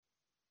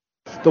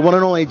the one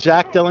and only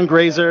Jack Dylan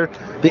Grazer,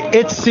 the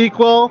It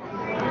sequel,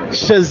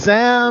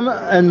 Shazam,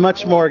 and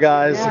much more,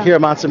 guys, here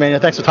at Monster Mania.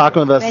 Thanks for talking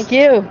with us. Thank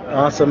you.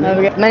 Awesome.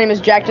 My name is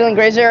Jack Dylan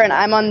Grazer, and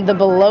I'm on the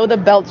Below the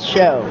Belt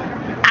show.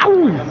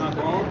 Ow!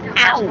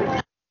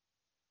 Ow!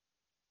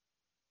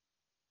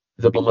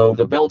 The Below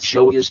the Belt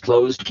show is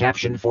closed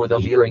caption for the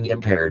hearing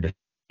impaired.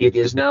 It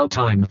is now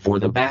time for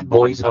the Bad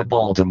Boys of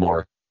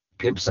Baltimore.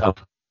 Pimps up.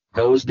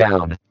 Goes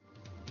down.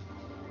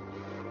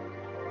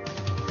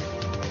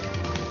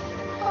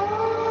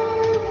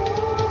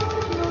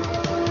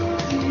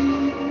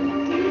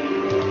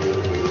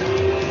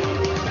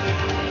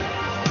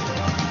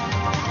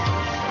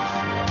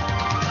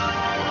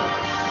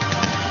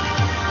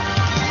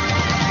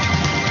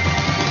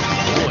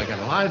 Oh, I got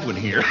a live one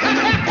here.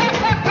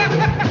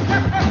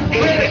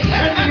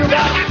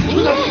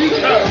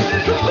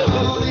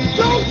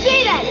 Don't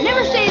say that!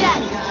 Never say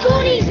that!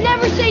 Goonies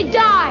never say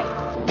die!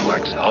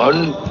 Wax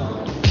on,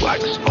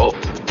 wax off.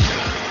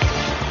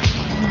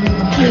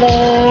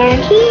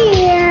 They're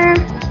here!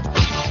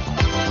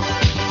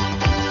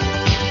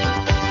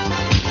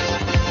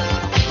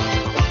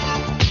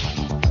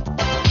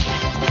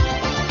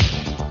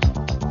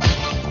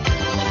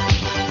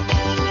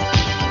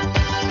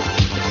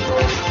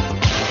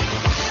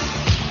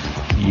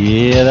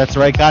 Yeah, that's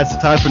right, guys.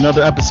 It's time for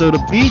another episode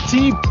of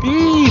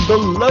BTB,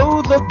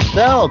 Below the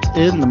Belt,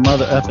 in the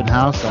mother effing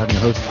house. I'm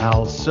your host,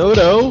 Al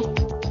Soto,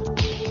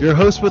 your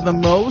host with the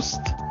most,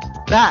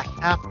 back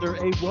after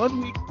a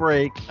 1 week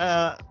break.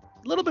 A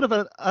little bit of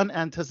an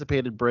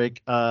unanticipated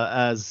break,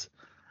 as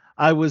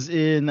I was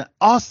in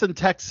Austin,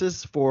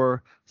 Texas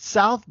for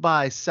South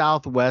by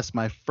Southwest,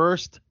 my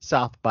first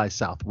South by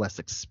Southwest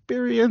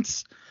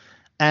experience,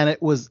 and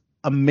it was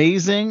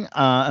amazing.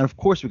 And of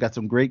course, we got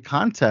some great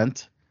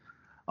content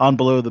on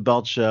Below the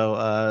Belt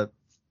show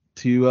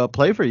to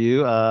play for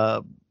you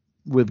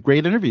with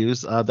great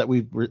interviews that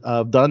we've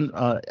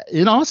done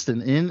in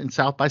Austin in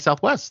South by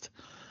Southwest.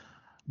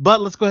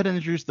 But let's go ahead and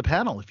introduce the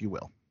panel, if you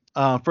will.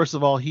 First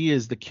of all, he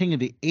is the king of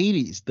the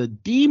 80s, the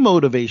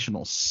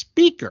demotivational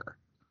speaker,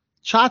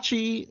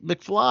 Chachi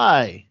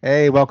McFly.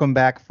 Hey, welcome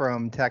back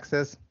from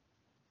Texas.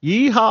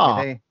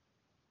 Yeehaw. Hey,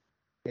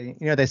 you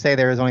know, they say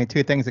there is only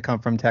two things that come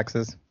from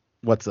Texas.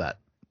 What's that?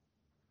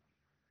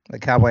 The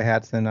cowboy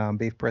hats and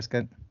beef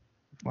brisket.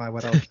 Why?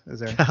 What else is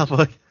there?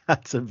 Cowboy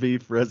hats and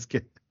beef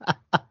brisket.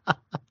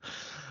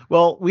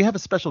 Well, we have a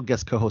special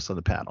guest co-host on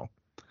the panel.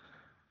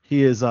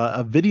 He is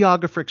a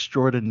videographer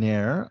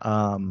extraordinaire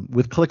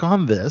with Click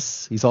on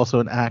This. He's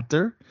also an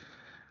actor.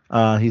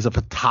 He's a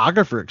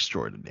photographer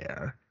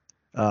extraordinaire.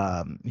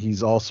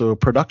 He's also a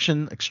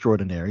production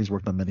extraordinaire. He's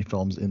worked on many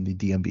films in the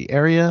DMV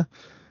area.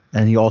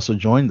 And he also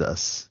joined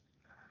us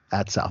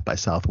at South by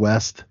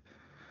Southwest.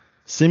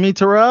 Simi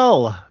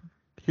Terrell,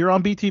 here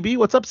on BTB.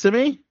 What's up,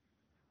 Simi?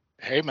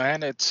 Hey,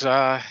 man, it's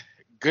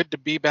good to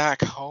be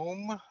back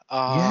home.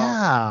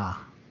 Yeah.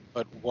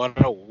 But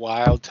what a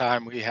wild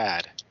time we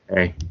had.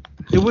 Hey.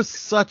 It was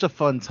such a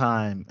fun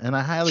time, and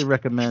I highly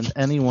recommend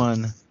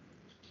anyone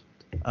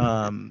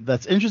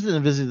that's interested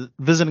in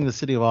visiting the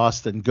city of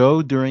Austin,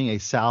 go during a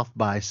South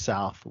by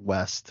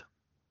Southwest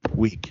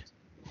week.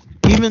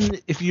 Even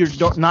if you're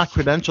not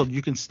credentialed,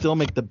 you can still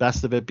make the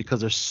best of it because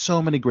there's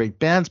so many great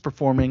bands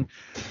performing.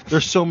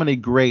 There's so many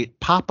great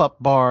pop-up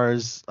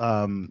bars,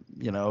 a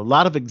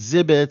lot of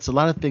exhibits, a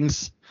lot of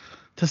things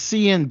to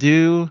see and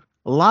do,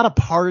 a lot of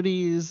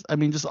parties. I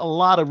mean, just a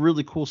lot of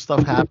really cool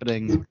stuff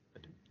happening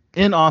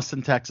in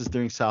Austin, Texas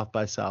during South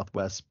by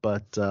Southwest.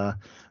 But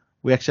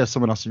we actually have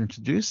someone else to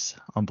introduce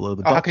on Below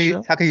the Belt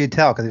show. How can you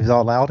tell? Because he was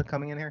all loud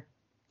coming in here?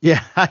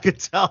 Yeah, I could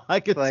tell.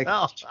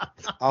 Tell.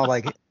 All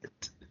like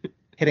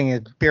hitting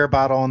a beer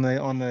bottle on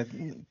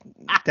the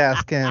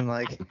desk and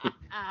like.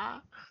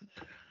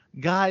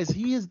 Guys,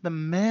 he is the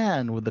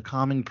man with the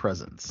calming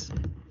presence.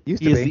 He is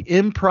the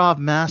improv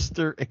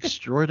master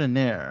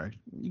extraordinaire.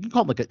 You can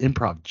call him like an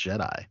improv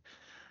Jedi.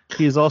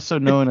 He is also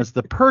known as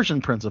the Persian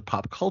Prince of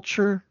pop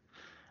culture,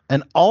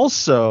 and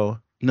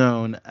also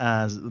known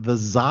as the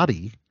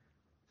Zodi.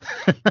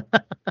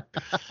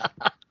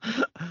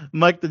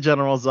 Mike the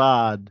General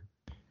Zod.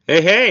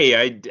 Hey,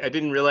 I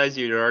didn't realize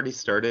you'd already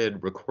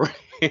started recording.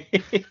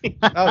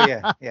 Oh,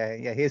 yeah.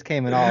 He just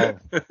came in all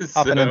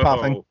huffing and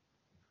puffing.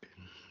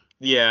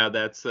 Yeah,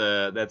 that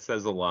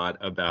says a lot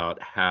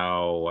about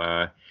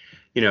how,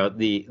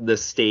 the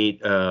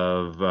state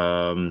of,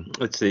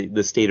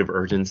 the state of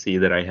urgency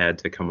that I had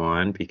to come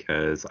on,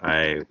 because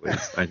I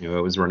knew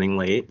I was running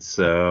late.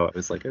 So I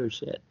was like, oh,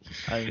 shit.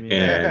 I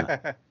mean,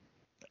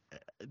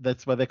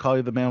 that's why they call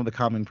you the man with the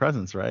calming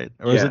presence, right?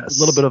 Or is it a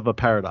little bit of a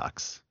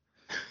paradox?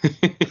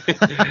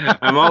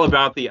 I'm all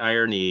about the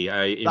irony.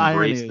 I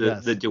embrace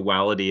the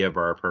duality of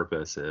our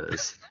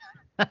purposes.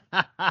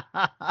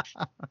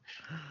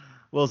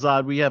 Well,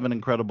 Zod, we have an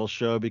incredible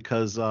show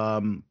because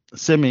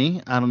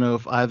Simi, I don't know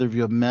if either of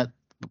you have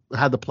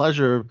had the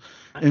pleasure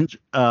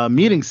of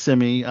meeting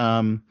Simi.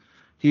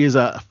 He is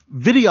a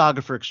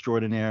videographer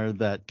extraordinaire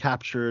that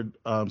captured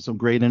some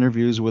great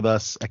interviews with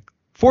us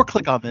for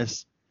Click on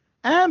This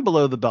and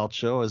Below the Belt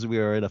show, as we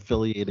are an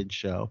affiliated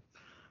show.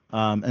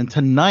 And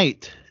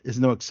tonight is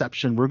no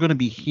exception. We're going to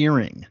be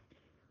hearing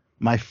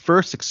my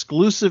first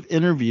exclusive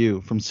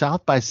interview from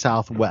South by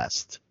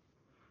Southwest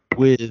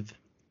with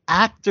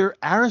actor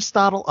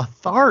Aristotle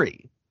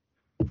Athari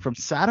from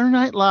Saturday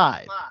Night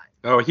Live.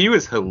 Oh, he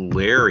was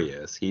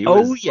hilarious.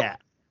 Yeah.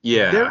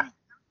 Yeah. Very,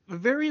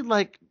 very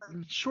like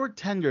short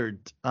tenured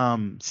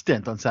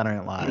stint on Saturday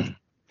Night Live.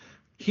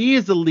 He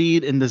is the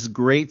lead in this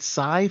great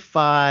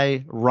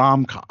sci-fi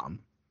rom-com,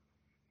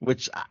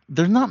 which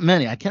there's not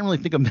many. I can't really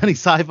think of many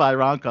sci-fi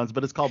rom-coms,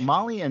 but it's called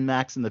Molly and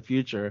Max in the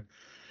Future.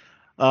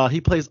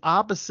 He plays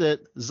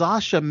opposite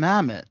Zasha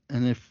Mamet,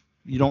 and if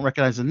you don't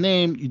recognize the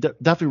name, you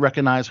definitely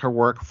recognize her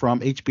work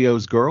from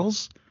HBO's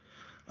Girls.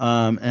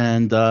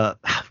 And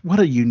what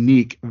a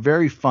unique,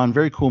 very fun,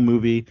 very cool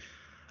movie.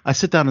 I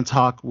sit down and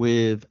talk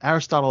with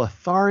Aristotle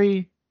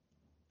Athari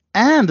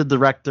and the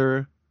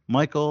director,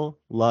 Michael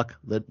Lukk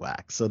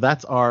Litwak. So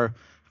that's our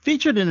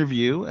featured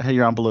interview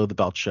here on Below the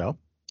Belt Show.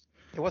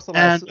 What's the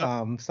last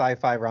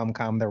sci-fi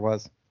rom-com there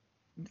was?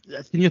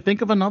 Can you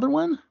think of another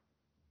one?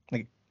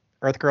 Like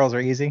Earth Girls Are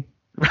Easy?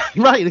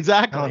 Right,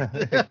 exactly.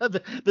 Oh,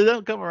 They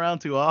don't come around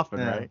too often,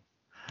 right?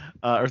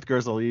 Earth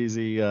Girls Are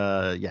Easy.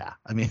 Yeah,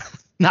 I mean,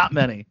 not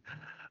many.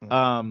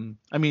 I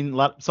mean,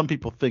 some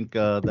people think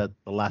that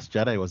The Last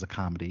Jedi was a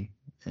comedy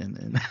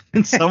in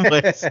some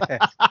ways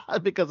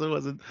because it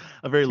wasn't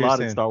a very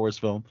lauded Star Wars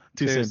film.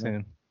 Too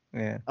soon.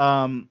 Yeah.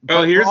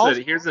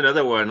 Here's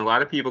another one. A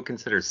lot of people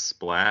consider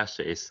Splash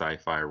a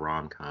sci-fi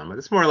rom-com, but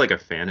it's more like a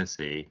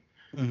fantasy.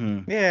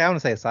 Mm-hmm. Yeah, I want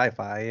to say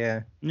sci-fi.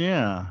 Yeah.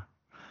 Yeah.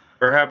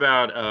 Or how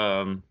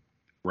about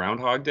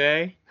Groundhog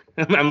Day?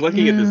 I'm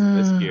looking at this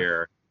list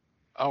here.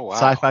 Oh wow.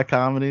 Sci-fi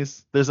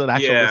comedies. There's an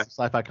actual list of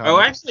sci-fi comedies. Oh,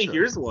 actually,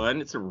 here's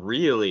one. It's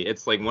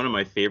like one of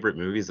my favorite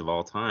movies of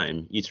all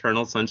time.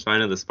 Eternal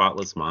Sunshine of the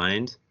Spotless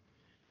Mind.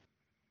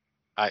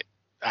 I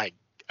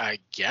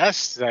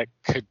guess that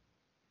could.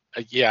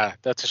 Yeah,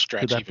 that's a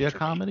stretch. Could that be a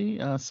comedy?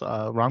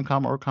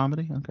 Rom-com or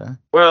comedy? Okay.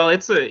 Well,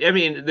 there's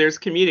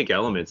comedic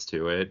elements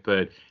to it,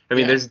 but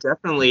there's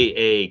definitely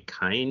a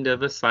kind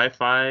of a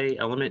sci-fi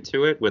element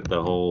to it with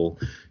the whole,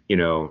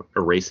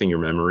 erasing your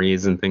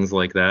memories and things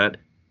like that.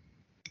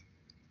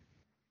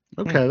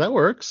 Okay, that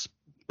works.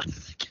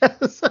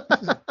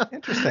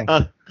 Interesting.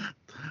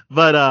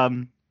 But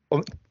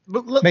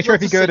make sure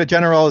if you go to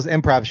General's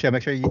improv show,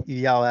 make sure you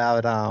yell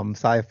out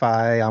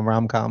sci-fi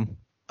rom-com.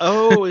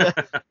 Oh, yeah.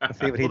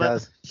 See what he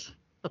does.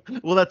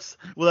 Will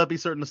that be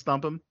certain to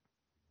stump him?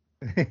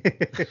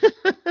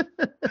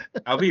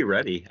 I'll be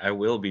ready. I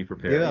will be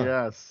prepared. Yeah.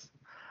 Yes.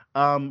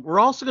 We're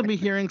also going to be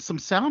hearing some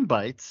sound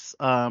bites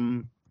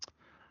from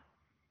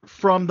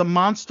the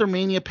Monster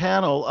Mania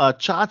panel.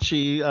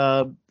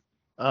 Chachi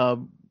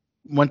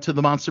went to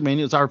the Monster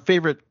Mania. It's our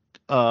favorite,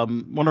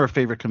 one of our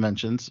favorite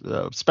conventions,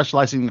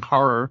 specializing in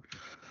horror,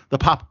 the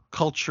pop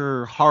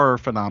culture horror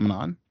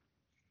phenomenon.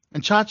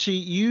 And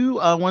Chachi,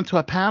 you went to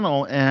a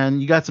panel and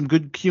you got some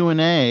good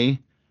Q&A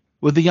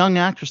with the young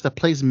actress that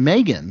plays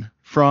Megan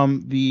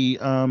from the,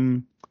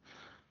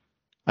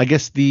 I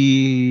guess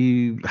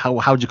how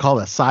would you call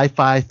that?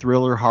 Sci-fi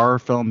thriller horror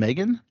film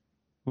Megan?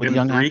 With the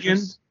young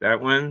actress?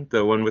 That one,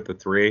 the one with the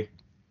 3.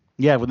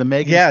 Yeah, with the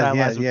Megan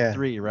stylized with the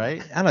 3,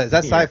 right? I don't know. Is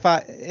that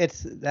sci-fi?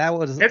 It's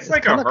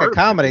like a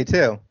comedy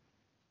too.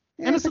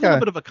 And it's a little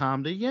bit of a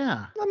comedy,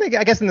 yeah. I mean,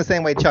 I guess in the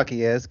same way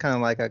Chucky is, kind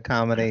of like a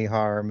comedy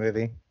horror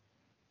movie.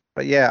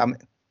 But yeah,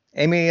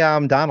 Amie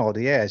Donald,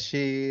 yeah,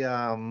 she is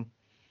a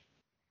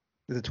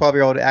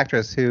 12-year-old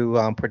actress who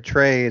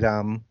portrayed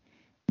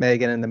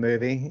Megan in the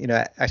movie.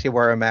 Actually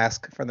wore a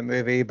mask for the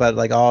movie, but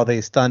like all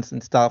the stunts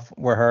and stuff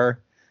were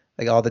her.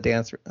 Like all the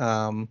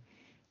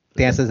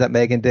dances that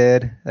Megan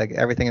did, like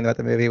everything about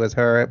the movie was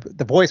her.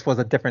 The voice was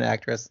a different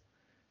actress,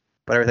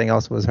 but everything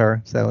else was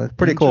her. So it's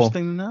pretty cool.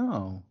 Interesting to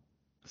know.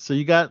 So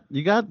you got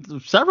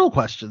several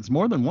questions,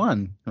 more than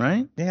one,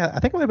 right? Yeah, I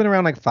think we've been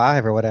around like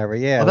 5 or whatever.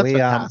 Yeah, that's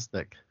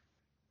fantastic.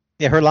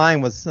 Yeah, her line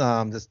was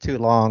just too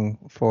long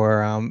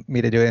for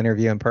me to do an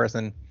interview in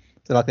person.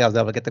 So luckily I was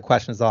able to get the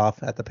questions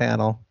off at the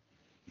panel.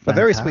 But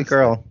very sweet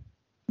girl.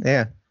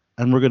 Yeah.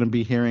 And we're going to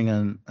be hearing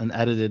an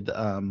edited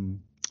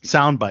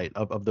soundbite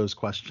of those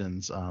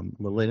questions a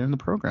little later in the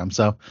program.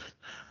 So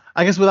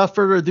I guess without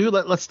further ado,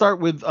 let's start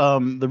with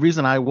the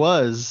reason I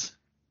was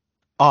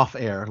off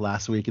air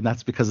last week, and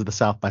that's because of the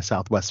South by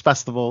Southwest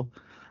Festival.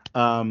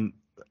 Thank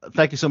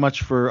you so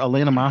much for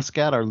Elena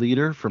Moscat, our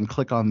leader from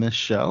Click on This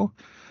Show,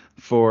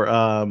 for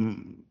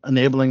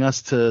enabling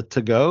us to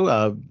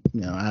go.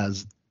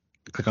 As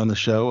Click on This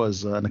Show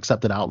as an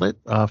accepted outlet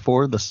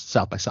for the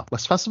South by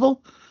Southwest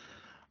Festival.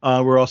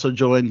 We're also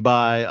joined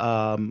by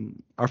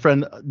our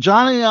friend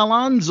Johnny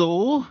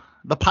Alonzo,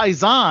 the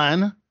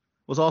Paisan,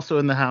 was also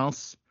in the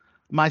house.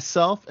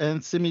 Myself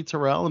and Simi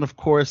Terrell, and of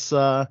course,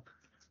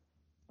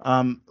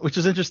 which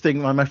is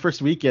interesting, on my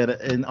first weekend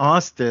in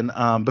Austin,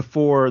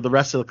 before the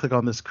rest of the Click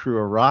on This crew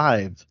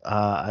arrived,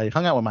 I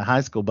hung out with my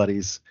high school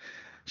buddies.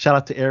 Shout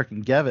out to Eric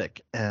and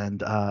Gevick, and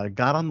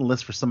got on the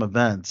list for some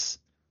events.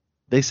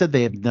 They said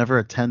they have never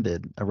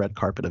attended a red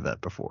carpet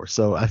event before,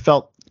 so I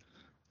felt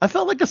I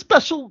felt like a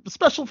special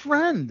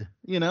friend.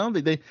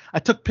 I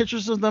took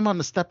pictures of them on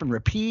the step and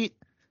repeat,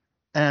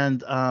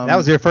 and that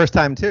was your first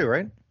time too,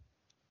 right?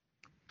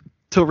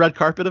 To a red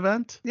carpet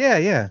event. Yeah.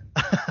 Yeah,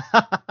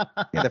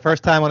 the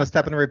first time on a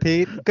step and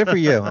repeat. Good for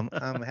you.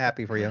 I'm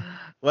happy for you.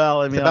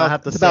 Well, I mean, I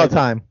have to it's say about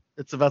time.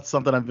 It's about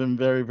something I've been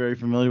very, very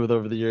familiar with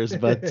over the years,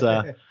 but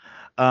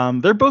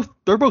they're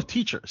both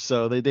teachers,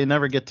 so they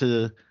never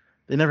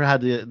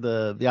had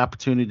the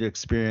opportunity to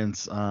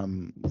experience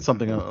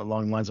something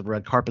along the lines of a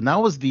red carpet. And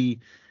that was the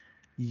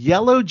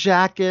Yellow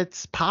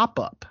Jackets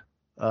pop-up.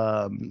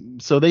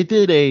 So they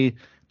did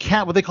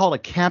what they call a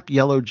Camp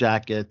Yellow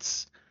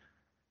Jackets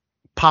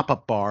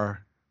pop-up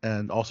bar,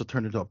 and also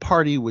turned into a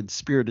party with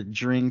spirited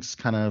drinks,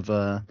 kind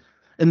of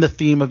in the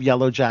theme of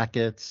Yellow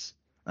Jackets.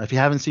 If you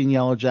haven't seen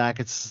Yellow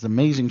Jackets, it's an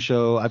amazing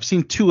show. I've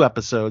seen 2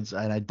 episodes,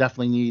 and I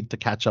definitely need to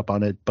catch up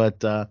on it.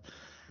 But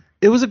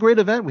it was a great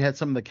event. We had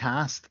some of the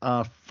cast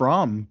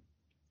from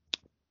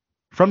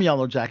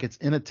Yellow Jackets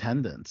in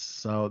attendance,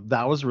 so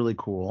that was really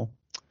cool.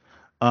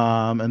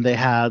 And they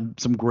had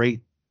some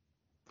great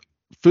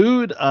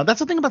food. That's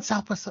the thing about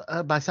Southwest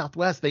by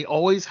Southwest. They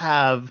always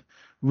have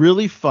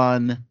really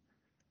fun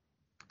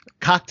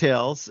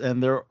cocktails,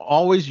 and they're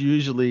always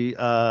usually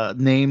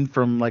named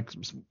from, like,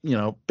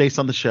 based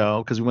on the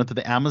show, because we went to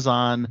the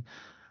Amazon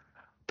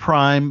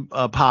Prime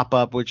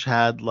pop-up, which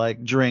had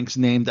like drinks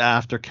named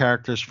after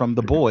characters from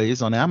The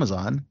Boys on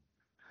Amazon,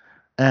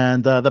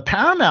 and the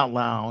Paramount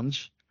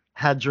Lounge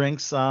had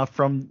drinks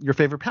from your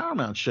favorite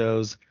Paramount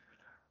shows,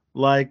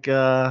 like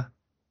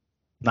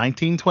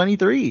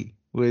 1923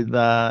 with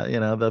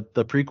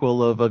the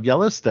prequel of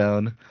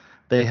Yellowstone.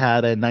 They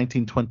had a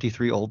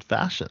 1923 old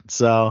fashioned.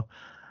 So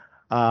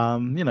you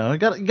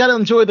got to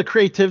enjoy the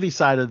creativity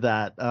side of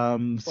that.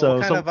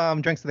 What kind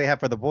of drinks do they have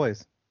for The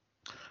Boys?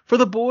 For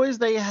The Boys,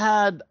 they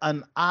had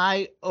an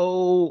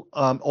IO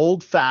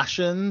old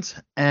fashioned,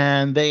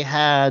 and they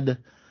had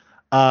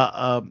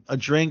a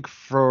drink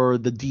for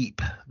the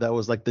Deep that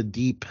was like the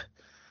deep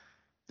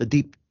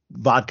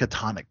vodka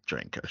tonic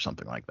drink or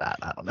something like that.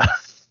 I don't know.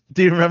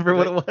 Do you remember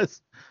what it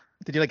was?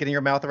 Did you like getting your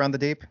mouth around the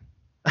Deep?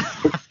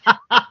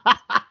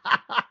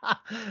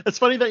 It's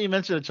funny that you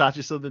mentioned it,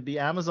 Chachi. So the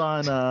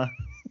Amazon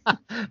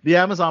the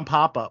Amazon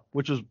pop-up,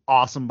 which was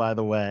awesome, by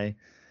the way,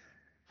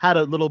 had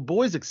a little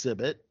boys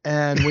exhibit,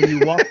 and when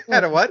you walk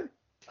had a what?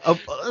 A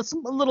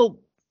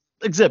little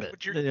exhibit,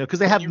 because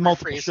they have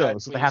multiple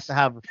shows, so they have to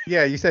have.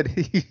 Yeah, you said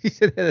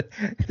they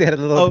had a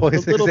little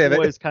boys little exhibit.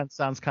 Boys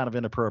sounds kind of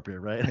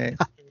inappropriate, right? Okay.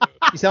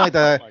 You sound like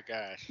the Oh my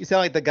gosh. you sound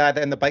like the guy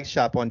that in the bike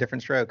shop on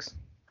Different Strokes.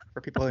 For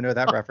people who know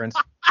that reference.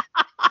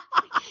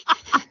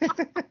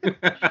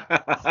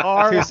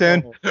 Too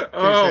soon.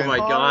 Oh my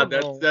God,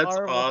 that's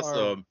Horrible.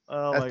 awesome.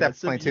 Oh That's my God.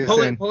 definitely Sydney,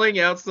 too soon. Pulling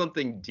out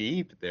something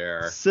deep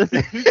there.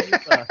 Sydney,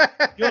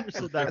 you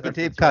understood that. That's a deep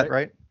reference, cut,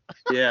 right?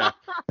 Yeah,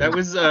 that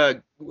was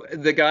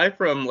the guy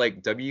from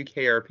like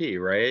WKRP,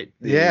 right?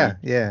 Yeah.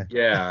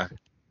 Yeah.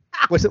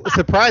 Was it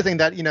surprising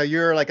that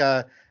you're like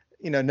a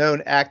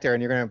known actor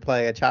and you're going to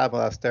play a child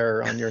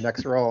molester on your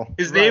next role?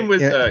 His name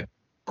was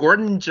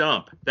Gordon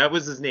Jump. That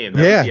was his name. That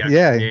was the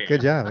actor's name.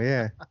 Good job.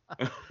 Yeah.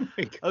 Oh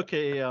my God.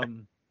 Okay, a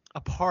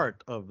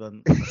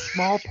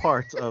small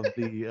part of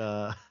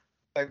the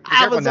Be careful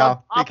Amazon now.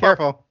 Be pop-up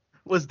careful.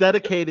 was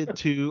dedicated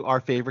to our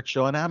favorite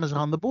show on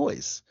Amazon, The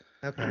Boys.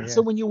 Okay. Yeah.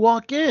 So when you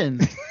walk in,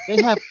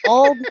 they have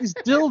all these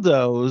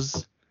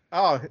dildos.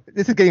 Oh,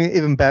 this is getting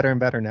even better and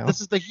better now.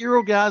 This is the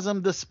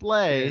Herogasm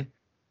display,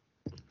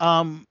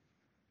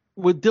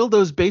 with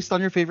dildos based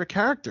on your favorite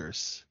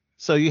characters.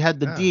 So you had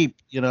the Deep,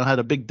 had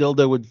a big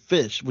dildo with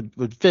fish,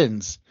 with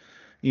fins,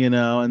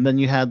 and then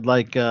you had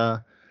like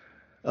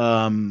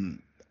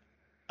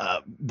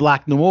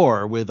Black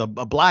Noir with a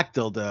black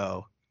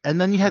dildo, and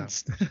then you had.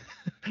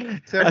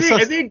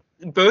 I think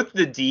both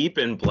the Deep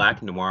and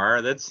Black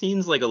Noir, that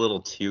seems like a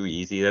little too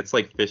easy. That's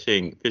like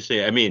fishing.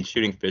 I mean,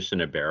 shooting fish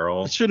in a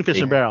barrel. Shooting fish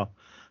in a barrel.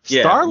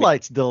 Yeah.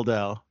 Starlight's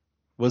dildo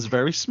was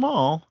very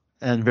small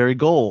and very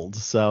gold.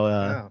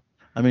 So,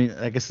 I mean,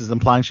 I guess it's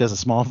implying she has a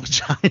small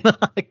vagina.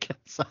 I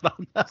guess I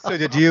don't know. So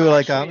did you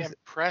like? I'm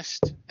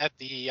impressed at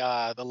the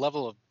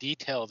level of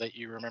detail that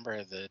you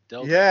remember the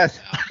dildo. Yes.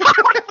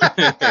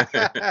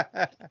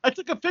 I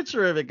took a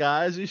picture of it,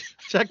 guys. You should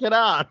check it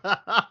out.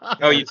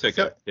 Oh, you took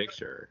a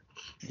picture.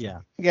 Yeah.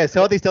 Yeah.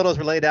 So all these dildos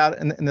were laid out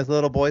in this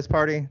little boys'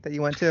 party that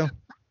you went to.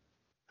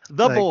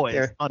 The Like, Boys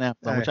they're- on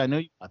Amazon, which right. I know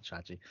you got,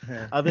 Chachi.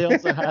 Yeah. They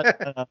also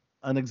had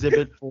an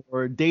exhibit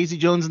for Daisy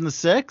Jones and the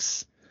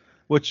Six,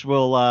 which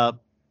we'll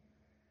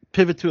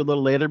pivot to a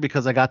little later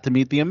because I got to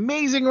meet the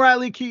amazing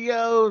Riley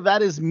Keough.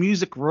 That is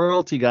music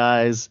royalty,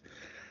 guys.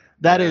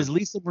 That is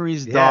Lisa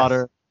Marie's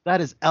daughter.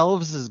 That is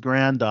Elvis's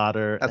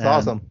granddaughter. That's And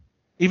awesome.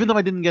 even though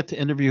I didn't get to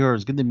interview her, it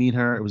was good to meet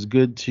her. It was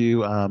good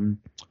to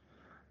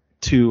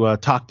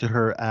talk to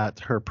her at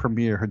her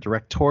premiere, her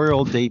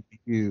directorial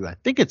debut. I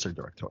think it's her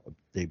directorial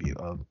debut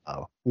of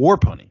War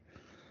Pony.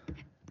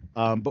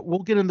 But we'll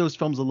get into those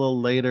films a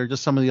little later.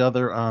 Just some of the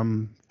other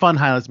fun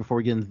highlights before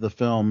we get into the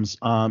films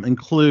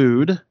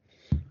include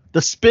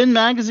the Spin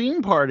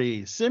Magazine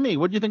party. Simi,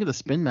 what do you think of the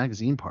Spin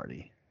Magazine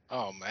party?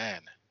 Oh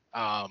man.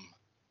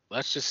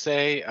 Let's just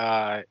say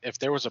if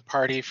there was a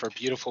party for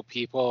beautiful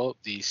people,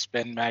 the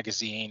Spin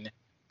magazine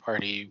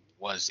party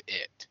was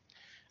it.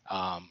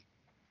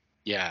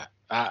 Yeah,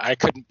 I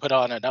couldn't put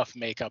on enough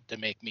makeup to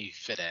make me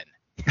fit in.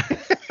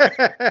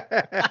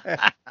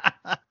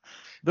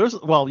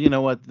 Well, you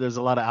know what? There's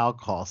a lot of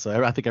alcohol,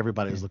 so I think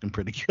everybody was looking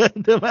pretty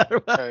good no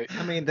matter what. I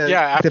mean, yeah, the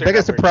after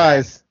biggest number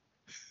surprise.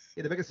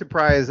 Yeah, the biggest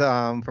surprise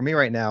for me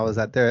right now is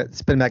that the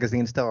Spin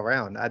magazine's still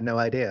around. I had no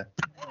idea.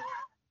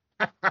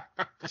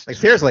 Like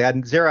seriously, I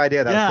had zero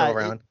idea that was still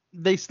around.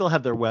 They still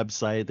have their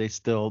website. There's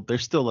still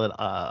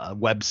a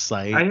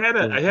website. I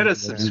had a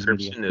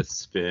subscription to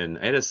Spin.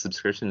 I had a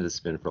subscription to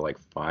Spin for like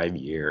 5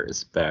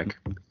 years back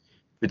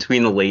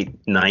between the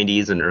late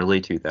 90s and early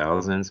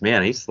 2000s.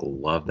 Man, I used to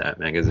love that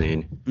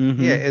magazine.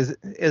 Mm-hmm. Yeah, is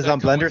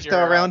Blender still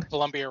around?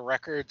 Columbia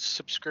Records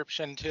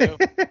subscription too.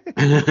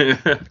 Yeah,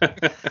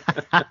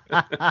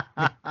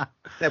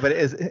 but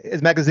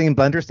is magazine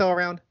Blender still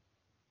around?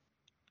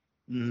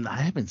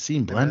 I haven't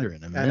seen Blender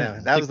in a minute. I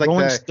know. That was like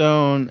Rolling the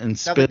Stone and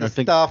Spin. Like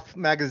the Stuff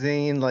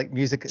magazine, like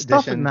music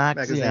Stuff edition and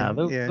magazine. Yeah,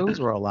 those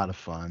were a lot of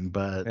fun.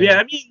 But yeah,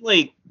 I mean,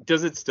 like,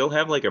 does it still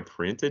have like a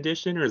print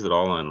edition, or is it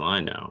all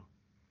online now?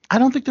 I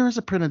don't think there is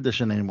a print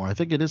edition anymore. I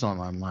think it is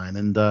online.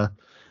 And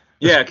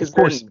yeah, because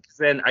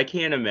then I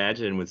can't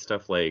imagine with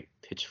stuff like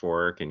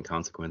Pitchfork and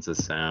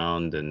Consequences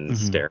Sound and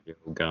Stereo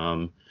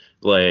Gum.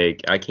 Like,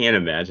 I can't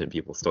imagine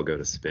people still go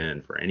to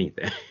Spin for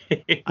anything.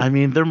 I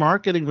mean, their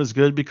marketing was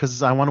good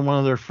because I wanted one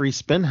of their free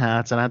Spin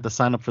hats and I had to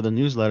sign up for the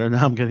newsletter.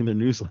 Now I'm getting their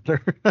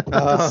newsletter.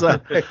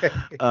 But,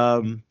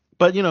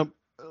 you know,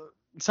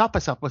 South by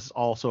Southwest is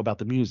also about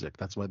the music.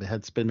 That's why they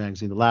had Spin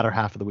magazine. The latter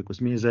half of the week was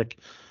music.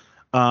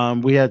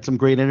 We had some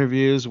great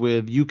interviews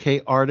with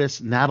UK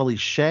artist Natalie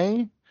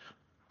Shea.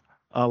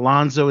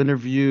 Alonzo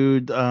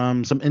interviewed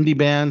some indie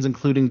bands,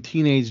 including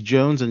Teenage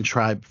Jones and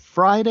Tribe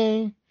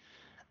Friday.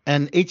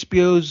 And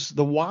HBO's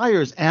The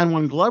Wire's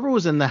Anwan Glover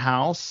was in the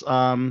house.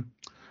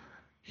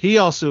 He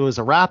also is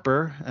a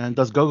rapper and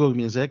does go-go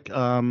music.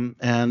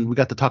 And we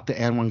got to talk to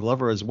Anwan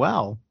Glover as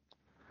well.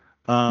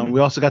 We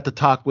also got to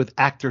talk with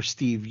actor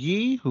Steve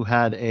Yee, who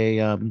had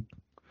a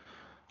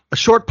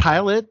short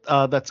pilot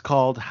that's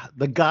called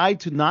The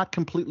Guide to Not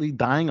Completely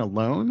Dying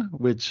Alone,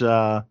 which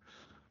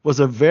was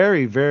a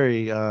very,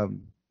 very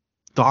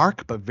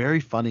dark but very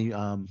funny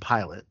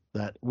pilot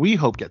that we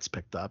hope gets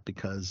picked up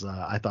because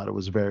I thought it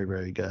was very,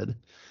 very good.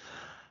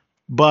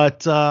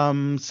 But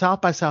South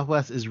by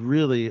Southwest is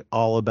really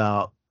all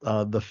about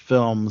the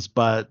films.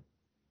 But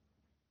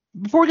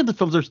before we get to the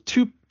films, there's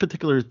two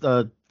particular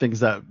things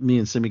that me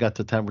and Simi got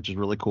to attend, which is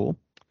really cool.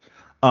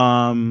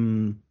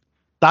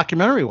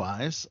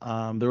 Documentary-wise,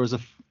 there was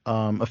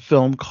a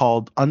film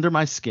called Under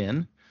My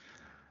Skin,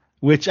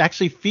 which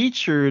actually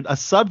featured a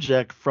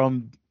subject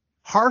from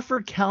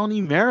Harford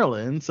County,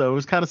 Maryland. So it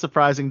was kind of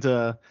surprising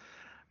to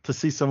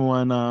see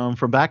someone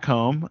from back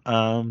home,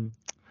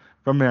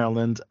 from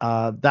Maryland,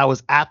 that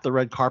was at the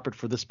red carpet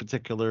for this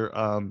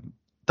particular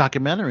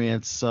documentary.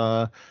 It's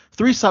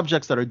 3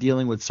 subjects that are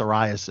dealing with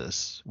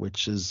psoriasis,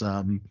 which is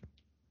a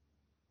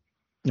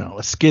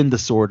skin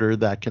disorder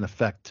that can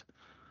affect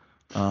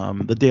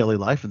the daily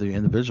life of the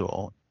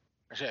individual.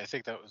 Actually, I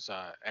think that was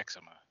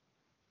eczema.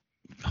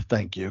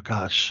 Thank you.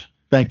 Gosh,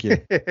 thank you.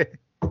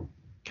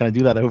 Can I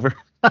do that over?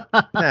 Nah,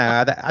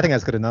 I think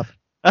that's good enough.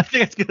 I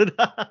think it's good.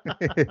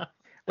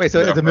 Wait,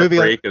 so it's a movie?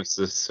 Break of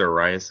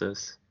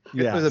psoriasis.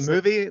 Yeah, it was a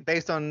movie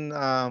based on.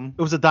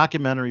 It was a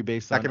documentary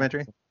based on.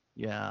 Documentary.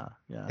 Yeah.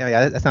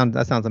 That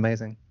sounds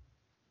amazing.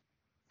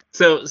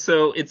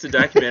 So it's a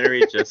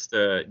documentary just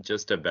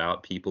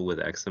about people with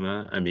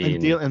eczema. I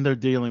mean, and they're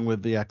dealing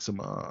with the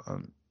eczema,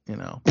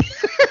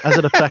 as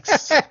it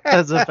affects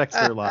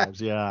their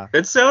lives. Yeah.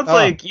 It sounds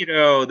like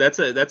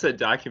that's a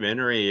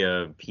documentary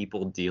of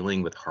people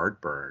dealing with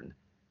heartburn.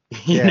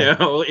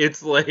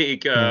 It's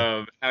like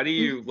how do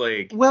you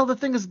like? Well, the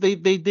thing is, they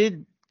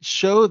did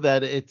show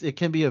that it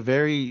can be a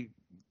very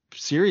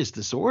serious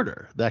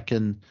disorder that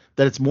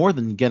it's more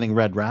than getting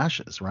red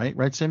rashes,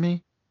 right,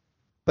 Simi?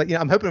 But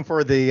I'm hoping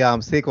for the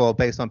sequel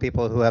based on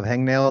people who have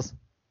hangnails.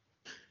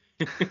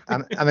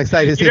 I'm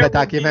excited to see that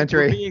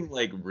documentary. We're being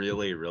like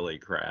really, really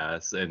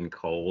crass and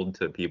cold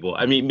to people.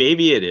 I mean,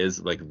 maybe it is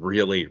like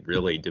really,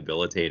 really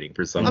debilitating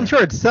for some. I'm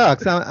sure it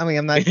sucks. I mean,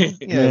 I'm not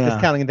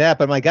discounting that,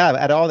 but my God,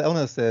 at all the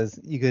illnesses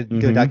you could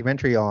do a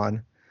documentary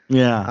on.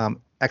 Yeah.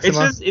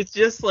 Eczema. It's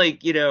just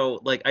like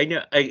like I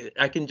know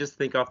I can just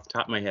think off the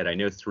top of my head. I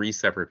know 3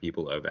 separate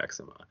people who have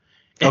eczema,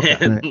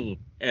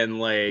 and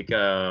like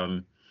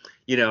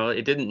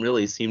it didn't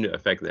really seem to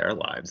affect their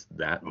lives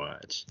that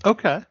much.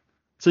 Okay.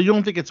 So you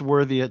don't think it's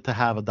worthy to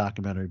have a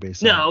documentary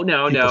based on?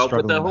 No.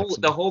 But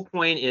the whole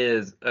point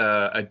is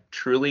a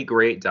truly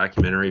great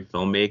documentary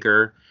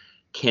filmmaker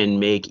can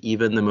make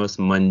even the most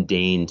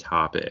mundane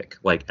topic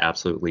like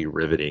absolutely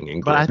riveting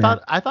and great.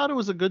 But I thought it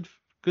was a good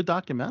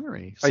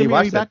documentary. Oh, you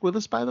are you back with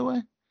us, by the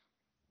way?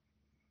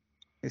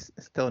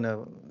 Still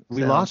no.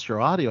 We lost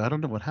your audio. I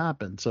don't know what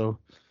happened. So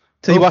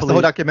you watched the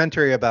whole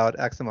documentary about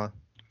eczema?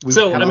 Was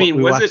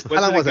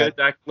it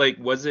good?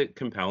 Was it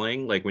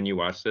compelling? Like when you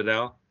watched it,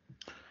 Al?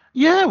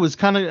 Yeah, it was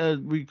kind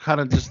of we kind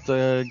of just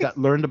got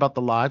learned about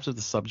the lives of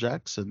the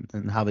subjects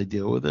and how they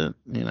deal with it.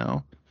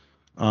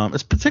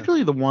 It's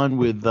particularly the one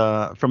with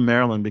from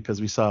Maryland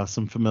because we saw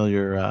some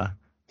familiar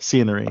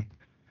scenery.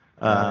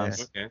 Yeah.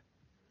 Okay.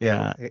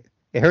 Yeah.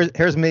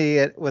 Here's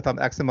me with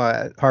eczema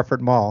at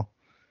Hartford Mall,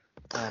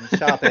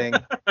 shopping,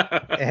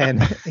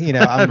 and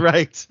I'm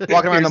Right.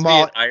 walking around the Here's me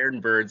mall. at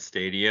Ironbird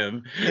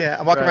Stadium. Yeah,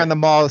 I'm walking Right. around the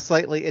mall,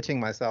 slightly itching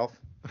myself.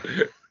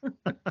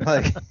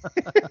 Like,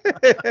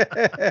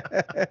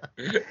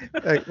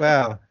 like,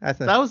 wow,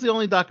 That was the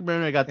only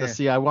documentary I got to Yeah.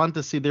 see. I wanted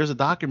to see. There's a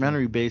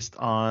documentary based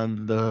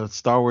on the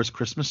Star Wars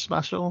Christmas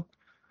special.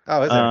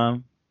 Oh, is there?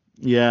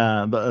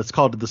 Yeah, but it's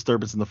called The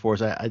Disturbance in the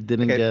Force. I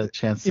didn't Okay, get a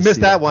chance. You to missed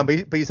see that one,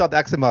 but you saw the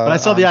eczema. But I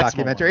saw the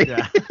eczema documentary.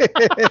 one,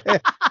 yeah.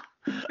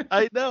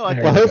 I know. There Well,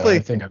 you go, hopefully- I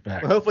think I'm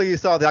back. Hopefully you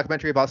saw the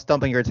documentary about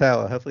stumping your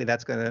toe. Hopefully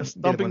that's gonna be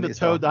Stumping one the that you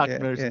Toe saw.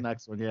 documentary is Yeah, the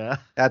next one. Yeah.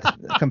 That's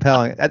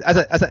compelling. That's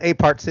an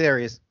 8-part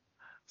series.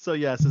 So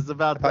yes, it's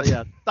about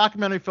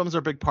documentary films are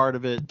a big part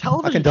of it. My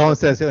Television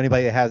condolences to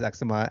anybody that has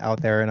eczema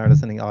out there in our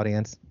listening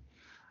audience.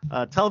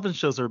 television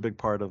shows are a big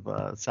part of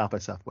South by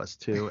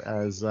Southwest too,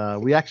 as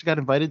we actually got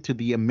invited to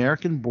the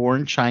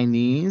American-born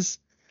Chinese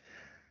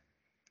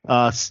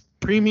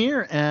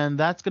premiere, and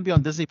that's going to be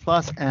on Disney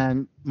Plus.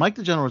 And Mike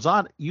the General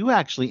Rosat, you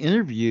actually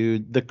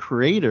interviewed the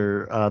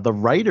creator, the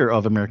writer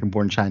of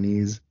American-born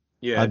Chinese,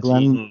 Yeah,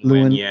 Glenn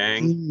Luen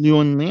Yang.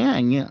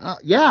 Yang.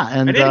 Yeah,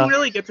 and I didn't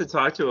really get to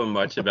talk to him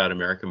much about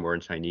American-born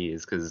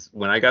Chinese because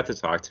when I got to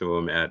talk to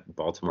him at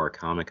Baltimore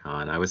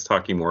Comic-Con, I was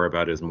talking more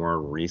about his more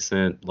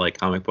recent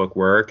comic book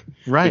work.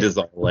 Right. He does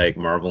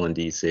Marvel and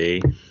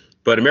DC.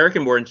 But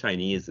American-born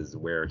Chinese is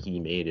where he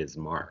made his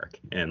mark.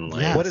 And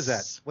Yes. What is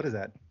that? What is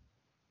that?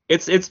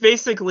 It's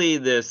basically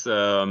this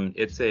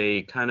it's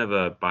a kind of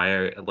a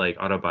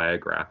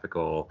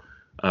autobiographical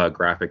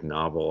graphic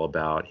novel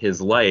about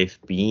his life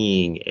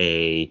being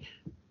a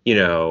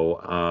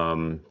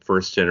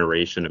first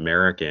generation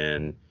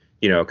American,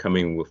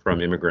 coming from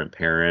immigrant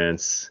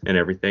parents and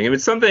everything. I mean,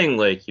 it's something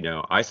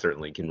I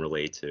certainly can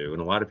relate to,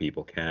 and a lot of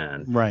people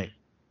can. Right.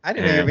 I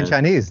didn't know you were even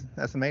Chinese.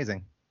 That's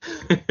amazing.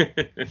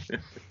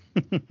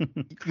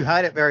 You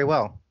hide it very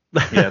well.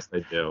 Yes,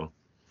 I do.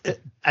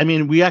 I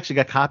mean, we actually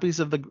got copies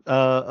of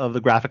the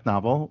graphic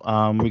novel.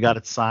 We got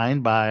it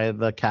signed by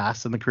the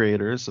cast and the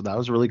creators, so that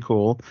was really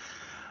cool.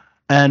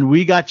 And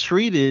we got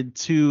treated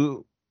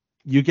to,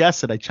 you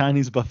guessed it, a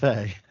Chinese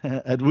buffet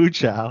at Wu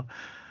Chow.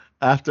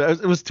 After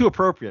it was too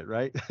appropriate,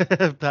 right?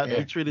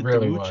 We treated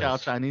really to Wu was. Chow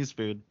Chinese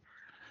food.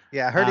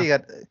 Yeah, I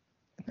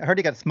heard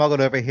he got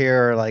smuggled over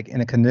here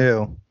in a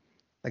canoe,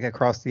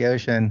 across the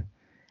ocean,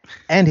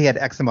 and he had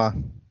eczema.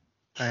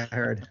 I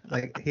heard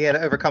he had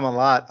to overcome a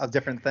lot of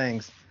different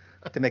things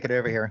to make it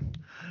over here.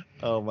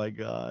 Oh my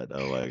god.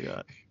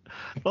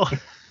 Well,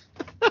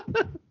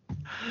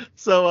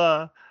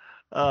 so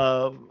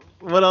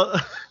what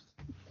else?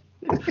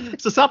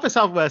 So South by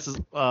Southwest is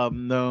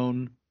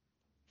known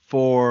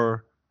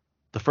for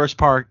the first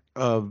part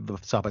of the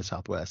South by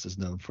Southwest is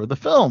known for the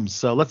films.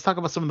 So let's talk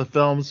about some of the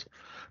films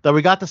that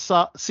we got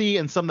to see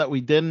and some that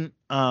we didn't.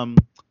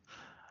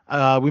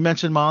 We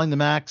mentioned Molly and the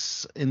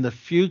Max in the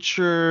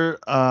future.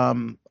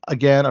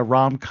 Again, a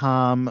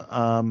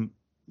rom-com.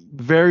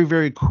 Very,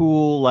 very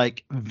cool,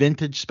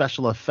 vintage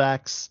special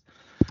effects.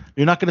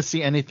 You're not going to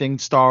see anything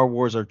Star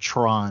Wars or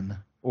Tron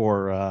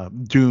or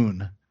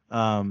Dune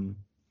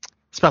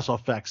special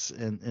effects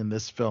in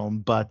this film,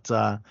 but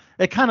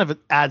it kind of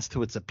adds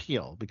to its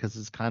appeal because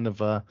it's kind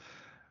of a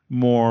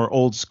more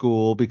old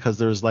school because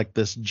there's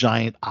this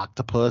giant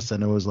octopus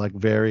and it was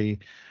very,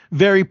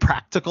 very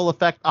practical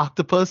effect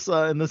octopus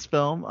in this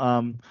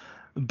film.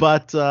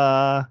 But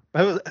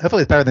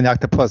hopefully it's better than the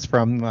octopus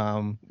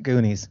from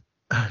Goonies.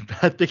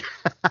 I think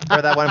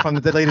Remember that one from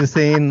the deleted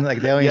scene?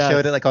 They only Yes.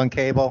 showed it on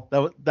cable.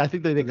 I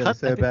think they Because cut it's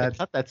so bad. they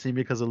cut that scene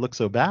because it looked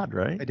so bad,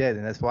 right? I did,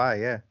 and that's why,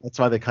 yeah. That's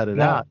why they cut it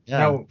Now, out. Yeah.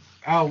 now,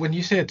 Al, when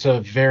you say it's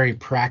a very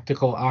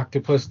practical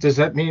octopus, does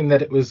that mean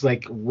that it was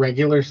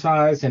regular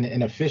size and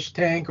in a fish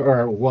tank,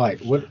 or what?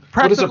 What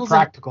is a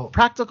practical?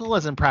 Practical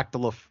as in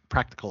practical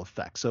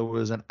effects. So it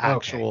was an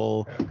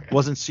actual,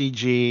 wasn't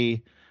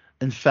CG.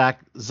 In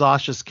fact,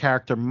 Zasha's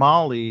character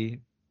Molly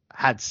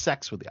had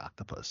sex with the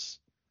octopus.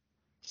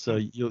 So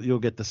you'll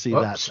get to see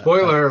that.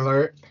 Spoiler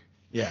alert.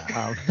 Yeah.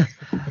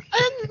 And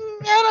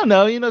I don't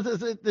know.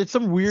 It's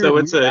some weird. So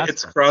weird it's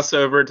aspects.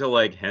 crossover to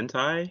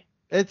hentai.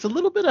 It's a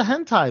little bit of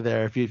hentai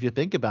there if you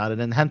think about it.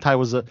 And hentai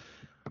was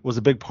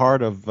a big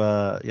part of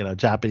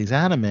Japanese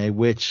anime,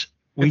 which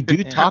we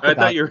do talk I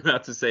about. thought you were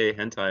about to say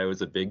hentai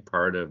was a big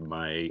part of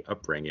my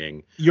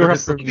upbringing. Your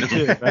upbringing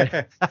too,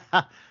 right?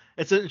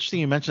 It's interesting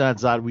you mentioned that,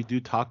 Zod. We do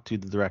talk to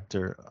the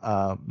director,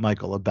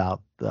 Michael,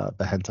 about the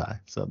hentai,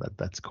 so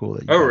that's cool.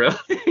 That you Oh,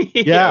 really?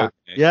 Yeah, Okay.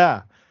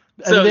 yeah.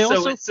 And So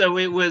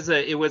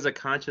it was a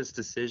conscious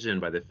decision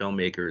by the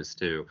filmmakers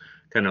to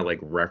kind of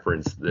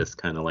reference this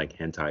kind of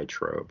hentai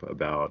trope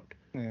about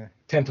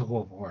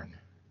Tentacle porn.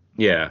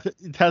 yeah.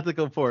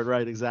 Tactical forward,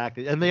 right?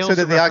 Exactly. And they So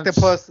also did the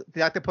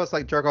octopus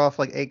jerk off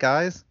 8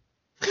 guys?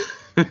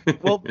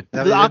 Well, That the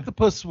was it?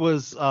 octopus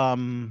was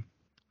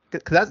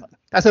Because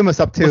that's almost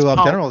up to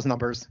General's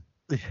numbers.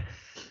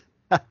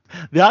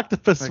 The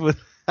octopus was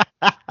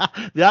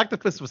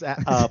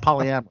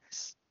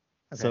polyamorous,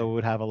 so it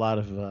would have a lot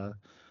of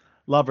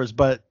lovers.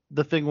 But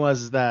the thing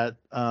was that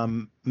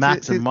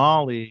Max and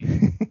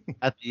Molly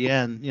at the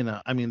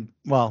end, I mean,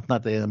 well,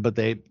 not the end, but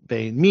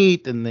they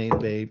meet and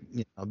they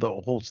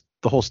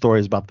the whole story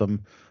is about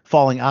them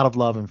falling out of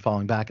love and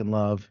falling back in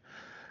love.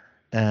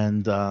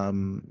 And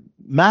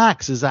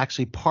Max is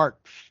actually part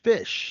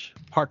fish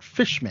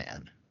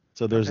man.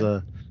 So there's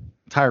a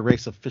entire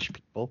race of fish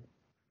people,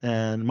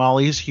 and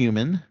Molly is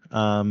human.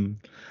 And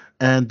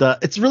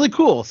it's really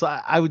cool. So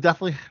I would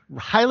definitely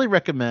highly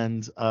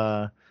recommend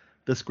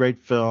this great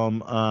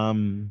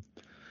film.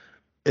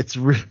 It's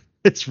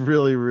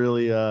really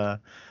really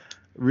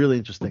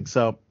interesting.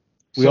 So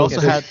we also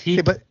had.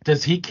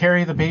 Does he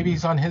carry the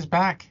babies on his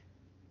back?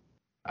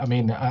 I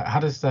mean, how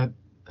does that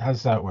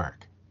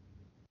work?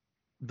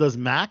 Does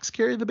Max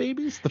carry the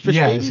babies? The fish babies?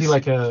 Yeah, is he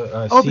like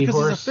a seahorse? Because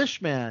he's a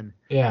fish man.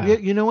 Yeah.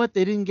 You know what?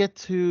 They didn't get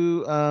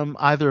to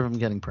either of them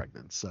getting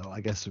pregnant, so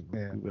I guess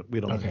we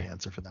don't have an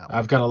answer for that one.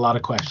 I've got a lot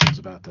of questions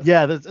about that.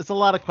 Yeah, it's a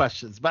lot of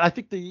questions, but I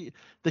think the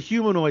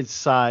humanoid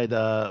side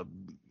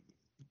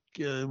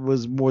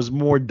was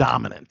more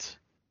dominant.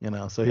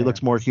 So he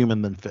looks more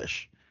human than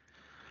fish.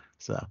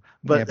 So,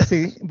 but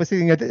see,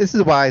 this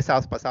is why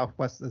South by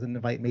Southwest doesn't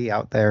invite me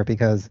out there,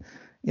 because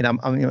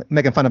I'm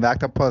making fun of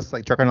octopus,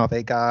 like jerking off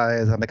 8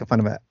 guys. I'm making fun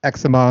of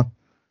eczema.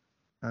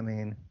 I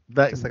mean,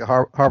 just like a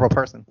horrible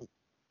person.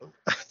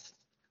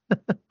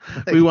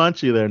 We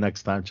want you there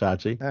next time,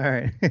 Chachi. All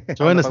right.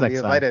 Join us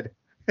next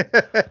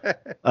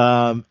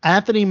time.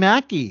 Anthony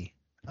Mackie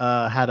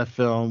had a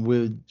film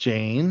with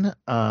Jane.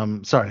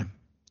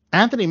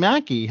 Anthony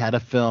Mackie had a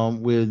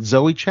film with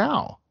Zoe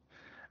Chow.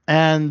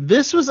 And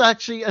this was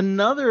actually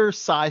another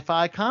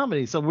sci-fi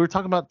comedy. So we were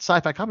talking about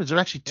sci-fi comedies. There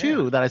are actually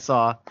 2 that I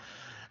saw.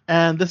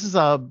 And this is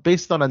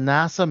based on a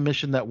NASA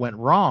mission that went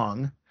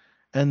wrong.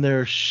 And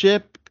their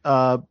ship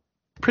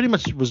pretty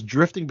much was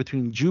drifting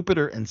between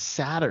Jupiter and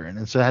Saturn.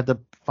 And so they had to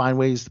find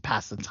ways to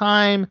pass the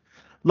time.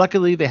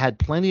 Luckily, they had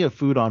plenty of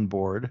food on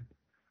board.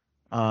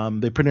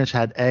 They pretty much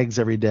had eggs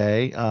every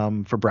day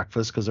for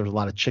breakfast because there was a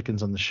lot of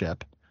chickens on the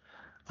ship.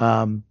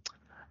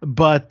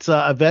 But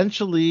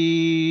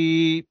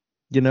eventually,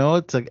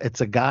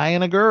 it's a guy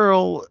and a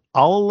girl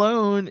all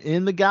alone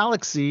in the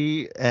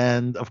galaxy,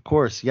 and of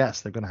course,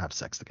 yes, they're gonna have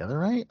sex together,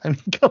 right? I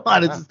mean, come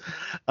on. It's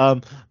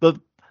the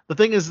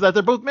thing is that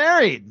they're both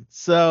married.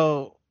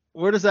 So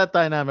where does that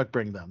dynamic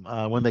bring them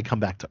when they come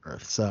back to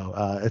Earth? So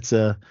it's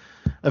a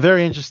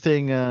very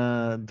interesting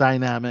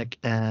dynamic,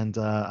 and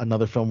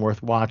another film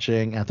worth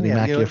watching. Anthony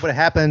Mackie. What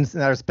happens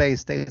in outer space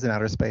stays in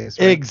outer space.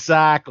 Right?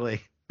 Exactly.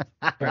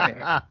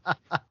 Right.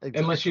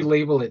 Unless you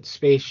label it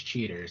Space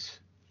Cheaters.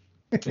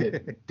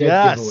 Dead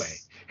giveaway.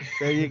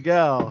 There you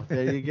go.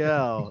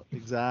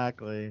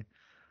 Exactly.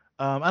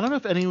 I don't know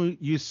if any of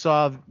you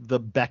saw the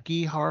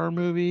Becky horror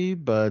movie,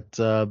 but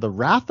The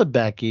Wrath of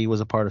Becky was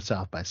a part of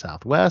South by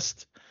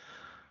Southwest.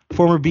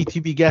 Former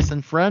BTB guest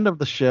and friend of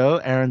the show,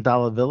 Aaron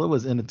Dallavilla,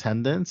 was in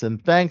attendance,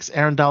 and thanks,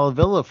 Aaron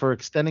Dallavilla, for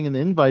extending an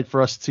invite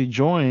for us to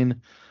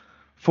join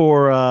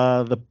for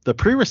the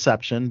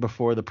pre-reception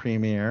before the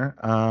premiere.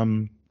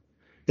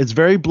 It's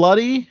very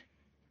bloody,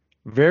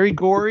 very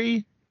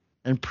gory,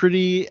 and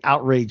pretty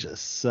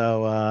outrageous.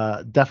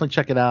 So definitely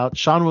check it out.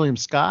 Sean William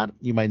Scott,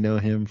 you might know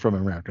him from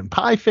American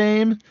Pie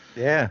fame.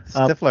 Yeah,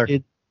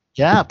 Stifler.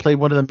 Played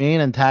one of the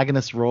main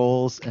antagonist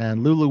roles.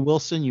 And Lulu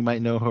Wilson, you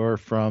might know her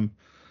from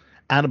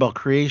Annabelle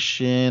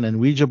Creation and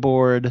Ouija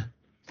Board.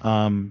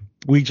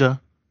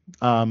 Ouija.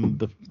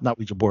 Not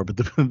Ouija Board, but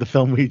the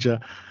film Ouija.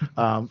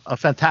 A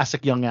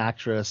fantastic young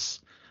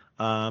actress.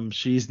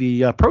 She's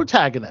the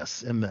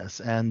protagonist in this,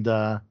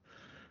 and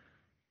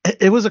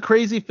it was a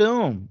crazy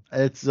film.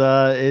 It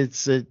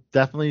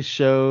definitely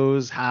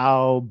shows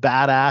how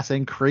badass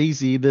and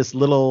crazy this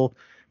little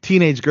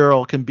teenage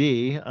girl can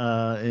be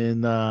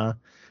in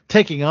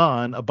taking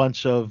on a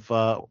bunch of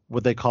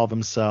what they call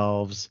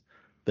themselves.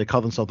 They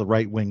call themselves the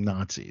right-wing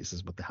Nazis,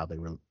 is how they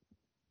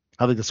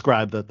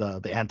describe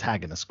the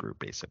antagonist group.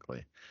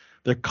 Basically,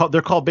 they're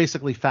called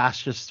basically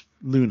fascist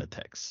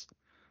lunatics.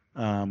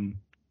 Well,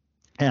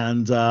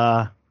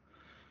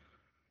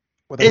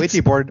 the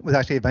Ouija board was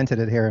actually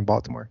invented here in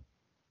Baltimore.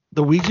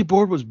 The Ouija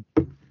board was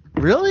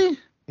really?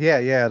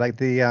 Yeah. Like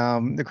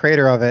the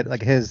creator of it,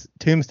 like his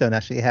tombstone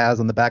actually has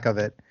on the back of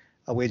it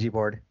a Ouija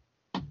board.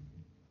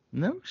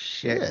 No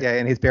shit. Yeah,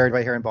 and he's buried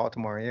right here in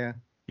Baltimore. Yeah.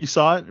 You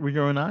saw it with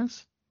your own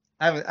eyes?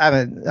 I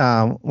haven't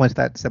went to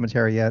that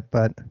cemetery yet,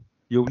 but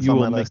you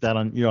will make that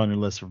on your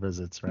list for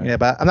visits, right? Yeah,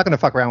 but I'm not gonna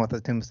fuck around with the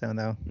tombstone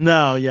though.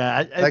 No,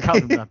 yeah, it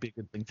probably would not be a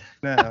good thing.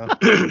 No,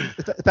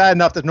 it's bad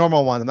enough the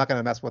normal ones. I'm not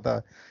gonna mess with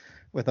a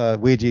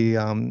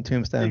Ouija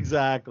tombstone.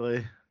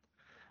 Exactly.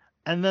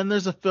 And then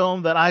there's a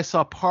film that I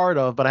saw part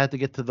of, but I had to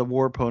get to the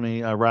War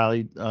Pony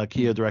Riley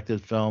Keough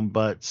directed film.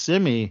 But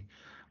Simi,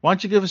 why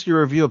don't you give us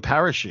your review of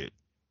Parachute?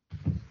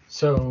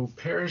 So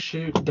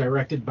Parachute,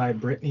 directed by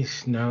Brittany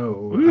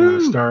Snow,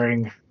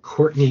 starring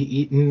Courtney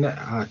Eaton,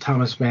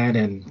 Thomas Mann,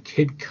 and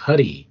Kid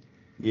Cudi.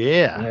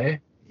 Yeah. Right?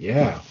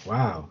 Yeah.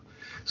 Wow.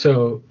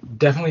 So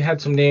definitely had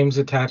some names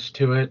attached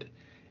to it.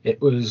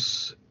 It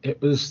was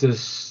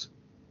this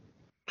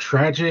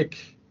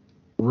tragic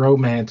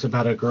romance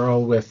about a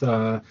girl with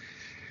who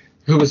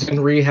was in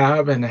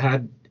rehab and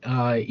had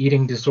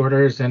eating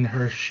disorders and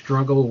her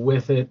struggle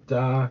with it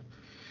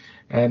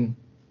and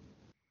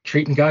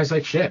treating guys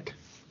like shit.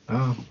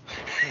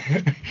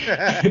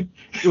 It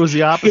was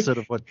the opposite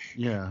of what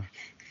we've Yeah,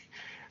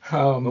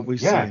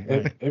 seen.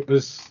 Right?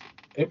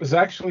 it was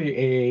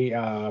actually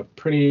a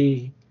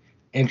pretty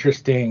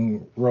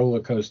interesting roller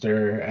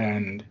coaster,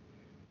 and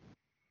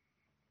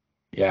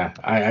yeah,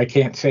 I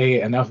can't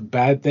say enough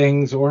bad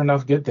things or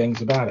enough good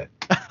things about it.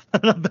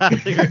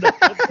 Bad thing or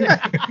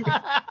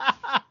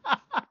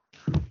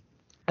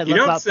And You let's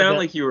don't not sound forget-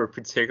 like you were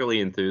particularly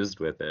enthused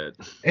with it.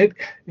 It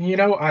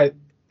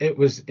it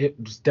was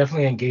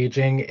definitely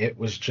engaging. It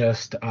was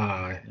just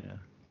I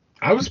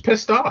was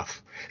pissed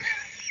off.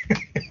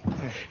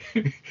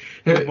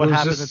 what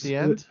happened at the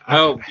end?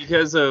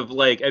 Because of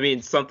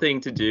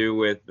something to do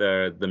with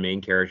the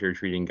main character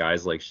treating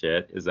guys like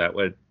shit. Is that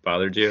what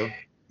bothered you?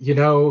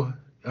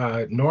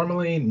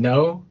 Normally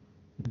no,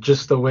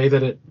 just the way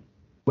that it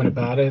went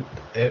about it.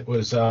 It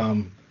was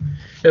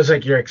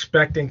like you're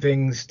expecting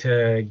things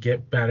to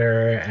get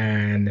better,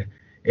 and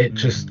it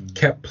just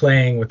kept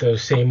playing with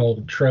those same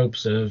old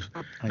tropes of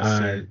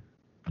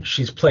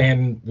she's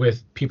playing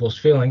with people's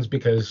feelings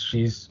because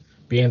she's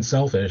being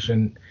selfish.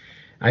 And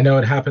I know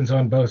it happens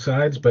on both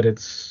sides, but it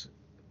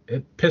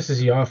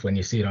pisses you off when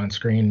you see it on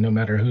screen, no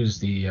matter who's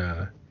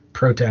the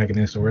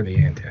protagonist or the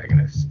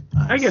antagonist.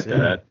 I get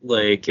that.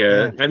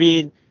 I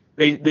mean,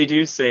 they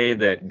do say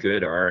that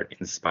good art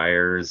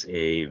inspires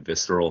a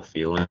visceral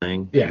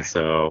feeling. Yeah. And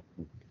so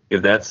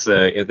if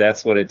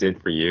that's what it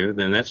did for you,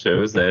 then that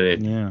shows that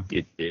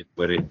it did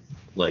what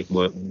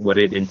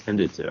it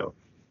intended to.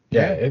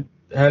 Yeah,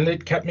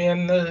 it kept me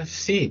in the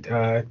seat.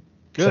 Good.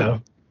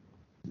 So.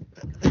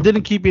 It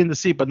didn't keep me in the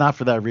seat, but not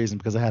for that reason,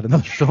 because I had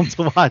another film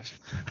to watch.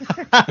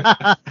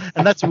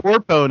 And that's War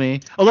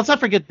Pony. Oh, let's not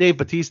forget Dave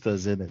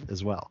Bautista's in it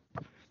as well.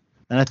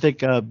 And I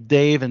think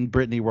Dave and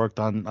Brittany worked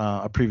on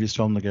a previous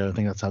film together. I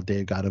think that's how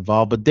Dave got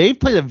involved. But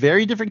Dave played a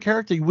very different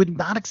character you would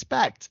not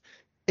expect.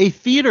 A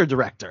theater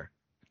director.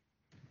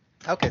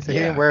 Okay, so he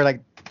didn't wear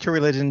like True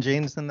Religion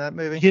jeans in that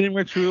movie? He didn't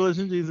wear True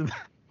Religion jeans.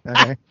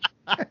 Okay.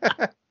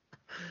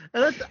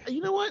 And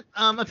you know what?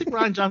 I think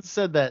Ryan Johnson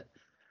said that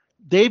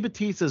Dave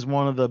Bautista is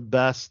one of the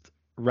best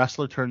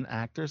wrestler turned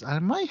actors. I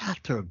might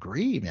have to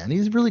agree, man.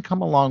 He's really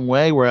come a long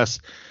way, whereas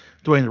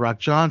Dwayne "The Rock"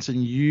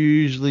 Johnson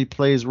usually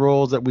plays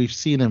roles that we've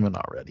seen him in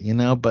already,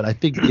 But I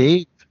think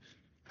Dave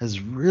has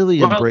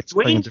really embraced.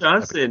 Dwayne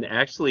Johnson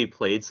actually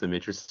played some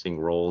interesting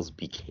roles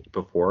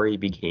before he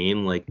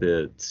became like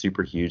the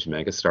super huge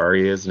megastar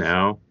he is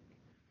now.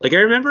 Like I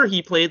remember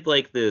he played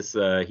like this.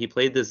 He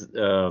played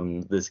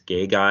this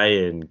gay guy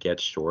in Get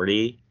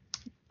Shorty.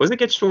 Was it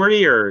Get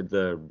Shorty or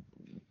the?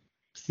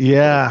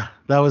 Yeah,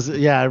 that was.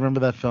 Yeah, I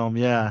remember that film.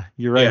 Yeah,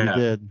 you're right. Yeah. He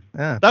did.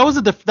 Yeah. That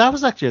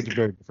was actually a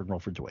very different role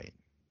for Dwayne.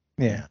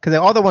 Yeah, because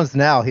all the ones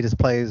now he just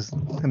plays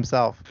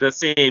himself. The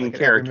same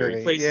character.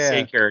 He plays the Yeah.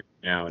 same character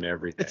now and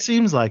everything. It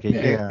seems like it.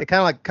 Yeah. It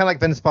kind of like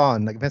Vince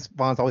Vaughn. Like Vince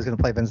Vaughn's always going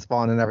to play Vince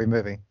Vaughn in every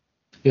movie.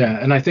 Yeah,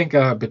 and I think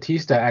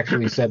Batista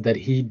actually said that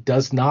he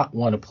does not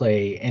want to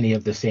play any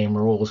of the same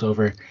roles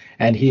over,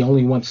 and he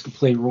only wants to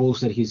play roles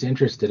that he's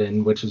interested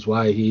in, which is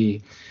why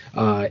he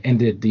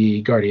ended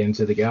the Guardians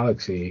of the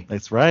Galaxy.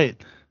 That's right.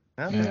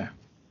 Okay. Yeah.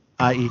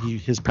 I.e.,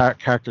 his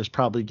character's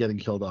probably getting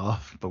killed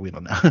off, but we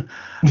don't know.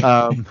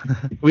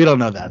 We don't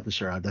know that for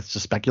sure. That's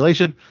just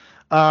speculation.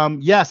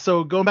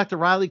 So going back to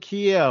Riley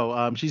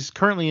Keough, she's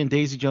currently in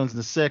Daisy Jones and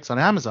the Six on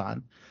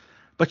Amazon,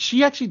 but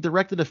she actually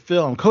directed a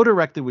film,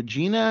 co-directed with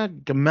Gina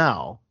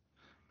Gamel,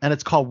 and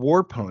it's called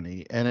War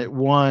Pony, and it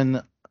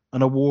won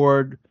an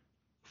award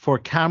for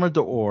Camera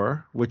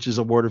d'Or, which is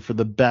awarded for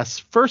the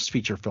best first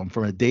feature film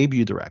from a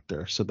debut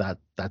director. So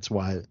that's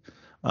why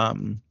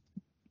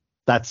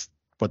that's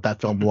what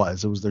that film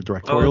was. It was their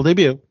directorial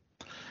debut.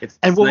 It's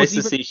nice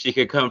to see she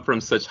could come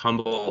from such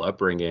humble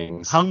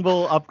upbringings.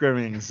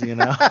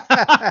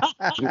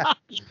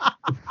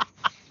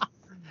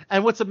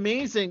 And what's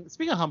amazing,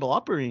 speaking of humble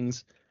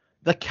upbringings,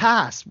 the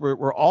cast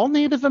were all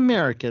Native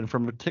American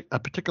from a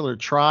particular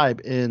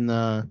tribe in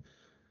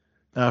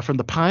from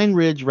the Pine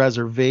Ridge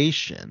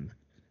Reservation,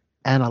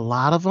 and a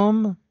lot of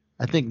them,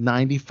 I think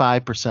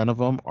 95% of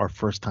them, are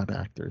first-time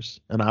actors.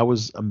 And I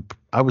was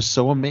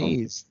so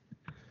amazed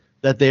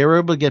that they were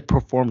able to get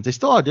performance. They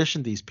still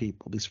auditioned these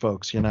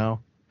folks, And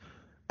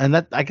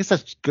that, I guess,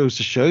 that goes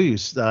to show you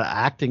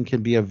acting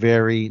can be a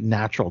very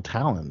natural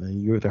talent.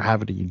 You either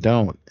have it or you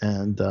don't.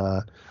 And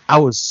I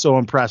was so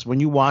impressed. When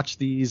you watch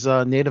these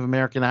Native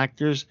American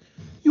actors,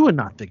 you would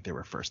not think they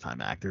were first-time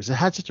actors. It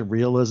had such a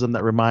realism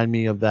that reminded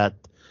me of that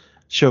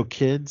show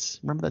Kids.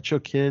 Remember that show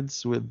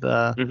Kids with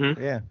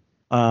Yeah.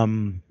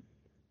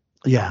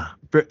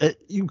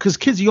 Because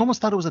Kids, you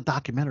almost thought it was a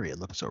documentary.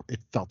 It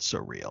felt so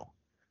real.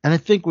 And I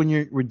think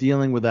when we're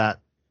dealing with that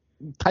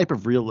type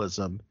of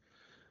realism,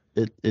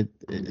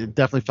 it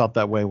definitely felt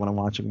that way when I'm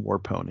watching War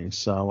Ponies.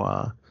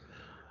 So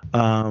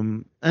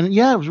and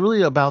yeah, it was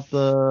really about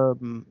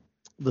the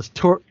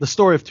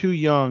story of two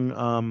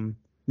young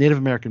Native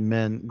American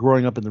men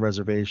growing up in the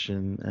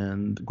reservation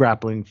and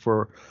grappling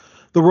for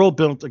the world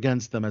built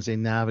against them as they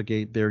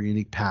navigate their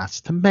unique paths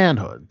to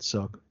manhood.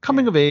 So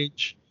coming of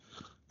age.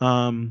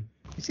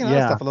 You've seen a lot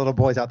of stuff little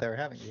boys out there,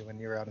 haven't you, when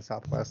you're out in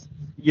Southwest?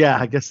 Yeah,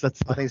 I guess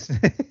that's Is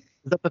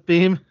that the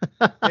theme?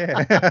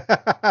 Yeah.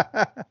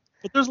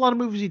 But there's a lot of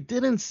movies you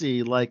didn't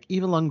see, like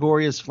Eva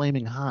Longoria's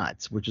Flaming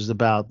Hot, which is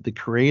about the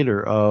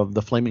creator of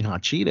the Flaming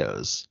Hot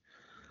Cheetos.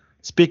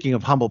 Speaking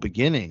of humble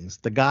beginnings,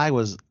 the guy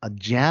was a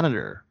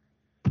janitor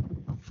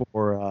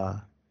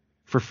for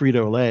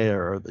Frito-Lay,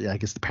 or I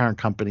guess the parent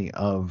company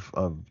of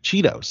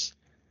Cheetos,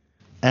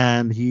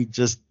 and he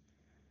just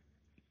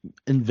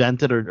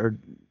invented or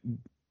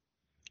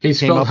he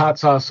spilled hot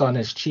sauce on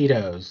his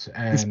Cheetos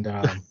and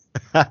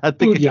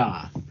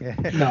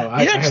booyah. No,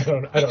 I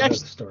don't know the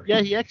story.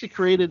 Yeah, he actually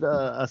created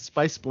a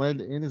spice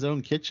blend in his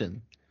own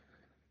kitchen,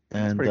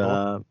 and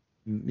cool.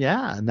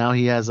 Yeah, now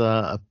he has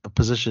a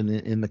position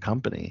in the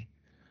company.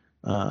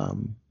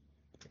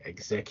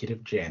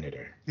 Executive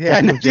janitor. Yeah,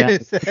 I know what you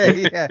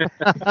say. Yeah.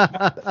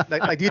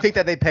 like, do you think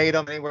that they paid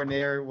him anywhere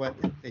near what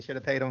they should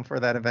have paid him for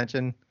that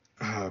invention?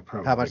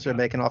 Probably how much they're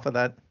making off of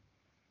that?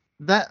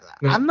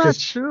 I'm not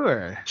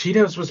sure.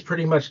 Cheetos was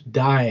pretty much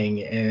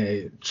dying,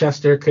 and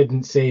Chester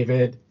couldn't save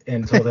it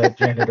until that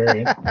janitor.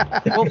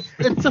 Well,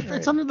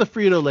 it's under the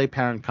Frito-Lay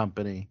parent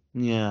company.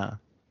 Yeah.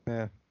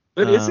 Yeah.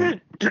 But is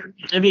it?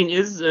 I mean,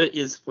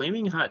 is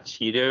Flaming Hot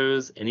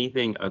Cheetos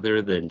anything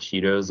other than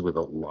Cheetos with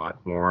a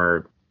lot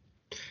more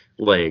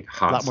like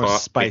hot more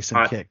sauce, spice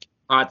like and kick?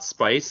 Hot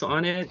spice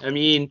on it. I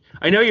mean,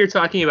 I know you're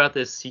talking about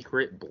this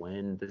secret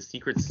blend, the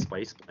secret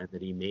spice blend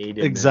that he made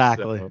in in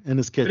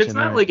his kitchen. But it's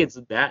not like it's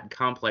that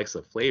complex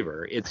of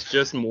flavor. It's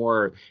just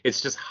more. It's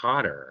just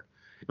hotter.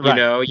 You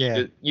know,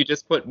 you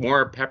just put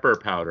more pepper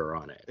powder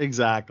on it.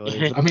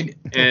 Exactly. I mean,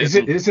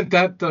 isn't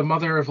that the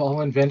mother of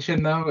all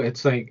invention though?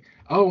 It's like,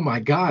 oh my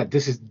God,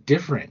 this is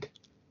different.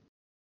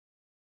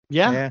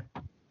 Yeah.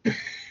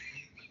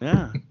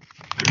 Yeah.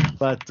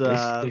 But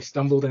they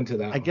stumbled into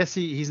that. I guess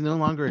he's no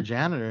longer a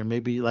janitor,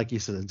 maybe, like you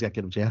said,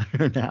 executive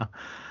janitor now.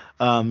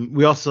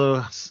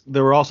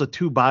 There were also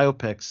two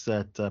biopics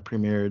that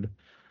premiered.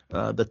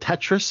 The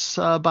Tetris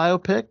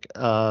biopic.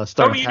 I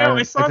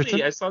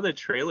saw the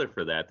trailer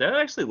for that. That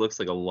actually looks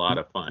like a lot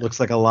of fun. Looks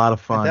like a lot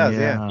of fun. It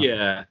does,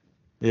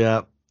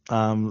 yeah.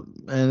 And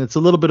it's a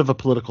little bit of a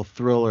political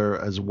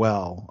thriller as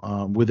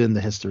well, within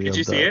the history of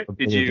the. Did you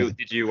see it?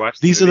 Did you watch?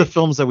 These are the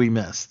films that we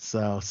missed.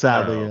 So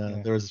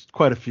sadly, there was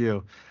quite a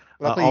few.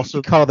 Luckily, also,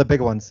 you call the big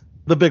ones.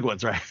 The big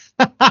ones, right?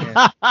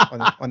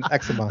 on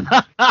Eczema. We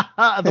saw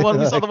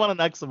the one on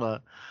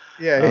Eczema.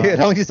 Yeah,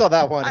 I only saw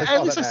that one.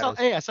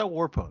 I saw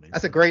War Ponies.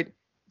 That's a great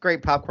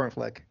popcorn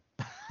flick.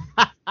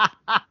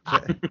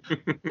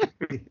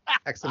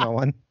 Eczema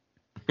one.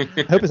 I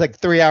hope it's like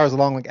 3 hours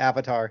long, like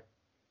Avatar.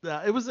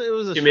 Yeah, it was a.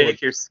 You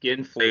make your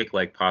skin flake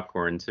like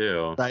popcorn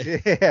too.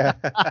 Yeah.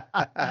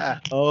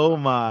 Oh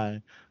my!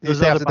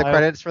 There's after the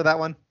credits for that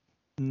one.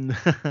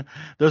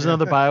 There's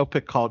another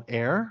biopic called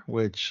Air,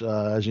 which,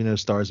 as you know,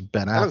 stars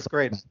Ben Affleck, that looks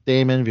great. Matt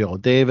Damon, Viola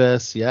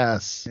Davis.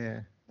 Yes. Yeah.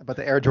 About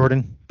the Air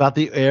Jordan. About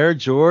the Air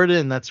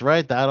Jordan. That's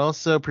right. That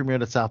also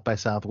premiered at South by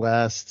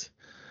Southwest.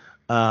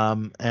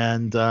 And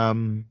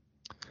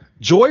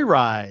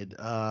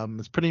Joyride.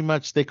 It's pretty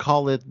much, they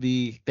call it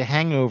the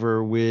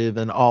Hangover with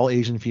an all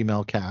Asian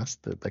female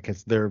cast.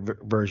 That's their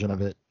version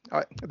of it.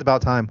 It's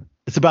about time.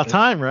 It's about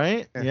time,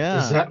 right?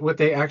 Yeah. Is that what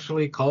they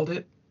actually called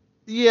it?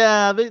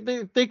 Yeah,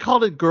 they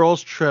called it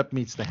Girls Trip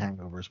Meets The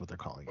Hangover is what they're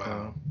calling it.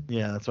 Wow.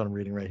 Yeah, that's what I'm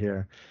reading right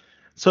here.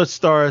 So it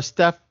stars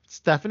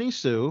Stephanie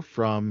Sue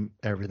from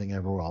Everything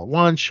Everywhere All at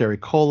Once, Sherry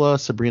Cola,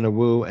 Sabrina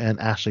Wu, and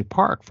Ashley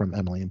Park from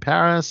Emily in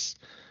Paris.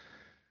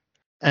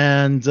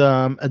 And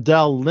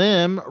Adele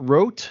Lim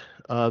wrote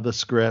the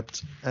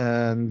script,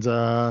 and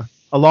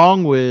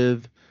along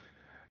with,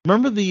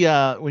 remember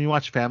when you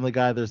watch Family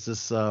Guy, there's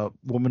this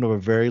woman with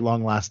a very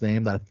long last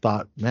name that I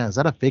thought, man, is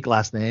that a fake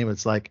last name?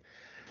 It's like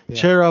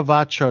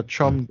Cheravacha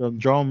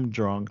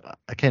Chomdrong.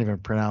 I can't even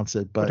pronounce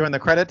it, but during the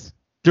credits.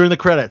 During the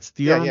credits,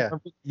 do you remember?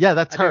 Yeah,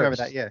 that's her. I remember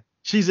that. Yeah.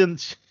 She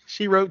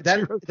wrote. Is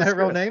that her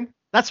real name?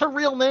 That's her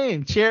real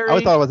name, Cherry.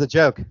 I thought it was a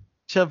joke.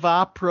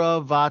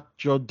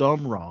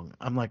 Chavapravachodomrong.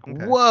 I'm like,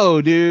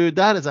 whoa, dude,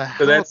 that is a.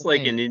 So that's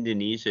like an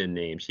Indonesian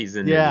name. She's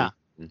in. Yeah.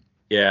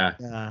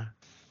 Yeah.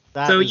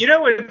 So you know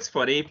what's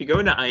funny? If you go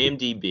into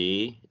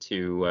IMDb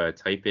to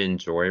type in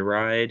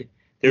Joyride,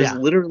 there's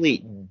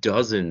literally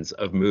dozens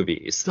of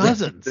movies.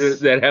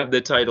 That have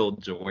the title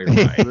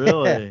Joyride.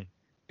 Really?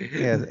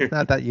 Yeah, it's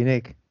not that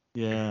unique.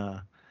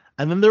 Yeah.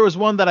 And then there was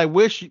one that I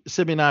wish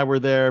Sibby and I were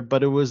there,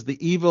 but it was The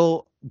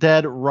Evil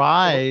Dead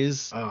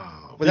Rise.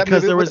 Oh.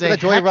 Because there was a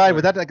Joyride.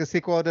 Was that like a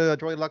sequel to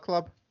Joy Luck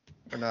Club?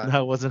 Or not?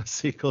 No, it wasn't a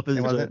sequel to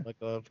Joy Luck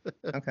Club.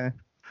 Okay.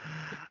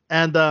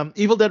 And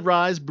Evil Dead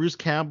Rise, Bruce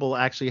Campbell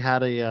actually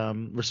had a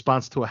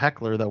response to a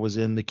heckler that was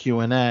in the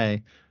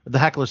Q&A. The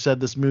heckler said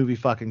this movie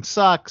fucking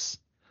sucks.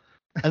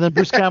 And then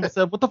Bruce Campbell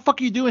said, "What the fuck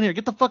are you doing here?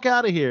 Get the fuck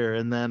out of here!"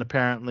 And then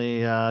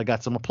apparently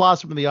got some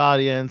applause from the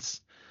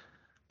audience.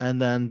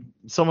 And then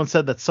someone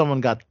said that someone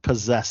got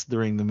possessed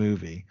during the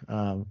movie.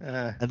 And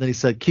then he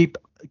said, "Keep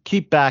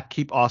back,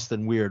 keep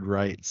Austin weird,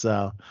 right?"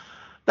 So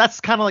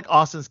that's kind of like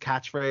Austin's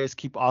catchphrase,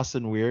 "Keep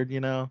Austin weird," you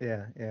know?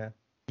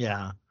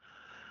 Yeah.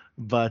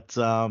 But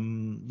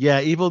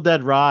Evil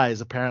Dead Rise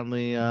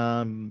apparently,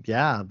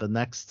 the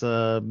next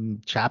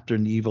chapter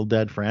in the Evil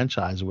Dead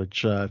franchise.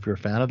 Which, if you're a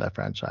fan of that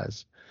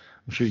franchise,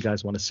 I'm sure you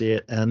guys want to see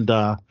it. And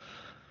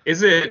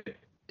Is it?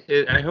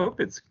 I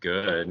hope it's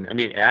good. I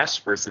mean, Ash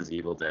versus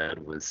Evil Dead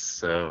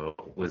was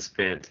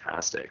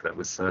fantastic. That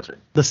was such a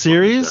the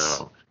series.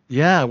 show.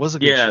 Yeah, it was a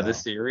good show. The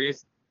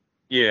series.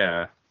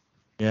 Yeah.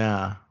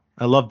 Yeah,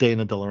 I love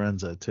Dana De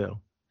Lorenzo too.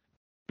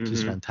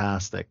 She's Mhm.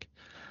 fantastic.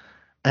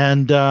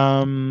 And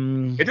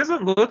It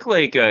doesn't look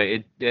like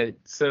doesn't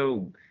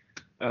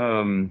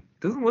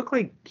look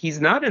like he's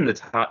not in the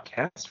top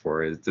cast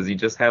for it. Does he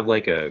just have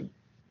like a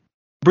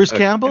Bruce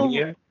Campbell?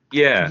 cameo?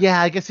 Yeah,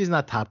 I guess he's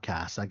not top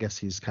cast. I guess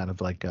he's kind of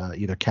like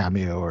either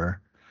cameo or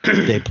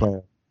day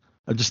player.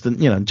 Or just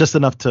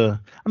enough to.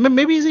 I mean,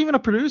 maybe he's even a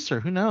producer.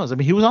 Who knows? I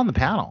mean, he was on the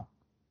panel.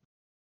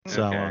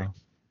 So Okay.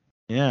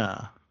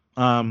 yeah.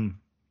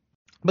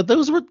 But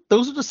those are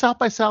the South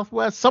by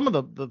Southwest. Some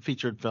of the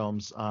featured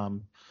films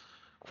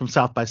from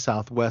South by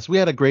Southwest. We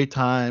had a great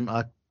time.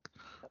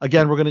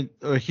 Again, we're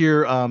gonna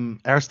hear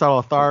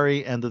Aristotle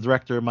Athari and the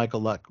director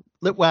Michael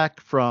Litwak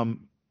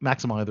from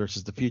Maximum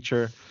versus the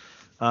Future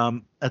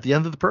at the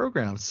end of the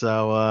program.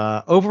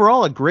 So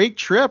overall, a great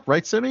trip,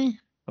 right, Simi? It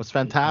was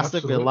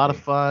fantastic. We had a lot of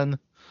fun.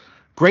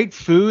 Great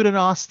food in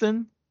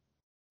Austin.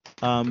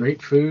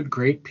 Great food,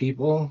 great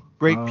people.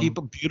 Great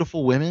people,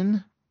 beautiful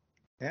women.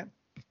 Yeah.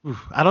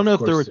 I don't know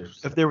if course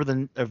they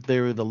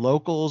were the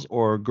locals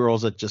or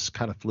girls that just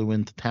kind of flew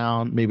into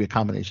town. Maybe a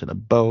combination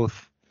of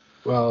both.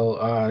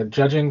 Well,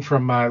 judging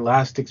from my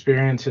last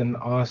experience in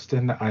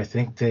Austin, I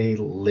think they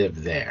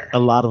live there. A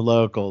lot of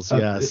locals,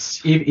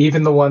 yes.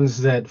 Even the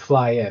ones that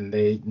fly in,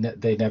 they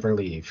never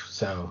leave.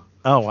 So.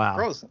 Oh wow.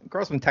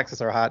 Girls from Texas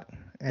are hot.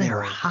 Anyway.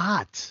 They're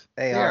hot.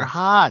 They are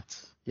hot.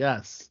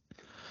 Yes.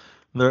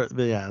 So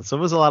it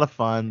was a lot of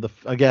fun.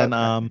 Yeah.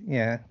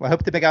 Well, I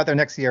hope to make out there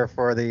next year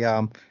for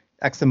the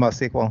Eczema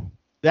sequel.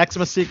 The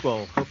Eczema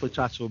sequel. Hopefully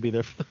Chacha will be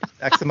there.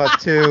 Eczema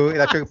 2,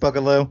 Electric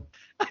Boogaloo.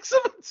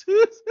 Eczema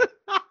 2.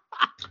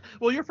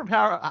 Well, you're from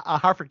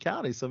Harford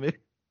County, so maybe.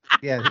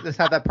 Yeah, let's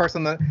have the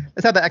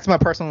Eczema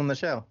person on the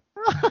show.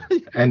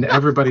 And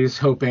everybody's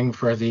hoping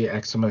for the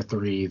Eczema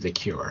 3, The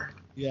Cure.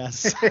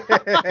 Yes. You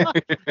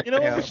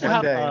know what? We should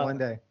have one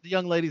day. The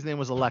young lady's name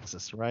was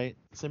Alexis, right?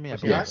 Simi, I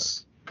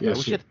Yes.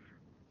 Yes.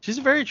 She's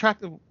a very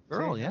attractive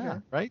girl, See, yeah. okay.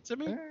 Right,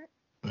 Simi? All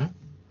right.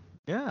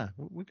 Yeah,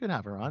 we could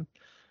have her on.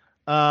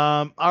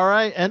 All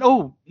right, and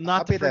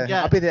not to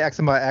forget. I'll be the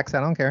Eczema X.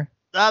 I don't care.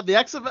 The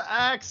Eczema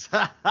X.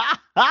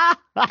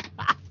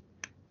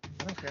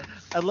 Okay.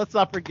 And let's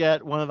not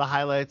forget, one of the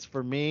highlights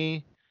for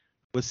me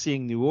was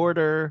seeing New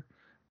Order.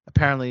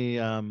 Apparently,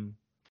 a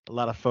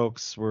lot of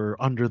folks were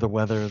under the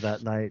weather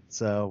that night,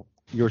 so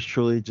yours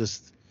truly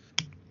just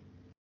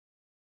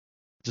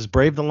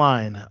braved the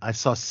line. I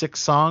saw 6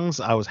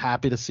 songs. I was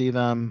happy to see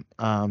them,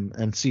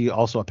 and see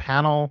also a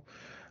panel.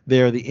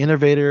 They're the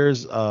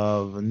innovators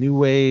of new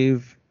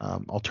wave,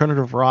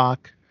 alternative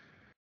rock,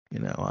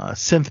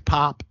 synth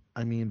pop.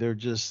 I mean, they're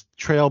just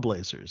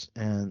trailblazers,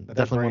 and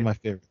definitely one of my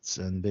favorites.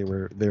 And they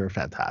were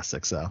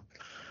fantastic. So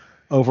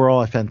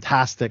overall, a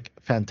fantastic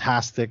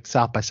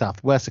South by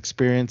Southwest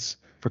experience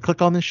for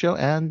Click on This Show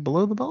and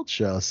Below the Belt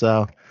Show.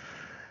 So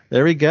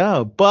there we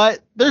go.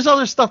 But there's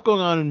other stuff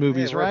going on in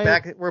movies,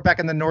 right? We're back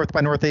in the North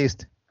by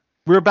Northeast.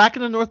 We're back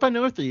in the North by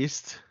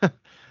Northeast.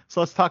 So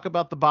let's talk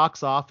about the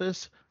box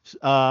office.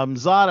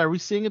 Zod, are we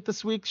seeing it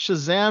this week?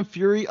 Shazam!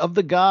 Fury of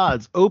the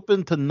Gods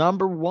opened to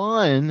number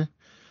 1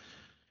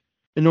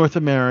 in North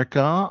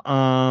America.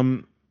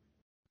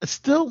 It's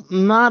still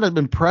not an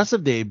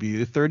impressive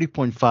debut,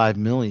 30.5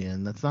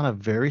 million. That's not a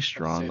very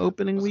strong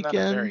opening weekend.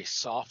 That a very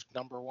soft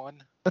number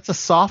 1? That's a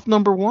soft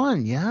number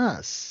 1,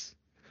 yes.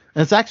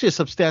 And it's actually a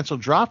substantial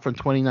drop from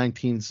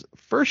 2019's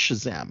first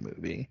Shazam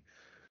movie.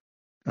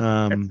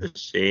 That's a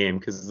shame,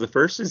 because the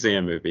first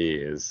Shazam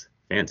movie is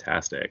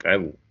fantastic.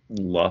 I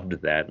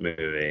loved that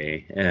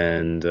movie,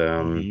 and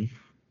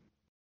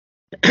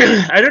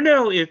I don't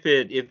know if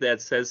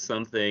that says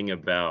something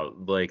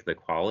about like the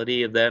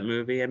quality of that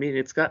movie. I mean,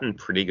 it's gotten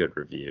pretty good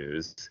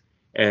reviews,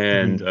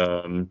 and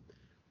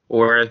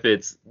or if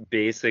it's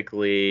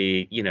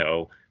basically,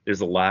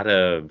 there's a lot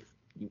of,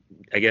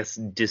 I guess,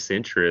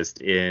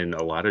 disinterest in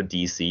a lot of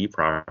DC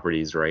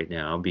properties right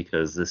now,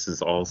 because this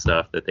is all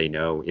stuff that they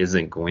know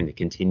isn't going to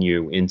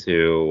continue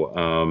into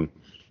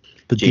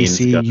the James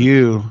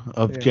DCU Gunn.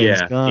 of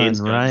James Gunn,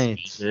 James right?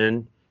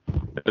 Gunn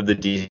of the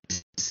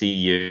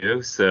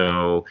DCU.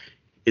 So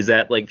is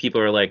that like,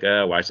 people are like,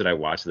 why should I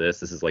watch this?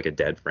 This is like a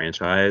dead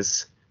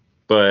franchise.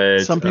 But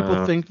some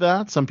people think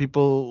that. Some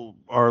people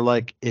are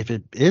like, if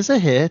it is a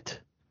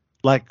hit,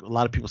 like a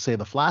lot of people say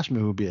the Flash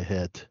movie will be a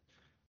hit,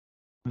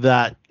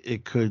 that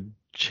it could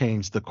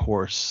change the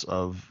course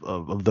of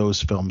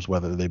those films,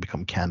 whether they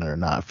become canon or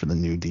not for the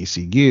new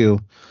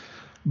DCU.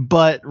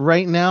 But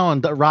right now on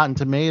Rotten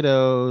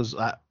Tomatoes,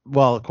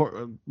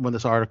 when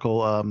this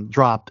article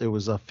dropped, it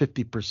was a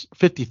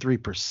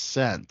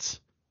 53%.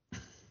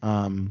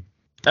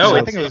 Oh,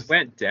 I think it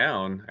went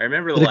down. I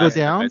remember the Did it go last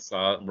time down? I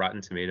saw Rotten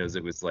Tomatoes,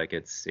 it was like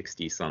at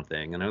 60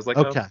 something, and I was like,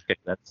 Okay. okay,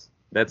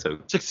 that's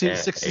okay.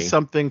 60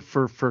 something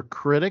for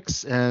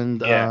critics,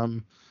 and Yeah.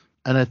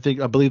 and I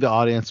believe the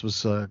audience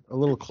was a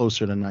little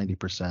closer to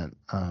 90%.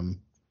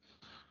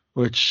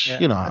 Which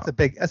that's a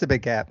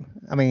big gap.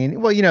 I mean,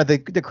 well,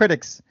 the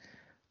critics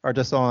are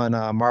just on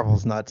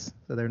Marvel's nuts,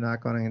 so they're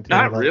not going to.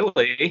 Not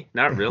really.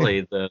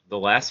 The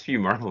last few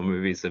Marvel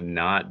movies have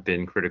not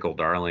been critical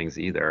darlings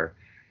either.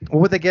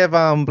 What would they give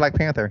Black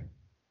Panther?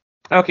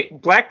 Okay,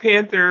 Black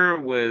Panther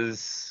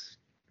was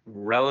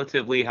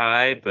relatively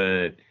high,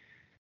 but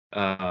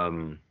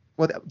well,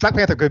 Black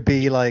Panther could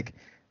be like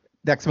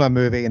the X-Men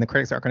movie, and the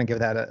critics aren't going to give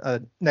that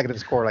a negative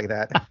score like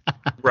that.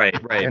 Right.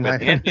 But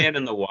Ant-Man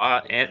and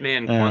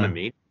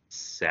Quantumania,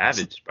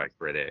 savaged by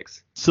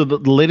critics. So the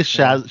latest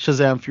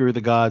Shazam Fury of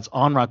the Gods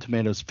on Rotten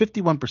Tomatoes,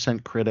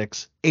 51%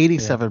 critics,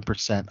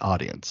 87%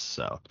 audience.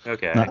 So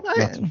okay,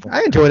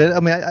 I enjoyed it. I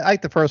mean, I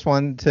liked the first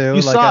one too.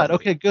 You saw it?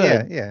 Okay,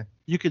 good. Yeah.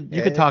 You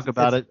could talk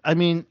about it. I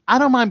mean, I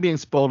don't mind being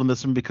spoiled in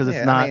this one because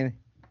it's not. I mean,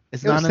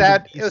 it's it not was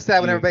sad. It was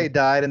sad when everybody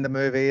died in the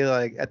movie.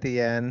 Like at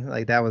the end,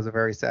 like that was a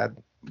very sad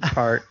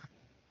part.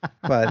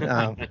 But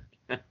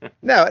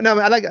no,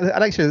 I like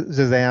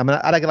Shazam, and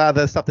I like a lot of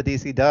the stuff that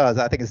DC does.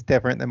 I think it's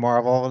different than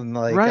Marvel, and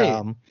like you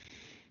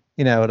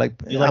like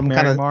I'm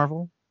kind of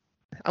Marvel.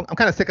 I'm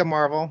kind of sick of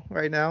Marvel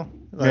right now.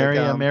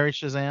 Like, Mary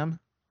Shazam.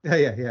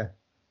 Yeah.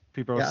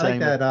 People are saying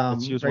like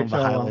that she was one of the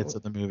highlights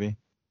of the movie.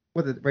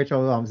 Was it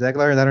Rachel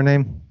Zegler? Is that her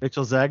name?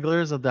 Rachel Zegler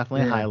is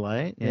definitely a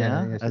highlight.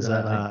 Yeah as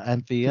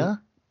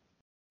Anthea.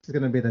 She's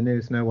gonna be the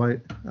new Snow White.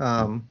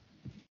 But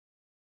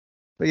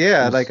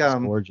yeah, she's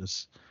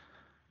gorgeous.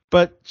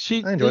 But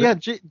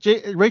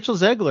Rachel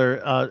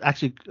Zegler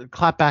actually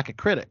clapped back at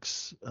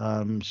critics.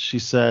 She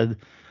said,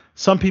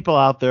 "Some people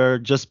out there are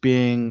just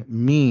being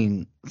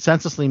mean,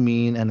 senselessly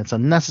mean, and it's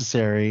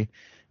unnecessary.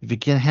 If you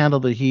can't handle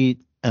the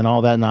heat and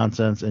all that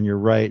nonsense, and you're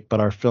right,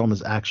 but our film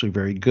is actually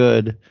very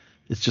good.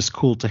 It's just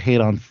cool to hate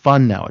on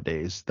fun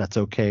nowadays. That's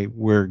okay.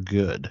 We're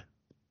good."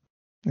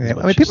 Yeah,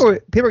 I mean, people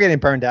are getting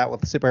burned out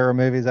with the superhero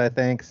movies, I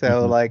think.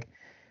 So like,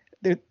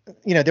 there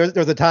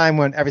was a time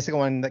when every single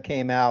one that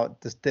came out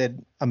just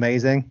did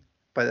amazing,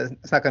 but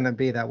it's not going to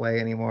be that way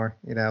anymore.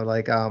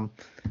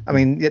 I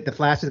mean, the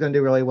Flash is going to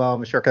do really well.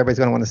 I'm sure everybody's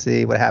going to want to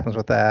see what happens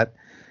with that.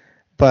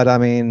 But I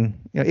mean,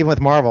 even with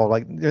Marvel,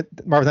 like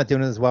Marvel's not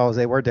doing it as well as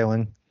they were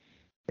doing,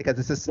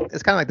 because it's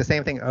kind of like the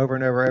same thing over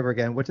and over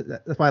again.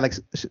 That's why I like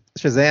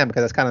Shazam,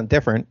 because it's kind of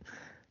different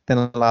than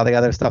a lot of the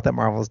other stuff that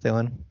Marvel's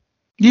doing.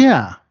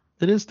 Yeah,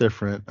 it is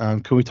different.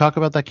 Can we talk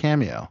about that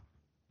cameo?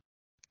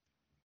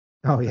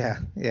 Oh yeah.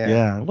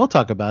 We'll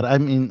talk about it. I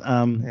mean,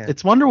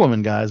 it's Wonder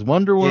Woman, guys.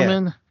 Wonder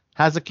Woman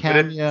has a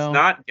cameo. But it's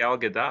not Gal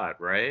Gadot,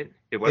 right?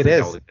 It was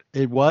Gal Gadot.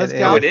 It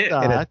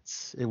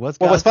was.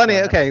 Well, what's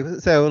funny? Okay,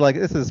 so like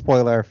this is a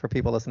spoiler for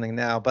people listening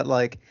now, but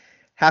like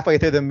halfway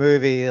through the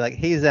movie, like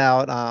he's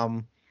out.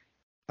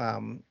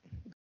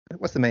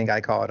 What's the main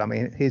guy called? I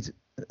mean, he's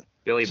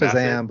Billy Shazam,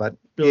 Batson. but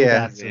Billy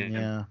Batson,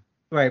 yeah.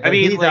 Right. I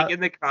mean, like in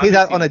the comics, he's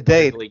out on a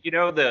date.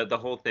 The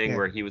whole thing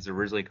where he was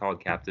originally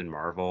called Captain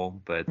Marvel,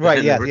 but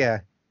right. Yeah.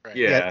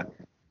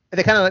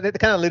 They kind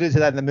of alluded to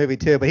that in the movie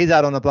too. But he's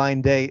out on a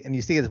blind date, and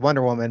you see his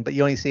Wonder Woman, but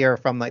you only see her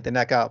from like the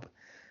neck up.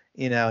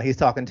 He's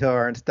talking to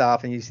her and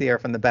stuff, and you see her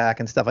from the back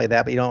and stuff like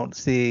that, but you don't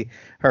see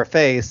her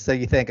face. So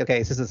you think, okay,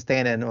 it's just a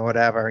stand-in or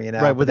whatever,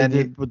 Right. What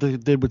they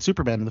did with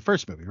Superman in the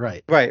first movie,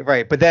 right?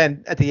 Right. But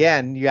then at the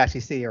end, you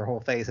actually see her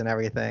whole face and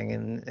everything,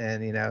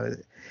 and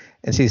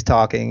and she's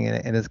talking,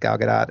 and it's Gal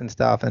Gadot and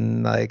stuff,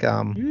 and like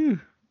it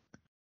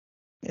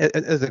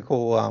was a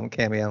cool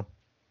cameo.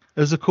 It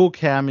was a cool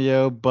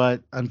cameo,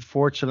 but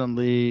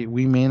unfortunately,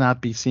 we may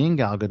not be seeing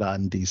Gal Gadot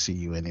in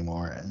DCU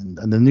anymore, and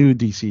the new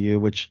DCU,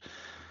 which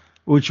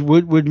would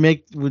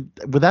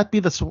that be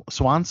the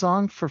swan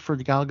song for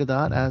Gal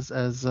Gadot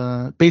as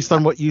based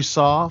on what you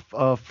saw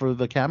for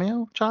the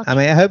cameo, Chuck? I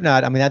mean, I hope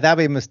not. I mean, that'd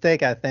be a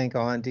mistake, I think,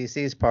 on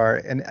DC's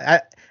part, and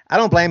I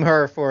don't blame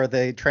her for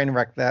the train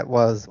wreck that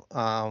was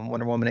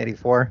Wonder Woman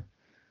 84.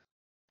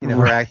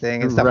 Her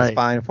acting and stuff was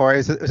fine for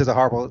it. It was just a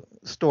horrible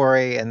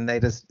story, and they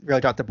just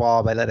really dropped the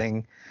ball by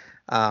letting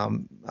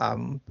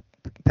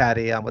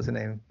Patty, what's her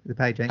name?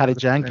 Patty Jenkins. Patty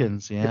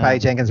Jenkins, yeah. Patty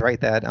Jenkins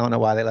write that. I don't know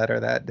why they let her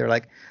that. They're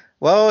like,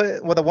 well,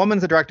 the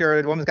woman's a director.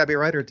 The woman's got to be a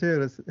writer too.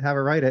 Let's have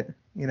her write it.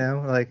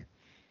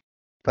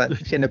 But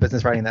she had no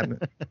business writing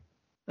that.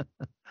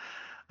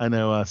 I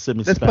know.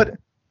 Sydney. Let's put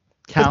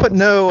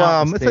no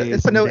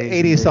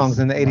 80s songs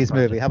in the 80s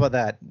movie. How about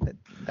that?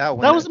 That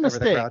was a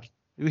mistake.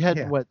 We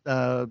had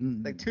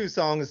like two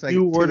songs, like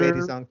New Order,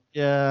 80 songs.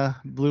 Yeah,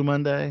 Blue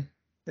Monday.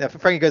 Yeah, for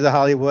Frankie Goes to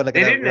Hollywood. Like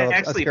they didn't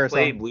actually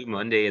play Blue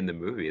Monday in the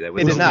movie. That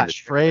was not a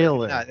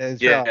trailer.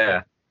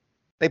 Yeah.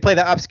 They played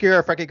the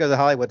obscure Frankie Goes to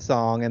Hollywood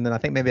song, and then I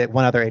think maybe like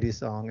one other 80s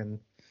song, and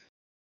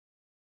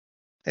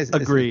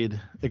Agreed.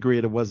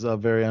 It was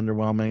very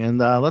underwhelming. And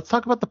let's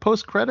talk about the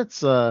post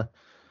credits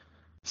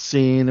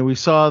scene. We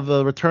saw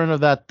the return of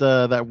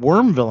that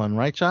worm villain,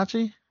 right,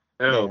 Chachi?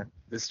 Oh, Yeah.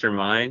 Mr.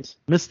 Mind.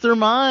 Mr.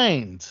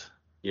 Mind.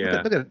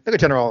 Yeah. Look at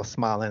General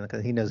smiling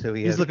because he knows who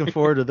he is. He's looking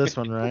forward to this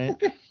one, right?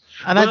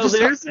 And Well,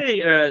 there's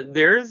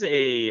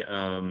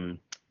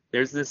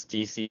this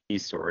DC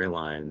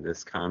storyline,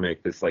 this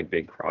comic, this like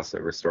big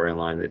crossover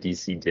storyline that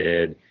DC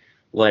did,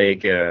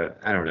 like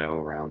I don't know,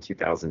 around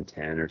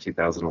 2010 or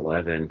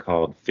 2011,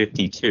 called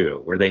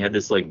 52, where they had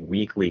this like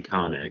weekly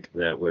comic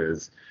that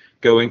was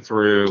going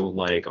through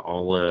like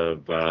all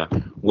of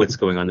what's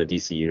going on in the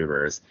DC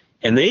universe,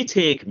 and they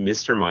take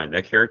Mr. Mind,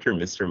 that character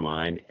Mr.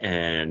 Mind,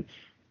 and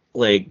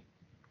like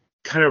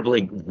kind of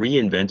like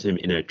reinvent him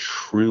in a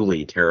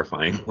truly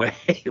terrifying way.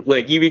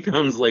 Like he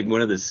becomes like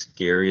one of the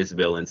scariest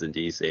villains in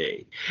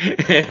DC.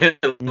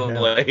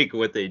 Like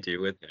what they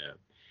do with him,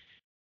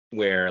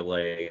 where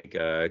like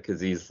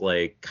because he's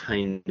like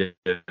kind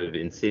of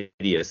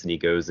insidious, and he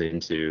goes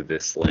into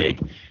this like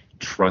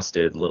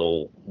trusted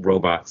little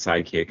robot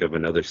sidekick of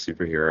another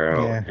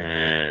superhero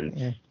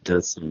and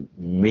does some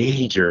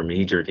major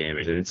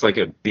damage, and it's like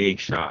a big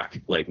shock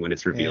like when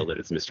it's revealed that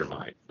it's Mr.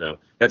 Mind. So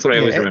that's what I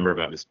always remember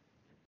about Mr.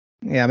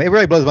 Yeah, I mean, it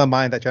really blows my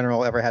mind that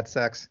General ever had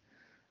sex.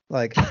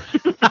 Like,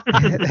 there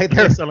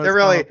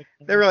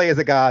really is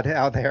a god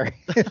out there.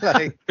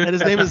 Like, and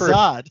his name is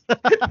Zod.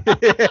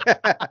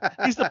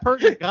 He's the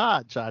perfect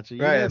god, Chachi.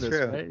 You right, know that's this,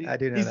 true. right? I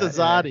do know He's that.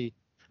 the Zodi.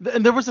 Yeah.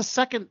 And there was a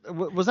second.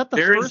 Was that the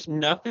first? There is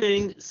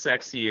nothing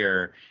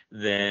sexier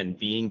than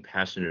being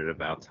passionate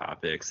about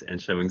topics and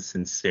showing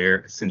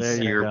sincere.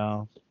 There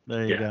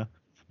you go.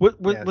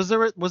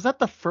 Was that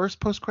the first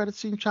post-credit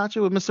scene, Chachi,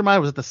 with Mr. Mind?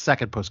 Or was it the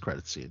second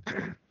post-credit scene?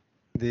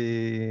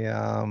 The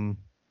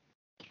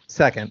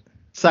second.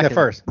 Second.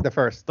 The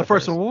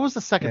first one. What was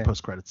the second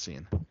post-credit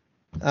scene?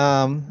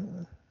 I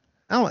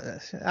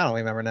don't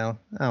remember now.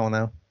 I don't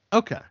know.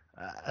 Okay.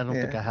 I don't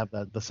think I have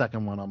the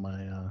second one on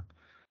my.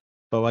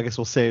 But I guess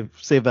we'll save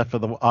that for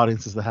the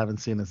audiences that haven't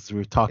seen it, since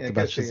we've talked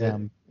about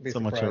Shazam so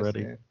much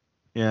already.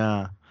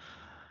 Yeah.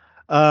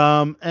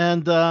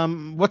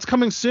 And what's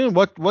coming soon?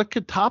 What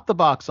could top the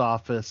box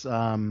office?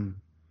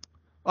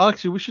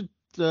 Actually, we should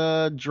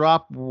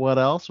drop what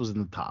else was in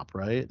the top,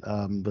 right?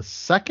 The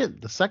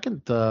second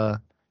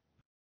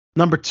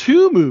number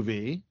 2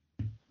 movie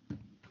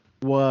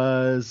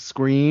was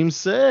Scream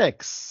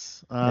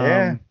 6.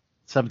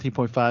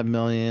 17.5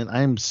 million.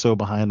 I am so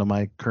behind on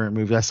my current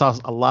movie. I saw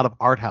a lot of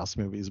art house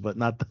movies, but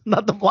not the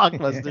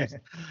blockbusters.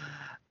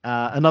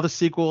 Another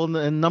sequel,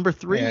 and number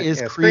 3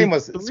 is Creed 3.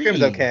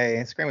 Scream's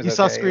okay. You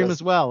saw Scream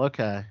as well,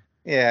 okay.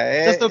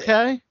 Yeah. Just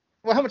okay?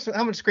 Well, how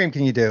much Scream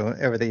can you do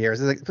over the years?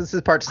 This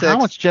is part 6. How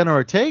much Jenna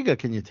Ortega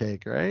can you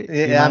take, right?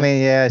 Yeah, I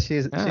mean,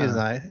 she's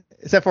nice.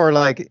 Except for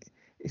like,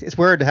 it's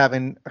weird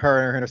having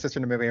her and her sister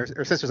in the movie.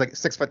 Her sister's like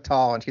 6 foot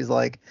tall, and she's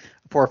like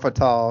 4 foot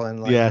tall,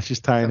 and like she's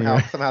tiny.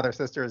 Somehow they're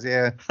sisters,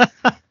 yeah.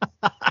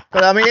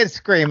 But I mean, it's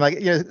Scream. Like,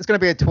 it's gonna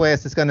be a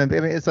twist. It's gonna be. I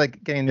mean, it's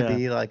like getting to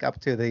be like up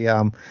to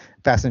the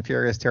Fast and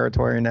Furious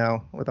territory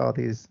now with all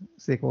these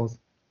sequels.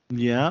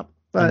 Yeah.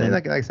 But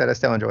like I said, I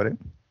still enjoyed it.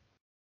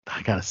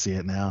 I gotta see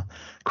it now.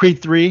 Creed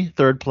 3,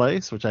 third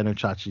place, which I know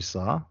Chachi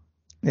saw.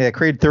 Yeah,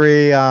 Creed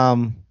 3.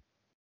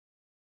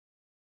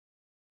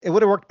 It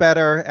would have worked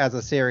better as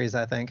a series,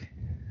 I think.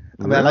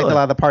 I mean, I liked a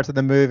lot of the parts of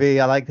the movie.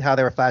 I liked how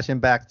they were flashing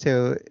back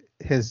to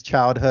his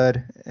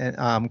childhood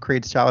and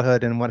Creed's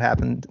childhood and what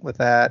happened with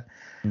that.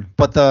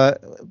 But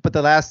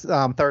the last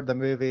third of the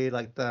movie,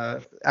 like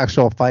the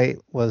actual fight,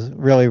 was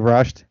really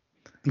rushed.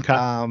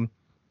 Okay.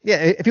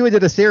 If you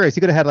did a series,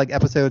 you could have had like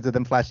episodes of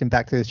them flashing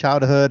back to his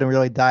childhood and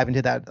really dive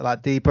into that a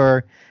lot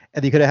deeper.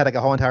 And you could have had like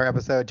a whole entire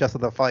episode just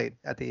of the fight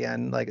at the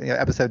end, like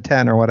episode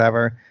 10 or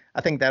whatever.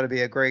 I think that would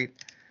be a great.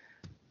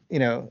 I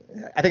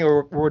think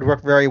it would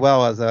work very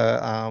well as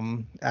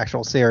a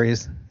actual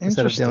series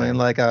instead of doing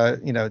like a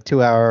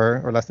 2 hour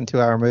or less than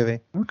 2 hour movie.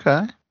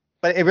 Okay.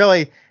 But it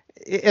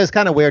was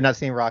kind of weird not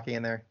seeing Rocky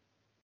in there.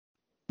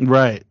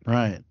 Right.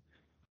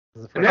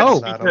 That's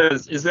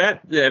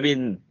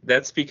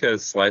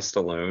because Sly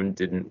Stallone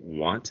didn't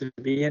want to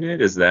be in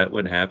it. Is that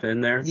what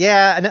happened there?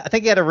 Yeah, and I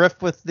think he had a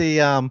riff with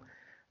the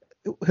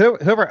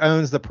whoever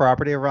owns the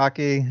property of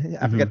Rocky.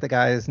 I forget the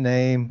guy's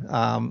name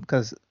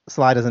because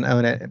Sly doesn't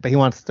own it, but he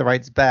wants the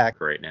rights back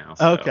right now.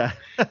 So. Okay.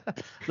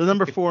 The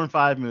number 4 and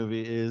 5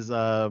 movie is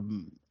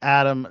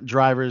Adam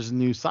Driver's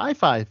new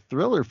sci-fi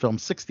thriller film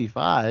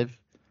 65.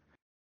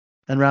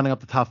 And rounding up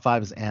the top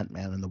 5 is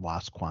Ant-Man and the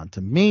Wasp: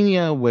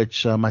 Quantumania,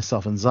 which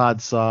myself and Zod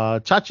saw.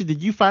 Chachi,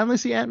 did you finally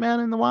see Ant-Man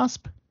and the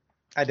Wasp?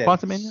 I did.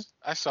 Quantumania?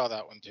 I saw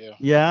that one too.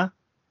 Yeah?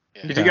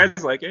 Did you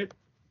guys like it?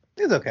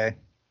 It was okay.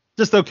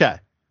 Just okay.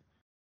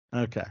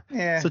 Okay.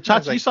 Yeah. So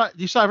Chachi,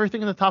 you saw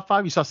everything in the top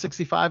 5? You saw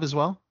 65 as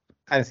well?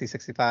 I didn't see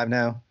 65,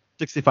 no.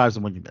 65 is the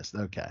one you missed.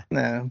 Okay.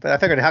 No, but I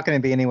figured how can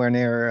it be anywhere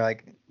near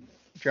like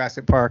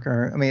Jurassic Park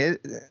or I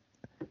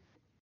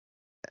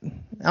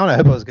don't know. I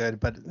hope it was good,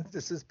 but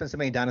this has been so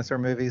many dinosaur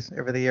movies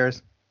over the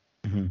years.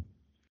 Mm-hmm.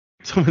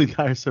 So many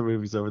dinosaur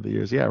movies over the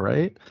years. Yeah,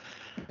 right?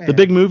 Yeah. The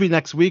big movie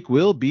next week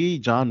will be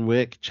John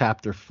Wick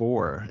Chapter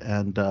 4.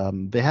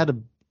 And they had a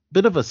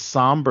bit of a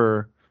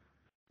somber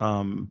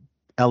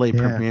LA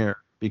premiere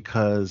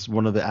because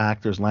one of the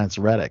actors, Lance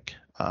Reddick,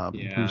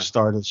 who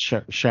starred as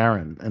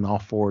Sharon in all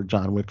 4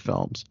 John Wick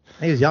films.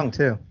 He was young,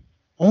 too.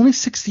 Only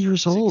 60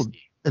 years old.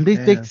 And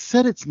they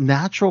said it's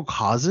natural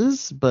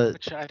causes, but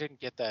Which I didn't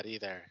get that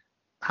either.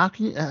 how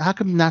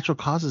come natural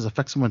causes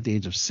affect someone at the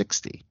age of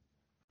 60?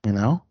 You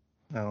know?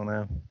 I don't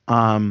know.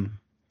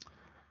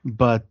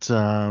 But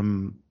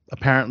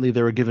apparently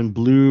they were given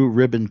blue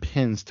ribbon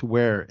pins to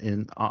wear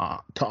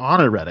to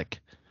honor Reddick,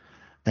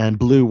 and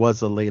blue was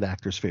the late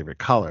actor's favorite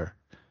color.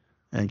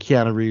 And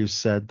Keanu Reeves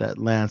said that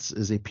Lance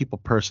is a people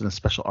person, a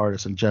special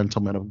artist, and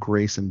gentleman of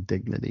grace and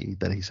dignity,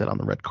 that he said on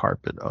the red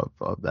carpet of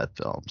that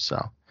film.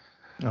 So,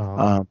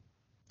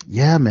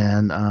 yeah,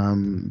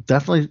 man,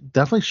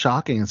 definitely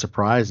shocking and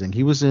surprising.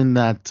 He was in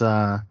that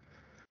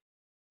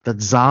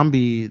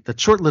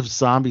short-lived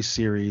zombie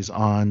series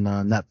on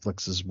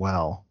Netflix as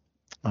well.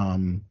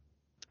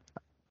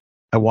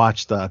 I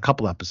watched a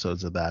couple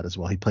episodes of that as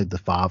well. He played the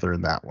father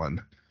in that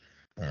one.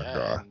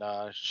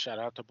 And shout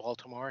out to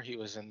Baltimore. He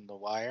was in The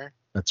Wire.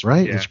 That's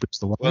right. Yeah.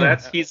 The Wire. Well,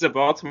 he's a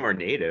Baltimore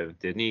native.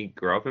 Didn't he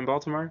grow up in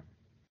Baltimore?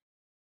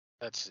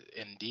 That's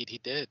indeed he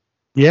did.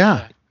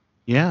 Yeah.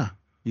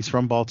 He's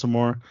from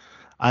Baltimore.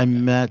 I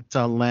met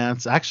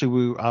Lance.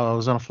 Actually, I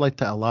was on a flight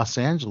to Los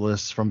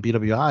Angeles from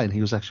BWI, and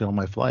he was actually on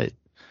my flight.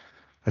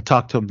 I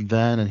talked to him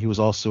then, and he was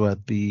also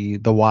at the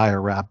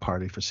Wire wrap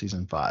party for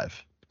season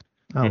 5.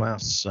 Oh wow!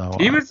 So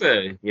he was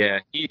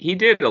he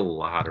did a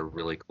lot of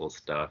really cool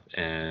stuff,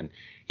 and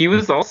he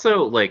was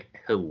also like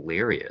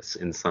hilarious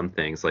in some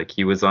things. Like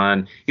he was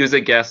a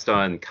guest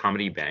on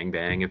Comedy Bang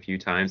Bang a few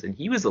times, and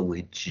he was a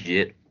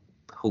legit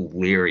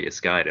hilarious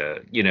guy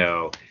to,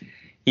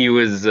 he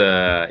was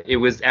it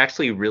was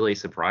actually really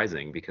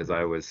surprising because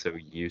I was so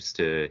used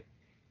to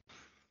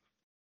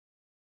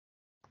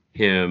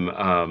him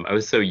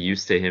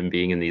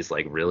being in these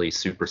like really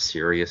super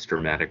serious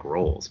dramatic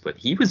roles, but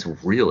he was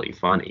really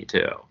funny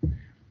too.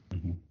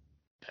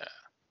 Yeah,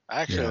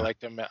 I actually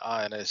liked him in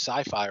a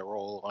sci-fi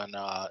role on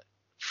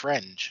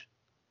Fringe.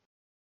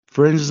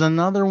 Fringe is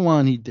another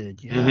one he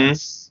did.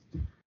 Yes.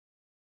 Mm-hmm.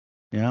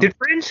 Yeah. Did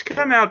Fringe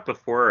come out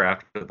before or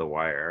after The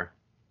Wire?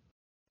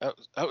 That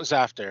was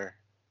after.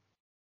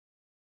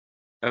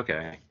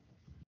 Okay.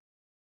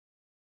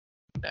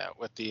 Yeah,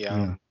 with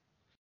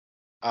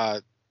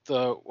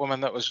the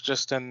woman that was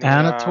just in the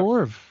Anna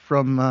Torv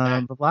from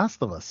The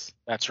Last of Us.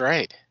 That's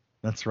right.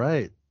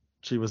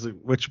 She was,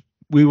 which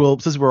we will,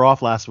 since we're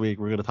off last week,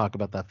 we're going to talk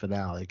about that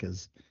finale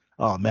because,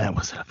 oh man,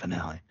 was it a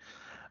finale?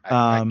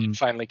 I can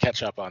finally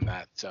catch up on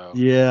that. So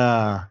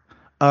yeah.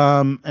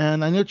 And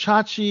I know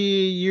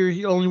Chachi,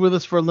 you're only with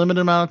us for a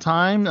limited amount of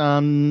time.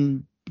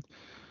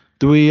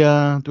 Do we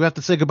have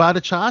to say goodbye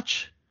to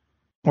Chach?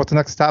 What's the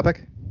next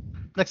topic?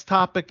 Next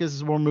topic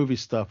is more movie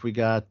stuff. We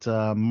got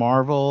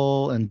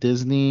Marvel and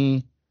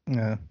Disney.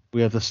 Yeah.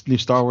 We have this new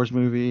Star Wars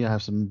movie. I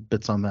have some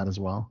bits on that as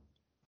well.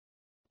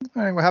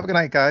 All right. Well, have a good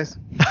night, guys.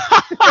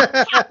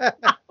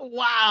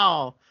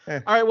 Wow.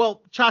 All right.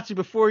 Well, Chachi,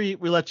 before we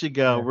let you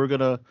go, we're going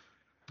to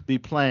be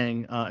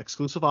playing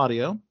exclusive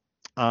audio.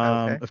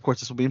 Of course,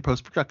 this will be in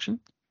post-production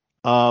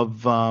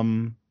of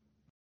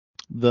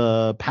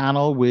the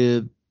panel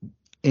with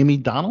Amie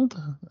Donald.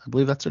 I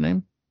believe that's her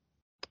name.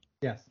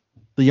 Yes.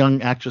 The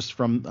young actress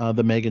from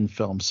the Megan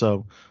film.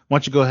 So why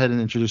don't you go ahead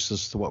and introduce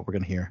us to what we're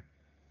going to hear?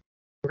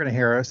 We're going to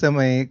hear so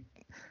many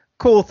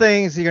cool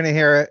things. You're going to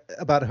hear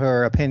about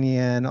her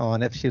opinion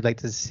on if she'd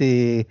like to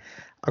see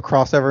a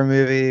crossover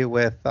movie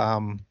with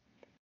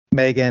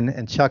Megan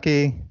and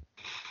Chucky.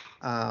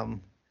 What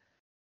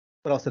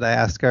else did I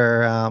ask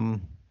her?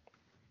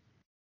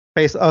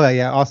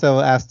 Also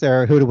asked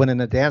her who to win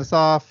in a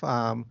dance-off,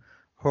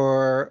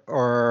 her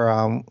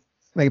or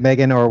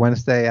Megan or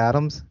Wednesday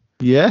Addams.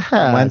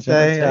 Yeah,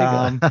 Wednesday.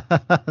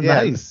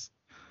 Nice.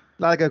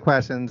 A lot of good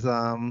questions.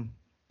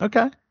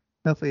 Okay.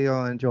 Hopefully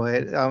you'll enjoy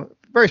it.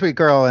 Very sweet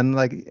girl,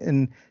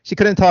 and she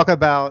couldn't talk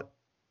about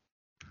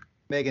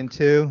Megan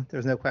 2.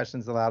 There's no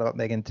questions allowed about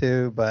Megan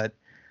 2, but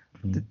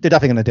they're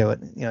definitely going to do it.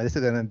 This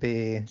is going to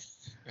be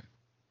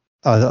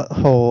a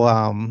whole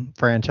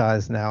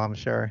franchise now, I'm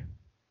sure.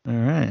 All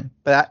right.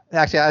 But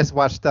actually, I just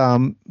watched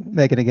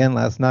Megan again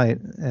last night,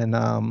 and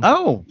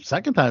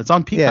second time. It's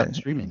on Peacock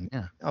streaming.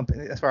 Yeah.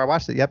 That's where I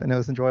watched it. Yep, and it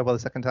was enjoyable the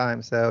second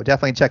time. So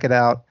definitely check it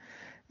out,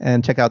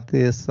 and check out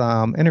this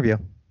interview.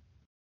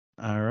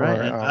 All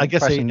right. Or, I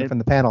guess from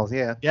the panels.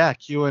 Yeah. Yeah,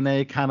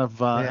 Q&A kind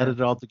of edited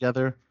all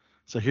together.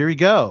 So here we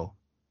go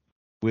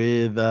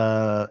with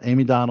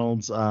Amie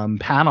Donald's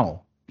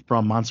panel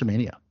from Monster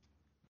Mania.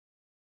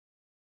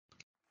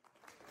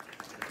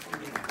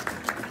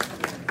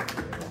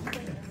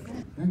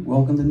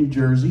 Welcome to New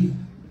Jersey,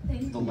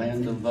 the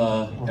land of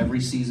every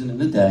season in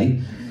the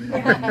day.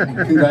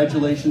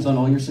 Congratulations on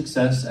all your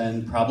success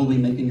and probably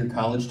making your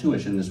college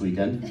tuition this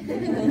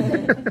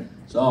weekend.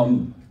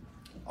 So,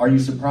 are you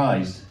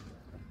surprised?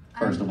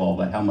 first of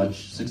all, about how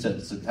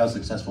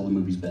successful the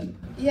movie's been.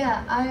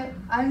 Yeah,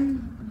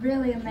 I'm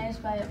really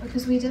amazed by it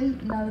because we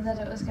didn't know that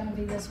it was going to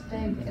be this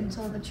big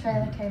until the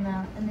trailer came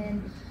out, and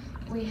then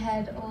we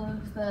had all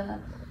of the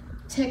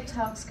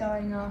TikToks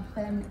going off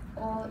and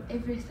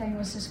everything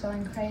was just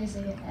going crazy.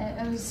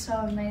 It was so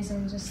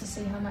amazing just to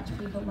see how much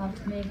people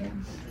loved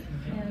Megan.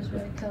 Yeah, it was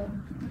really cool.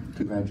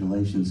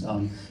 Congratulations.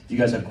 If you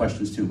guys have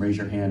questions too, raise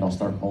your hand. I'll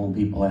start calling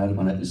people out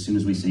on it as soon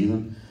as we see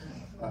them.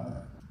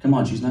 Come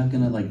on, she's not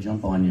gonna like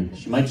jump on you.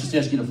 She might just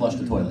ask you to flush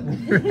the toilet.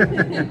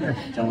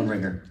 Gentleman right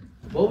here.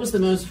 What was the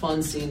most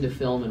fun scene to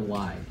film and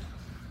why?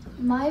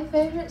 My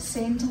favorite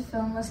scene to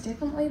film was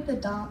definitely the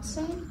dance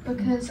scene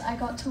because I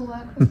got to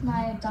work with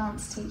my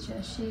dance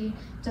teacher. She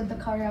did the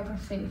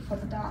choreography for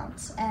the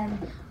dance and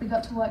we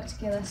got to work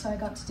together, so I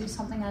got to do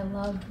something I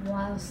loved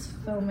whilst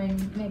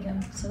filming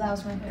Megan. So that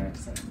was my favorite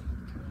scene.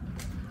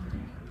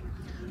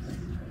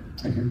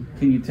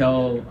 Can you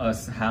tell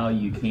us how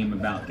you came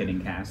about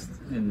getting cast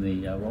in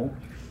the role?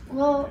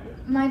 Well,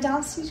 my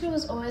dance teacher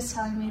was always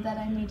telling me that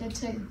I needed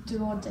to do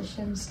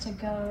auditions to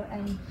go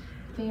and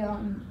be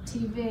on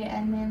TV,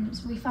 and then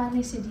we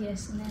finally said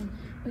yes, and then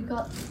we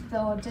got the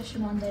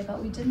audition one day,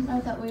 but we didn't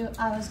know that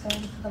I was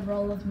going for the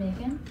role of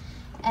Megan,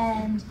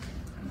 and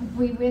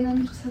we went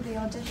into the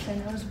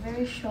audition. It was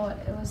very short.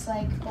 It was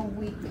like a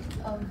week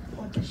of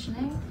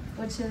auditioning,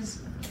 which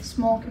is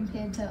small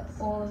compared to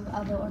all of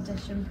other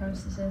audition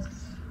processes,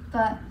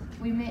 but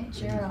we met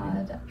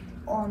Gerard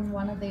on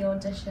one of the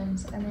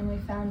auditions, and then we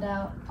found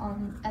out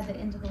at the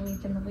end of the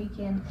week and the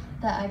weekend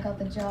that I got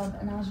the job,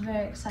 and I was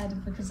very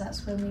excited because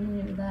that's when we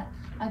knew that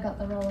I got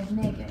the role of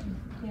Megan.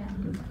 Yeah.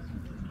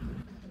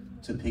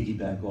 To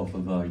piggyback off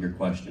of your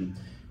question,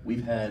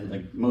 we've had,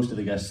 like, most of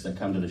the guests that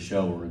come to the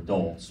show are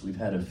adults. We've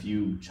had a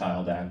few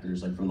child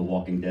actors, like from The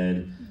Walking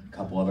Dead, a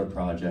couple other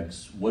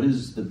projects. What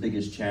is the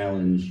biggest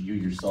challenge you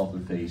yourself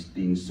have faced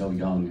being so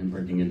young and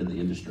breaking into the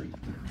industry?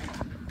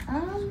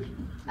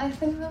 I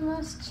think the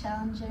most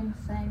challenging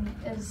thing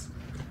is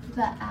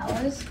the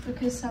hours,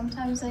 because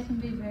sometimes they can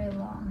be very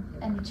long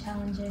and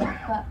challenging,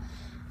 but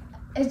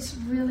it's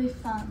really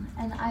fun,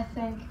 and I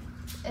think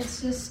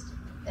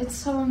it's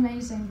so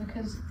amazing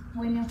because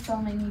when you're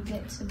filming you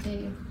get to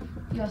be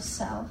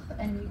yourself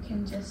and you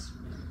can just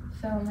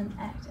film and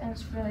act, and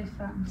it's really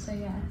fun. So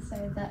yeah,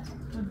 so that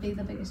would be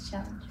the biggest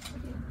challenge.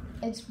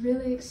 It's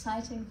really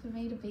exciting for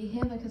me to be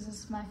here because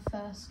it's my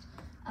first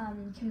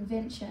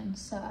convention,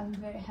 so I'm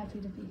very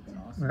happy to be here.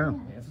 Wow.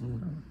 Yeah.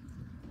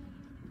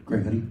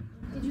 Great, Eddie.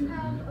 Did you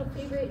have a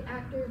favorite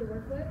actor to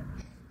work with?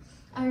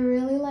 I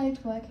really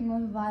liked working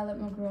with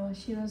Violet McGraw.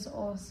 She was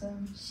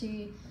awesome.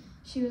 She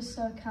was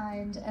so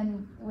kind,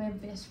 and we're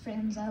best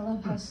friends. I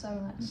love her so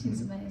much.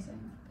 She's amazing.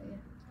 But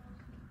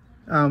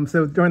yeah.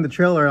 So during the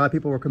trailer, a lot of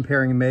people were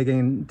comparing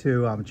Megan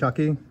to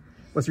Chucky.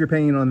 What's your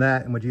opinion on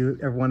that? And would you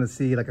ever want to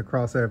see like a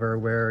crossover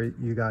where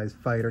you guys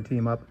fight or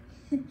team up?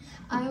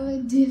 I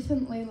would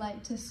definitely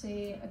like to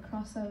see a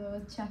crossover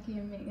with Chucky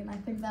and Megan. I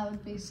think that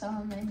would be so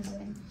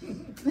amazing.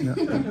 No,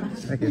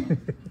 thank you.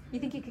 You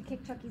think you could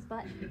kick Chucky's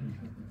butt?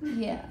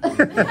 Yeah.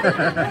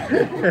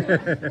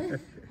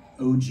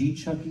 OG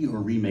Chucky or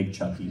remake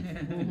Chucky?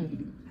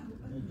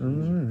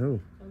 Oh.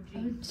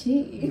 OG.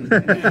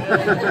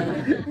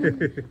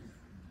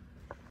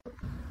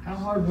 How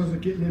hard was it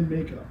getting in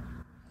makeup?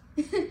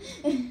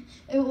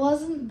 It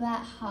wasn't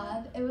that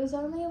hard. It was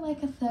only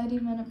like a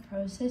 30-minute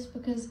process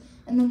because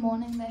in the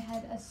morning they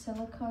had a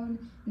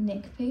silicone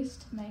neck piece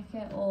to make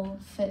it all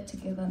fit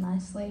together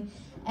nicely,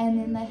 and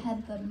then they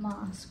had the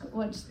mask,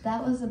 which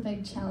that was a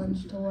big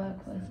challenge to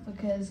work with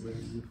because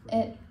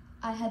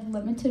I had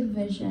limited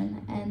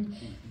vision, and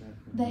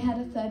they had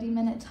a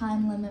 30-minute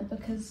time limit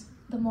because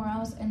the more I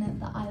was in it,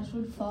 the eyes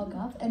would fog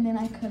up and then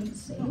I couldn't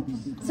see.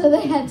 So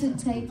they had to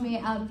take me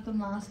out of the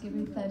mask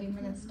every 30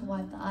 minutes to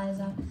wipe the eyes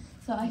out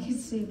so I could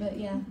see, but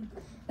yeah,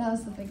 that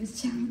was the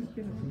biggest challenge.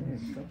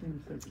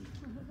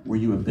 Were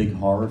you a big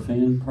horror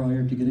fan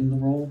prior to getting the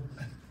role?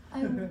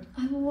 I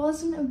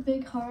wasn't a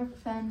big horror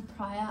fan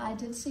prior. I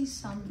did see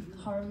some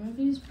horror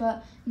movies,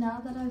 but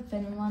now that I've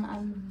been in one, I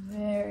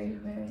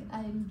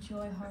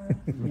enjoy horror.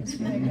 It's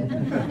very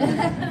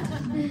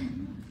good.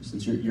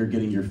 Since you're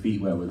getting your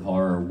feet wet with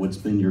horror, what's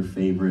been your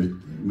favorite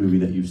movie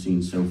that you've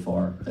seen so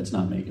far that's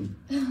not Megan?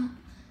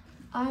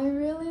 I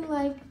really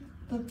like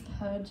The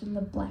Purge and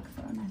The Black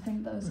Phone. I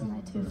think those are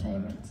my two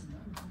favorites.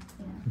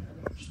 Yeah.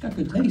 She's got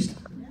good taste.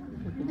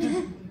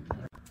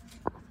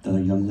 The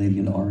young lady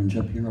in orange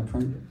up here up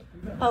front.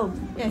 Oh,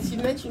 yes, you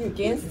mentioned your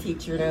dance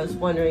teacher, and I was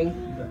wondering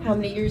how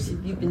many years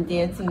have you been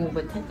dancing and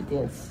what type of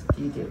dance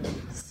do you do?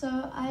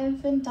 So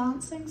I've been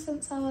dancing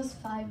since I was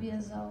 5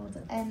 years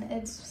old, and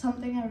it's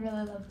something I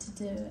really love to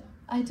do.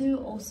 I do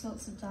all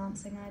sorts of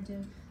dancing. I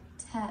do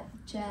tap,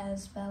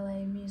 jazz,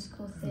 ballet,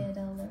 musical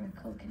theatre,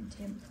 lyrical,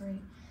 contemporary.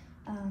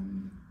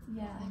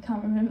 Yeah, I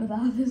can't remember the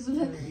others,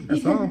 but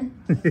that's yeah. all.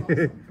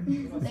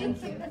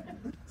 Thank you.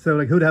 So,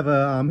 like, who'd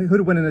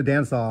win in a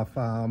dance-off,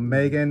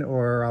 Megan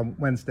or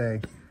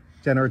Wednesday?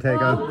 Jen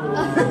Ortega?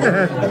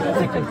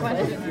 That's a good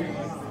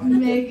question.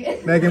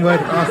 Megan. Megan would,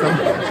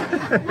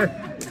 awesome.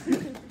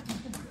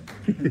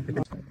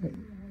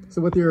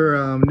 So with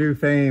your new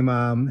fame,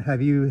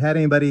 have you had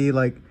anybody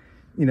like,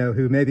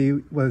 who maybe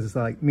was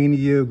like mean to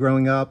you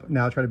growing up,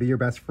 now try to be your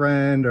best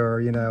friend,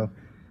 or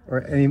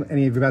or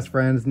any of your best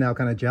friends now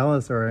kind of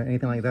jealous or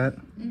anything like that?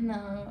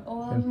 No,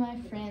 all of my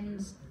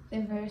friends,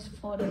 they're very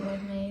supportive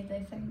of me.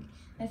 They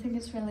think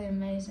it's really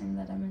amazing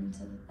that I'm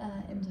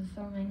into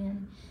filming,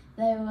 and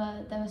they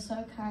were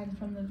so kind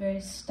from the very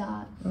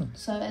start. Oh.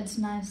 So it's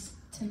nice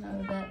to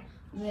know that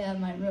they're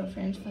my real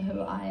friends for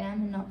who I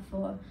am and not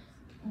for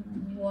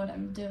what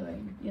I'm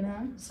doing,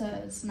 So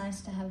it's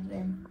nice to have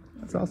them.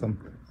 That's awesome.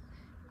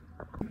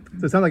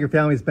 So it sounds like your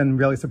family's been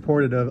really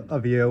supportive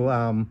of you.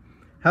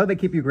 How do they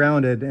keep you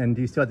grounded, and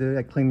do you still have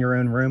to clean your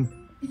own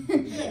room?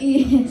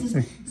 Yes.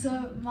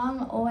 So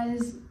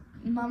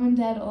Mom and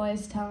Dad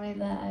always tell me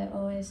that I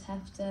always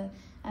have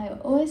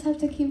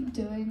to keep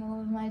doing all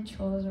of my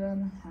chores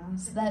around the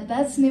house.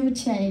 That's never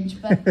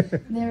changed, but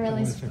they're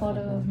really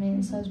supportive of me,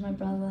 and so is my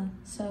brother.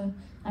 So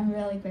I'm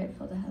really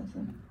grateful to have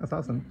them. That's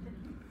awesome.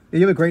 You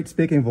have a great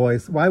speaking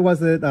voice. Why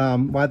was it?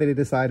 Why did they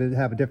decide to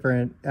have a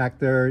different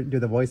actor do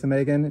the voice of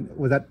Megan?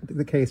 Was that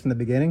the case from the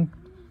beginning?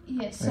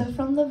 Yes. So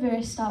from the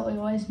very start, we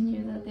always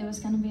knew that there was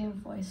going to be a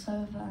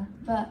voiceover,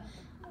 but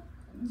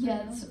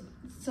yeah.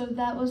 So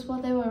that was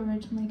what they were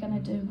originally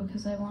going to do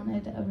because they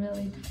wanted a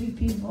really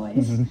creepy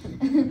voice.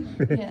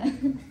 Mm-hmm. Yeah.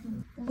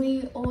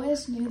 We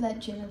always knew that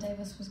Jenna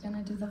Davis was going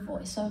to do the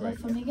voiceover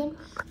for Megan,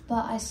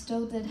 but I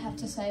still did have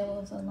to say all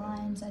of the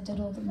lines. I did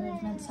all the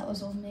movements. That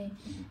was all me.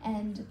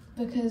 And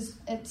because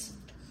it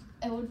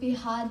would be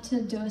hard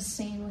to do a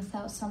scene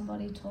without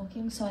somebody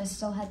talking, so I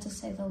still had to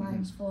say the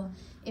lines for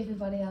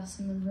everybody else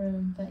in the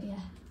room. But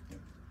yeah.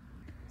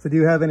 So do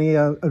you have any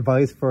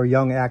advice for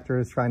young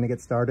actors trying to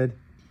get started?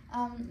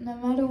 No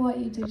matter what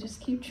you do,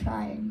 just keep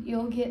trying.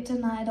 You'll get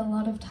denied a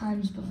lot of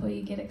times before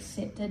you get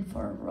accepted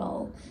for a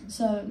role.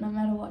 So no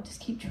matter what, just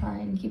keep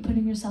trying. Keep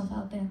putting yourself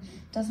out there.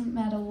 Doesn't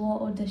matter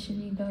what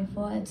audition you go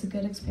for. It's a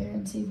good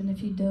experience even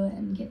if you do it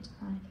and get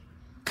denied.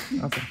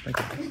 Awesome. Thank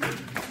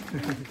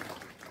you.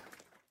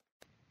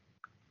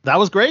 That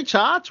was great,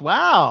 Chach.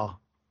 Wow.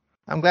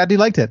 I'm glad you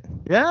liked it.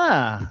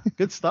 Yeah.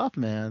 Good stuff,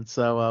 man.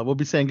 So we'll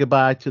be saying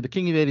goodbye to the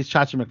King of 80s,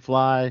 Chachi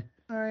McFly.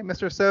 All right,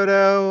 Mr.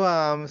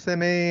 Soto,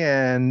 Simi,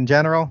 and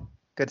General.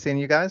 Good seeing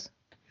you guys.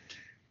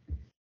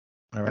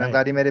 All right. And I'm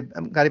glad you made it.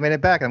 I'm glad you made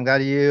it back. I'm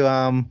glad you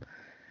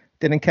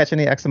didn't catch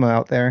any eczema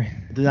out there.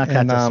 Did not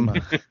catch eczema.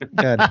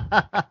 Good.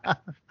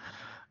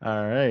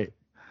 All right.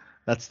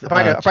 That's the.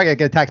 I'm probably gonna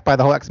get attacked by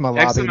the whole eczema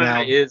lobby Eczema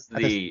now. is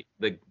the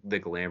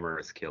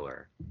glamorous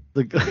killer.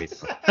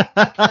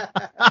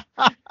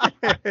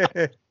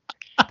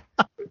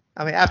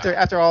 I mean,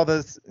 after all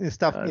this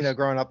stuff,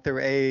 growing up through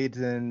AIDS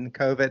and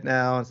COVID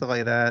now and stuff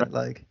like that,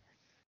 like,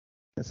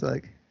 it's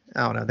like,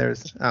 I don't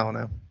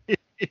know.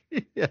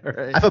 Yeah,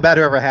 right. I feel bad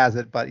whoever has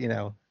it, but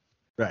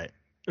Right.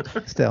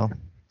 Still.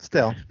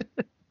 All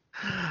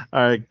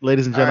right,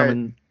 ladies and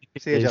gentlemen.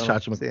 Right. See you,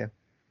 gentlemen. See you.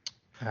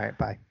 All right,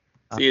 bye.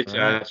 See you,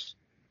 Chach.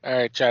 All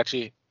right,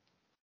 Chachi.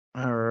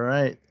 All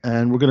right,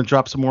 and we're gonna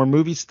drop some more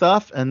movie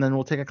stuff, and then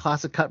we'll take a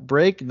classic cut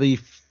break. The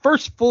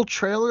first full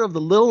trailer of The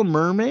Little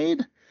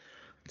Mermaid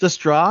just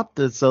dropped.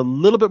 It's a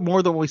little bit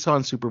more than what we saw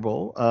in Super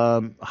Bowl.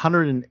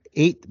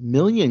 108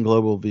 million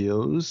global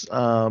views.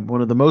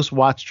 One of the most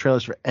watched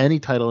trailers for any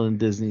title in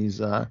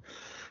Disney's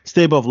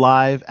stable of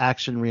live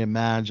action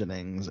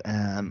reimaginings,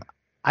 and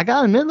I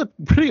gotta admit, it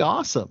looked pretty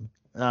awesome.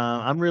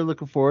 I'm really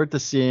looking forward to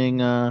seeing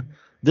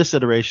this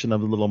iteration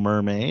of The Little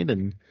Mermaid,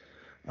 and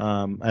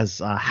as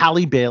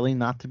Halle Bailey,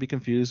 not to be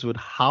confused with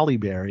Halle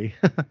Berry.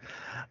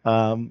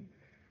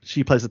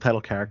 She plays the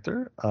title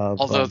character.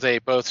 Although they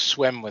both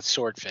swim with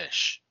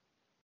swordfish.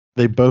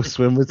 They both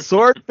swim with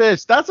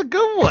swordfish. That's a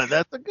good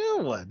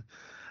one.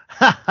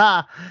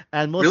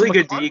 And Melissa really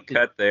good McCarthy, deep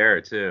cut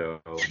there too.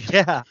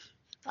 Yeah.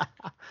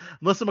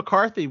 Melissa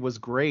McCarthy was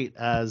great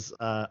as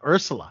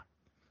Ursula.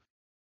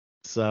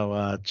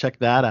 So check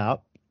that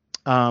out.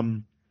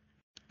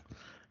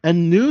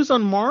 And news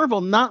on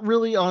Marvel, not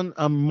really on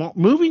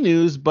movie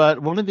news,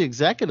 but one of the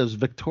executives,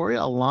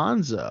 Victoria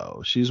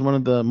Alonso. She's one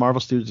of the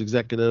Marvel Studios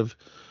executive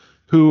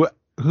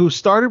who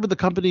started with the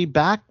company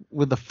back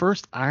with the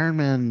first Iron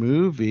Man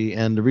movie,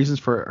 and the reasons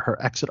for her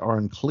exit are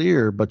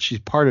unclear, but she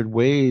parted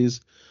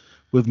ways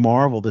with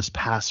Marvel this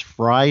past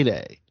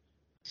Friday.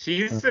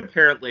 She's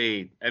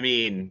apparently, I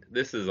mean,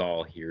 this is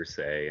all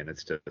hearsay, and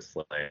it's just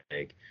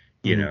like,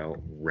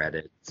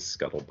 Reddit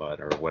scuttlebutt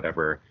or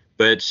whatever.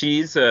 But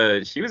she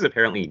was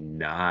apparently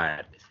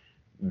not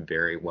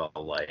very well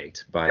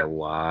liked by a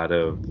lot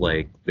of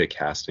like the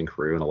cast and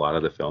crew and a lot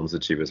of the films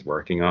that she was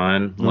working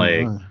on.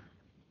 Like,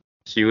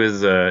 she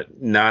was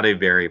not a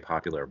very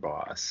popular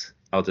boss.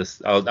 I'll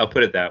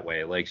put it that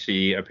way. Like,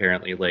 she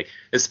apparently, like,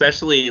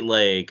 especially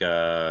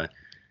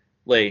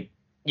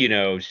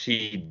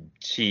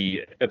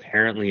she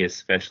apparently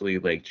especially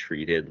like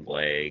treated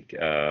like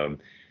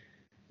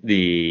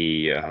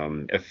the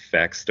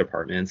effects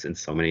departments in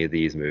so many of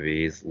these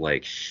movies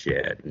like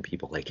shit, and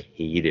people like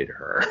hated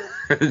her.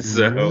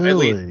 So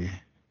really?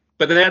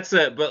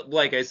 But but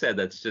like I said,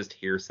 that's just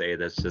hearsay.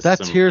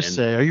 That's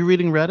hearsay. Are you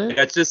reading Reddit?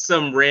 That's just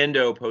some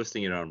rando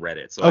posting it on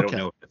Reddit. So I don't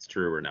know if it's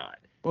true or not.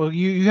 Well,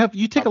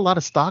 you take a lot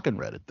of stock in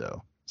Reddit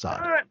though.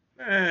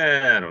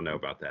 I don't know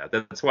about that.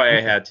 That's why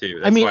I had to.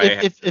 That's I mean, why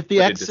if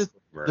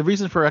the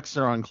reason for X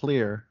are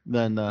unclear,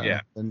 then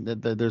then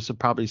there's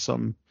probably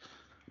some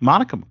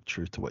modicum of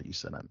truth to what you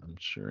said. I'm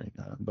sure.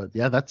 But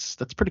yeah, that's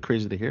pretty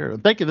crazy to hear.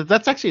 Thank you.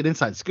 That's actually an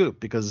inside scoop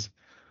because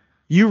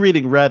you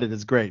reading Reddit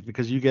is great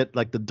because you get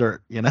like the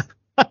dirt, you know.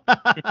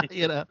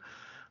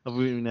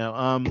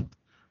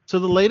 So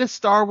the latest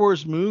Star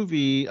Wars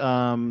movie,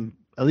 at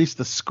least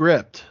the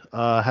script,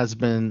 has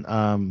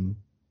been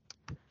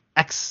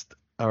X'd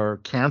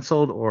or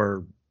canceled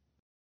or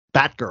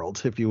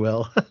Batgirled, if you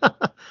will.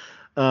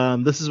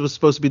 This was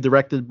supposed to be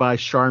directed by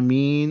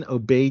Charmin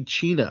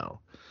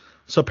Obeid-Chino.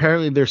 So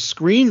apparently their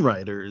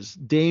screenwriters,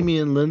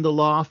 Damien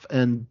Lindelof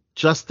and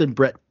Justin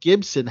Brett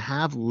Gibson,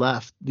 have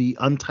left the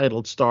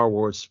untitled Star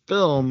Wars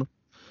film.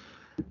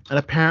 And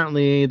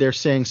apparently they're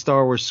saying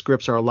Star Wars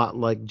scripts are a lot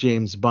like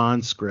James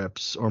Bond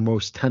scripts or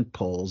most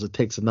tentpoles. It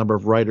takes a number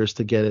of writers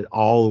to get it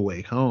all the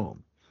way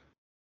home.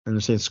 And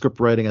they're saying script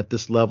writing at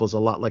this level is a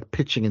lot like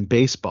pitching in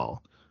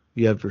baseball.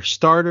 You have your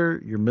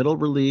starter, your middle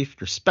relief,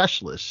 your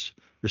specialist,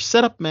 your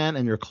setup man,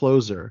 and your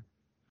closer.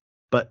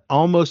 But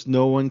almost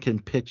no one can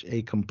pitch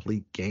a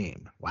complete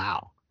game.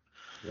 Wow.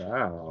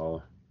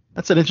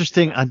 That's an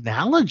interesting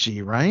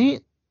analogy,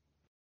 right?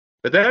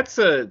 But I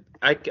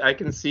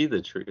can see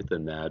the truth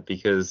in that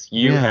because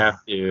you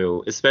have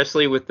to,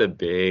 especially with the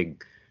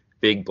big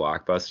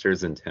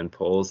blockbusters and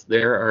tentpoles,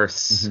 there are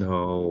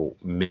so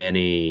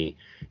many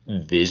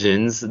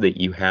visions that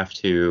you have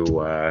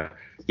to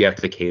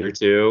cater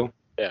to.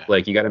 Yeah.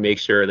 Like you got to make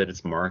sure that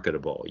it's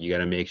marketable. You got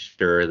to make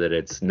sure that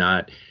it's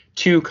not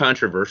too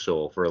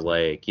controversial for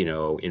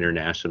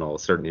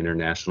certain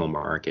international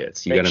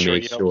markets. You got to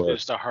make you sure don't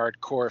lose the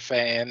hardcore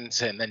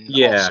fans and then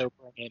also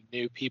bring in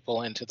new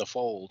people into the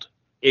fold.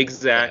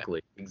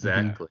 Exactly.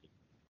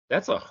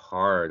 That's a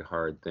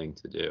hard thing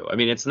to do. I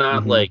mean, it's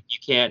not like you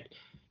can't.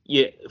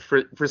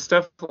 For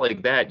stuff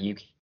like that, you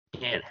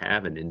can't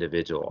have an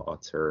individual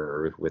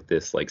author with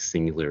this like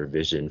singular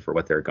vision for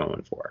what they're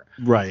going for.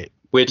 Right.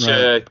 Which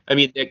I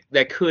mean,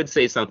 that could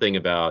say something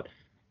about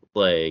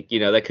like,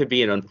 that could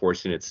be an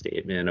unfortunate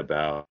statement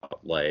about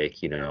like,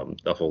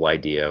 the whole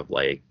idea of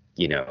like,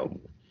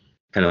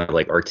 kind of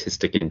like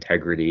artistic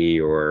integrity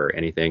or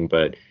anything,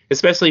 but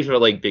especially for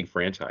like big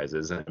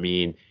franchises. I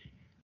mean,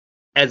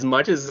 as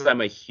much as I'm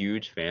a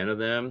huge fan of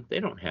them, they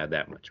don't have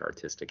that much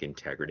artistic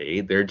integrity.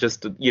 They're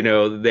just,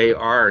 they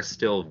are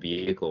still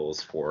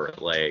vehicles for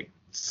like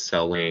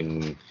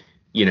selling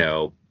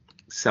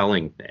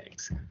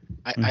things.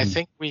 I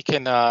think we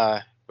can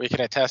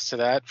attest to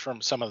that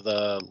from some of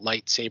the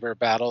lightsaber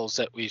battles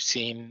that we've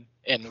seen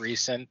in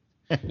recent.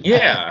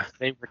 Yeah,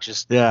 they were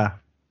just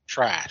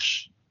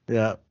trash.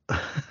 Yeah.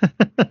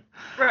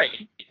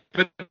 Right,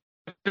 but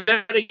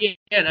that again,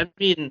 I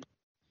mean,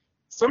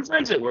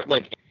 sometimes it worked.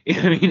 Like,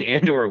 I mean,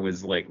 Andor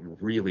was like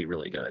really,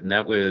 really good, and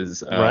that was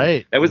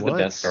the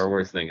best Star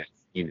Wars thing I've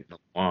seen in a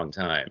long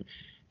time.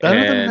 Better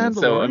than Mandalorian,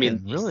 so I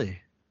mean,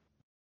 really.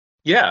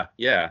 Yeah.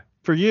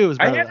 For you, it was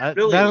better.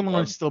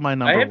 Mandalorian's still my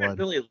number one. I haven't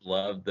really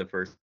loved the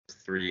first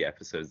 3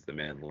 episodes of The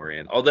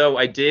Mandalorian, although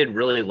I did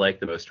really like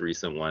the most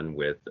recent one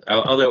with.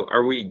 Although,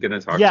 are we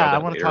gonna talk? Yeah, about I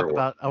want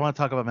to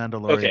talk about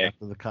Mandalorian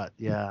after the cut.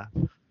 Yeah.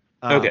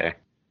 Okay.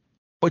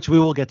 Which we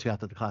will get to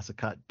after the classic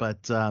cut,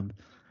 but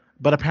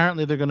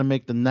apparently they're going to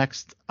make the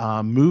next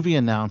movie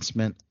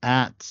announcement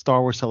at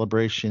Star Wars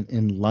Celebration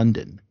in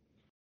London.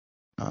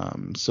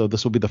 So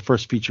this will be the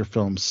first feature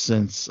film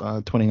since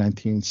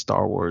 2019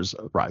 Star Wars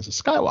Rise of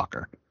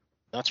Skywalker.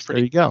 That's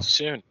pretty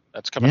soon.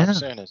 That's coming up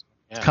soon. It's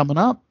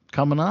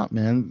coming up,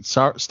 man.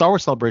 Star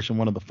Wars Celebration,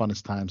 one of the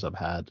funnest times I've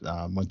had.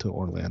 Went to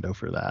Orlando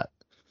for that.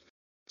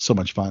 So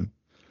much fun.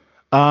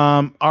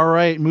 All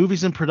right,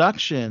 movies in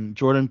production.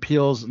 Jordan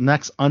Peele's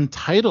next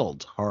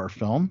untitled horror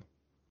film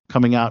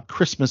coming out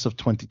Christmas of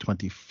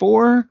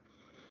 2024.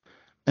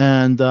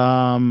 And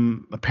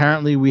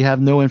apparently we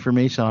have no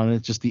information on it.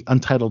 It's just the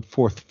untitled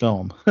 4th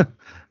film.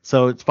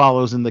 So it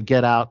follows in the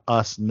Get Out,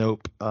 Us,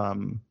 Nope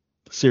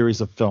series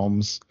of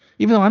films.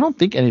 Even though I don't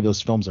think any of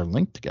those films are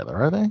linked together,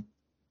 are they?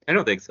 I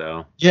don't think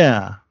so.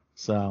 Yeah.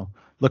 So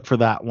look for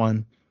that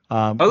one.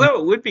 Although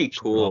it would be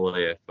cool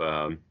if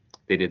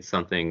they did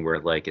something where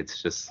like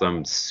it's just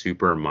some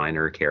super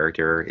minor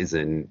character is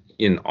in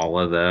all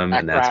of them,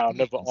 and that's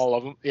of all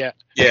of them. Yeah.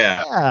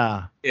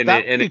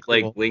 And it cool.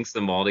 Like links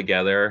them all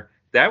together.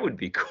 That would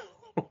be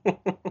cool.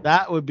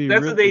 That would be.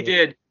 That's really what they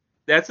did.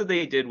 That's what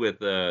they did with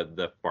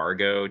the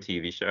Fargo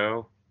TV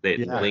show. They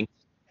linked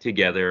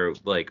together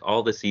like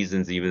all the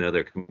seasons, even though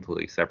they're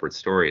completely separate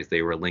stories.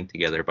 They were linked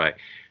together by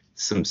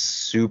some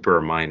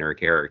super minor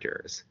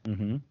characters.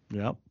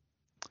 Yep.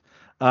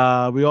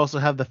 We also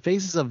have The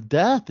Faces of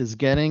Death is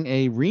getting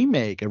a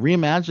remake, a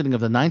reimagining of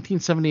the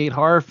 1978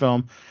 horror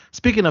film.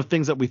 Speaking of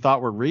things that we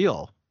thought were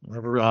real,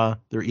 remember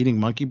they're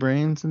eating monkey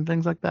brains and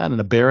things like that, and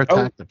a bear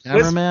attacked the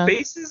cameraman. Was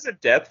Faces of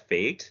Death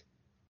faked?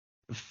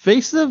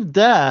 Faces of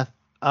Death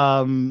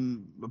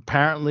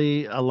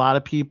Apparently a lot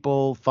of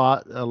people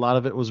thought a lot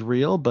of it was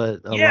real,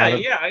 but a Yeah, lot of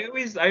yeah.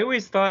 I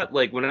always thought,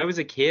 like, when I was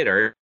a kid,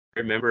 I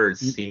remember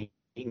seeing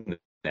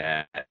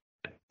that,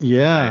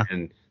 yeah.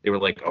 and they were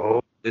like,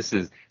 "Oh, this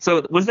is."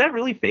 So was that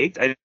really faked?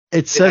 It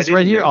I says right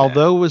didn't here, know that.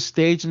 although it was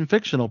staged and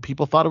fictional,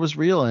 people thought it was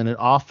real, and it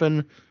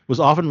often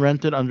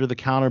rented under the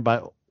counter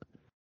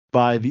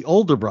by the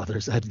older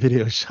brothers at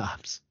video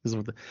shops.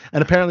 And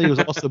apparently it was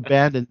also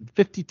banned in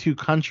 52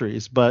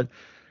 countries. But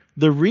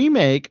the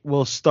remake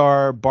will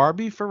star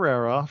Barbie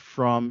Ferreira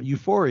from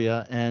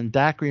Euphoria and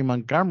Dacre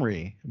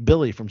Montgomery,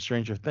 Billy from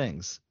Stranger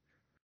Things.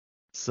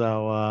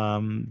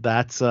 So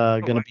that's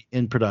going to be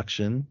in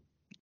production.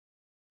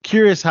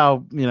 Curious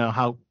how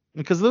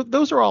because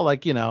those are all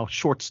like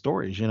short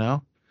stories,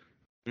 Mhm.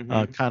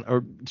 kind of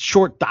or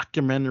short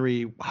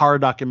horror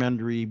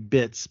documentary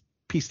bits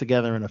pieced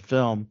together in a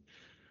film,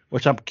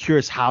 which I'm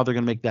curious how they're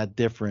going to make that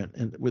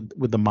different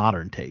with the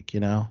modern take.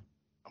 I'm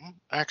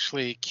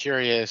actually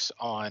curious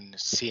on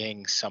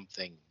seeing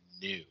something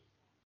new.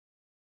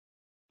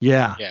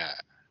 Yeah. Yeah.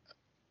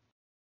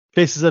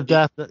 Faces of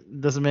Death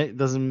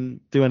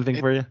doesn't do anything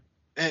for you.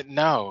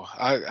 No,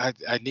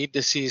 I need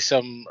to see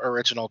some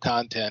original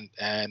content,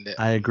 and it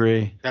I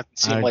agree. doesn't I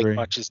seem like agree.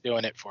 much is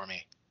doing it for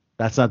me.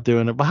 That's not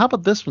doing it. But how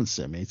about this one,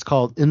 Simi? It's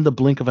called In the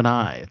Blink of an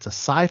Eye. It's a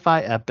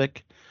sci-fi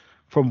epic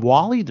from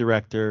Wall-E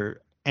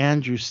director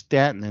Andrew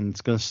Stanton, and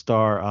it's going to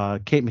star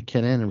Kate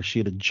McKinnon and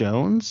Rashida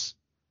Jones.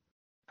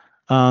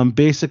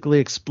 Basically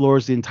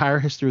explores the entire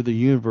history of the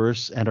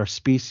universe and our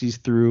species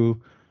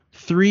through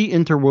three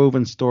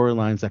interwoven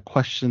storylines that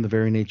question the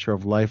very nature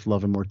of life,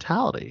 love, and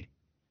mortality.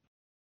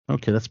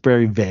 Okay, that's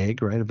very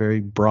vague, right? A very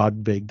broad,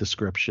 vague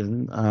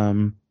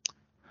description.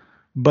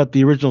 But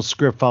the original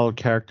script followed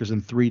characters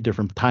in three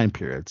different time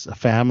periods: a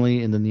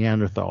family in the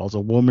Neanderthals, a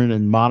woman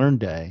in modern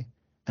day,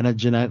 and a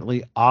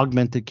genetically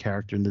augmented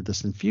character in the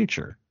distant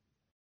future.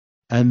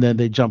 And then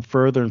they jump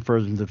further and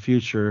further into the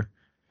future.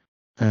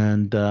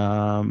 And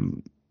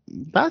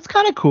that's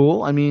kind of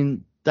cool. I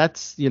mean,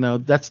 that's the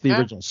Yeah.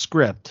 original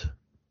script.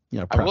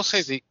 I will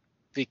say Preface.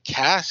 the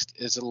cast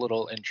is a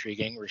little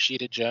intriguing.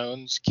 Rashida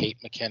Jones, Kate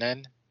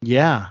McKinnon.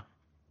 Yeah,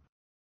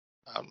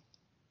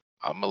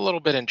 I'm a little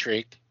bit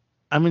intrigued.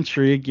 I'm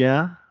intrigued.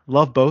 Yeah,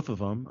 love both of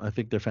them. I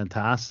think they're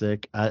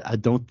fantastic. I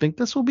don't think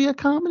this will be a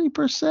comedy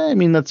per se. I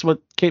mean, that's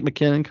what Kate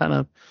McKinnon kind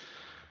of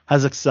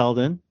has excelled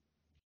in.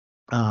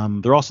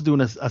 They're also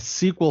doing a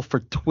sequel for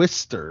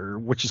Twister,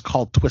 which is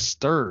called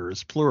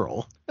Twisters,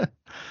 plural. You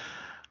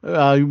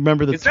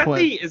remember Is that the the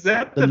first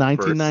sequel to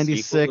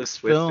 1996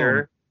 film?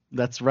 Twister?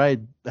 That's right.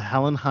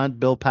 Helen Hunt,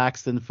 Bill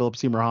Paxton, Philip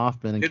Seymour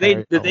Hoffman, and Did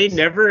Carrie they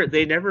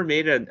Ellis. never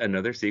made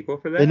another sequel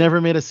for They that? never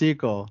made a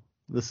sequel.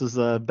 This is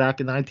back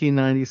in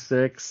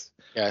 1996.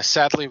 Yeah,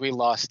 sadly we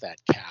lost that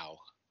cow.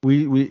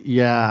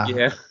 Yeah.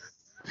 Yeah.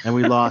 And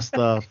we lost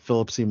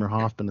Philip Seymour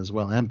Hoffman as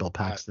well, and Bill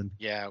Paxton.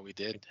 Yeah, we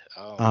did.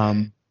 Oh,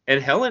 man.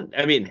 And Helen,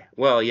 I mean,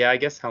 well, yeah, I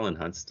guess Helen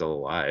Hunt's still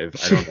alive.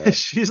 I don't know.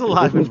 She's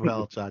alive and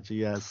well, Chachi,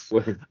 yes.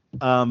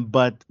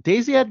 But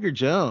Daisy Edgar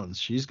Jones,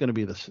 she's going to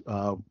be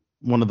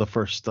one of the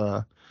first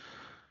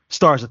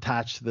stars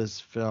attached to this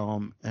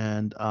film.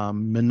 And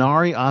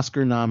Minari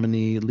Oscar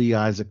nominee Lee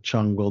Isaac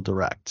Chung will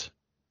direct.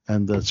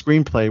 And the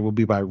screenplay will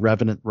be by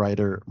Revenant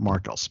writer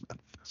Mark L. Smith.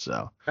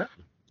 So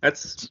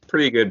that's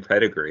pretty good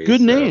pedigree. Good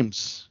so.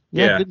 names.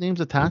 Yeah, good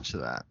names attached to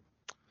that.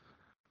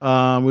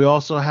 We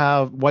also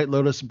have White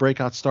Lotus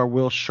breakout star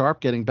Will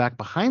Sharp getting back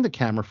behind the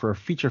camera for a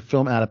feature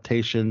film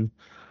adaptation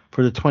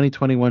for the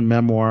 2021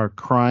 memoir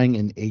Crying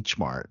in H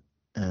Mart.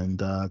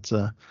 And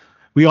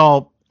we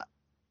all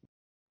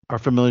are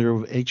familiar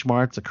with H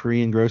Mart. It's a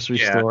Korean grocery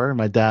store.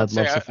 My dad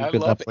loves the food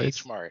at that place.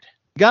 H Mart.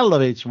 Gotta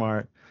love H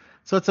Mart.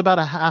 So it's about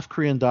a half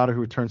Korean daughter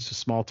who returns to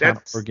small town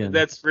Oregon.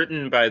 That's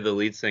written by the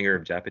lead singer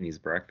of Japanese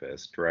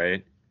Breakfast,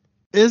 right?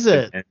 Is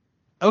it?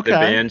 Okay. The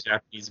band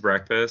Japanese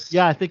Breakfast.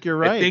 Yeah, I think you're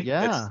right.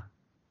 Yeah.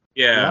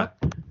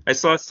 I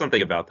saw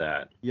something about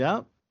that.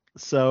 Yeah.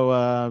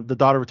 So the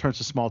daughter returns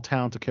to small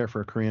town to care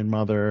for a Korean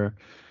mother.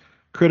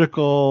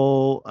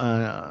 Critical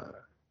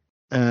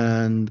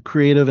and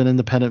creative and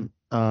independent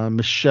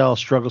Michelle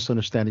struggles to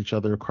understand each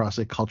other across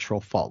a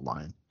cultural fault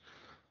line.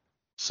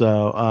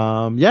 So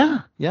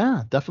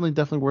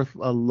definitely worth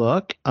a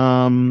look.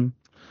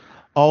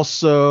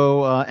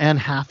 Also, Anne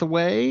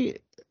Hathaway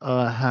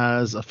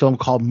has a film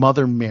called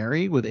Mother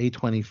Mary with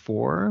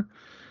A24,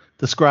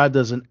 described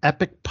as an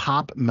epic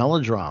pop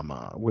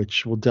melodrama,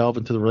 which will delve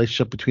into the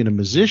relationship between a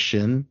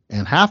musician,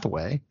 Anne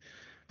Hathaway,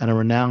 and a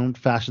renowned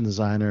fashion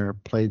designer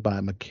played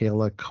by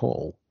Michaela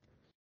Cole.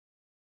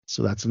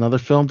 So that's another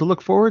film to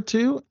look forward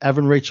to.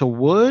 Evan Rachel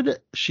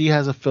Wood, she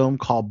has a film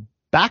called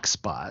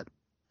Backspot.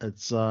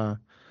 It's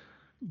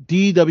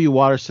D.W.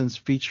 Watterson's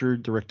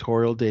featured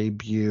directorial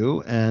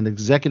debut and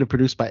executive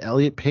produced by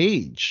Elliot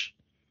Page.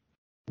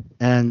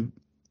 And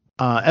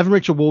Evan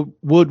Rachel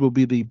Wood will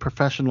be the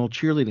professional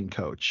cheerleading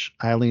coach.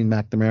 Eileen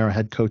McNamara,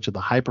 head coach of the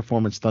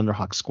high-performance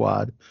Thunderhawk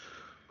squad,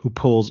 who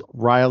pulls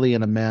Riley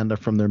and Amanda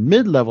from their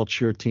mid-level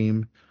cheer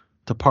team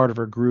to part of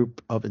her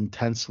group of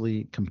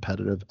intensely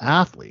competitive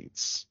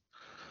athletes.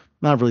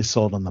 Not really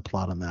sold on the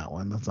plot on that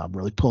one. That's not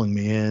really pulling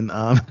me in.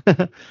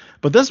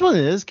 But this one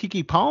is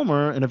Keke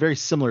Palmer in a very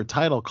similar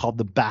title called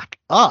The Back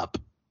Up,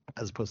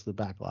 as opposed to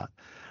The Backlot.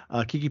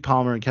 Keke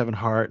Palmer and Kevin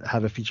Hart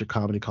have a feature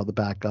comedy called The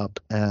Back Up,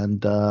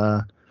 and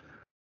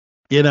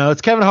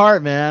it's Kevin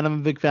Hart, man. I'm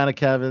a big fan of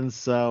Kevin,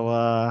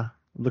 so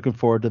looking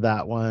forward to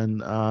that one.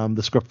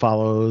 The script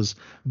follows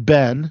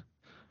Ben,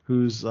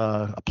 who's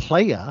a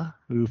playa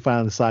who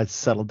finally decides to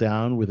settle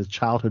down with a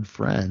childhood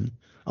friend,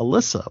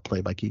 Alyssa,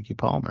 played by Keke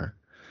Palmer.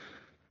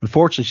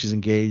 Unfortunately, she's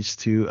engaged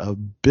to a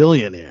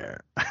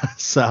billionaire,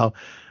 so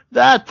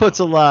that puts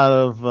a lot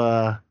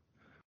of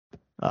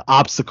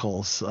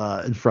obstacles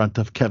in front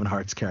of Kevin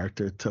Hart's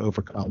character to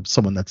overcome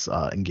someone that's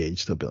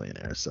engaged to a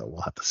billionaire. So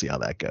we'll have to see how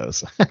that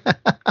goes.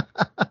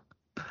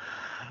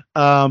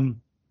 When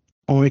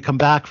we come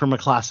back from a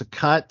classic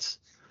cut,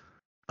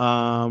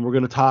 we're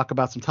going to talk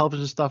about some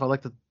television stuff. I'd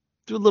like to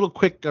do a little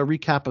quick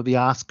recap of the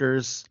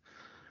Oscars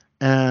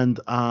and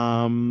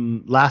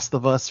Last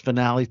of Us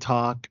finale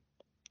talk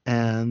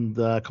and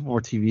a couple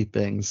more TV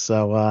things.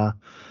 So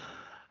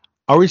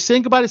are we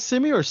saying goodbye to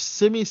Simi, or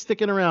Simi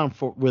sticking around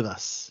with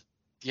us?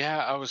 Yeah,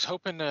 I was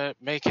hoping to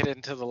make it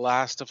into the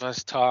Last of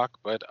Us talk,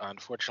 but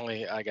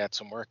unfortunately I got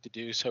some work to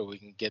do so we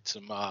can get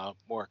some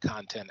more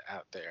content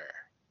out there.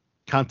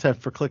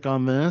 Content for Click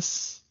on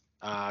This.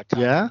 For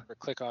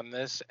Click on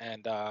This,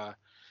 and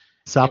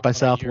South by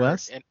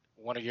Southwest.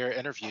 One of your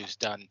interviews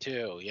done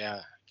too. Yeah,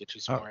 get you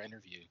some more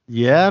interviews.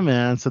 Yeah,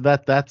 man. So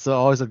that's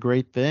always a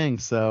great thing.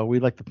 So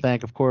we'd like to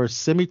thank, of course,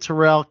 Simi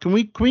Terrell. Can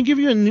we give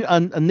you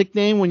a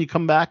nickname when you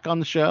come back on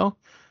the show?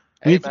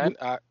 Hey, man,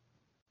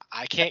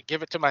 I can't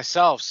give it to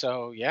myself,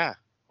 so yeah.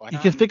 Why not? You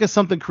can think of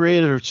something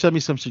creative or send me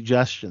some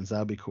suggestions. That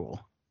would be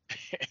cool.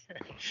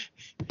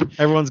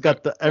 Everyone's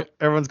got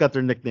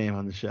their nickname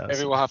on the show.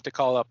 Maybe we'll have to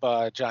call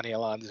up Johnny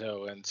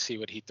Alonso and see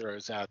what he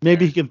throws out.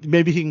 Maybe he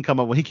can come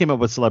up with. He came up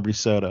with Celebrity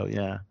Soto.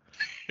 Yeah.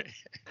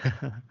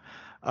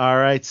 All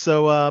right.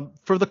 So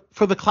for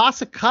the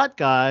classic cut,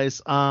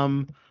 guys,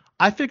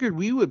 I figured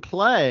we would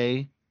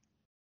play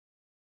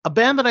a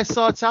band that I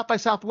saw at South by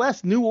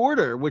Southwest, New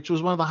Order, which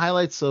was one of the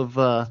highlights of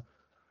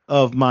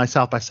my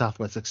South by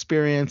Southwest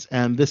experience,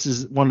 and this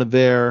is one of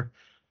their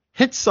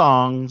hit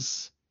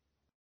songs.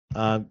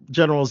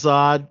 General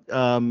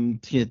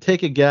Zod,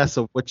 take a guess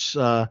of which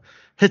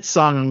hit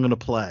song I'm going to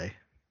play.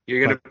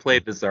 You're going to play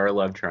Bizarre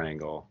Love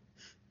Triangle.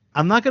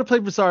 I'm not going to play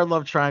Bizarre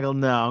Love Triangle,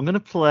 no. I'm going to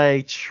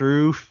play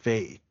True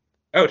Faith.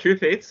 Oh, True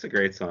Faith's a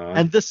great song.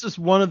 And this is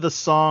one of the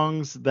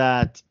songs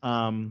that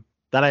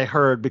I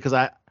heard because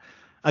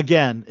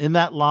again, in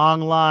that long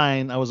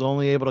line, I was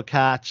only able to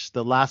catch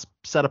the last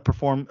set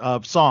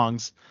of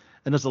songs,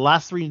 and there's the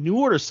last 3 New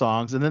Order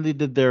songs, and then they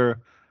did their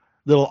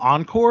little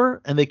encore,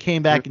 and they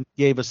came back and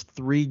gave us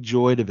 3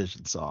 Joy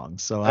Division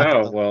songs. So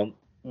well,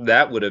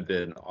 that would have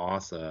been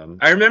awesome.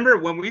 I remember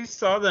when we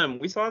saw them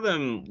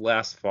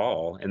last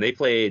fall, and they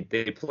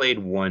played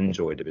one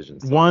Joy Division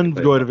song. One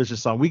Joy Division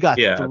song. We got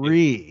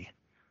 3.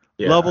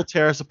 Yeah. Love Will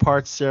Tear Us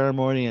Apart,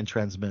 Ceremony, and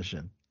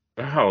Transmission.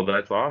 Oh,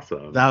 that's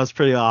awesome. That was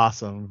pretty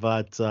awesome.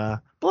 But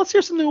let's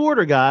hear some New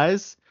Order,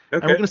 guys.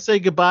 Okay. And we're going to say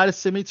goodbye to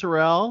Simi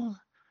Terrell,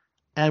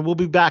 and we'll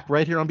be back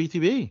right here on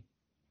BTB.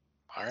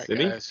 All right,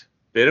 Simi, guys.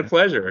 Been a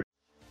pleasure.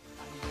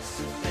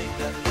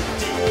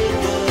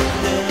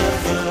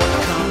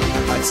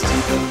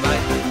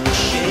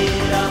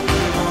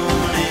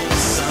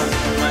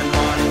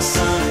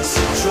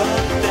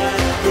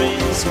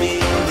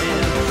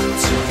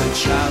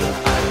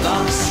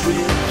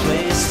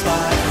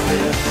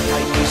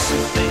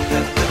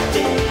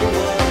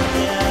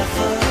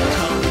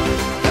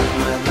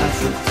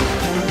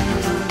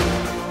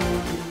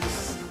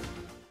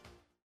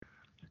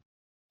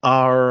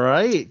 All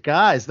right,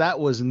 guys, that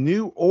was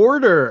New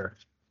Order.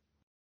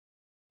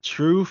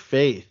 True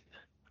Faith.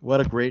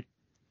 What a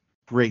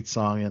great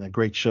song and a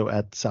great show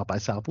at South by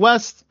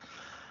Southwest.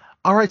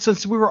 All right,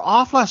 since we were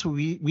off last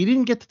week, we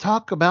didn't get to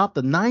talk about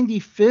the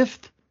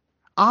 95th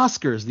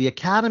Oscars, the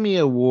Academy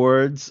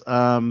Awards.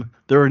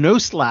 There were no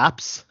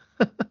slaps.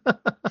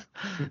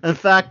 In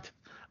fact,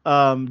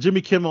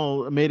 Jimmy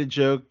Kimmel made a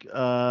joke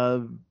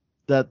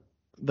that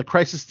the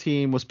crisis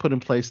team was put in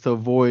place to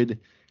avoid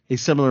a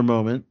similar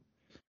moment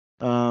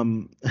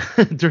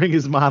during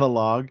his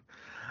monologue.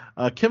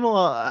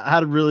 Kimmel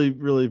had a really,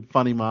 really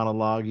funny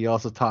monologue. He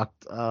also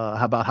talked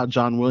about how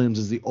John Williams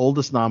is the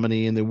oldest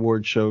nominee in the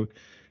award show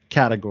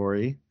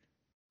category.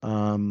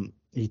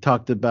 He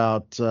talked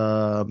about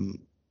it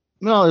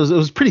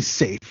was pretty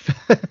safe.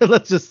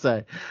 Let's just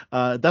say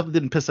definitely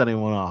didn't piss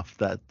anyone off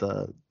that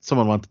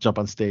someone wanted to jump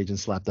on stage and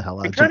slap the hell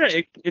out of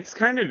him. It's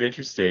kind of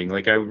interesting.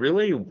 Like, I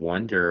really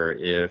wonder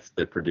if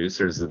the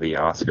producers of the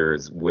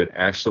Oscars would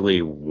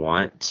actually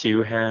want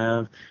to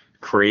have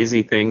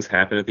crazy things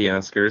happen at the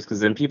Oscars, because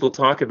then people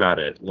talk about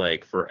it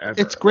like forever.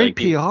 It's great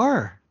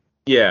PR.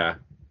 Yeah.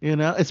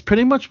 It's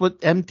pretty much what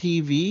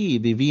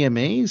MTV, the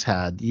VMAs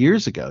had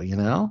years ago,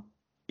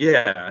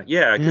 Yeah,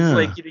 because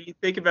like you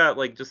think about,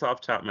 like, just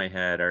off the top of my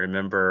head, I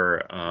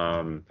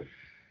remember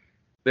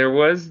there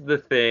was the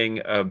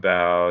thing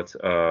about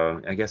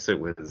I guess it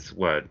was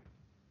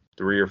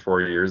 3 or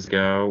 4 years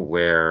ago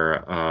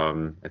where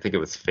I think it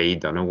was Faye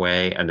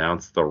Dunaway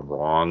announced the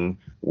wrong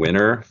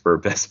winner for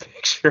Best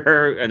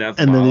Picture. Announced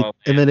And La then La they, Land.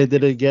 and then they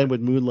did it again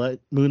with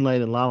Moonlight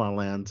and La La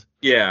Land.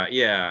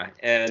 Yeah.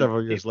 And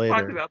Several years people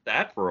talked later. about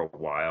that for a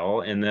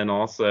while. And then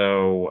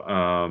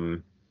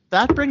also,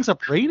 that brings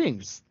up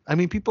ratings. I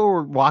mean, people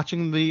were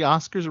watching the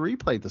Oscars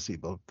replay to see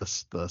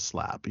the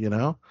slap, you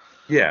know?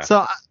 yeah.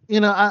 So,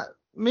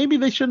 maybe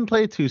they shouldn't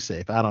play it too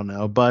safe. I don't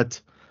know.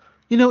 But,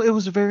 it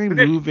was a very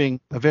moving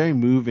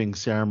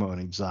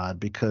ceremony, Zod,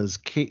 because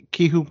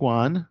Ki Hu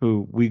Kwan,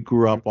 who we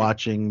grew up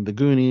watching The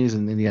Goonies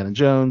and Indiana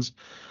Jones,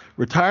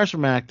 retires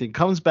from acting,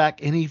 comes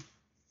back, and he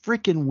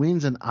freaking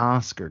wins an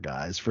Oscar,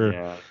 guys,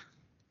 for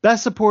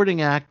Best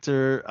Supporting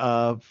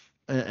Actor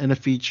in a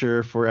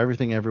feature for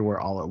Everything Everywhere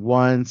All at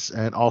Once,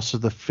 and also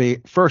the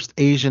first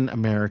Asian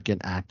American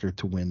actor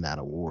to win that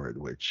award.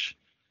 Which,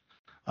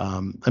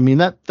 I mean,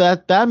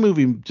 that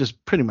movie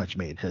just pretty much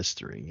made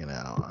history,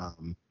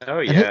 Oh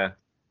yeah.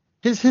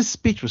 His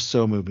speech was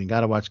so moving.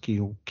 Got to watch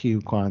Ki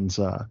Kwan's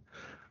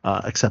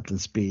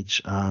acceptance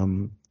speech.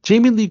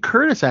 Jamie Lee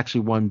Curtis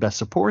actually won Best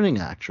Supporting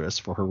Actress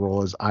for her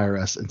role as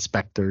IRS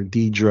Inspector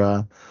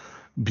Deidre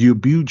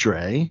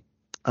Bubudre.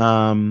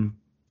 And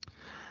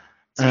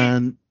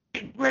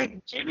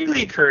like Jamie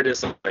Lee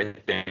Curtis, I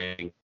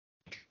think,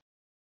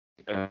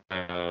 of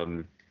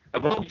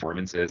all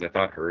performances, I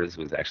thought hers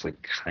was actually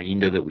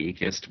kind of the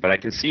weakest, but I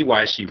can see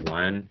why she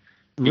won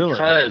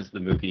because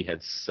the movie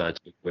had such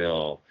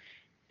goodwill,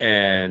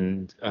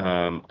 and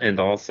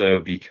also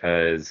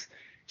because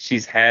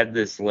she's had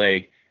this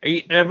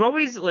I've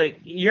always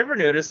you ever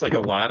noticed a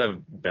lot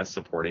of best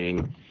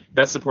supporting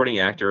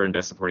actor and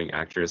best supporting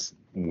actress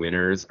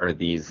winners are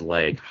these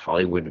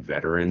Hollywood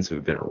veterans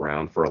who've been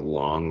around for a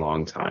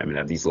long time and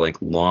have these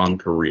long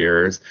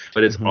careers,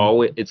 but it's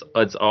always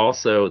it's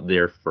also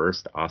their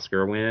first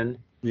Oscar win.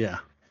 Yeah.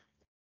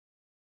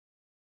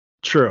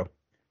 True.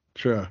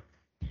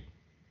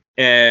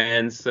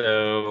 And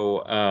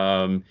so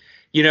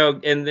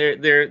and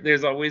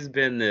there's always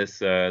been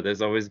this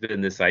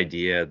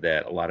idea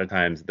that a lot of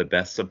times the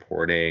best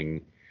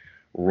supporting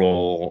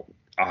role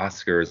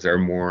Oscars are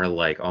more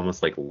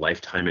almost like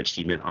lifetime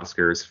achievement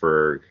Oscars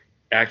for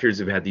actors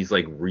who've had these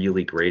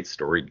really great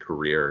storied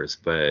careers,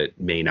 but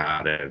may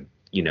not have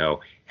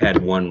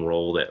had one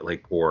role that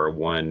or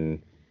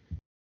one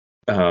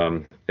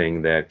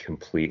thing that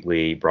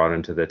completely brought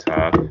them to the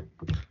top.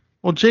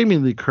 Well, Jamie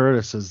Lee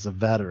Curtis is a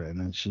veteran,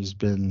 and she's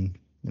been,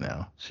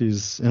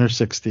 she's in her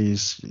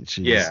 60s.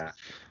 She's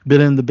been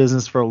in the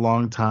business for a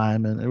long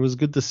time, and it was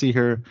good to see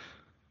her,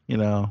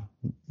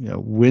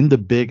 win the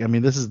big. I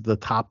mean, this is the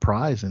top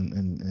prize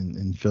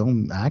in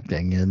film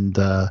acting, and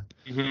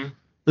it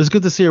was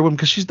good to see her win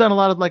because she's done a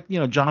lot of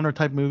genre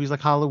type movies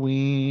like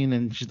Halloween,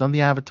 and she's done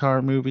the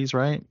Avatar movies,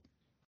 right?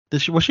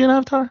 Was she an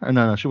Avatar? Or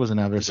no, she wasn't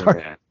an Avatar.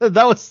 Sorry,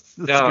 that was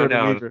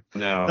Sigourney Weaver.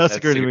 No, that's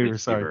Sigourney Weaver.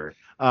 Sorry.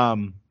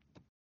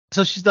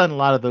 So she's done a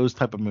lot of those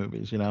type of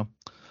movies, and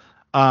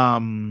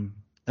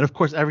of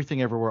course,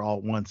 Everything Everywhere All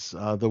at Once,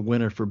 the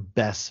winner for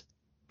Best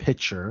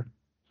Picture,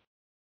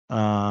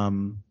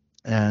 and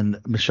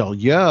Michelle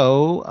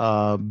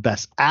Yeoh,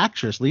 Best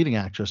Actress, leading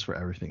actress for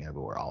Everything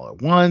Everywhere All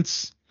at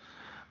Once.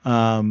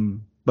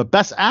 But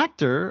Best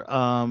Actor,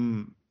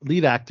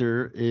 lead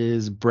actor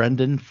is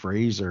Brendan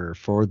Fraser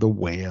for The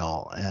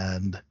Whale,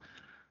 and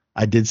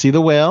I did see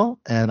The Whale,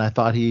 and I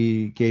thought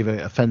he gave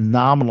a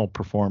phenomenal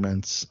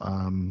performance.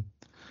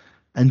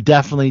 And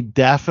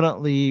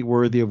definitely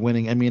worthy of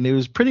winning. I mean, it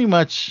was pretty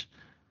much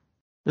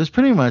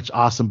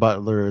Austin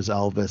Butler as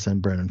Elvis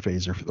and Brendan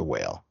Fraser for The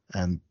Whale.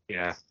 And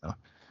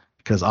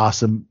because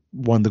Austin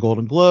won the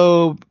Golden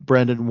Globe,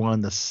 Brendan won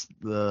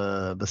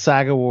the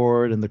SAG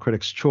Award and the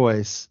Critics'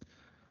 Choice.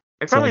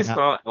 I probably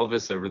saw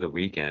Elvis over the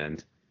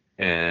weekend,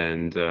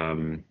 and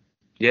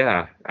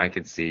I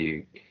could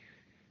see.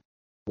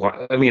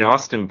 I mean,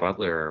 Austin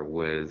Butler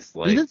was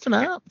he did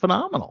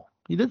phenomenal.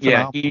 He did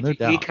phenomenal.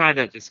 He kind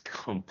of just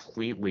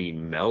completely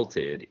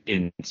melted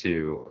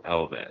into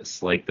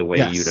Elvis, the way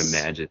you'd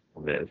imagine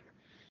Elvis.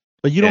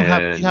 But you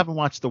haven't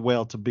watched The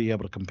Whale to be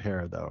able to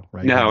compare, though,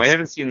 right? No, I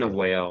haven't seen The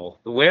Whale.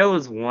 The Whale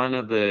is one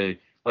of the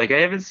I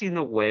haven't seen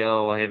The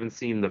Whale. I haven't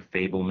seen The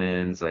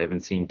Fabelmans. I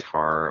haven't seen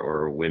Tar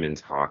or Women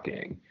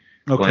Talking.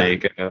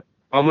 Okay.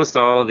 Almost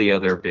all the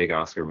other big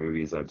Oscar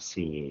movies I've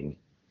seen,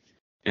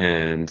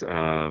 and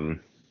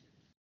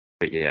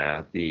but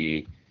yeah,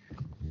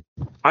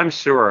 I'm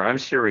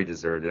sure he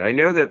deserved it. I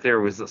know that there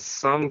was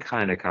some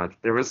kind of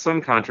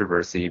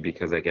controversy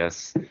because I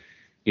guess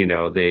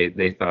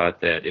they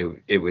thought that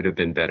it would have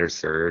been better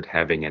served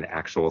having an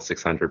actual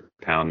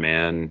 600-pound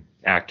man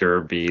actor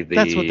be the.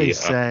 That's what they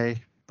say,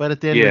 but at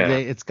the end of the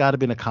day, it's got to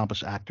be an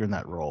accomplished actor in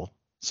that role.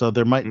 So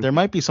there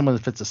might be someone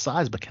that fits the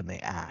size, but can they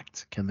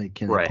act? Can they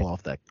pull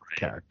off that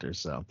character?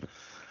 So,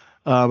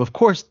 of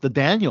course, the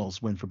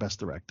Daniels win for Best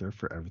Director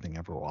for Everything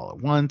Everywhere All at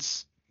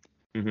Once.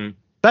 Mm-hmm.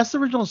 Best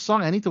original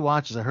song I need to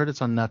watch is I heard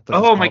it's on Netflix.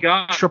 Oh my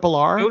god! Triple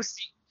R. Go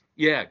see.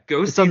 Yeah,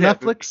 go it's see. It's on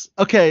Netflix.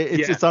 Movie. Okay,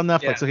 it's on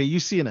Netflix. Yeah. Okay,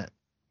 you seen it?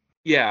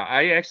 Yeah,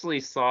 I actually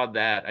saw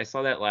that. I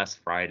saw that last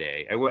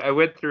Friday. I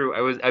went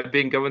through. I've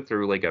been going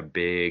through like a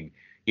big,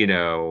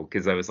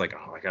 because I was like,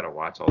 oh, I gotta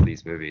watch all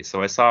these movies.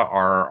 So I saw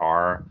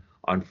RRR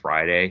on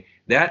Friday.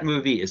 That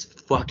movie is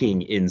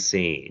fucking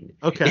insane.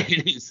 Okay.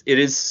 It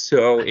is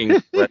so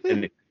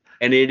incredible,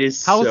 and it is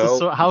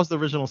so. How's the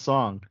original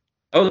song?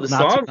 Oh, the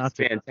Not song not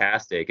is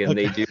fantastic, and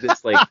Okay. they do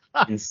this like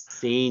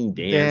insane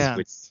dance,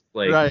 which is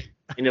like Right.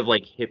 kind of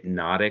like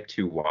hypnotic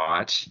to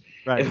watch.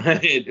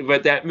 Right.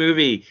 But that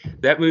movie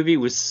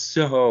was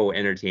so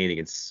entertaining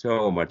and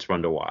so much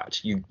fun to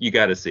watch. You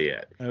got to see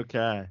it.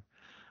 Okay.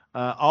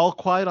 All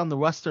Quiet on the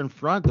Western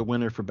Front, the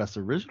winner for Best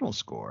Original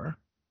Score.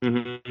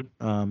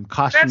 Mm-hmm.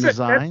 Costume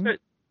design.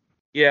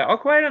 Yeah, All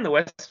Quiet on the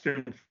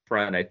Western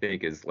Front, I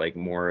think, is like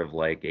more of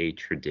like a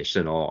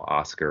traditional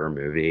Oscar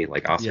movie,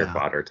 like Oscar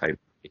fodder type.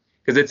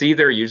 Because it's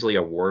either usually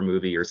a war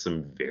movie or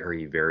some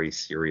very, very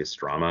serious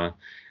drama.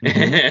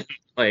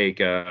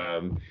 Like,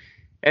 and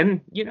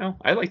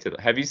I liked it.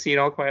 Have you seen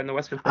All Quiet on the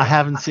Western Front? I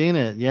haven't seen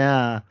it.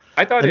 Yeah.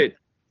 In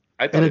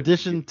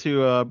addition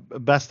to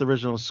Best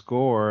Original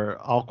Score,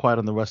 All Quiet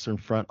on the Western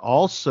Front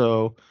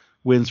also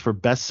wins for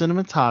Best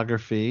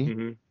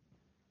Cinematography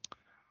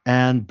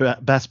and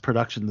Best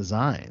Production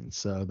Design.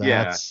 So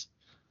that's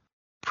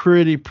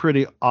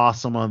pretty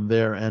awesome on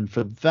their end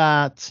for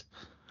that.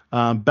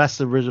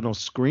 Best Original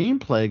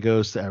Screenplay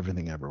goes to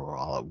Everything Everywhere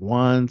All at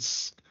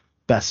Once.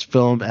 Best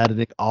Film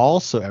Editing,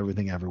 also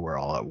Everything Everywhere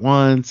All at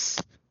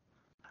Once.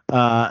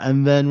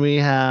 And then we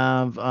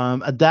have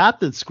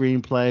Adapted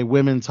Screenplay,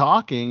 Women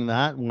Talking,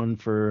 that one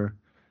for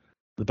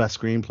the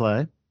Best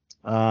Screenplay.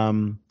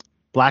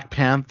 Black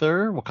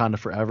Panther, Wakanda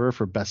Forever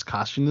for Best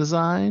Costume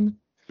Design.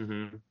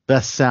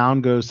 Best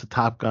Sound goes to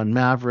Top Gun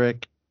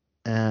Maverick.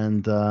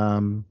 And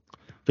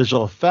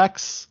Visual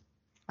Effects,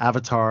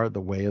 Avatar,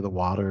 The Way of the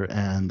Water,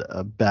 and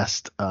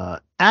Best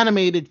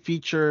Animated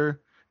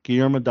Feature,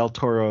 Guillermo del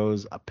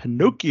Toro's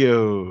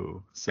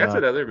Pinocchio. So, that's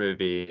another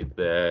movie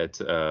that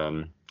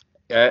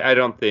I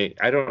don't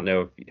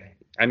know if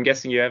I'm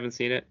guessing you haven't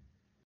seen it.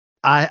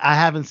 I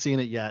haven't seen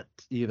it yet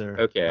either.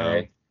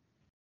 Okay.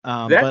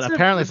 But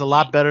apparently it's a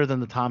lot better than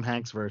the Tom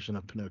Hanks version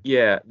of Pinocchio.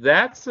 Yeah,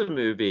 that's a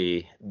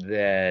movie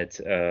that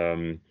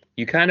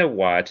you kind of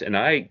watch, and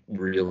I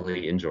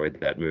really enjoyed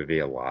that movie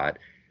a lot.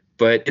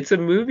 But it's a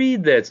movie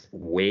that's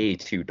way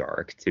too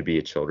dark to be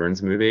a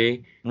children's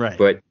movie. Right.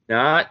 But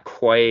not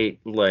quite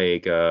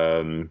like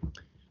but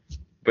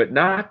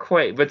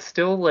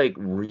still like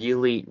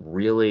really,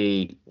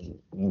 really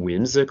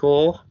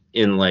whimsical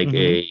in like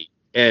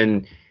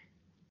and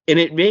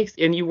it makes,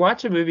 and you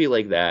watch a movie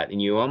like that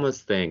and you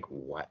almost think,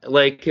 what,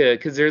 like,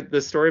 because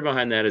the story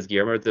behind that is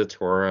Guillermo del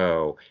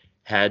Toro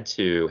had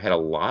a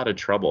lot of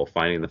trouble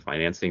finding the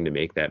financing to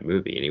make that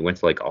movie, and he went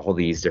to like all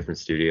these different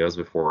studios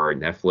before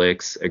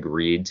Netflix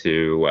agreed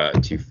to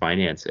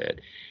finance it.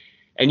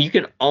 And you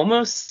can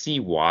almost see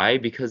why,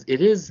 because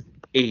it is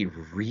a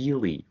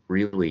really,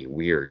 really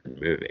weird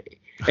movie.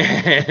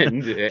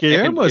 And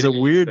Guillermo is a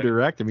weird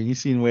director. I mean, you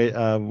seen Way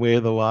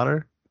of the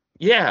Water?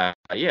 Yeah.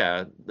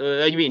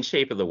 You mean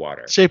Shape of the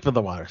Water? Shape of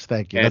the Water.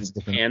 Thank you. And That's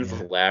different. Pan's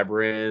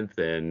Labyrinth,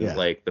 and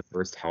like the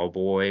first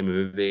Hellboy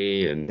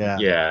movie, and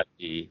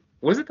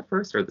was it the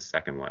first or the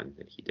second one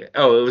that he did?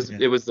 Oh,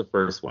 it was the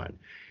first one.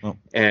 Oh.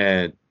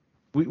 And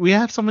we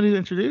have somebody to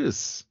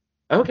introduce.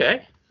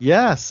 Okay.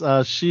 Yes,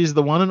 she's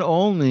the one and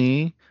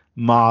only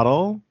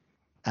model,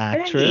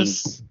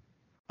 actress,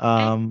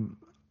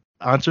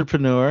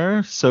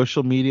 entrepreneur,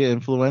 social media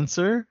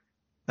influencer.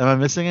 Am I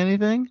missing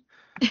anything?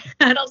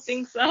 I don't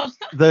think so.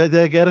 Did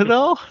I get it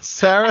all?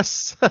 Sarah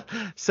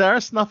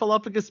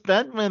Snuffleupagus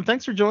Bentman,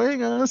 thanks for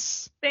joining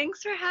us.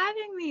 Thanks for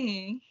having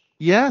me.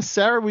 Yeah,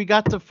 Sarah, we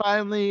got to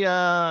finally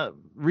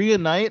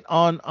reunite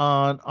on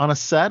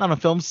a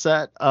film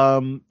set.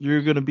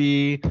 You're going to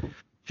be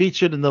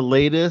featured in the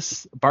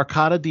latest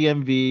Barcata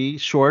DMV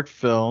short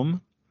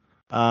film,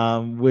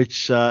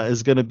 which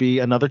is going to be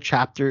another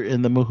chapter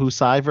in the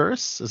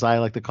Mahusai-verse, as I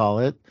like to call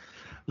it.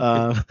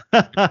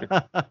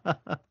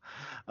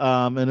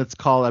 And it's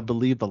called, I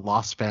believe, The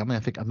Lost Family.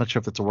 I'm not sure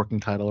if it's a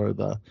working title or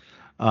the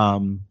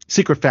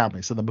Secret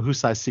Family. So the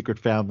Mahusai Secret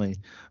Family,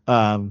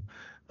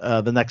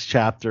 the next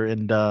chapter.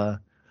 And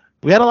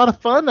we had a lot of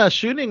fun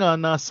shooting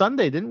on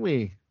Sunday, didn't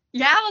we?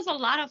 Yeah, it was a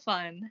lot of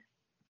fun.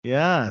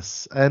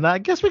 Yes. And I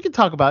guess we can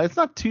talk about it. It's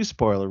not too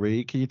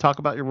spoilery. Can you talk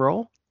about your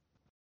role?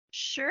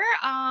 Sure.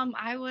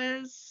 I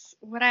was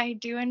what I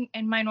do in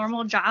my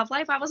normal job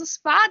life. I was a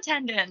spa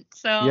attendant.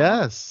 So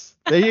yes,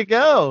 there you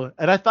go.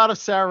 And I thought of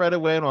Sarah right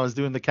away when I was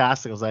doing the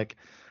casting. I was like,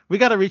 we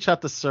got to reach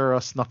out to Sarah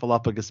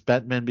Snuffleupagus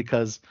Bentman,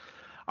 because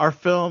our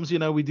films,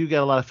 we do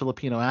get a lot of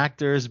Filipino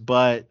actors,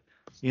 but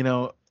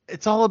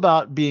it's all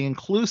about being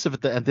inclusive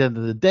at the end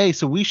of the day.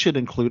 So we should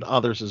include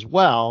others as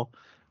well.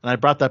 And I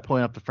brought that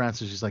point up to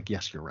Frances. She's like,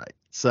 yes, you're right.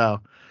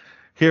 So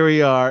here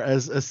we are,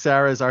 as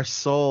Sarah is our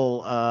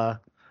sole, I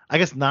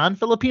guess,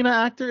 non-Filipino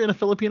actor in a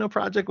Filipino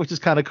project, which is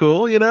kind of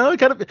cool. You got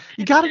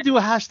to do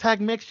a hashtag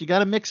mix. You got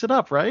to mix it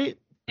up, right?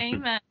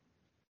 Amen.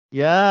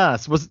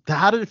 Yes.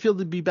 How did it feel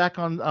to be back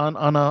on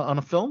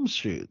a film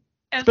shoot?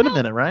 It's been a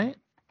minute, right?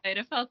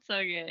 It felt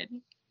so good.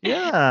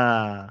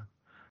 Yeah.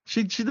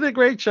 She did a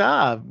great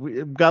job.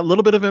 We got a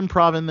little bit of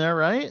improv in there,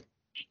 right?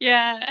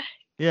 Yeah.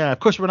 Yeah, of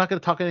course, we're not going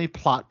to talk any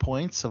plot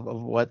points of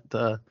what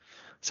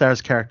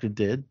Sarah's character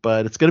did,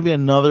 but it's going to be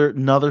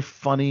another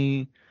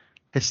funny,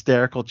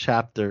 hysterical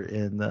chapter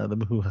in the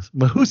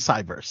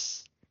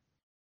Mahusaiverse.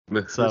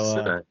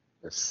 So,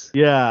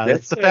 yeah,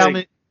 it's the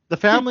family. The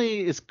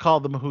family is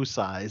called the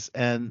Mahusais,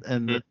 and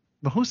the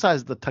Mahusai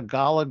is the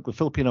Tagalog, the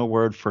Filipino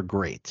word for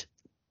great.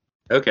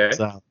 Okay.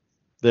 So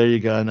there you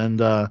go.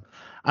 And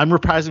I'm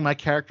reprising my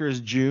character as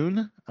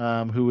June,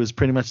 who is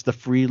pretty much the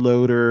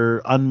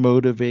freeloader,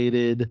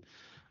 unmotivated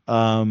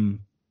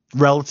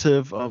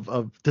relative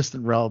of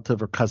distant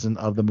relative or cousin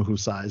of the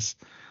Mahusais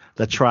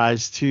that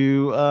tries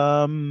to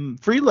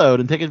freeload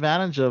and take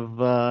advantage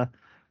of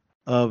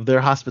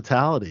their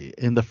hospitality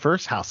in the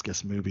first House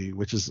Guest movie,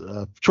 which is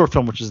a short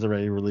film which is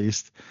already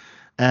released.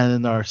 And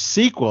in our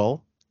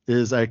sequel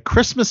is a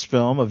Christmas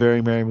film, A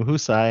Very Merry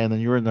Mahusai, and then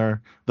you're in the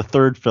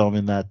third film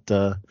in that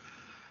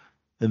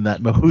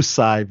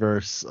Mahusai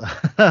verse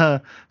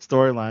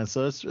storyline.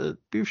 So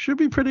it should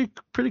be pretty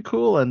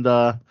cool, and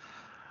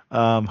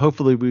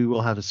hopefully we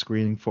will have a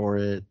screening for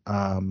it.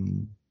 I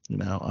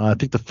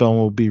think the film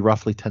will be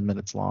roughly 10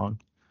 minutes long.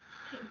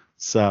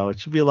 So it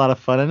should be a lot of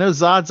fun. I know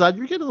Zod,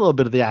 you're getting a little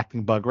bit of the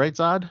acting bug, right,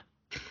 Zod?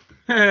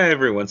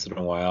 Every once in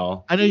a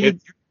while. I know you've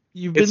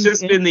been. It's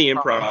just been the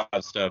improv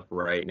stuff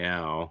right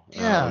now.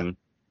 Yeah.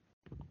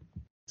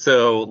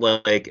 So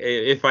like,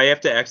 if I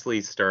have to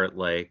actually start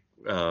like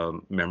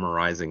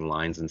memorizing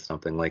lines and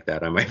something like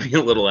that, I might be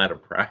a little out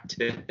of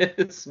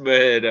practice.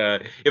 But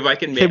if I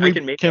can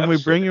make. Can we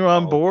bring you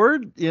on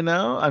board?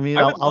 I mean,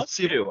 I'll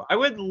see. I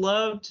would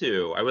love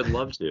to. That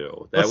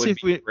Let's would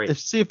see be if great.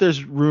 see if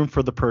there's room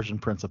for the Persian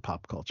Prince of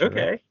pop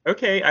culture.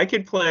 Okay. I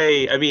could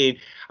play. I mean,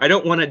 I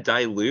don't want to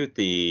dilute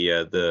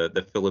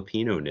the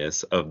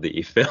Filipino-ness of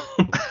the film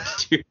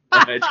too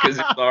much because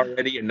it's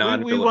already a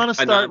non. We want to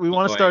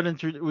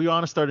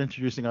start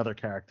introducing other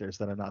characters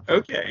that are not.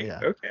 Okay. Yeah.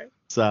 Okay.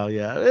 So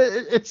yeah,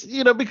 it's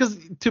because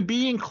to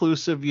be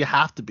inclusive, you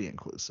have to be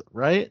inclusive,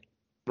 right?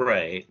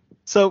 Right.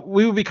 So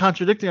we would be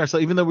contradicting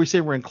ourselves, even though we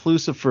say we're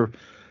inclusive for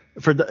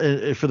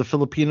the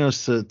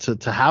Filipinos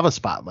to have a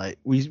spotlight.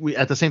 We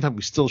at the same time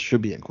we still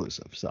should be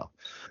inclusive. So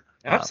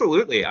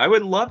absolutely, I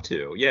would love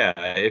to. Yeah,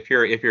 if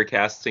you're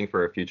casting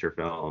for a future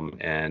film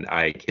and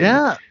I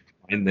can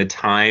find the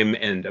time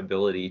and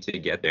ability to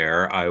get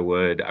there, I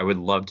would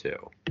love to.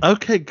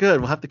 Okay,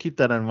 good. We'll have to keep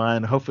that in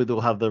mind. Hopefully,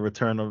 we'll have the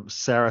return of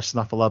Sarah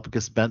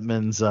Snuffleupagus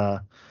Bentman's.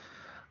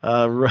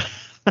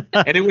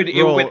 And it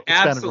would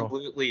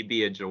absolutely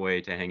be a joy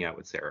to hang out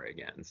with Sarah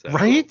again. So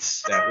right?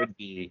 That would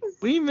be.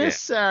 We miss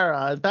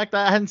Sarah. In fact,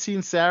 I hadn't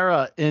seen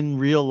Sarah in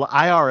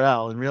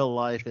IRL in real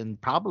life in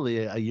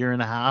probably a year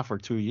and a half or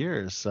 2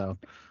 years. So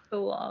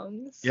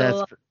long.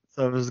 So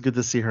it was good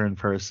to see her in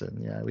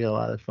person. Yeah, we had a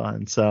lot of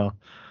fun. So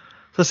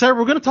Sarah,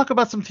 we're going to talk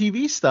about some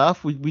TV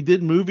stuff. We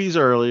did movies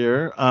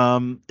earlier.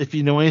 If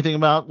you know anything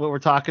about what we're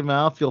talking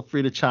about, feel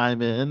free to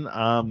chime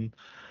in.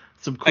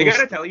 Some cool I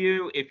gotta tell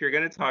you, if you're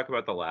gonna talk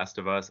about The Last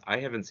of Us, I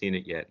haven't seen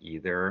it yet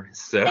either.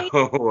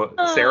 So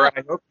Sarah,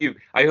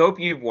 I hope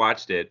you've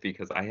watched it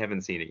because I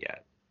haven't seen it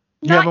yet.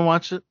 You haven't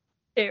watched it?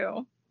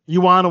 Ew.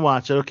 You want to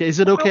watch it? Okay. Is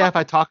it okay if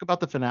I talk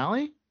about the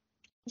finale?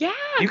 Yeah,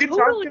 you can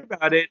talk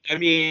about it. I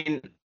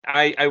mean,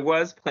 I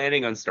was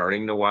planning on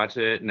starting to watch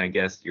it, and I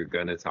guess you're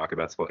gonna talk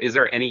about spoilers. Is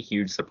there any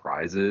huge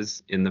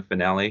surprises in the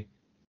finale?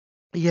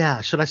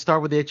 Yeah. Should I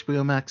start with the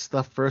HBO Max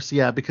stuff first?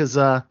 Yeah, because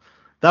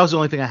that was the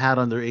only thing I had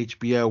under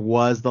HBO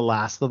was The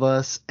Last of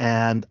Us.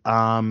 And,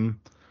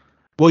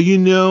 well, you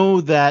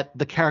know that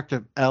the character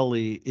of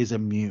Ellie is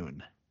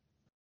immune,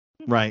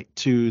 right,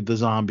 to the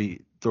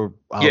zombie. They're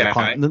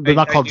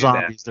not called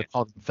zombies. They're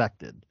called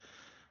infected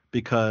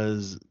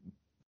because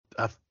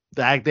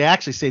they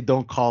actually say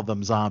don't call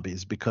them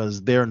zombies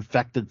because they're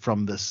infected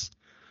from this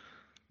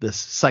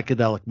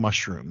psychedelic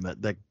mushroom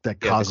that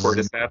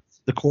causes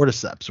the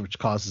cordyceps, which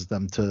causes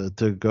them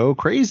to go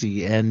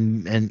crazy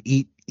and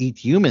eat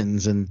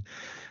humans and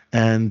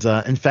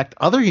infect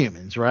other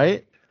humans,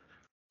 right?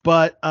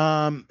 But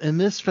in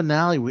this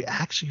finale, we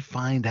actually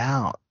find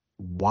out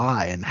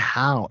why and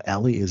how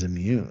Ellie is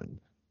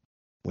immune,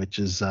 which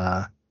is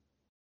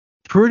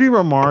pretty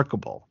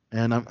remarkable.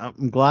 And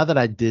I'm glad that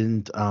I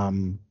didn't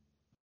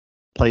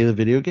play the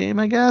video game,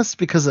 I guess,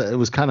 because it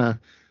was kind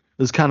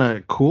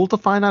of cool to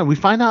find out. We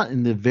find out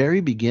in the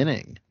very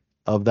beginning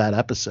of that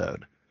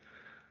episode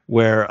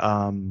where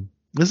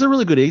this is a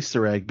really good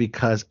Easter egg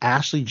because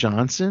Ashley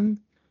Johnson,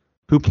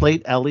 who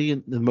played Ellie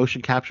in the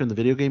motion capture in the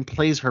video game,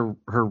 plays her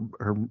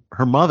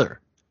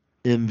mother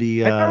in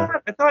the. I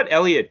thought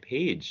Elliot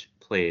Page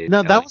played. No,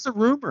 Ellie. that was a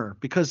rumor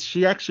because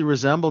she actually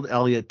resembled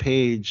Elliot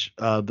Page,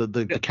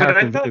 the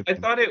character. But I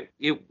thought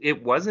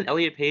it wasn't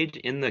Elliot Page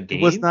in the game.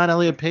 It was not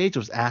Elliot Page. It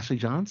was Ashley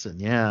Johnson.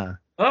 Yeah.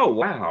 Oh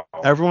wow!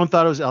 Everyone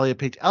thought it was Elliot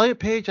Page. Elliot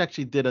Page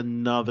actually did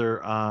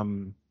another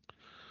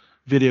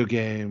video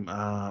game.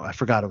 I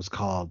forgot it was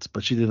called,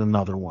 but she did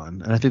another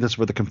one, and I think that's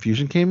where the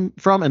confusion came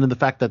from. And then the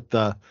fact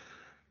that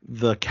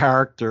the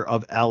character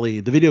of Ellie,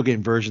 the video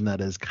game version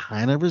that is,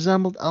 kind of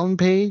resembled Ellen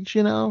Page,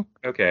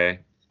 Okay.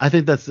 I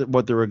think that's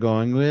what they were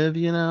going with,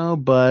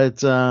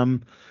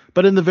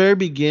 but in the very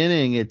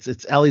beginning,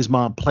 it's Ellie's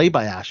mom, played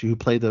by Ashley, who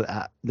played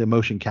the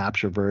motion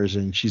capture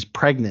version. She's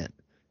pregnant,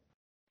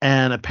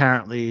 and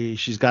apparently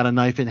she's got a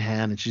knife in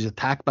hand, and she's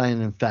attacked by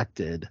an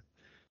infected,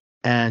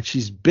 and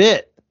she's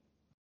bit,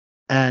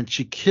 and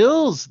she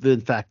kills the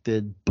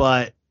infected,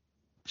 but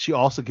she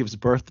also gives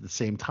birth at the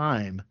same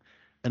time,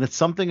 and it's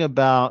something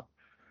about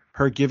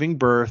her giving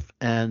birth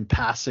and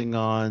passing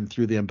on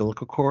through the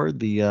umbilical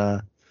cord,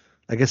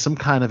 I guess some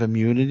kind of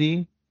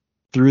immunity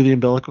through the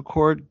umbilical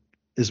cord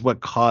is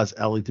what caused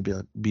Ellie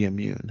to be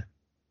immune.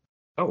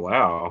 Oh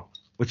wow.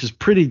 Which is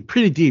pretty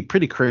deep,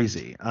 pretty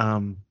crazy.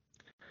 And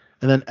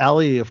then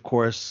Ellie, of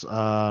course,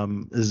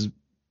 is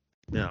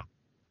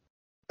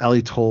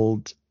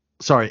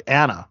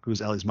Anna,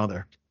 who's Ellie's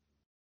mother,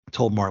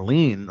 told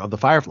Marlene of the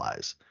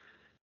Fireflies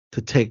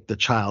to take the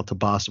child to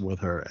Boston with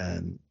her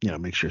and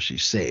make sure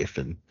she's safe.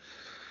 And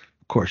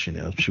of course,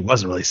 she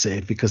wasn't really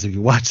safe, because if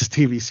you watch this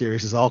TV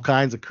series, it's all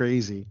kinds of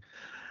crazy.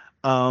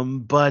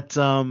 But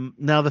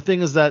now the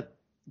thing is that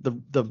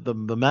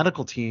the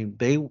medical team,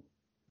 they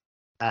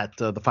at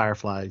the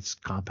Fireflies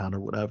compound or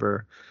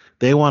whatever,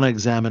 they want to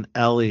examine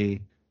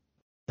Ellie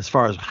as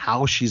far as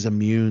how she's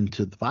immune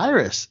to the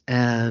virus,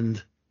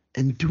 and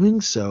in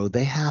doing so,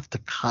 they have to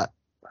cut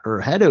her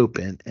head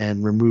open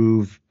and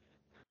remove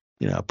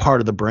part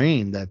of the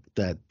brain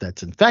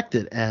that's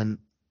infected, and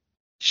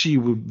she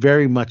would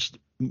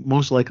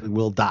most likely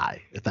will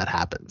die if that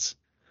happens.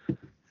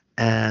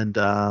 And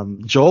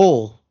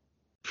Joel,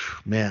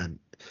 man,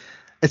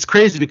 it's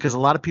crazy, because a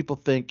lot of people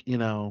think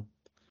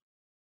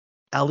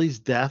Ellie's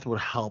death would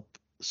help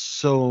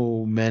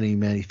so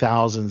many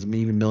thousands,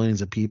 even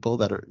millions of people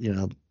that are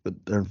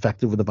they're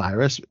infected with the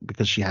virus,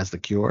 because she has the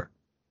cure.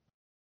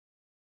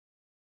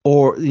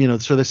 Or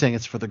so they're saying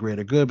it's for the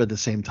greater good, but at the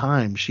same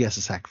time, she has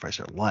to sacrifice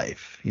her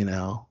life,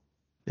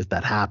 if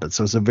that happens.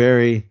 So it's a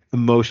very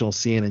emotional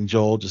scene, and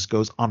Joel just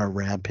goes on a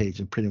rampage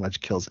and pretty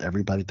much kills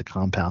everybody at the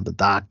compound, the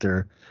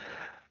doctor,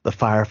 the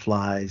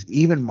Fireflies,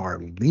 even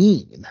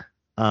Marlene,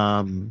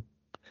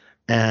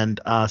 and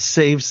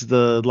saves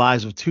the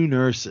lives of 2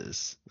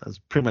 nurses. That's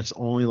pretty much the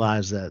only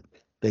lives that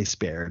they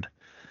spared.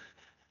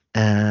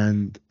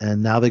 And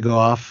now they go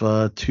off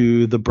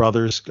to the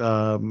brothers,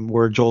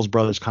 where Joel's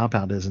brother's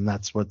compound is, and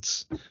that's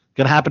what's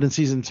going to happen in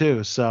season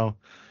 2. So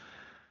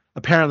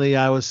apparently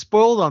I was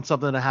spoiled on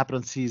something that happened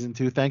in season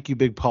 2. Thank you,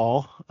 Big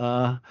Paul,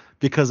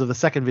 because of the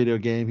second video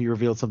game. He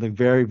revealed something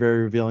very,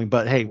 very revealing.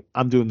 But hey,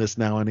 I'm doing this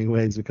now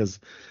anyways, because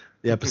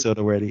the episode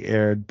already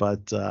aired.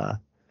 But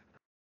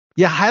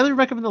yeah, highly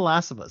recommend The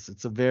Last of Us.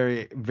 It's a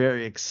very,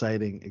 very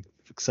exciting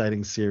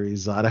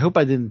series. I hope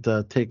I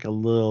didn't take a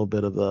little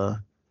bit of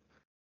the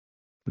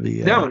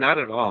No, not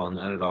at all.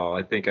 Not at all.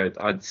 I think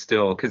I'd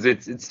still, because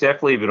it's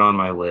definitely been on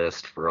my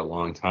list for a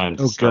long time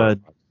to start.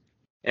 Good.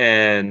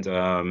 And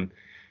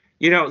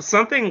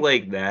something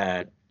like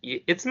that,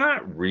 it's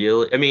not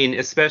really, I mean,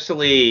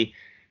 especially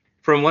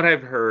from what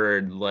I've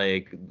heard,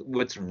 like,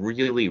 what's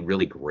really,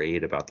 really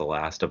great about The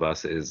Last of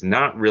Us is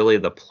not really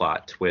the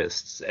plot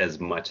twists as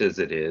much as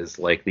it is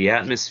like the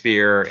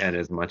atmosphere, and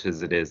as much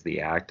as it is the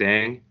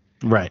acting.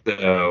 Right.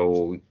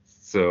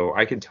 So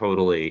I could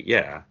totally,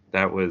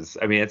 that was,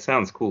 I mean, it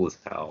sounds cool as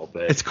hell,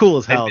 but it's cool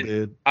as hell,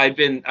 dude. I'd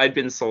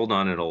been sold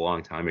on it a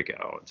long time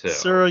ago too.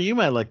 Cyril, you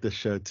might like this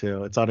show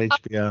too. It's on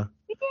HBO.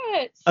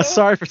 So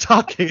Sorry for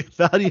talking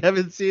about it. You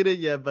haven't seen it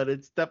yet, but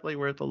it's definitely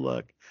worth a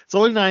look. It's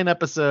only 9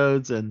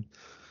 episodes, and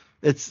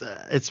it's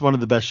one of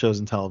the best shows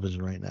in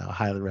television right now.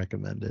 Highly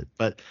recommend it.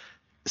 But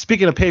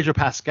speaking of Pedro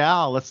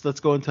Pascal, let's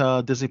go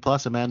into Disney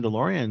Plus and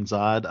Mandalorian,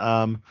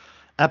 Zod.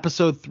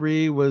 Episode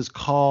 3 was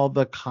called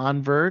The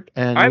Convert,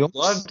 and I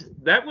loved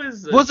that.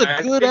 Was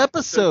a good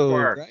episode.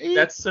 Right?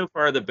 That's so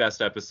far the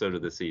best episode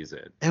of the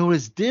season. It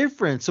was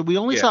different. So we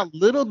only saw a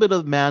little bit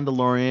of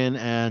Mandalorian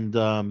and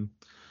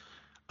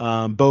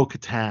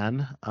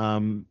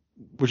Bo-Katan,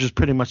 which is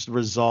pretty much the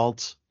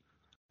result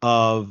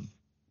of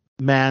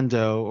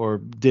Mando or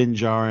Din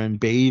Djarin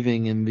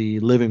bathing in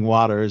the living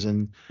waters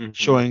and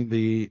showing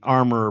the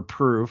armor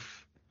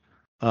proof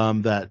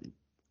that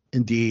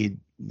indeed,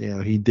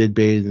 he did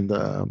bathe in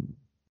the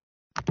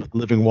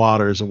living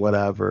waters or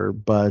whatever.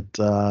 But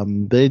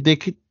they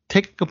could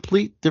take a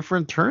complete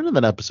different turn in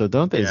that episode,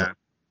 don't they?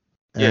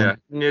 Yeah.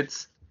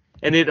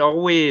 And it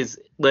always,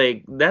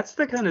 like, that's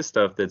the kind of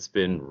stuff that's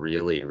been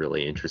really,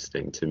 really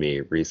interesting to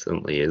me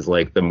recently, is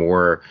like the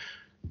more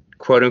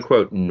quote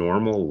unquote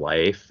normal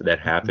life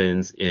that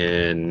happens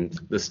in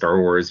the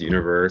Star Wars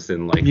universe,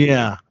 and like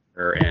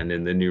and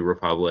in the New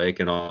Republic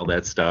and all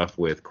that stuff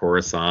with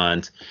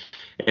Coruscant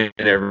and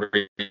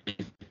everything.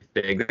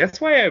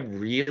 That's why I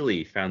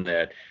really found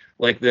that,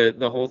 like,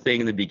 the whole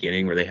thing in the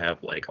beginning where they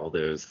have like all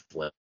those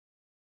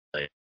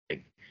like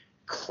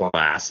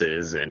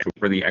classes, and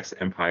for the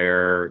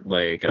Empire,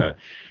 like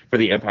for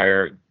the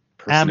Empire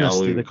personnel,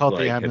 Amnesty, they call it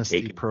like, the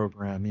Amnesty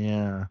program.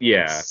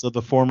 Yeah. So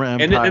the former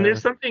Empire. And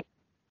there's something.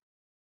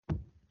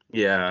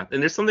 Yeah,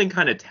 and there's something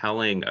kind of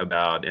telling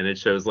about, and it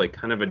shows like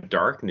kind of a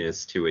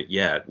darkness to it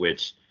yet,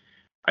 which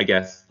I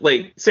guess,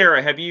 like,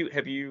 Sarah, have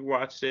you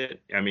watched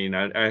it? I mean,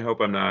 I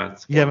hope I'm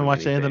not You haven't spoiling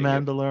watched any of The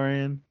anything.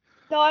 Mandalorian?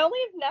 No, I only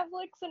have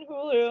Netflix and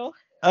Hulu.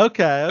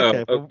 Okay, Oh,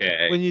 okay. Well,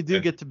 okay. when you do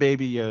get to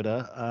Baby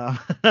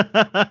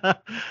Yoda,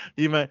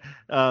 you might,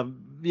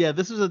 yeah,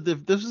 this was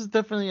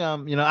definitely,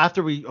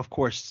 after we, of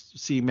course,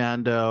 see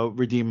Mando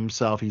redeem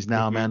himself, he's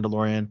now a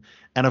Mandalorian,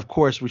 and of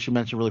course, we should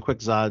mention really quick,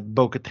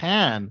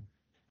 Bo-Katan,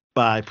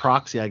 by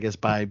proxy, I guess,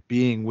 by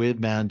being with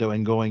Mando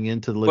and going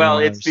into the Living Well,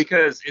 Waters.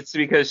 it's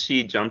because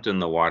she jumped in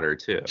the water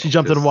too. She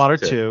jumped in the water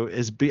too,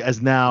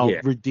 is now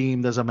Yeah.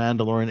 redeemed as a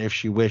Mandalorian if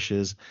she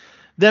wishes.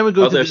 Then we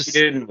go Although to this. she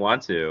didn't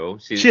want to.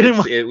 She didn't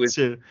want it was,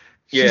 to.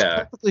 She's Yeah.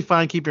 perfectly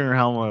fine keeping her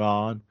helmet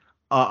on,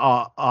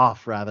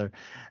 off rather,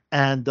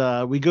 and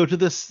we go to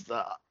this,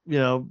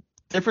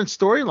 different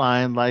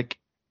storyline. Like,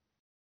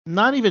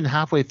 not even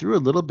halfway through,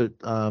 a little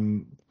bit,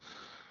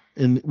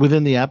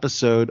 within the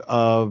episode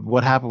of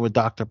what happened with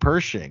Dr.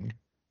 Pershing,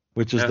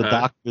 which is the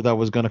doctor that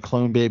was going to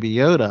clone Baby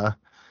Yoda,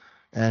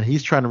 and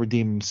he's trying to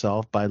redeem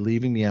himself by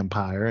leaving the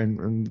Empire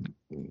and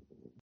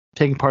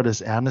taking part of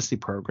this amnesty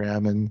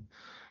program, and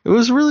it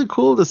was really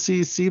cool to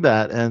see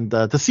that, and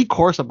to see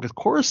Coruscant, because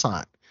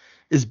Coruscant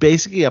is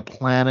basically a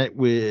planet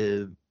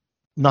with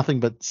nothing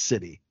but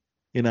city.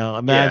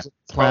 Imagine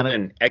it's called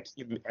an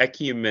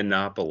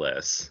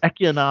ecumenopolis.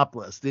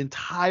 Ecumenopolis. The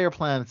entire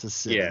planet's a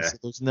city. Yeah. So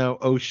there's no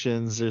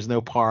oceans, there's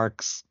no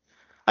parks.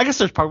 I guess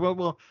there's parks.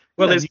 Well,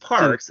 there's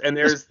parks and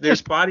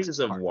there's bodies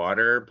of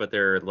water, but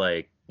they're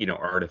like,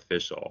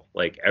 artificial.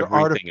 Like everything.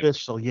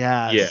 Artificial,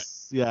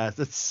 yes. Yeah.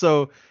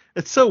 Yes.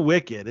 It's so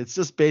wicked. It's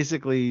just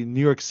basically New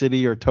York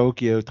City or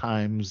Tokyo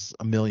times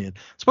a million.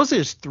 Supposedly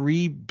there's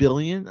 3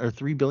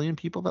 billion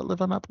people that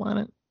live on that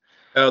planet.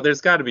 Oh,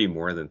 there's got to be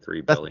more than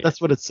 3 billion.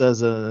 That's what it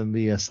says in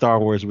the Star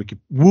Wars Wookiee.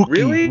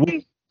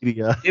 Really?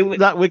 Wikipedia.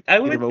 Not Wikipedia, I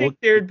would but think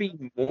there'd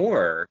be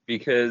more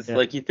because,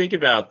 like, you think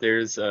about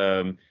there's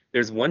 1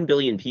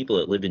 billion people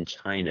that live in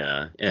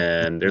China,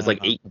 and there's like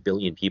 8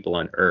 billion people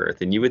on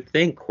Earth, and you would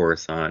think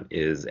Coruscant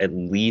is at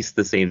least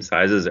the same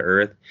size as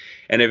Earth,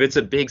 and if it's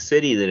a big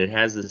city, then it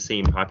has the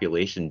same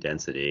population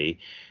density,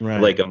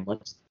 like a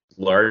much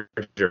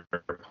larger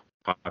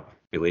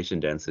population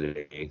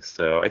density.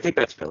 So I think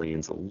that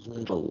billion's a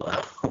little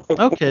low.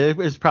 Okay,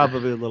 it's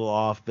probably a little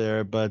off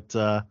there, but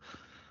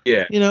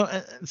yeah.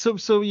 So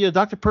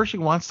Dr.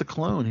 Pershing wants to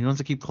clone. He wants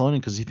to keep cloning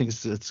because he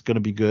thinks it's going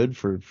to be good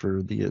for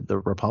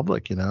the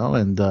Republic,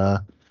 and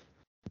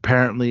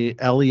apparently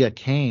Elia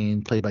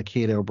Kane, played by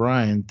Kate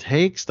O'Brien,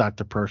 takes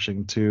Dr.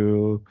 Pershing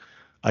to,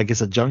 I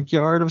guess, a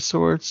junkyard of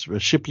sorts, a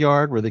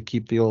shipyard where they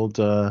keep the old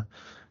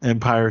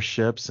Empire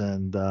ships,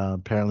 and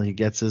apparently he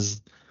gets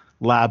his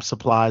lab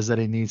supplies that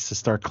he needs to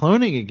start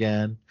cloning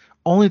again,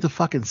 only to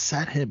fucking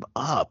set him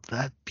up.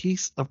 That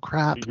piece of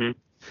crap.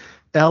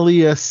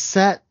 Elia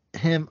set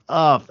him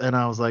up, and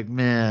I was like,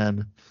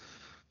 man,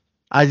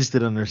 I just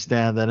didn't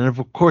understand that. And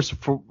of course,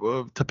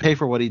 to pay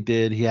for what he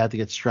did, he had to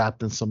get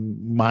strapped in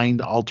some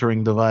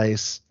mind-altering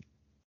device.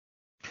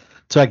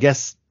 So I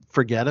guess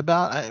forget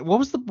about.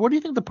 What do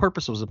you think the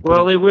purpose was?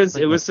 Well, it was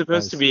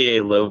supposed to be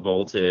a low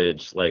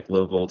voltage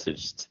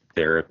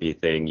therapy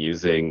thing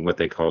using what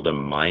they called a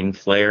mind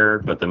flare,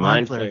 but the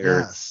mind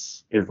flare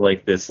is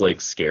like this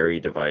like scary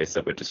device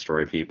that would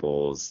destroy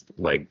people's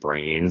like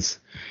brains.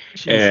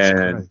 Jesus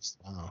Christ.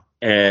 Wow.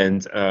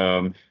 And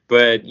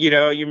but you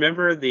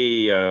remember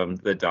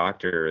the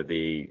doctor,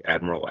 the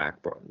Admiral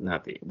Akbar,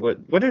 not the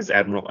what is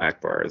Admiral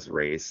Akbar's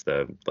race,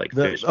 the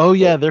fish? Oh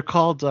yeah, they're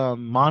called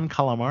Mon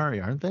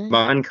Calamari, aren't they?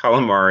 Mon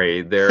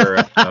Calamari. They're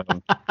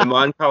the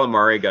Mon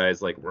Calamari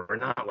guys, like, we're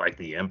not like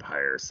the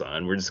Empire,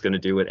 son. We're just gonna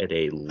do it at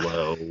a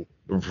low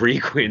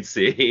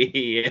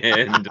frequency,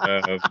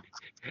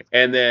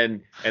 and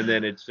then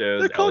it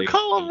shows. They're called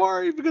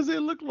calamari because they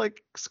look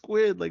like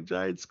squid, like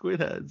giant squid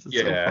heads. It's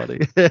so funny.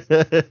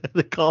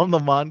 They call them the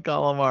Mon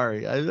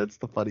Calamari. That's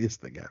the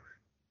funniest thing ever.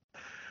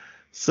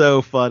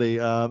 So funny.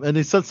 And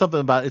he said something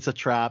about it's a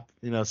trap,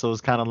 so it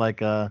was kind of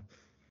like a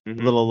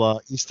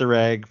little Easter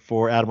egg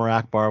for Admiral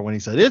Akbar when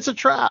he said it's a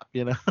trap,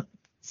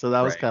 So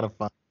that was kind of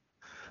fun.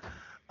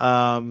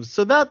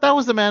 So that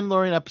was the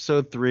Mandalorian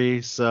episode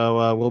 3.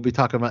 So we'll be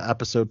talking about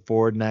episode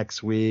 4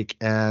 next week,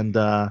 and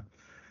the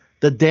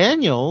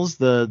Daniels,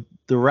 the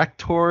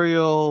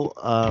directorial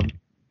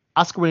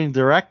Oscar-winning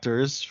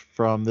directors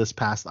from this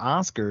past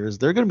Oscars,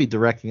 they're going to be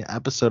directing an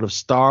episode of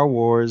Star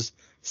Wars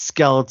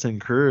Skeleton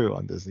Crew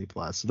on Disney+.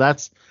 So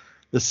that's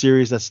the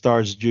series that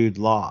stars Jude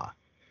Law.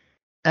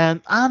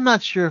 And I'm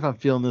not sure if I'm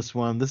feeling this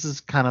one. This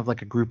is kind of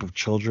like a group of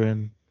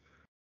children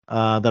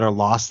that are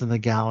lost in the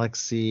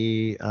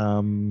galaxy,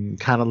 kind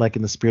of like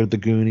in the spirit of the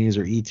Goonies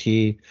or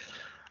E.T.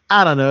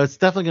 I don't know. It's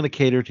definitely going to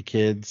cater to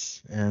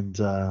kids, and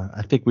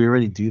I think we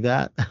already do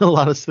that a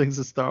lot of things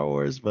in Star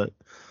Wars. But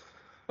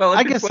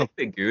I guess like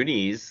the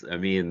Goonies,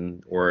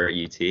 or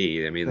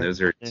E.T. Those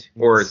are,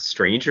 or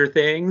Stranger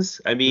Things.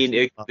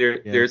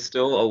 There's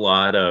still a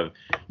lot of,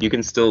 you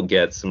can still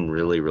get some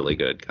really, really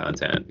good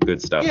content,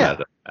 good stuff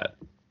out of that.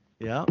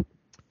 Yeah.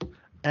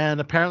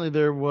 And apparently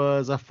there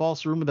was a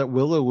false rumor that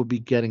Willow would be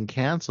getting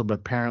canceled, but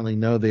apparently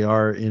no, they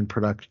are in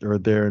production, or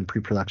they're in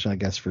pre-production, I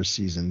guess, for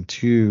season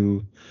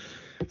 2.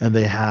 And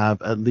they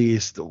have at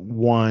least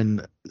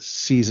one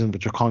season,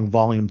 which are calling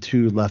Volume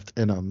 2, left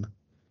in them.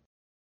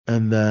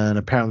 And then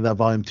apparently that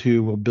Volume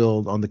 2 will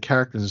build on the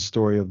characters and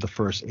story of the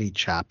first 8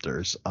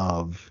 chapters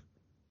of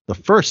the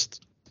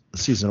first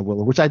season of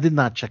Willow, which I did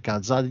not check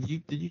out. Zod,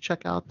 did you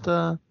check out?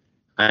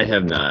 I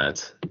have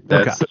not.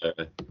 That's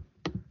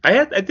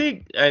I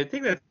think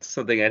that's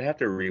something I'd have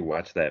to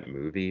rewatch that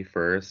movie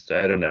first.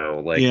 I don't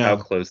know, like how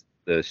close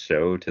the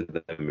show to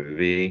the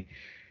movie.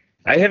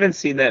 I haven't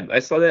seen that. I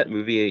saw that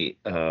movie.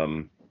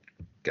 God,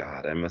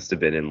 I must have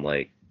been in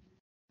like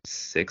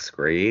 6th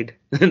grade.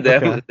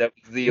 that was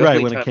the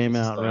only when time it came I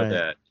out, saw right?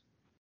 that.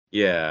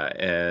 Yeah,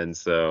 and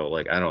so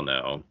like I don't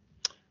know.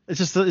 It's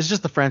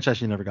just the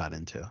franchise you never got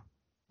into.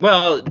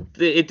 Well,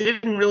 it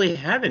didn't really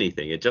have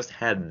anything. It just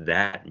had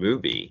that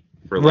movie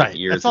for like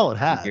years. That's all it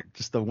had.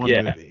 Just the one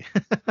movie.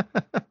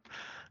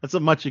 That's how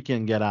much you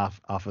can get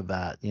off of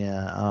that.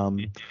 Yeah.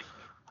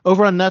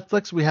 Over on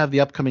Netflix, we have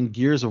the upcoming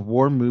Gears of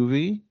War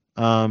movie.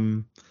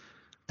 And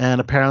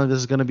apparently this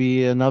is going to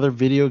be another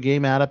video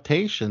game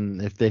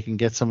adaptation. If they can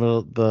get some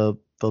of the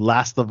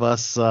Last of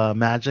Us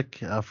magic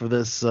for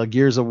this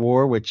Gears of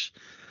War, which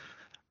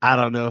I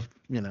don't know if,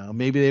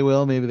 maybe they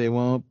will, maybe they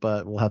won't,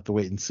 but we'll have to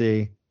wait and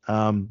see.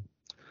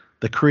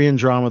 The Korean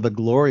drama The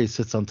Glory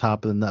sits on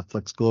top of the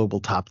Netflix Global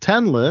Top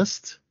 10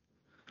 list.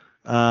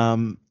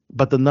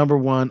 But the number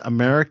one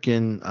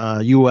American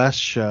U.S.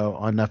 show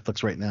on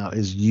Netflix right now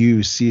is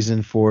You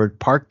Season 4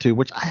 Part 2,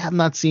 which I have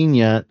not seen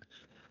yet.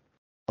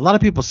 A lot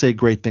of people say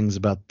great things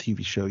about the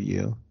TV show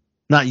You.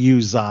 Not you,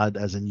 Zod,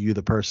 as in you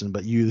the person,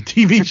 but You the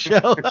TV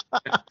show.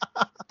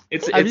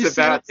 Have you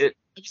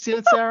seen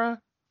it,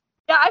 Sarah?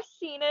 Yeah, I've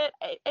seen it.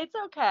 It's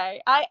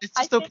okay. It's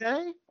just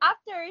okay?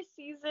 After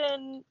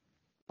season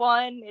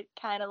 1, it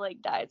kind of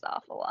like dies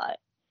off a lot.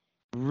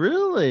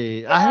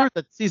 Really? Yeah. I heard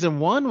that season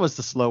 1 was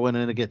the slow one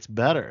and it gets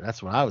better.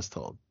 That's what I was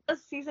told.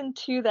 It's season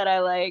 2 that I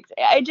liked.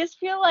 I just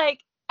feel like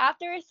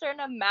after a certain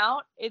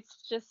amount,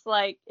 it's just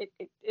like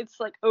it's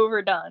like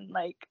overdone.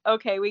 Like,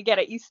 okay, we get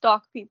it. You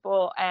stalk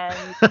people, and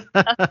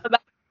that's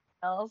about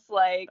else.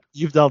 Like,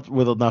 you've dealt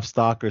with enough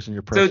stalkers in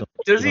your personal.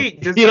 So does he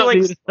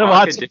like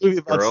stalk a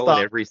different girl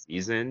in every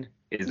season?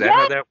 Is that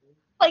how that works?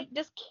 Like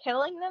just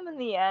killing them in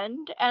the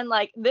end, and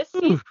like this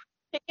season in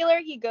particular,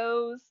 he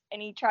goes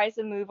and he tries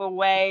to move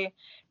away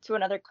to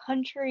another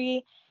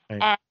country,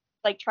 and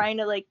like trying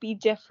to like be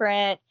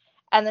different.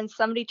 And then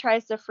somebody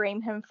tries to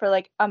frame him for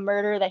like a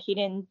murder that he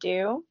didn't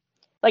do,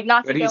 like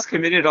not. But he's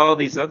committed all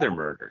these other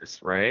murders,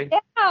 right?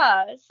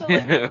 Yeah. So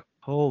like,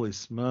 holy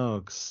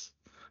smokes!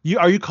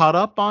 Are you caught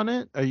up on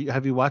it?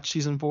 Have you watched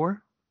season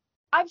 4?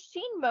 I've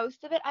seen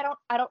most of it. I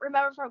don't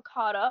remember if I'm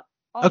caught up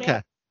on it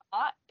or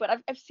not,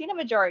 but I've seen a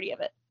majority of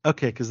it.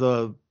 Okay, because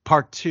the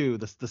part 2,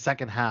 the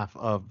second half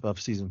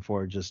of season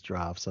 4 just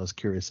dropped, so I was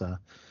curious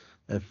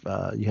if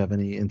you have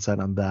any insight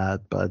on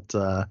that. But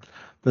the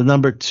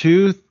number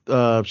 2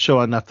 show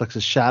on Netflix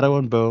is Shadow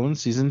and Bone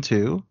season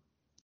 2,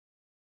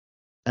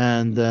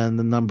 and then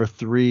the number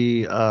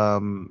 3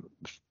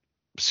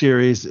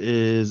 series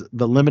is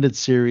the limited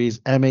series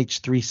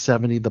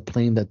MH370, The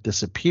Plane That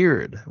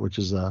Disappeared, which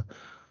is a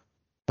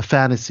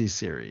fantasy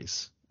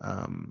series,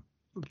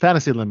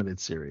 fantasy limited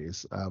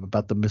series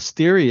about the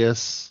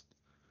mysterious.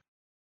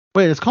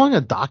 Wait, it's calling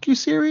a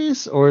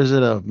docu-series, or is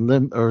it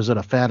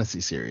a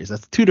fantasy series?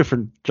 That's 2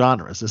 different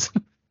genres.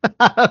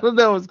 I don't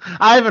know.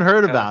 I haven't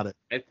heard about it.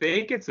 I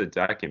think it's a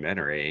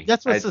documentary.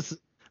 That's what it says.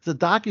 The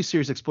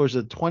docu-series explores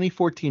the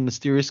 2014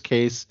 mysterious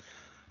case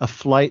of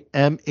Flight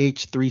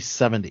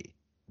MH370,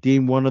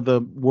 deemed one of the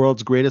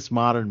world's greatest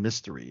modern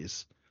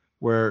mysteries,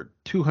 where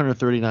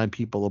 239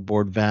 people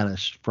aboard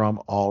vanished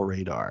from all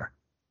radar.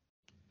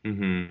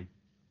 Mm-hmm.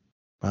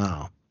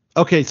 Wow.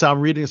 Okay, so I'm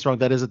reading this wrong.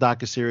 That is a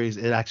docu-series.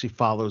 It actually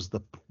follows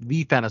the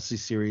fantasy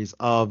series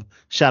of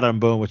Shadow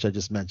and Bone, which I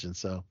just mentioned.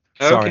 So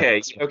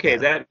sorry. Okay,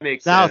 that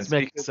makes now sense. It's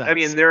making sense. I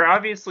mean, there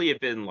obviously have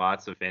been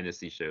lots of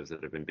fantasy shows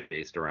that have been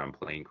based around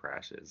plane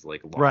crashes,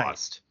 like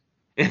Lost.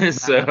 Right.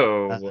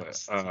 So,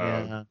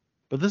 yeah.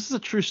 But this is a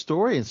true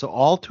story, and so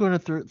all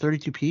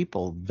 232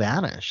 people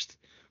vanished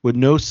with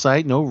no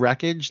sight, no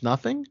wreckage,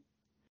 nothing.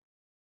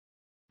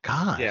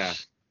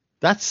 Gosh,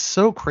 that's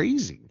so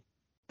crazy.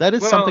 That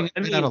is something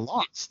I mean,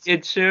 lost.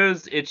 It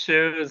shows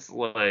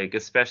like,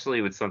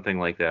 especially with something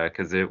like that,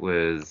 because it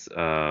was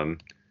I'm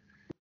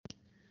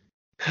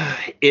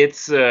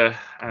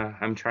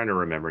trying to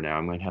remember now.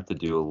 I'm going to have to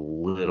do a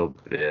little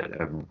bit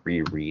of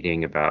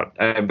rereading about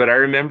but I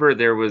remember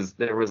there was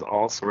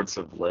all sorts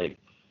of like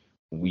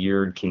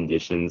weird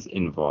conditions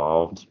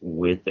involved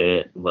with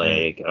it,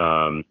 like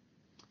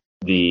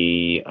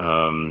the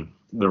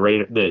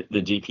rate the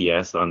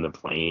GPS on the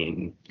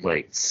plane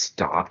like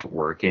stopped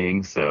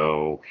working,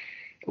 so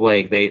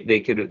like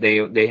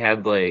they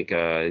had like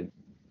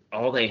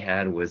all they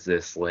had was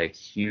this like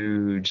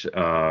huge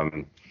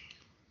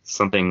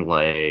something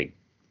like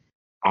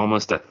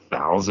almost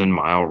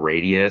 1,000-mile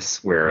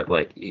radius where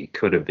like it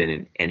could have been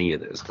in any of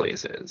those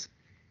places.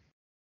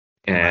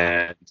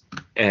 and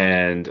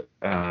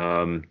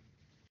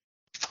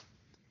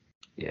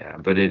yeah,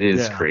 but it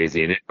is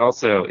crazy, and it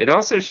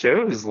also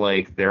shows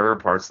like there are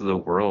parts of the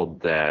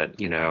world that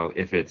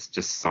if it's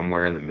just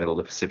somewhere in the middle of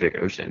the Pacific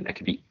Ocean, that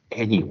could be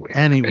anywhere.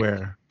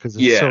 Anywhere, because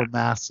it's so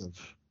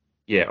massive.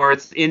 Yeah, or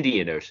it's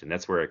Indian Ocean.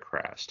 That's where it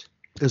crashed.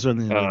 It's in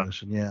the Indian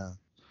Ocean. Yeah,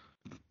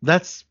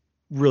 that's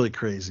really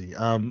crazy.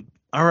 All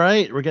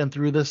right, we're getting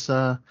through this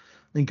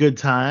in good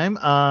time.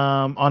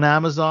 On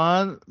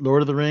Amazon,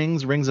 Lord of the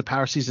Rings, Rings of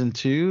Power Season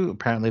 2.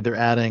 Apparently, they're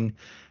adding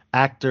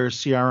actor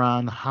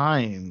Ciarán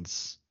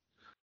Hinds.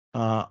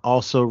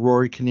 Also,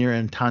 Rory Kinnear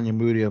and Tanya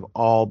Moody have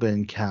all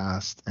been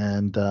cast.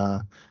 And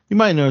you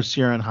might know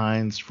Ciarán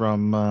Hinds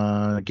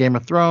from Game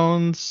of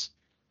Thrones.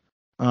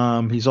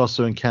 He's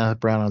also in Kenneth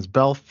Branagh's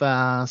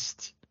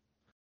Belfast.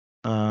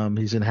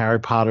 He's in Harry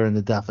Potter and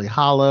the Deathly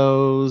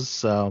Hallows.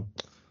 So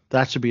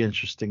that should be an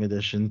interesting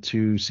addition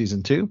to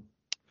season 2.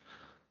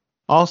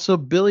 Also,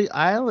 Billie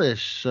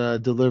Eilish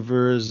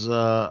delivers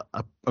a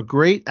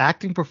great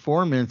acting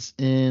performance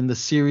in the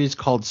series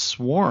called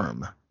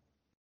Swarm.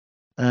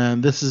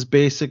 And this is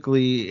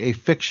basically a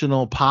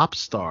fictional pop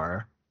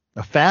star,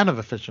 a fan of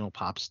a fictional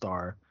pop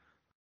star,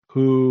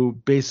 who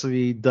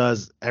basically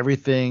does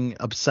everything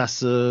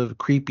obsessive,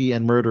 creepy,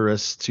 and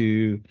murderous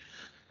to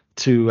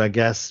I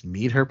guess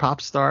meet her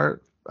pop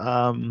star.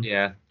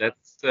 Yeah,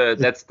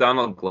 that's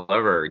Donald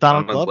Glover.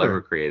 Donald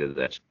Glover created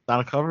that.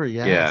 Donald Glover,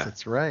 yes,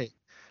 that's right.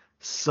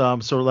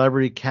 Some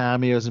celebrity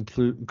cameos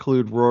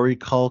include Rory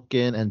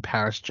Culkin and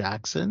Paris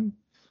Jackson.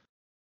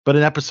 But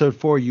in episode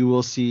 4, you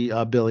will see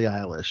Billie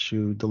Eilish,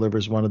 who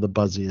delivers one of the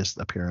buzziest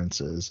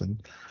appearances.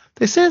 And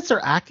they say it's her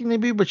acting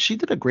debut, but she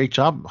did a great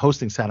job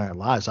hosting Saturday Night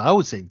Live. So I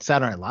would say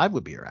Saturday Night Live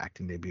would be her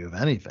acting debut, if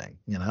anything.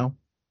 I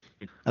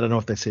don't know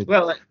if they say.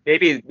 Well,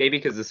 maybe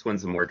because this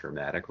one's a more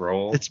dramatic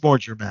role. It's more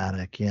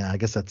dramatic, yeah. I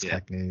guess that's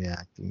technically the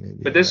acting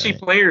debut. But does she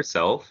play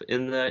herself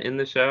in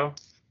the show?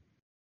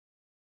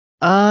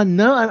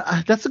 No,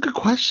 that's a good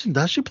question.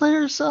 Does she play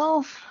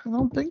herself? I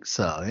don't think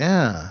so.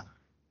 Yeah.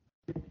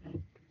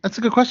 That's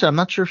a good question. I'm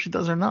not sure if she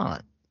does or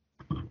not.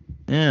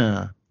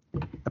 Yeah.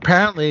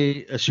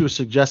 Apparently, she was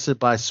suggested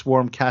by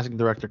Swarm casting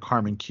director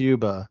Carmen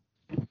Cuba.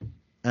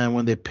 And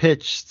when they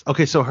pitched,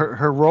 okay, so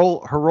her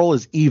role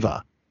is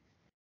Eva.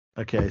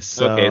 Okay,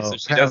 so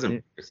she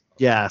doesn't.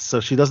 Yeah, so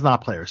she does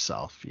not play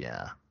herself.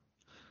 Yeah.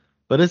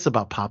 But it's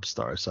about pop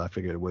stars, so I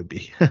figured it would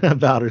be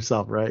about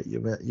herself, right?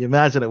 You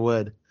imagine it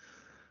would.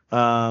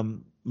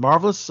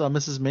 Marvelous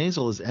Mrs.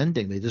 Maisel is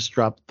ending. They just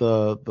dropped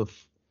the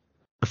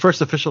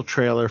first official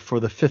trailer for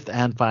the 5th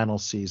and final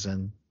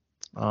season.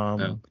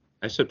 I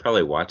should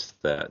probably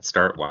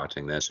start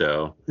watching that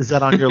show. Is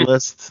that on your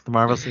list, the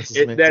Marvelous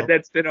Mrs. Maisel?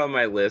 That's been on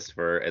my list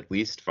for at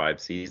least 5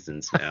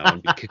 seasons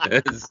now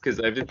because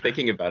I've been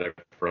thinking about it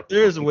for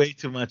There's way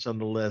too much on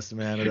the list,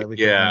 man. They're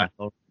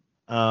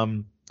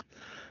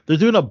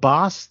doing a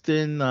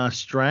Boston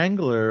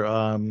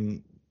Strangler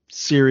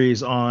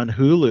series on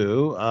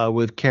Hulu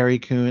with Carrie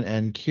Coon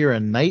and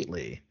Keira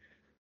Knightley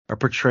are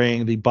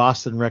portraying the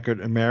Boston Record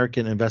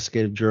American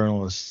investigative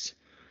journalists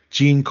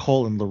Gene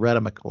Cole and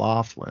Loretta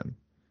McLaughlin.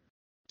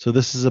 So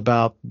this is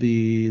about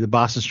the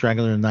Boston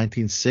Strangler in the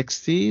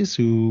 1960s,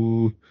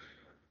 who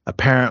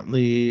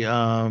apparently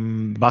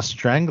Boston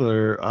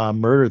Strangler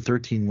murdered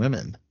 13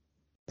 women.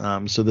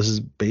 So this is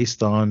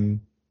based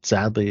on,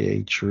 sadly,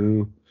 a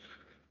true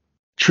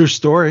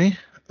story.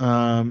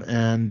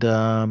 And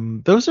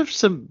those are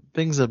some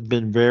things that have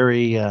been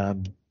very,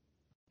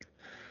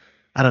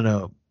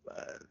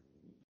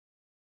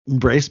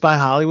 embraced by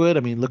Hollywood. I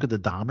mean, look at the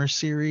Dahmer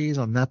series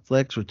on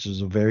Netflix, which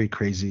is a very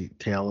crazy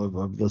tale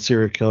of the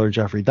serial killer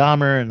Jeffrey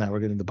Dahmer, and now we're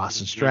getting the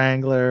Boston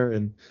Strangler.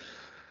 And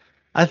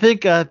I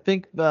think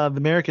the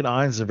American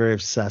audience are very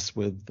obsessed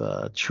with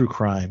true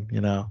crime.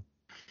 I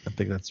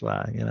think that's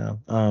why.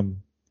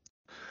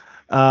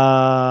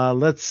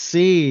 Let's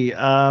see.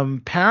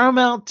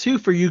 Paramount 2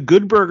 for you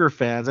Good Burger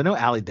fans. I know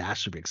Allie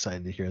Dash would be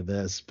excited to hear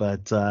this,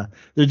 but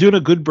they're doing a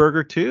Good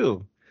Burger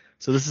 2.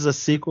 So this is a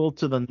sequel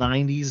to the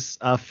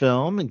 90s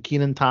film, and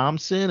Kenan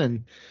Thompson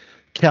and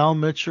Kel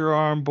Mitchell are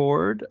on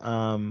board,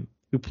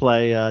 who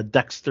play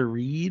Dexter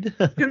Reed.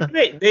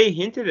 they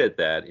hinted at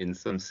that in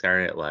some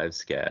Saturday Night Live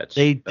sketch.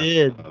 They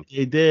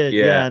did.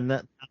 Yeah, and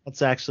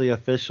that's actually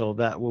official.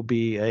 That will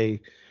be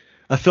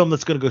a film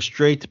that's going to go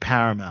straight to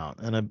Paramount,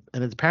 and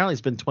apparently it's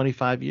been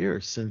 25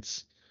 years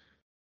since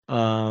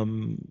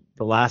the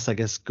last, I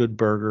guess, Good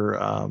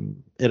Burger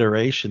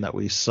iteration that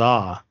we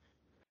saw.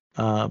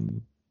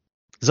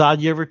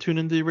 Zod, you ever tune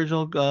into the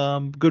original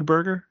Good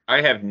Burger?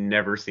 I have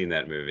never seen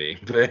that movie,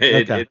 but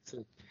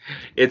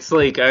it's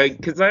like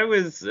because I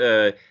was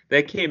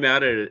that came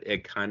out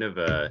at kind of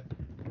at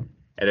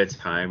a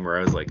time where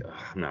I was like,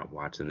 oh, I'm not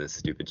watching this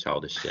stupid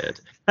childish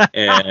shit,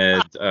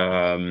 and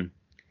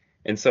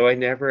And so I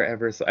never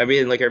ever saw. I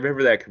mean, like I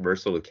remember that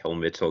commercial with Kel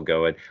Mitchell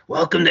going,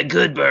 "Welcome to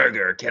Good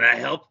Burger. Can I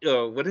help?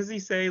 What does he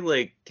say?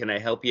 Like, can I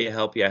help you?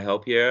 Help you?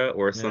 Help you?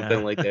 Or something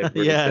Yeah. like that."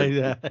 Where he Yeah, says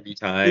yeah. it 3 He's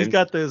times.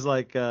 got those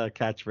like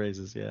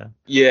catchphrases, yeah.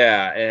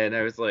 Yeah, and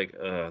I was like,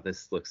 "Oh,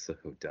 this looks so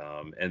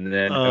dumb." And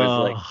then I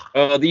was like,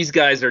 Oh. "Oh, these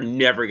guys are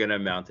never gonna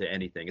amount to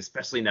anything,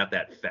 especially not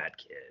that fat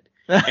kid."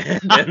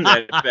 And then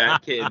that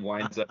fat kid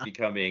winds up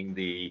becoming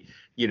the,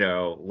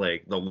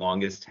 like the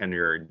longest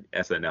tenured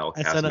SNL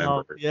cast SNL,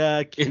 member yeah,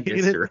 in Kenan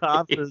history.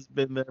 Thompson's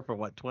been there for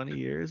what, 20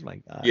 years? My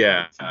God,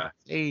 Yeah. that's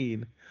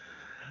insane.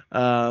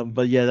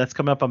 But yeah, that's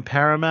coming up on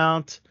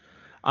Paramount.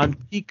 On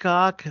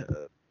Peacock,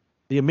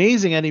 the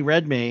amazing Eddie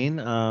Redmayne,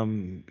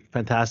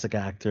 fantastic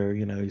actor.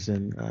 He's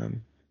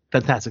in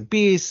Fantastic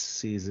Beasts.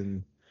 He's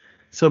in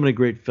so many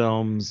great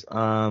films.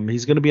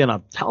 He's going to be on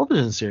a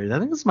television series. I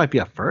think this might be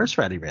a first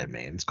for Eddie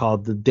Redmayne. It's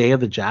called The Day of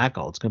the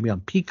Jackal. It's going to be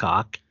on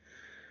Peacock,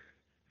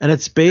 and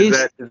it's Is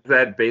based.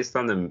 that based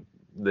on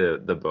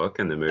the book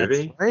and the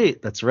movie?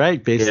 That's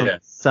right. Based on Yeah.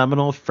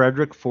 seminal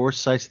Frederick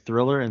Forsyth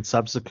thriller and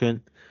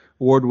subsequent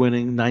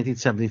award-winning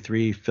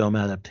 1973 film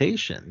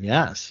adaptation.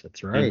 Yes,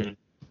 that's right. Mhm.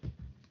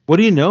 What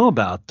do you know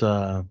about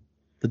The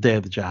Day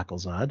of the Jackal,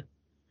 Zod?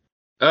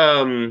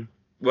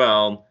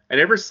 Well, I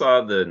never saw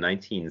the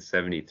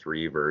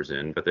 1973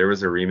 version, but there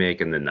was a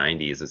remake in the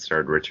 90s that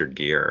starred Richard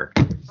Gere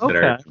that I Okay.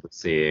 remember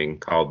seeing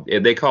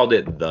they called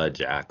it The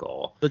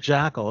Jackal. The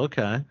Jackal,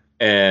 okay.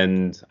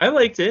 And I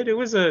liked it. It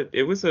was a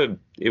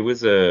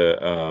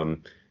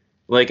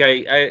like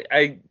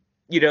I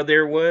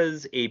there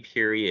was a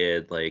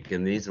period like,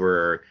 and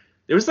there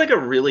was like a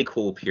really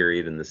cool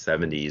period in the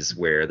 70s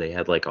where they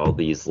had like all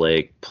these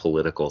like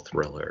political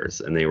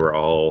thrillers, and they were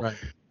all Right.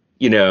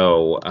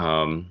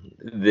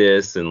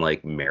 This and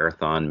like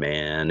Marathon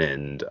Man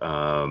and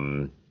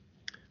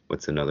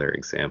what's another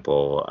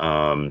example?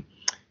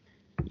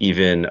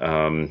 Even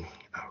oh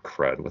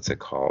crud, what's it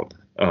called?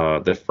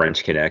 The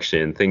French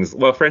Connection things.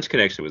 Well, French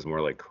Connection was more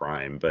like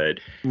crime, but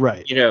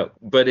Right.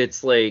 but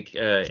it's like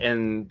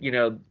and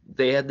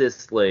they had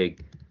this like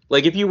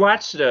if you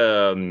watched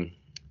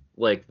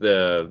like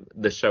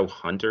the show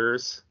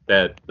Hunters,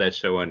 that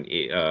show on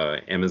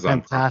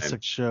Amazon Prime.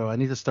 Fantastic show. I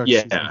need to start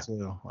Yeah. season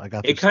 2. I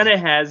got It kind of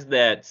has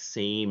that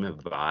same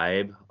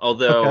vibe,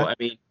 although Okay. I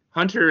mean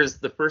Hunters,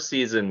 the first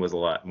season was a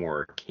lot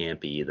more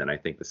campy than I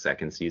think the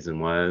second season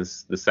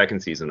was. The second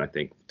season I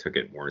think took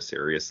it more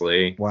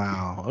seriously.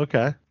 Wow.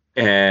 Okay.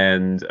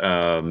 And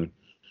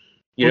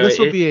This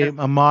will be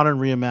a modern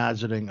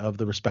reimagining of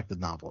the respected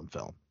novel and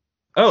film.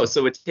 Oh,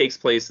 so it takes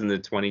place in the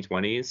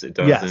 2020s? It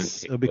doesn't Yes,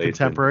 take it'll be place in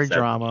contemporary the 70s.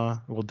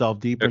 drama. We'll delve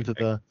deeper into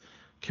the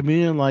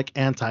chameleon-like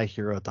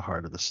anti-hero at the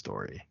heart of the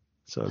story.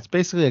 So it's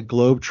basically a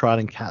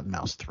globe-trotting cat and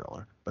mouse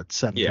thriller, but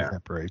set in Yeah.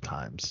 contemporary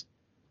times.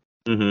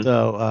 Mhm.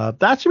 So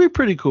that should be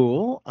pretty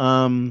cool.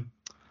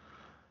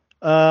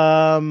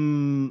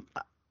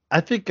 I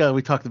think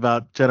we talked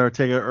about Jenna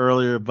Ortega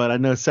earlier, but I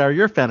know, Sarah,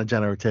 you're a fan of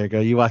Jenna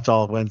Ortega. You watched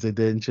all of Wednesday,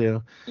 didn't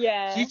you?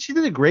 Yeah. She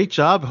did a great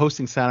job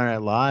hosting Saturday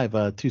Night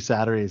Live 2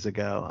 Saturdays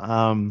ago.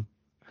 And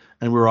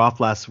we were off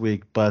last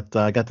week, but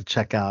I got to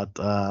check out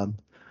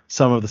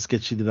some of the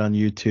skits she did on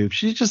YouTube.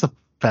 She's just a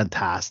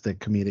fantastic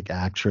comedic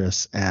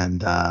actress,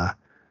 and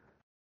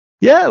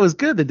yeah, it was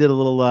good. They did a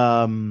little.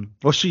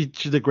 Well, she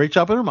did a great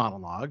job in her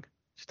monologue.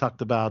 She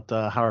talked about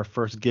how her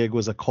first gig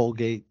was a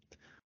Colgate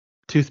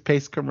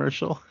toothpaste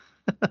commercial,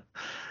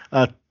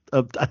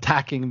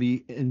 attacking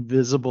the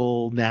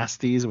invisible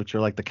nasties, which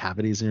are like the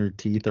cavities in your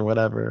teeth or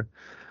whatever.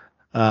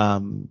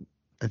 And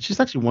she's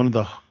actually one of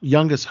the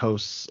youngest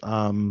hosts.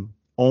 The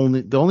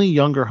only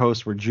younger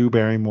hosts were Drew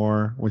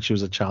Barrymore when she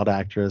was a child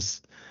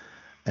actress,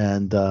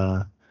 and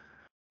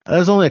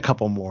there's only a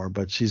couple more,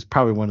 but she's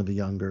probably one of the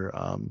younger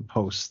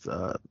hosts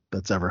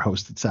that's ever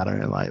hosted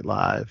Saturday Night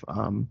Live.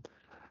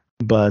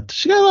 But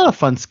she got a lot of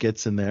fun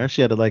skits in there.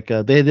 She had they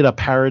did a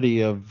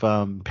parody of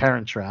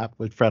Parent Trap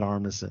with Fred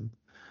Armisen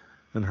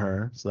and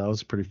her, so that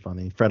was pretty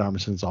funny. Fred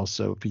Armisen's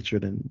also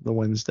featured in the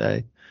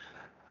Wednesday.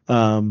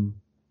 Yeah,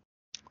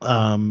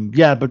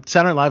 but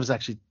Saturday Night Live is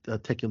actually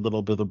taking a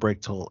little bit of a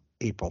break till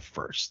April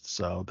 1st,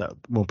 so that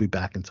won't be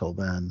back until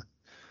then.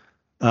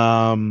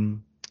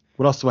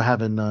 What else do I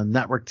have in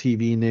network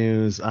TV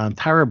news?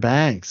 Tyra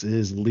Banks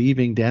is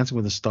leaving Dancing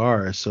with the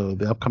Stars, so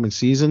the upcoming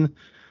season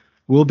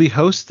will be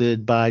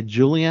hosted by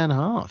Julianne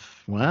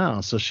Hough. Wow,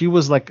 so she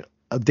was like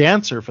a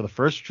dancer for the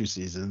first 2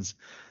 seasons,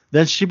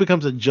 then she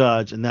becomes a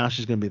judge, and now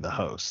she's going to be the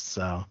host.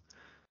 So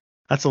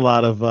that's a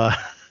lot of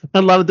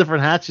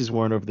different hats she's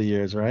worn over the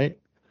years, right?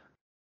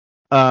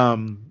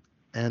 And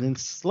in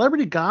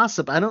celebrity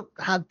gossip, I don't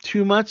have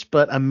too much,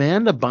 but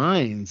Amanda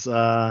Bynes,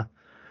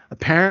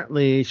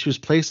 apparently she was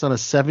placed on a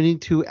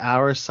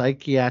 72-hour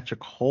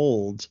psychiatric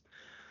hold.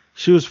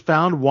 She was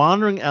found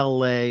wandering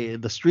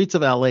the streets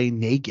of LA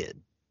naked.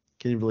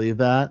 Can you believe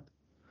that?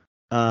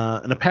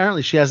 And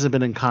apparently she hasn't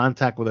been in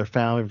contact with her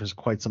family for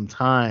quite some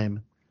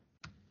time.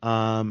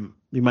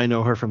 You might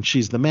know her from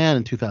She's the Man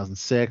in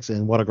 2006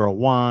 and What a Girl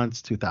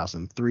Wants,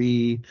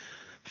 2003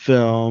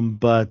 film.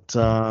 But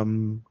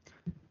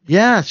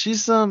Yeah,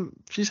 she's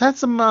had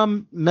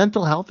some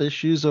mental health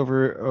issues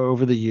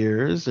over the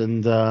years,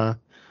 and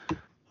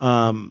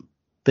um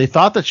they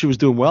thought that she was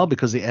doing well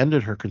because they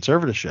ended her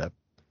conservatorship.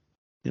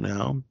 You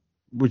know,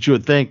 which you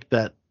would think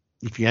that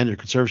if you end your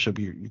conservatorship,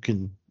 you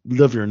can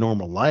live your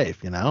normal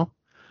life.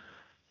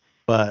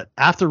 But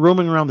after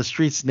roaming around the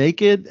streets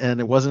naked, and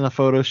it wasn't a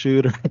photo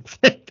shoot or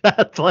anything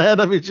that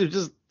planned. I mean, she was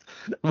just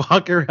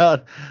walking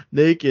around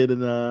naked,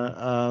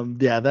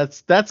 and yeah,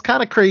 that's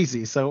kind of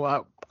crazy.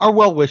 So our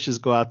well wishes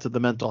go out to the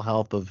mental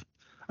health of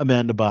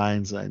Amanda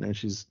Bynes. I know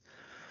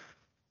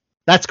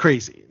that's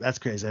crazy. That's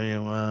crazy. I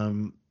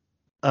mean,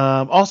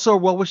 also,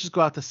 well wishes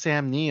go out to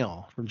Sam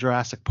Neill from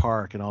Jurassic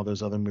Park and all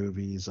those other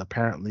movies.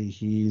 Apparently,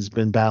 he's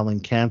been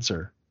battling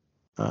cancer,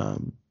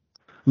 um,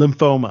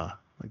 lymphoma,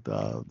 like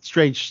the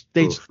stage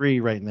 3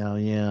 right now.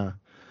 Yeah,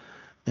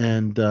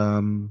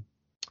 and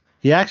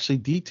he actually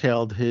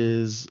detailed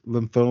his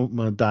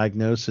lymphoma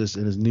diagnosis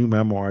in his new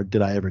memoir,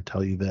 "Did I Ever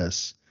Tell You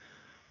This?"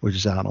 which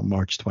is out on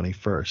March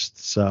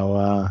 21st.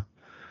 So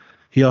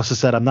he also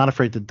said, "I'm not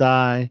afraid to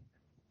die,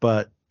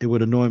 but it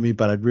would annoy me,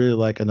 but I'd really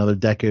like another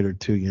decade or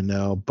two.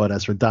 But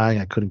as for dying,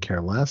 I couldn't care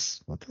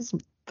less." Well,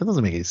 that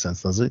doesn't make any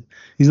sense, does it?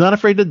 He's not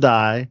afraid to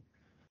die.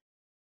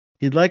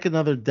 He'd like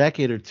another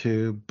decade or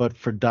two, but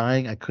for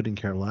dying, I couldn't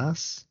care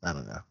less. I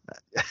don't know.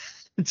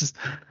 It just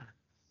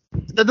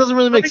that doesn't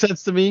really make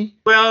sense to me.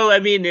 Well, I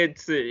mean,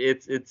 it's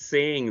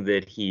saying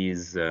that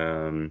he's.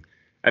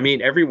 I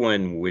mean,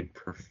 everyone would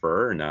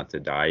prefer not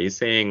to die. He's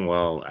saying,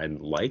 "Well, I'd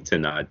like to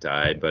not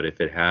die, but if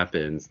it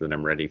happens, then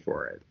I'm ready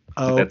for it."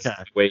 That's Okay.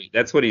 the way,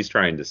 that's what he's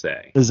trying to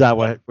say. Is that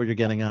what you're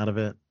getting out of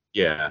it?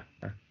 Yeah.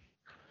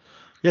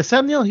 Yeah,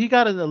 Sam Neill, he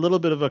got a little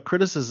bit of a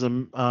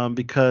criticism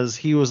because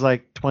he was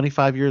like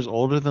 25 years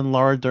older than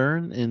Laura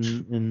Dern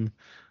in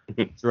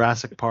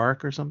Jurassic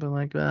Park or something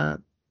like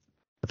that.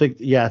 I think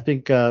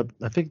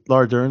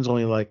Laura Dern's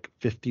only like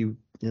 50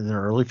 in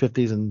her early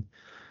 50s,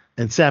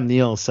 and Sam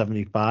Neill is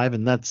 75,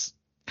 and that's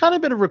kind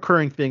of been a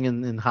recurring thing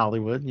in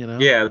Hollywood.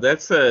 Yeah,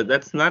 that's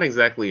not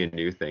exactly a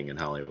new thing in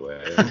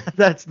Hollywood.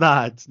 That's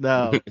not,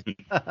 no.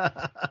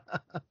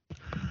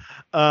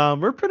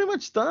 We're pretty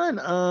much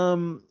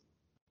done.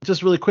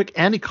 Just really quick,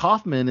 Andy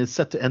Kaufman is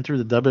set to enter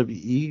the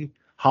WWE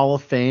Hall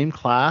of Fame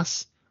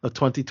class of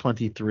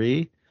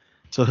 2023.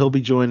 So he'll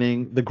be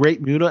joining the Great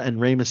Muta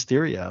and Rey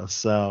Mysterio.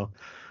 So,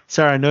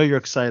 Sarah, I know you're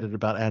excited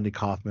about Andy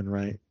Kaufman,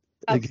 right?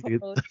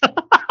 Absolutely.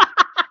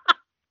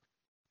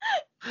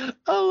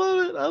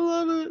 I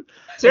love it.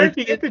 Sarah, if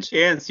you get the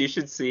chance, you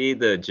should see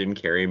the Jim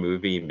Carrey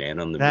movie Man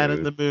on the Moon. Man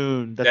on the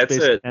Moon.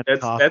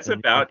 That's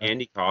about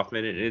Andy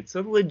Kaufman, and it's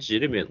a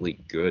legitimately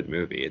good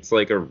movie. It's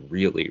like a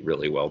really,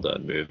 really well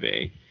done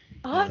movie.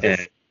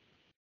 And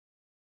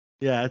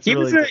yeah, it's he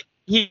really was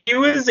he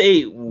was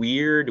a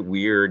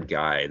weird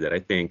guy that I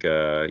think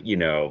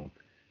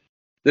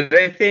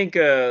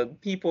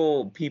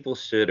people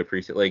should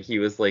appreciate. Like, he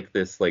was like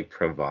this like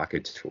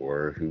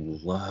provocateur who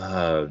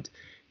loved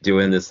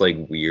doing this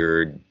like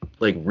weird,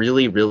 like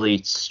really,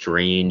 really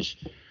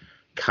strange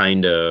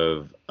kind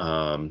of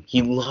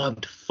he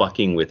loved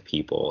fucking with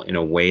people in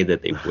a way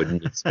that they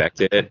wouldn't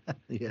expect it.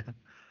 Yeah.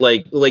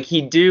 Like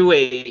he'd do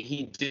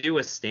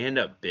a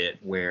stand-up bit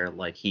where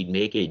like he'd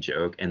make a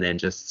joke and then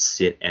just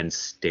sit and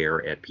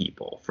stare at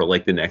people for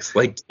like the next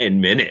like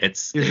 10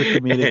 minutes. He's a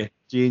comedic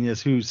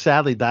genius who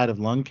sadly died of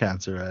lung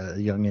cancer at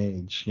a young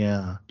age.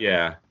 Yeah.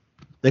 Yeah.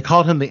 They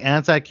called him the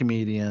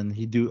anti-comedian.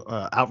 He'd do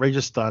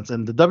outrageous stunts.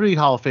 And the WWE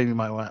Hall of Fame, you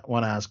might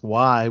want to ask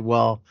why.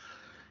 Well,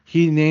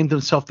 he named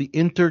himself the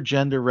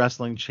intergender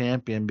wrestling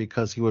champion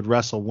because he would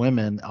wrestle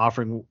women,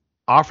 offering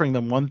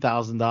them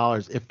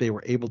 $1,000 if they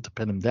were able to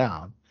pin him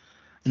down.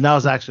 And that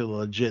was actually a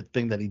legit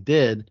thing that he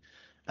did.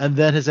 And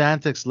then his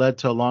antics led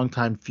to a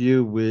longtime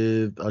feud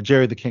with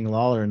Jerry the King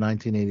Lawler in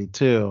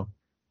 1982.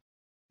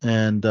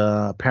 And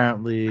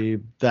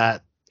apparently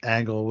that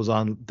angle was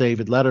on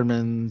David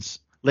Letterman's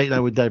Late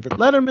Night with David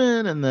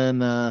Letterman. And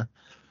then,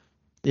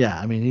 yeah,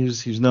 I mean, he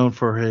was known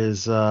for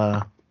his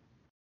role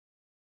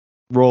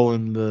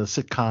in the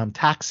sitcom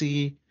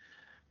Taxi.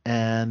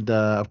 And,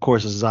 of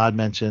course, as Zod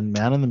mentioned,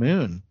 Man on the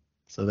Moon.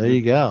 So there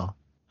you go.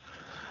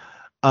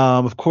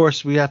 Of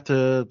course, we have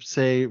to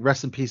say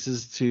rest in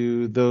pieces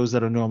to those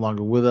that are no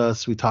longer with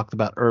us. We talked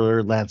about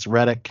earlier Lance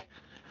Reddick,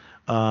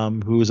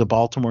 who is a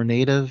Baltimore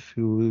native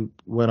who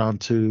went on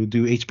to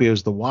do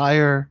HBO's The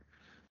Wire.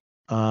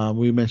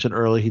 We mentioned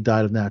earlier he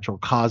died of natural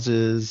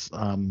causes,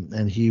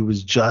 and he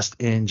was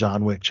just in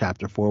John Wick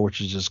Chapter 4,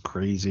 which is just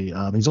crazy.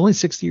 He's only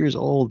 60 years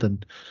old,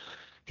 and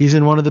he's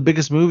in one of the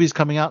biggest movies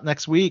coming out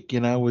next week,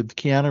 with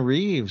Keanu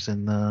Reeves.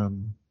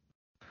 And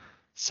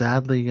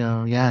sadly,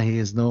 yeah, he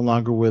is no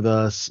longer with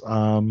us.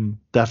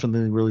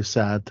 Definitely really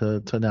sad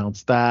to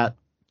announce that.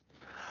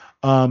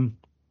 Who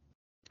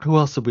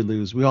else did we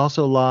lose? We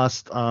also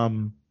lost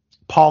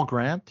Paul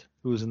Grant,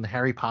 who was in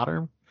Harry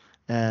Potter,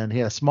 and he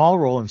had a small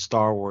role in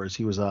Star Wars.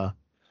 He was a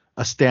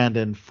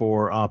stand-in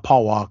for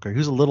Paul Walker. He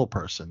was a little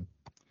person,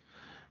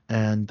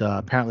 and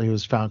apparently he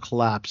was found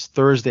collapsed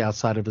Thursday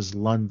outside of his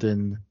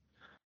London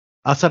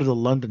outside of the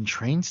London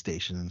train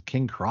station in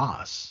King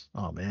Cross.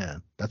 Oh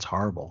man, that's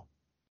horrible.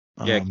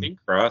 Yeah, King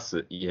Cross.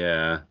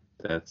 Yeah,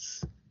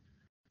 that's.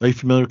 Are you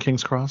familiar with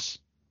King's Cross?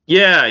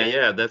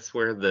 Yeah, that's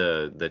where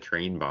the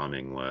train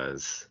bombing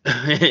was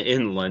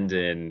in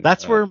London.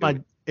 That's where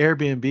my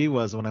Airbnb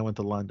was when I went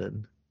to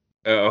London.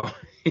 Oh,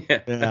 yeah.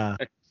 Yeah,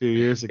 a few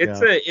years ago.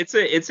 It's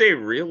a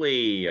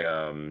really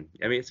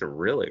it's a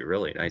really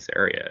really nice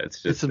area.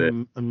 It's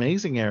an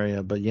amazing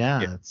area, but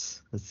yeah,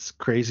 it's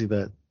crazy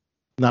that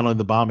not only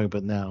the bombing,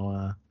 but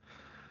now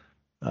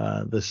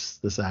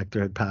this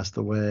actor had passed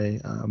away,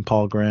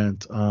 Paul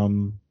Grant.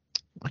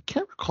 I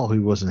can't recall who he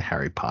was in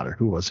Harry Potter.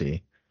 Who was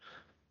he?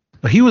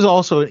 But he was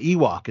also an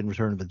Ewok in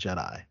Return of the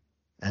Jedi,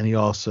 and he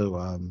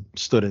also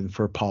stood in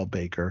for Paul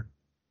Baker,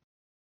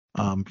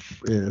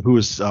 who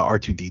was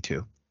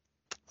R2D2.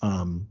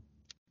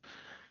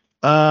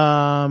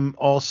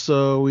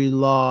 Also, we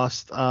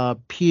lost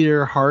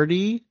Peter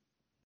Hardy,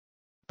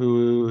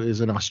 who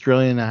is an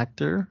Australian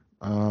actor.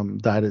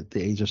 Died at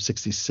the age of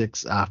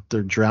 66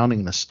 after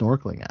drowning in a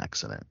snorkeling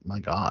accident. My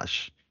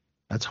gosh,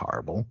 that's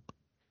horrible.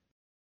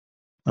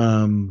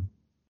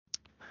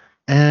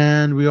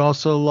 And we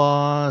also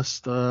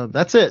lost.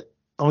 That's it.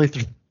 Only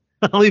three.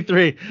 Only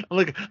three.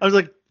 I was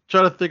like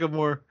trying to think of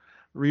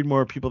read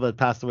more people that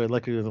passed away.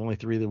 Luckily, there's only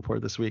three to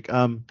report this week.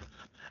 And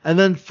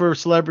then for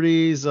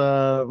celebrities,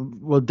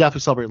 we'll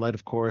definitely celebrate light,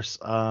 of course.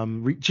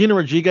 Gina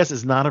Rodriguez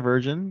is not a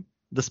virgin,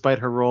 despite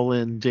her role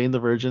in Jane the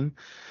Virgin.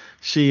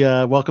 She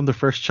welcomed her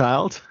first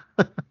child.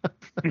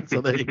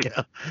 So there you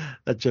go.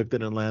 That joke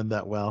didn't land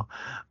that well.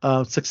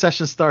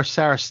 Succession star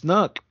Sarah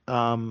Snook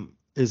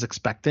is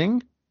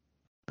expecting,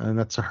 and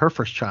that's her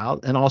first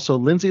child. And also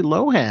Lindsay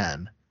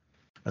Lohan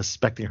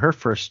expecting her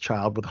first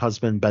child with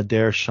husband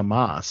Bader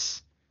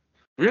Shammas.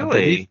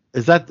 Really?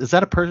 Is that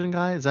a Persian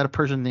guy? Is that a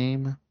Persian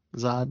name,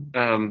 Zod?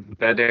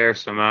 Bader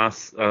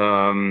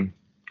Shammas.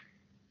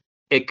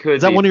 It could.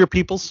 Is that one of your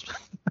peoples?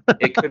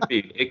 It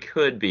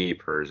could be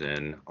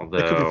Persian, although.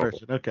 It could be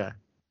Persian. Okay.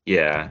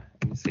 Yeah.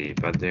 Let me see.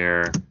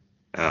 Bader.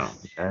 Oh.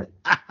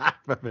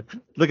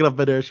 Looking up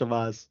Bader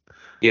Shammas.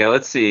 Yeah.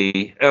 Let's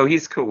see. Oh,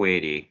 he's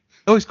Kuwaiti.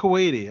 Oh, he's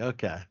Kuwaiti.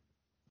 Okay.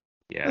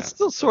 Yeah. That's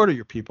still sort of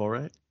your people,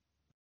 right?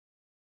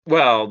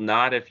 Well,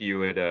 not if you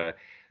would. A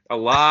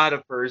lot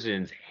of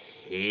Persians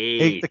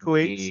hate the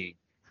Kuwaits.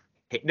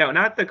 No,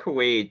 not the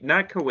Kuwait,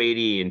 not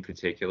Kuwaiti in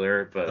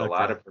particular, but a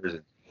lot of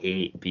Persians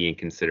hate being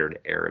considered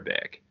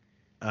Arabic.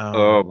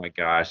 Oh my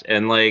gosh.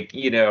 And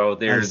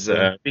there's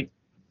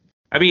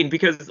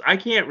because I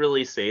can't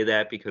really say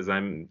that because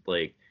I'm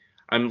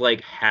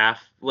half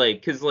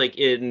because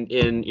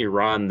in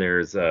Iran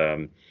there's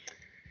the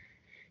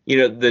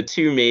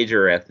two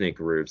major ethnic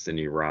groups in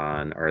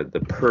Iran are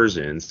the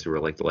Persians, who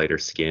are the lighter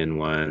skinned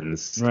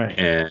ones, right?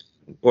 And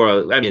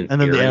then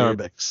the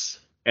Arabics.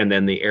 And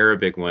then the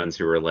Arabic ones,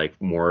 who are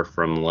more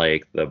from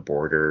the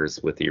borders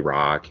with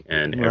Iraq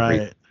and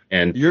everything. Right.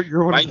 And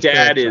my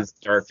dad is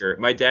darker.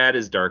 My dad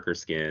is darker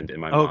skinned, and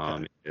my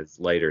mom is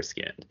lighter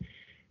skinned.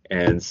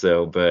 And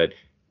so, but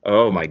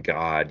oh my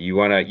God, you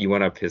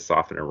wanna piss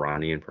off an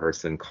Iranian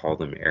person? Call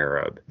them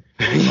Arab.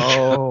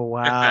 Oh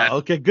wow.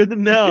 Okay, good to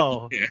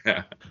know.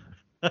 Yeah.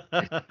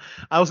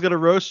 I was gonna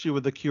roast you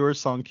with the Cure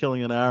song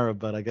 "Killing an Arab,"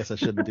 but I guess I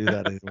shouldn't do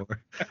that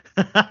anymore.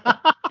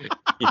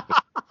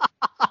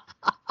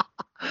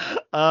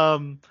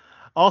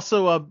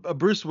 Also,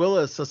 Bruce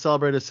Willis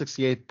celebrated his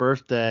 68th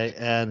birthday,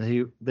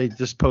 and they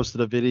just posted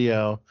a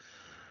video.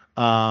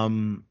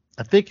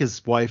 I think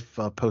his wife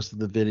posted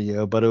the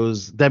video, but it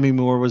was Demi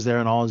Moore was there,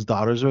 and all his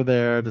daughters were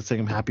there to sing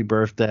him happy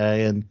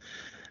birthday. And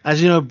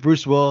as you know,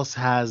 Bruce Willis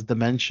has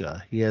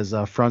dementia. He has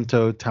a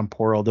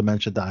frontotemporal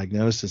dementia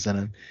diagnosis,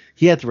 and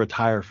he had to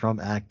retire from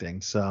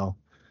acting. So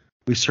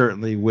we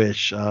certainly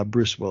wish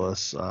Bruce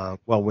Willis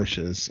well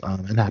wishes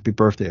and happy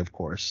birthday, of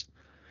course.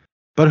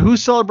 But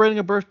who's celebrating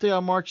a birthday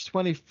on March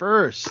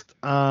 21st?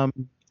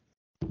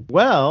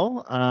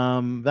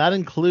 That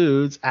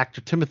includes actor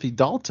Timothy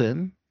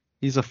Dalton.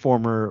 He's a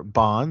former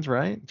Bond,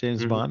 right?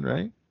 James Bond,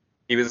 right?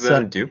 He was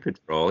in Doom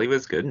Patrol. He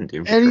was good in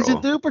Doom Patrol. And he's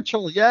in Doom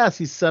Patrol. Yes,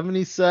 he's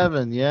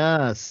 77.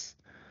 Yes.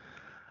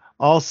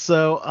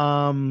 Also,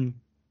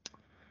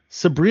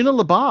 Sabrina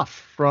LaBeouf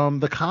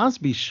from The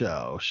Cosby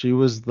Show. She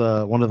was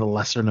one of the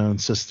lesser-known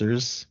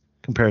sisters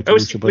compared to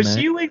Lisa Bonet. Was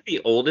she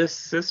the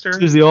oldest sister?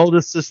 She was the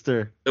oldest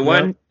sister. The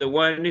one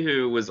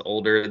who was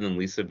older than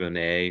Lisa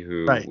Bonet,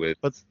 who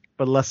was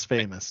but less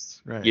famous,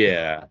 right?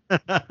 Yeah.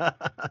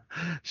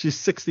 She's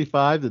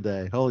 65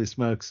 today. Holy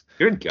smokes.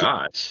 Good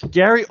gosh.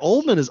 Gary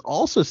Oldman is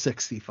also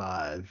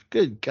 65.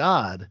 Good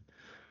God.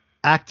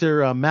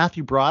 Actor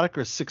Matthew Broderick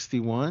is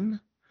 61.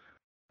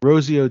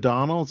 Rosie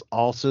O'Donnell's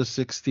also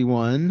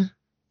 61.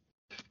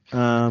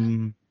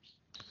 And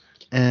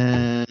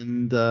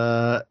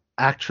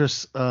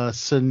actress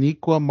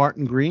Sonequa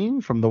Martin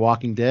Green from The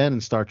Walking Dead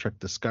and Star Trek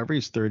Discovery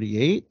is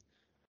 38.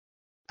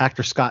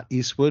 Actor Scott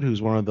Eastwood,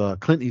 who's one of the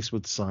Clint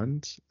Eastwood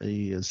sons,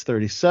 he is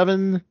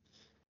 37.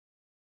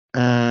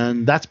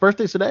 And that's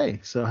birthdays today.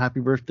 So happy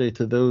birthday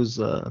to those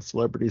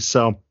celebrities.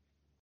 So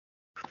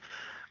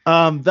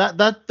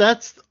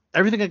that's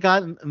everything I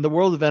got in the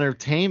world of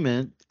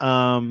entertainment.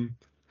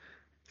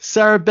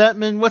 Sarah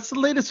Bettman, what's the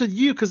latest with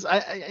you? Because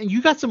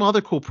you got some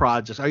other cool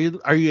projects. Are you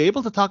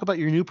able to talk about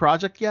your new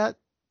project yet?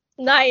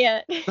 Not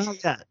yet.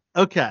 Not yet.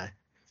 Okay.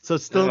 So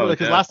still, Oh,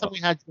 because no. last time we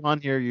had you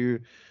on here,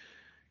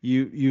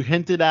 you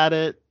hinted at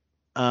it.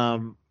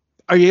 Are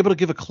you able to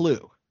give a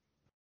clue?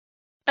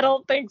 I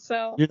don't think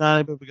so. You're not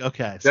able to.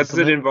 Okay. So Does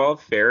it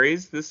involve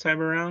fairies this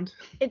time around?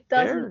 It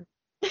doesn't.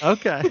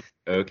 Okay.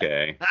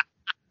 Okay.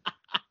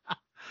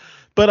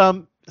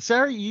 But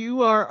Sarah,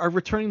 you are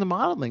returning to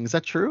modeling. Is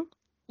that true?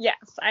 Yes,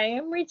 I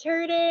am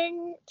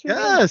returning to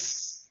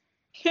Yes.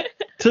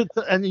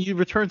 And you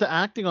returned to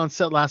acting on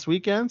set last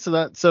weekend.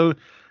 So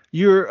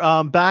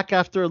you're back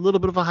after a little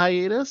bit of a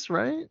hiatus,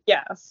 right?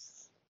 Yes.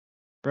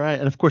 Right.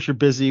 And of course you're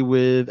busy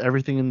with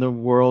everything in the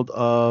world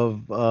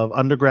of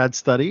undergrad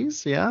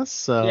studies. Yes.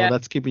 So Yeah.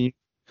 that's keeping you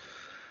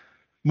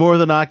more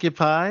than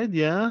occupied.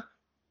 Yeah.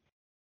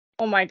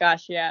 Oh my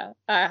gosh, yeah.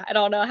 I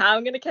don't know how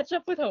I'm gonna catch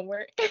up with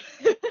homework.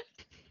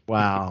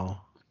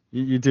 Wow.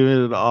 You're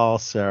doing it all,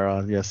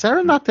 Sarah. Yeah.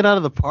 Sarah knocked it out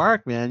of the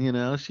park, man. You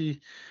know, she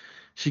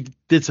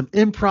did some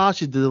improv.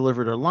 She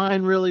delivered her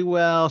line really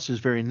well. She was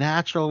very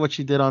natural what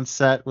she did on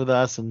set with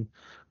us, and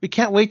we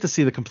can't wait to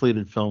see the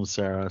completed film,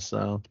 Sarah.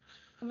 So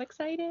I'm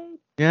excited.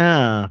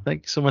 yeah,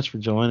 thank you so much for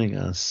joining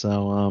us.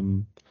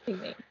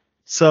 Thanks.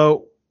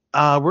 So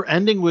we're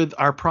ending with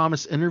our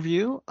promised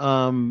interview.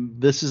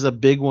 This is a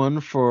big one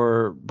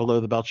for Below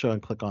the Belt Show,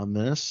 and click on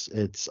this.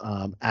 It's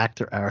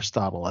actor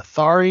Aristotle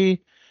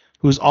Athari,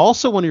 who's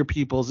also one of your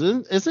peoples,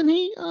 isn't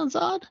he,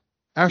 Zod?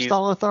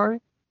 Aristotle Athari?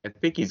 I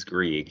think he's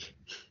Greek.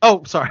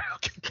 Oh, sorry.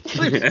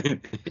 Okay.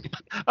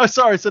 Oh,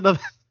 sorry. It's another.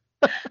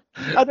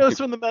 I know it's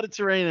from the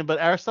Mediterranean, but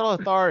Aristotle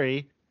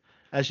Athari,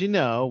 as you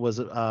know, was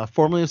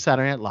formerly of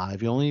Saturday Night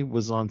Live. He only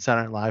was on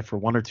Saturday Night Live for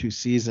 1 or 2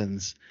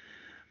 seasons,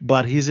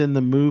 but he's in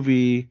the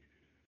movie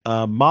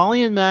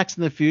Molly and Max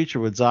in the Future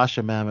with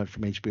Zasha Mamet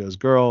from HBO's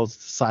Girls,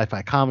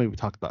 sci-fi comedy we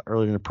talked about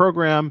earlier in the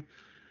program.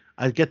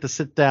 I get to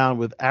sit down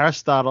with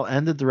Aristotle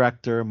and the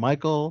director,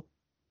 Michael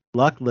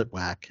Lukk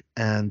Litwak,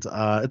 and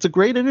it's a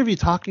great interview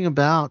talking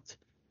about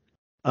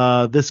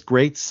this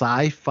great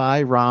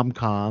sci-fi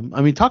rom-com.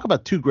 I mean, talk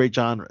about 2 great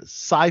genres,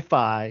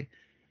 sci-fi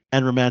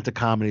and romantic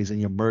comedies,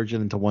 and you merge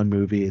it into one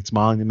movie. It's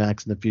Molly and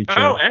Max in the Future.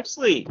 Oh,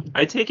 actually,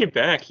 I take it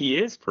back.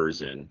 He is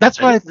Persian. That's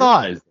what I didn't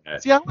thought. realize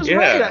that. See, I was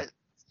right.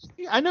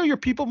 I know your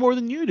people more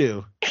than you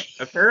do.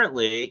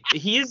 Apparently,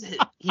 he's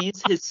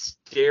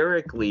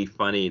hysterically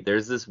funny.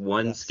 There's this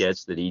one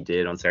sketch that he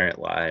did on Saturday Night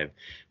Live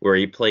where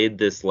he played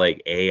this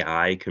like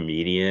AI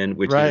comedian,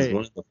 which is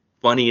one of the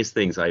funniest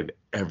things I've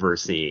ever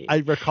seen. I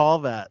recall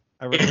that.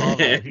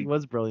 He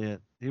was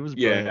brilliant.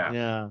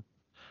 Yeah.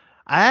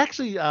 I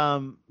actually,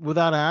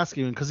 without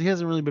asking, because he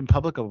hasn't really been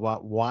public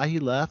about why he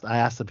left, I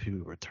asked him if he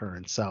would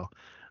return. So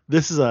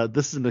this is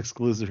an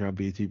exclusive here on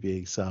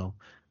BTB. So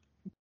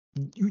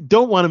you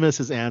don't want to miss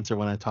his answer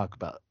when I talk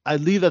about it. I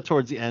leave that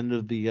towards the end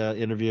of the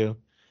interview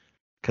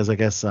because I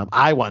guess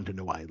I wanted to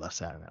know why he left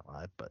Saturday Night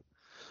Live. But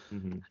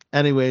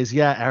anyways,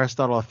 yeah,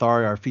 Aristotle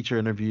Athari, our feature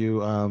interview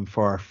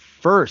for our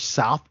first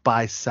South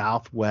by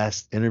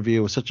Southwest interview.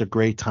 It was such a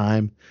great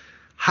time.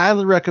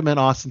 Highly recommend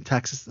Austin,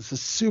 Texas. It's a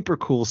super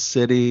cool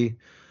city.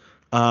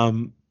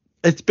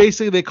 It's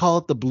basically, they call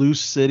it the blue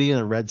city in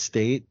a red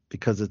state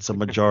because it's a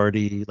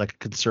majority, like a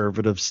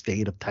conservative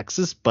state of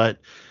Texas. But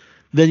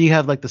then you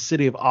have like the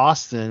city of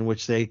Austin,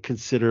 which they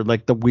consider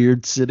like the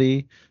weird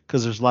city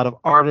because there's a lot of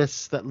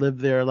artists that live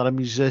there, a lot of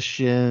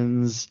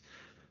musicians.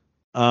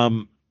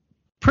 Pretty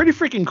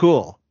freaking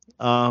cool.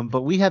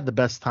 But we had the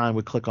best time.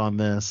 We click on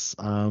this.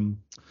 We'll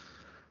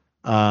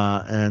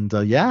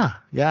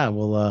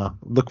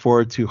look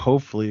forward to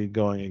hopefully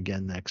going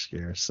again next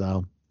year.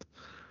 So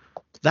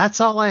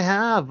that's all I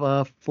have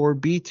for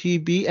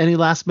BTB. Any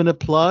last minute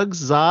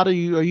plugs? Zod,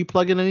 are you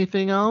plugging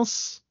anything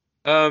else?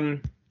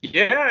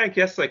 Yeah, I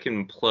guess I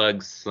can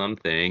plug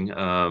something.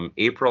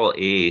 April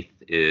 8th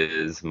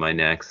is my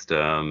next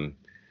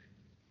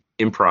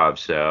improv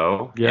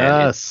show. Yes.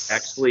 And it's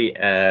actually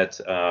at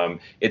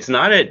it's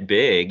not at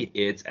Big,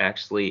 it's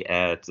actually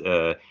at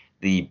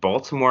the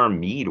Baltimore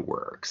Mead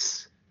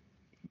Works.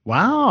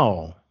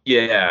 Wow.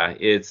 Yeah,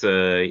 it's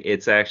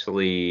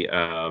actually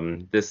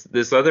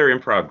this other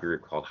improv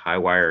group called High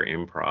Wire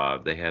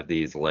Improv. They have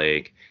these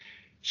like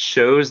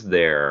shows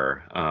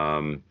there,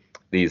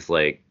 these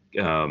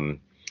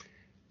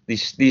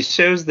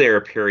shows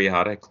there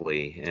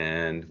periodically,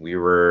 and we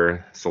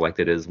were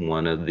selected as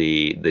one of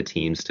the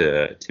teams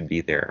to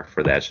be there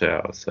for that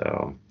show.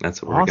 So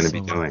that's what we're going to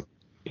be doing.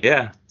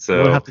 Yeah,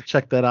 so we'll have to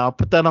check that out.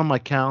 Put that on my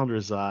calendar,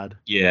 Zod.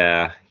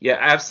 Yeah,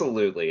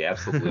 absolutely.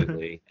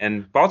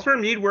 And Baltimore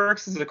Mead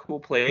Works is a cool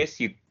place.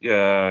 It's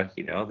a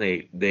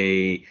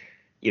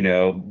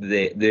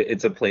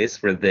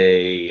place where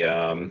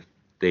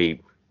they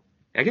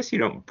I guess you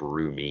don't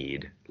brew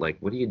mead. Like,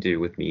 what do you do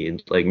with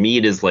mead? Like,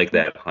 mead is like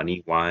that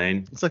honey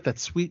wine. It's like that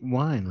sweet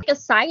wine. Like a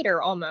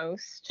cider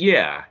almost.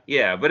 Yeah,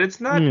 yeah, but it's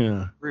not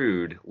Yeah.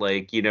 brewed.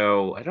 Like, I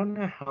don't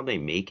know how they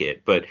make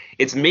it, but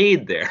it's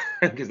made there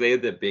because they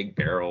have the big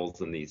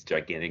barrels and these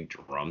gigantic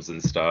drums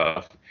and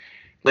stuff.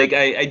 Like,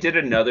 I did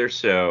another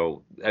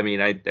show. I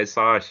mean, I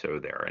saw a show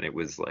there, and it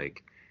was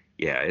like,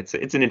 yeah, it's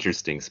an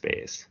interesting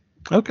space.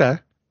 Okay.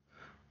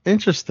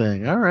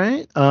 Interesting. All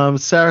right.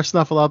 Sarah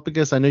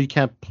Snuffleupagus, I know you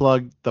can't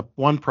plug the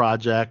one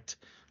project.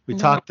 We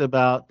talked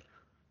about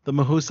the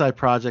Mahusai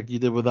project you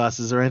did with us.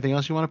 Is there anything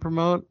else you want to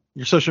promote?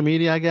 Your social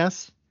media, I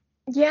guess?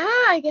 Yeah,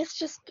 I guess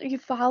just you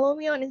follow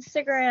me on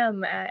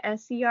Instagram at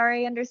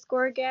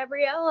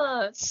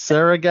SCRA_Gabriella.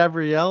 Sarah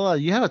Gabriella,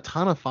 you have a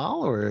ton of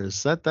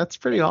followers. That's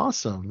pretty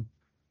awesome.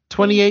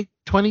 20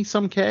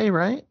 some K,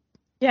 right?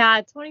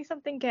 Yeah, 20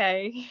 something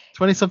K.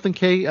 20 something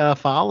K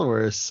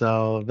followers.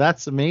 So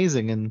that's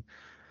amazing. And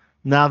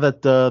now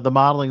that the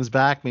modeling's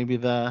back, maybe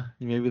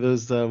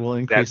those will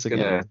increase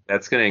again.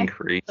 That's gonna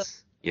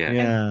increase. Yeah.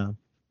 Yeah.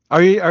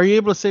 Are you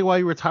able to say why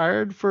you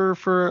retired for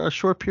a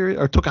short period,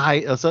 or took a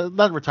hiatus?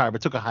 Not retired,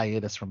 but took a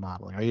hiatus from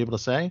modeling? Are you able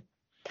to say?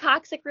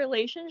 Toxic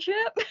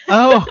relationship.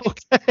 Oh,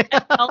 okay.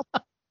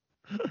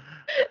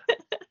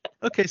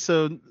 Okay,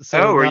 so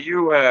are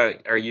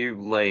you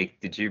like,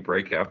 did you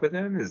break up with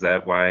him? Is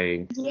that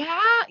why? Yeah,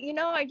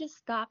 I just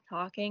stopped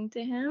talking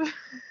to him.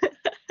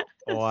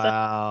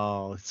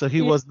 Wow. So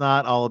he was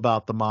not all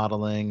about the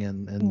modeling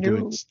and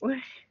doing.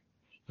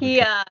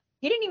 He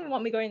didn't even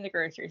want me going to the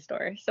grocery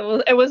store.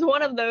 So it was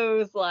one of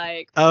those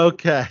like.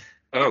 Okay.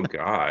 Oh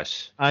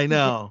gosh. I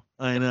know.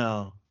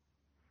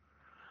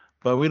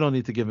 But we don't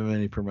need to give him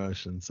any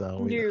promotion,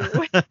 so.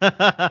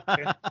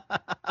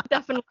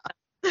 Definitely.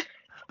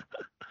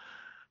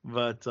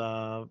 But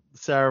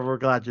Sarah, we're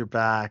glad you're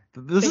back.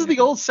 This is the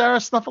old Sarah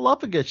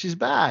Snuffleupagus. She's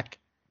back.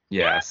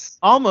 Yes.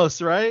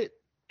 Almost, right?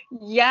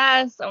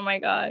 Yes. Oh my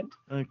God.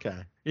 Okay.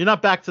 You're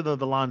not back to the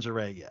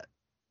lingerie yet.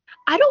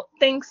 I don't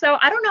think so.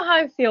 I don't know how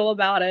I feel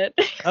about it.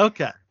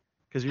 Okay.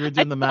 Because you were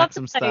doing the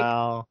Maxim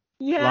style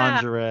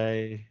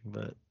lingerie,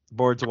 but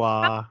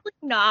bourgeois. Probably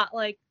not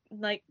like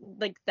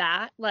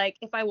that. Like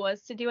if I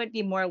was to do it, it'd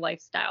be more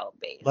lifestyle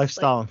based.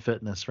 Lifestyle and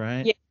fitness,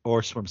 right? Yeah.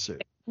 Or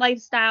swimsuit.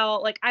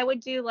 Lifestyle. Like I would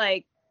do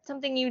like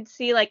something you'd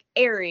see like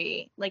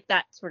airy, like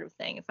that sort of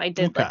thing if I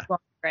did like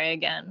lingerie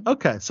again.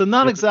 Okay. So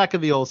not exactly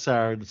the old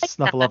Sarah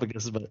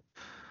Snuffleupagus, but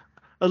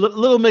a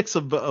little mix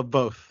of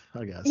both.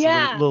 I guess.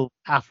 Yeah. A little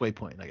halfway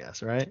point, I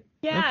guess, right?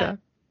 Yeah.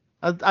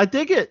 Okay. I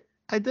dig it.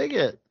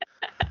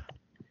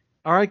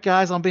 All right,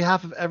 guys. On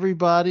behalf of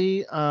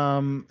everybody,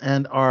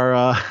 and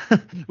our,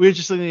 we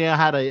interestingly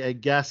had a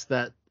guest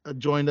that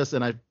joined us,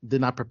 and I did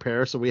not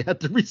prepare, so we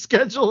had to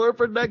reschedule her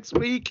for next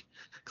week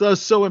because I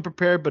was so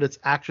unprepared. But it's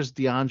actress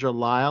Deandra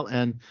Lyle,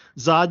 and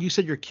Zod. You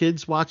said your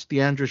kids watched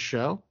Deandra's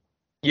show.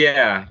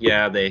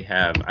 Yeah, they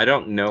have. I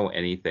don't know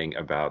anything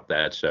about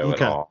that show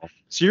at all.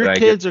 So your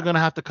kids are going to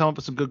have to come up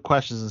with some good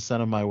questions and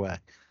send them my way.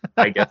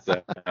 I guess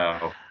so.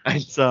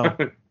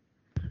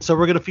 So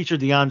we're going to feature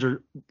Deandra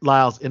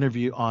Lyle's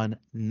interview on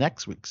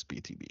next week's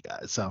BTB,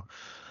 guys. So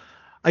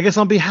I guess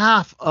on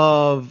behalf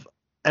of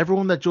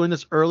everyone that joined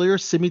us earlier,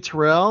 Simi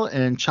Terrell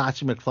and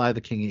Chachi McFly, the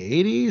King of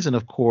the 80s, and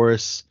of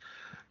course,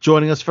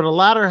 joining us for the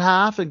latter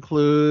half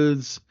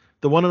includes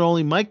the one and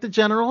only Mike the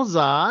General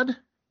Zod.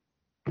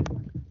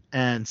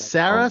 And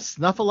Sarah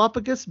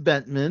Snuffleupagus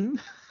Bentman.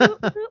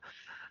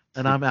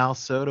 And I'm Al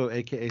Soto,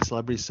 a.k.a.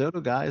 Celebrity Soto,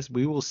 guys.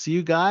 We will see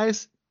you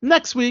guys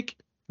next week.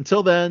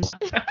 Until then,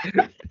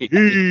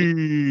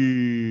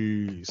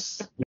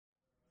 peace.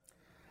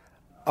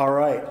 All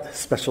right,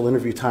 special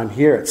interview time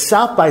here at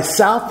South by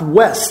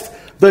Southwest,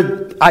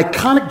 the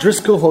iconic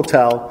Driscoll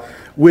Hotel,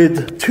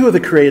 with two of the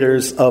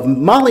creators of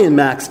Molly and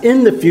Max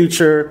in the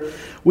future.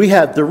 We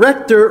have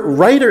director,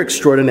 writer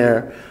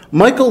extraordinaire,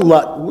 Michael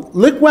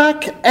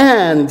Litwak,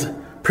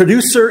 and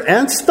producer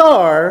and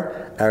star,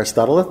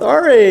 Aristotle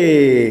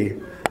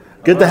Athari.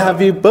 Good to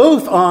have you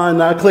both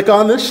on Click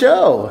on This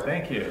Show.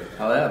 Thank you.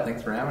 Hello,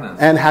 thanks for having us.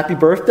 And happy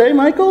birthday,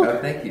 Michael.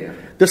 Oh, thank you.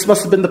 This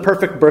must have been the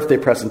perfect birthday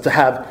present to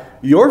have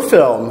your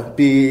film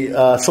be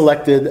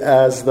selected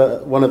as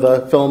one of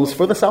the films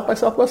for the South by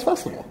Southwest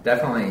Festival.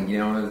 Definitely.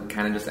 It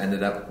kind of just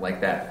ended up like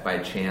that by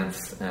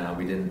chance.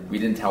 We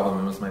didn't tell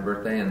them it was my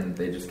birthday, and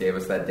they just gave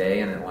us that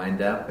day, and it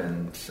lined up,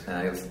 and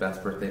it was the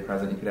best birthday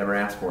present you could ever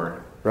ask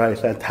for. Right,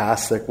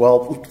 fantastic.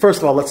 Well,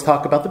 first of all, let's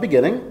talk about the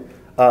beginning,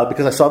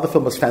 because I saw the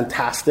film was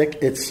fantastic.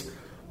 It's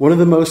one of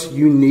the most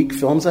unique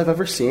films I've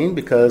ever seen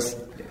because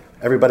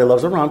everybody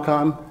loves a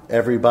rom-com,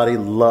 everybody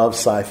loves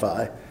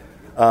sci-fi.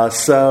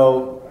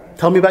 So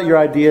tell me about your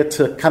idea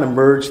to kind of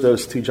merge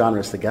those two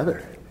genres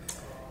together.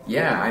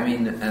 Yeah, I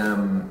mean,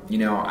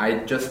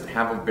 I just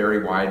have a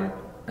very wide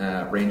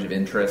range of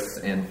interests,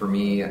 and for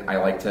me, I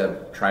like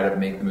to try to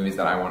make the movies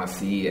that I want to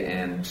see,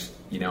 and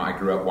I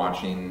grew up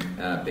watching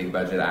big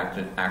budget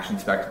action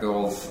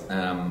spectacles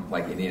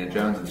like Indiana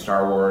Jones and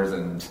Star Wars,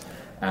 and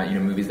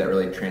movies that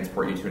really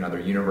transport you to another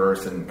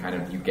universe, and kind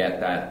of you get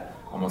that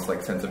almost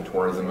like sense of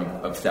tourism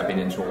of stepping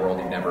into a world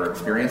you've never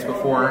experienced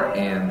before.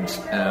 And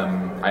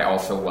I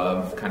also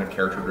love kind of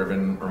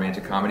character-driven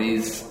romantic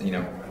comedies,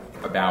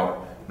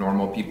 about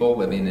normal people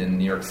living in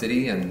New York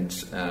City and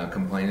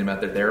complaining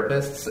about their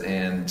therapists.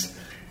 And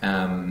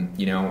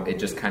it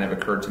just kind of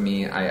occurred to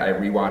me. I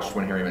rewatched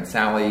When Harry Met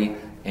Sally,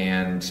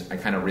 and I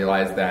kind of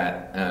realized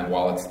that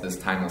while it's this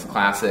timeless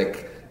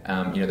classic,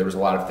 there was a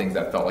lot of things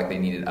that felt like they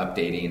needed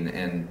updating,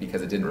 and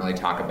because it didn't really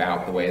talk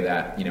about the way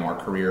that our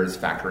careers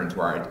factor into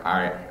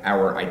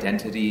our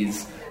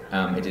identities.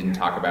 It didn't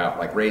talk about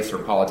like race or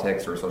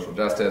politics or social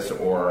justice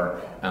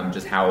or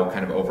just how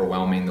kind of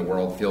overwhelming the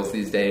world feels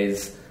these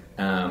days.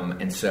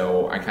 And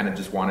so I kind of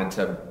just wanted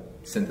to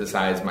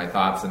synthesize my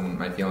thoughts and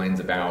my feelings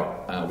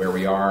about where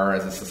we are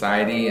as a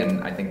society,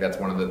 and I think that's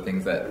one of the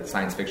things that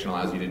science fiction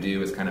allows you to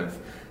do is kind of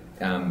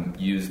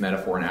use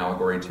metaphor and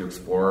allegory to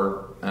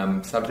explore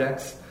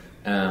subjects,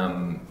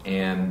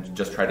 and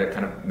just try to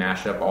kind of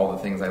mash up all the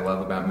things I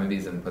love about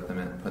movies and put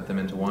them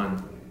into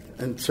one.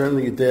 And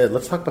certainly you did.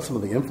 Let's talk about some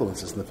of the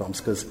influences in the films,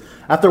 because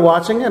after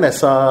watching it, I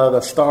saw the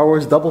Star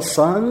Wars Double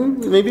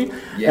Sun, maybe,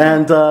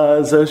 and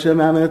Zosia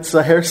Mamet's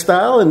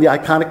hairstyle and the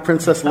iconic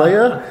Princess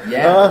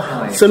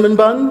Leia cinnamon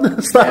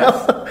bun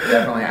style. Yes,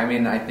 definitely. I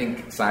mean, I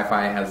think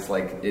sci-fi has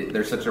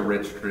there's such a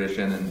rich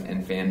tradition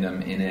and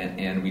fandom in it,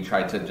 and we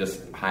tried to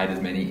just hide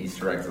as many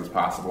Easter eggs as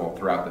possible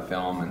throughout the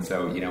film. And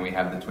so, we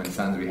have the twin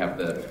suns, we have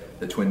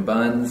the twin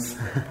buns,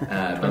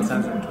 twin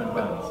suns and twin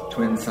buns,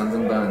 twin suns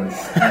and buns.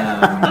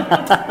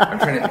 I'm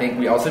trying to think.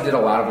 We also did a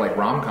lot of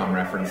rom-com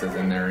references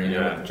in there.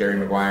 With Jerry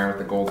Maguire with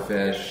the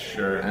goldfish.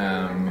 Sure.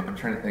 I'm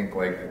trying to think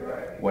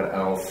what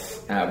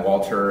else.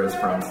 Walter is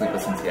from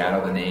Sleepless in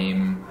Seattle. The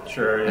name.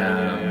 Sure.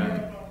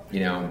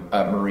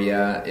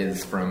 Maria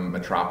is from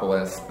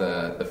Metropolis,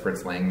 the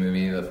Fritz Lang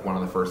movie, one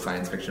of the first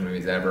science fiction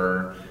movies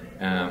ever.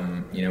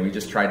 We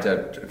just tried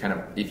to kind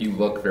of, if you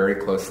look very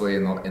closely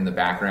in the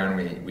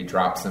background, we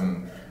dropped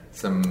some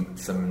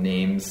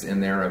names in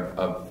there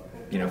of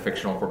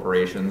fictional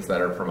corporations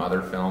that are from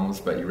other films,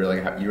 but you really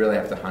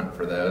have to hunt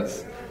for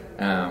those.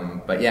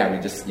 But yeah,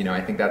 we just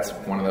I think that's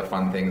one of the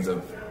fun things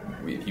of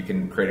if you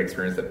can create an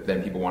experience that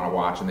then people want to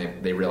watch and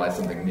they realize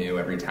something new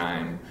every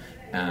time.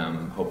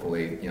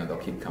 Hopefully, they'll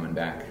keep coming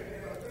back.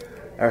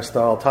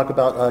 Aristotle, talk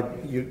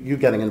about you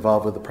getting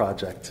involved with the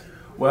project.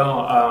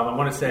 Well, I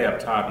want to say up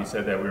top, you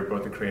said that we were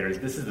both the creators.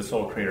 This is the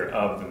sole creator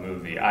of the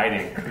movie. I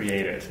didn't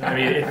create it. I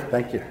mean,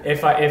 thank you.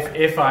 If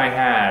I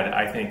had,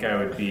 I think I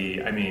would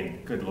be. I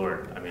mean, good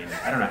Lord. I mean,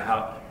 I don't know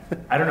how.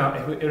 I don't know.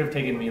 It would have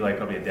taken me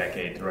probably a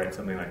decade to write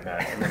something like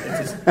that. I mean,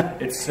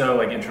 it's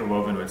so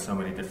interwoven with so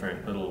many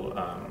different little.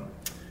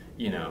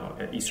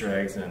 Easter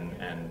eggs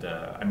and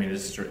I mean,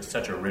 it's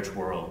such a rich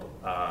world.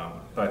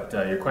 But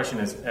your question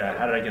is,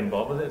 how did I get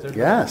involved with it?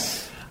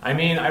 Yes. I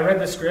mean, I read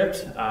the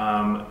script.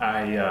 And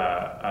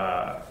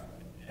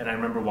I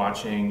remember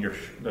watching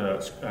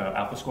the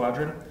Alpha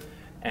Squadron,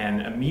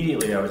 and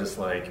immediately I was just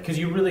because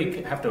you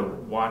really have to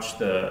watch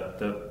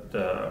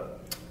the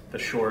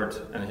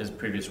short and his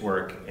previous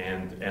work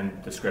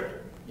and the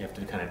script. You have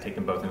to kind of take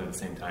them both in at the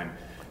same time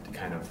to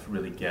kind of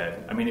really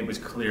get. I mean, it was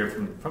clear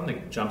from the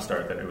jump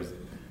start that it was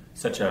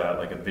such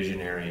a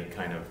visionary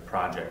kind of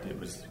project. It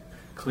was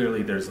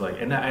clearly there's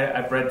and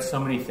I've read so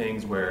many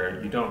things where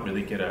you don't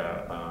really get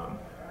a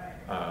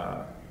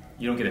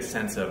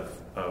sense of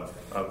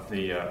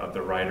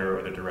the writer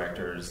or the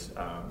director's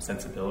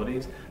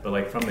sensibilities,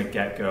 but from the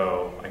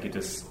get-go, I could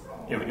just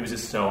it was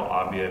just so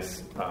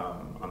obvious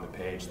on the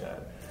page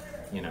that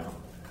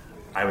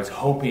I was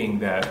hoping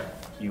that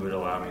he would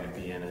allow me to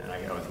be in it, and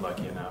I was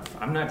lucky enough.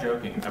 I'm not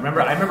joking. I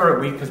remember a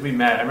week because we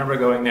met. I remember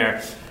going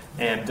there.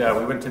 And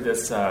we went to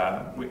this,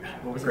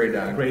 what was Grey it?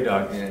 Dog. Grey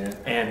Dog. Yeah.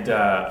 And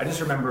I just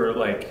remember,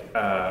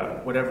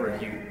 whatever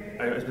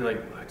I was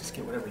I just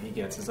get whatever he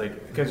gets. It's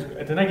because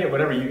didn't I get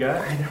whatever you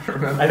got? I don't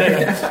remember. I think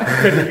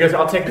he goes,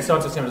 I'll take the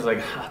so-and-so sandwich. I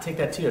was I'll take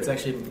that too.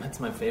 That's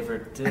my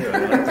favorite too.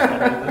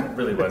 It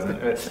really wasn't.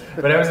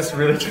 But I was just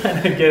really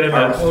trying to get him.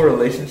 Our whole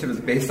relationship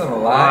is based on a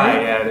lie.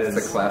 Yeah, it is.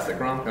 It's a classic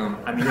rom-com.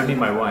 I mean, you and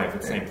my wife,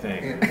 it's the same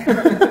thing.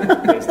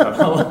 Based on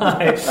a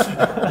lie.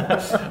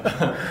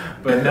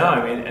 But no,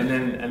 I mean, and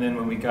then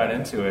when we got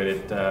into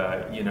it,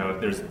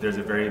 there's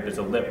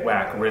a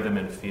Litwak rhythm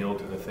and feel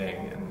to the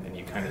thing, and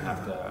you kind of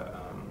have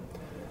to,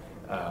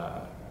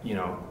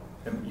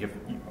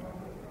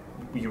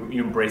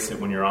 you embrace it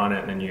when you're on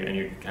it, and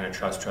you kind of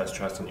trust,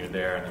 and you're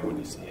there, and then when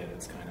you see it,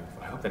 it's kind of.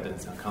 I hope that doesn't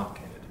sound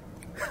complicated.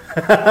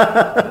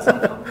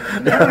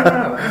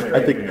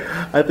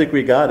 I think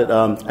we got it.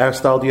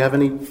 Aristotle, do you have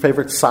any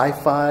favorite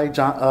sci-fi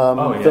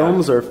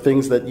films or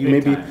things that you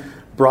maybe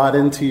brought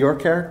into your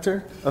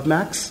character of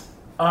Max?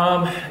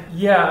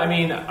 Yeah, I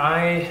mean,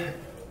 I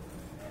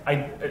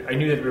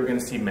knew that we were going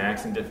to see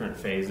Max in different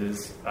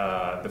phases.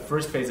 The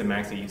first phase of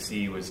Max that you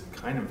see was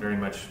kind of very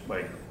much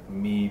like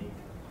me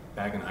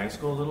back in high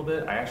school a little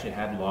bit. I actually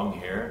had long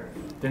hair.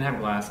 Didn't have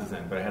glasses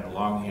then, but I had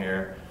long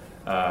hair.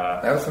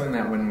 That was something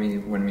that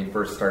when we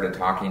first started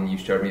talking, you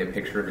showed me a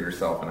picture of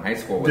yourself in high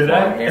school with Did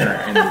long I?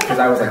 hair, and because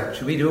I was like,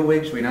 should we do a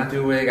wig? Should we not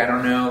do a wig? I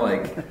don't know.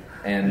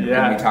 And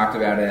we talked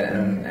about it,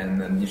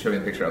 and then you showed me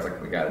the picture. I was like,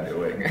 we got to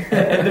do it.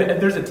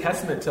 and there's a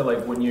testament to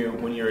like when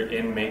you're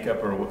in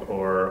makeup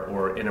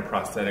or in a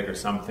prosthetic or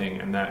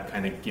something, and that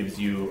kind of gives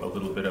you a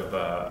little bit of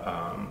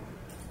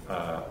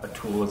a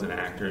tool as an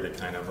actor to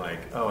kind of like,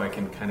 oh, I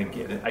can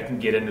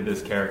get into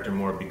this character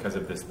more because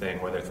of this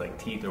thing, whether it's like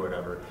teeth or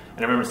whatever. And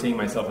I remember seeing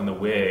myself in the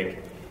wig,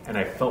 and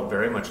I felt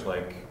very much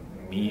like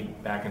me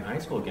back in high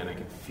school again. I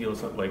could feel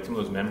like some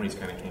of those memories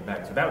kind of came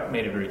back. So that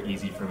made it very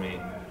easy for me.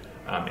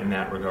 In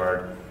that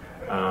regard.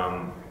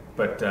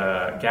 But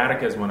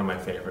Gattaca is one of my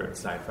favorite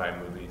sci-fi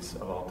movies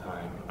of all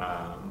time.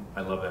 I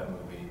love that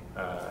movie.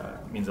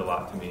 It means a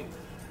lot to me.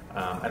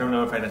 I don't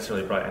know if I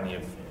necessarily brought any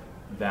of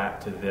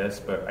that to this,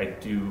 but I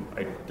do.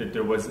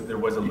 There was a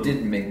little... You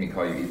didn't make me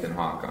call you Ethan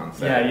Hawke on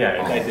set.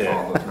 Yeah, I did.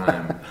 All the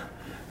time.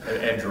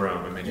 And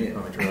Jerome. I made you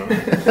call me Jerome.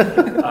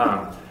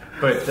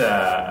 But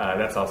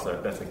that's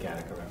a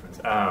Gattaca reference.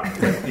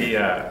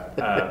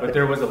 But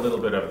there was a little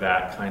bit of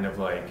that kind of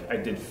like, I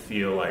did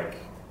feel like,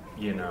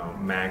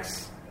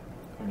 Max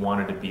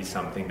wanted to be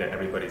something that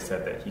everybody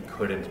said that he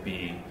couldn't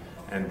be,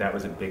 and that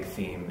was a big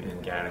theme in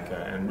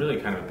Gattaca, and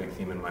really kind of a big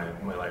theme in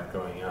my life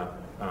growing up.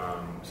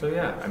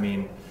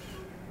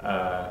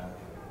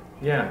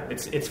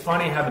 It's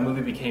funny how the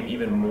movie became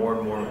even more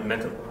and more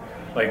mental.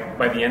 Like,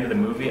 by the end of the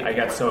movie, I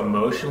got so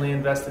emotionally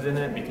invested in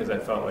it because I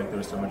felt like there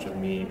was so much of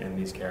me in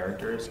these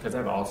characters. Because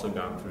I've also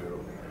gone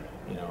through,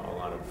 a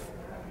lot of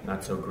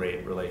not so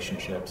great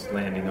relationships,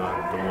 landing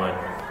on the one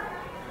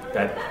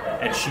that,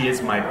 and she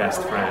is my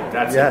best friend.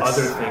 That's the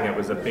other thing that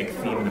was a big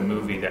theme in the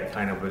movie that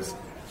kind of was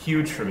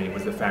huge for me,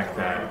 was the fact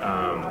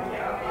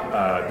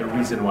that the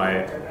reason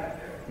why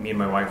me and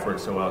my wife work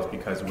so well is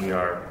because we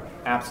are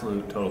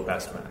absolute total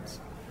best friends.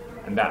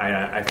 And that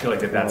I feel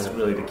like that's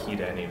really the key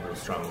to any real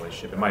strong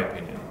relationship, in my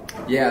opinion.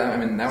 Yeah, I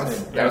mean, that was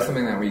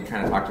something that we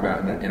kind of talked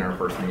about in our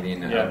first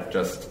meeting. Of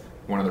just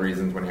one of the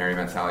reasons when Harry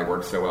Met Sally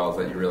works so well is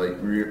that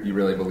you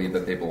really believe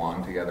that they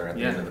belong together at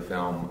the end of the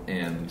film,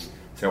 and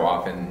so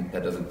often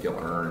that doesn't feel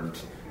earned.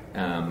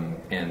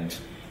 And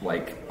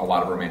like a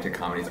lot of romantic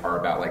comedies are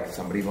about like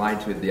somebody lied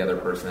to the other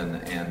person,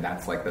 and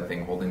that's like the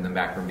thing holding them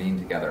back from being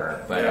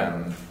together. But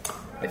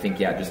I think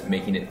just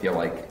making it feel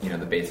like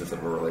the basis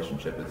of a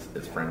relationship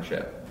is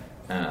friendship.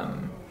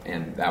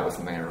 And that was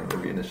something I remember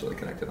we initially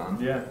connected on.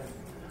 Yeah.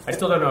 I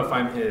still don't know if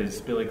I'm his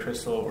Billy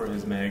Crystal or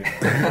his Meg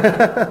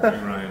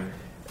Ryan.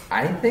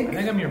 I think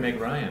I'm your Meg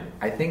Ryan.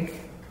 I think,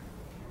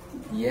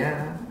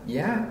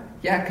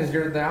 because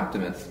you're the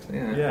optimist.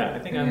 Yeah, I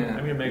think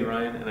I'm your Meg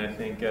Ryan, and I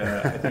think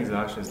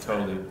Zasha is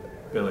totally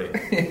Billy.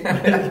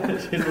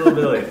 She's a little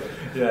Billy.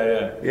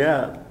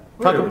 Yeah.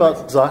 Talk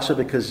about Zasha,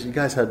 because you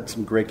guys had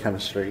some great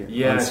chemistry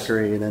on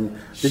screen. And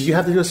did you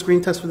have to do a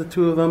screen test with the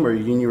two of them, or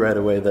you knew right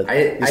away that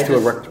these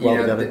two worked well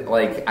together?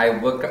 I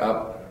look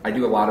up, I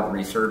do a lot of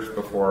research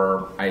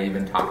before I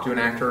even talk to an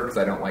actor, because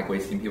I don't like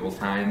wasting people's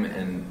time.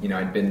 And,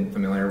 I'd been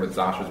familiar with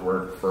Zasha's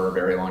work for a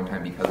very long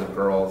time because of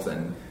Girls,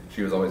 and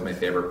she was always my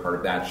favorite part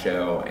of that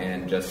show.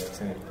 And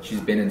just,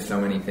 she's been in so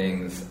many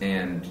things,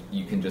 and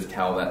you can just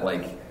tell that,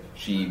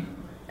 she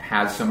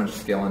has so much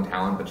skill and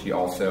talent, but she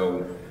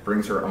also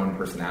brings her own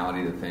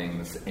personality to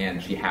things,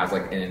 and she has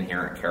an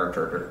inherent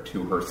character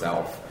to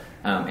herself,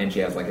 and she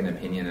has an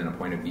opinion and a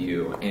point of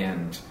view,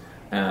 and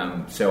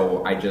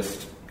so I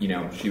just,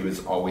 she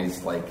was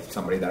always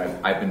somebody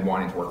that I've been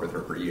wanting to work with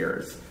her for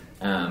years,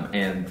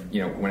 and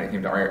when it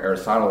came to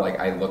Aristotle,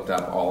 I looked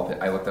up all of it.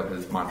 I looked up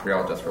his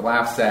Montreal Just for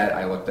Laughs set.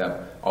 I looked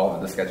up all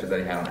of the sketches that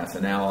he had on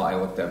SNL. I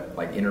looked up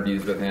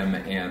interviews with him,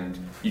 and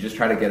you just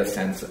try to get a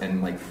sense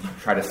and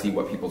try to see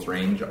what people's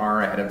range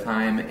are ahead of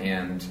time,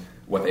 and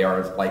what they are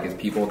as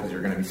people, because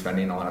you're going to be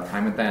spending a lot of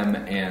time with them.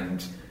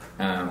 And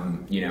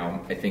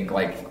I think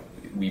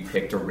we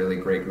picked a really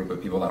great group of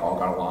people that all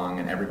got along,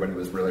 and everybody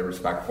was really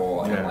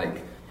respectful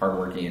and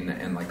hardworking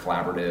and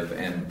collaborative.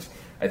 And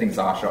I think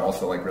Zasha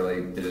also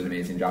really did an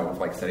amazing job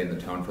of setting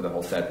the tone for the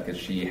whole set, because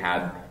she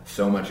had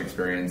so much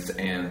experience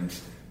and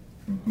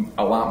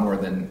a lot more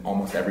than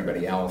almost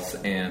everybody else,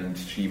 and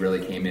she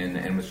really came in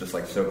and was just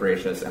so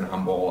gracious and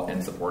humble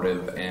and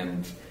supportive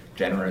and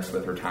generous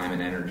with her time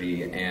and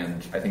energy,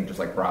 and I think just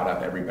brought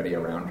up everybody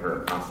around her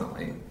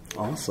constantly.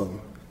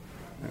 Awesome.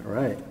 All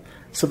right.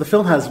 So the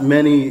film has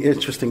many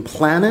interesting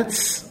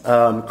planets,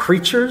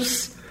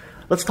 creatures.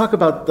 Let's talk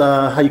about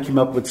how you came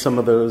up with some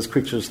of those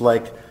creatures,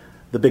 like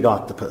the big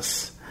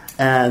octopus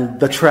and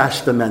the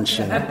trash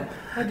dimension. I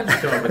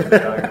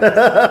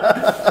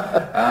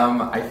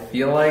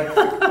feel like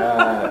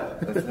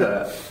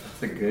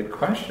that's a good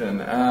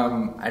question.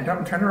 I'm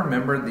trying to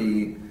remember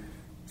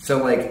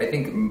So, I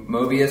think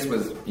Mobius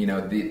was,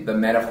 the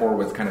metaphor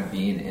was kind of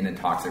being in a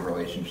toxic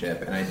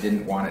relationship, and I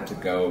didn't want it to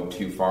go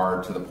too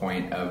far to the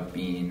point of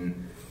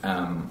being,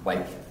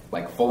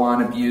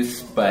 full-on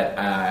abuse, but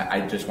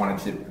I just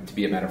wanted to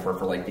be a metaphor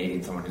for,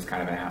 dating someone who's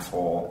kind of an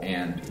asshole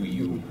and who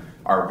you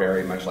are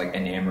very much,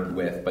 enamored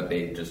with, but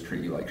they just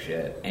treat you like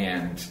shit.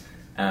 And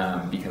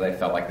because I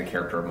felt like the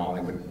character of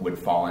Molly would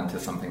fall into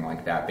something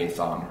like that based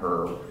on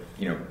her,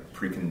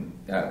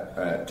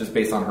 just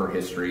based on her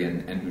history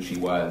and who she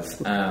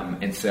was.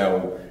 And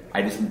so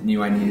I just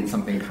knew I needed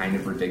something kind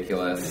of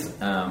ridiculous.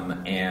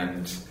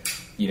 And,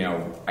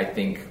 I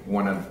think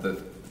one of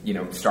the,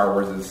 Star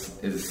Wars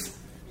is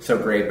so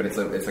great, but it's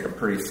like a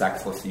pretty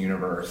sexless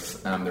universe.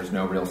 There's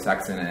no real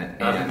sex in it.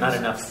 Not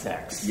enough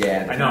sex.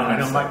 Yeah, I know.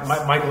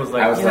 Michael was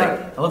like,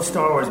 I love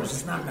Star Wars, but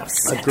just not enough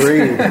sex.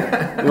 Agreed.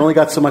 We only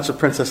got so much of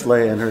Princess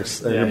Leia and her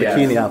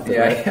bikini outfit.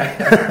 Yeah, right?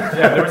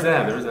 Yeah, there was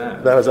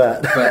that. That was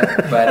that.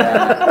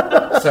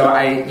 But so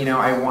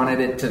I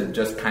wanted it to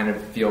just kind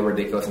of feel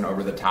ridiculous and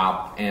over the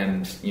top,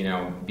 and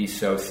be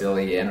so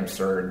silly and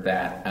absurd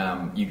that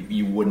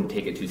you wouldn't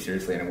take it too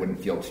seriously and it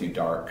wouldn't feel too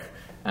dark.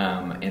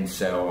 And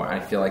so I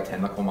feel like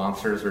tentacle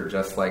monsters are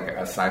just like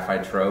a sci-fi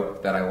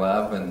trope that I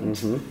love, and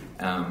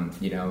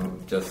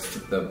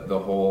just the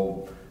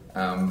whole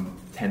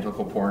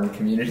tentacle porn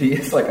community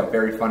is like a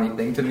very funny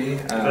thing to me.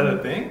 Is that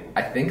a thing?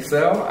 I think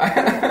so.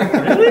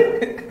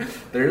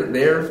 Really?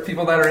 There's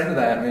people that are into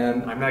that,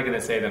 man. I'm not going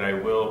to say that I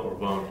will or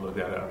won't look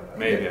that up.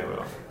 Maybe I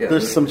will. Yeah,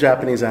 There's some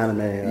Japanese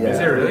anime. Is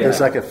there really? There's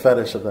like a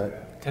fetish of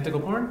that. Tentacle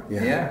porn?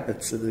 Yeah.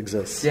 It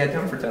exists. Yeah,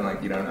 don't pretend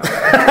like you don't know.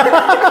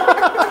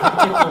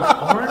 Tentacle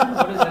porn?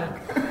 What is that?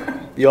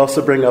 You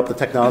also bring up the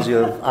technology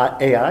of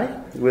AI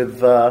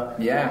with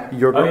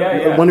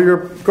one of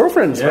your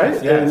girlfriends,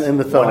 right? Yes. In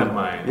the film. One of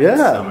mine.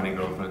 Yeah. So many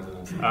girlfriends in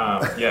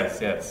this. Yes.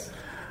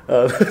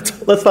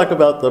 Let's talk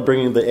about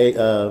bringing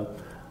the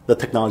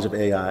technology of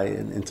AI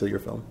into your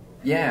film.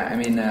 Yeah, I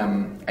mean,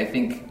 I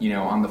think,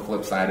 on the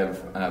flip side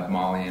of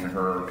Molly and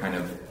her kind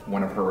of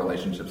one of her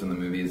relationships in the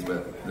movie is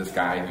with this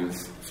guy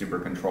who's super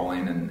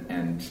controlling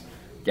and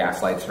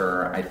gaslights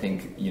her. I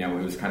think, it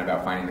was kind of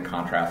about finding the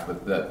contrast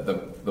with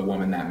the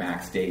woman that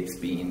Max dates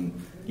being,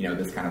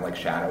 this kind of like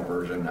shadow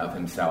version of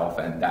himself,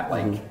 and that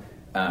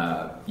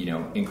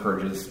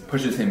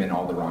pushes him in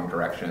all the wrong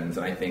directions.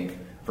 And I think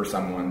for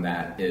someone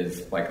that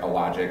is like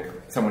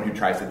someone who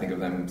tries to think of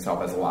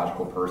themselves as a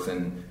logical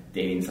person,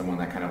 dating someone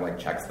that kind of like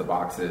checks the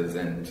boxes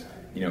and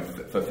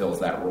fulfills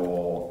that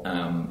role,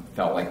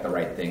 felt like the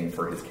right thing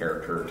for his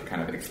character to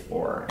kind of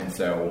explore. And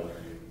so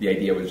the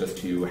idea was just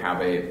to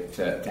have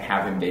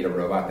him date a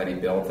robot that he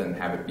built and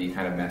have it be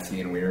kind of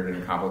messy and weird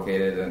and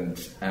complicated, and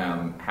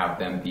have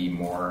them be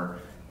more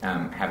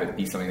have it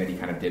be something that he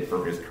kind of did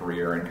for his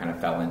career and kind of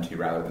fell into,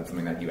 rather than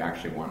something that he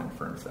actually wanted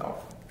for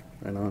himself.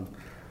 Right on.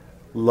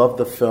 Love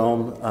the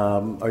film.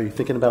 Are you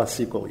thinking about a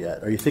sequel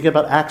yet? Are you thinking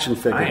about action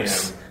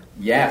figures? I am.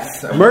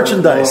 Yes.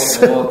 Merchandise.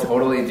 We'll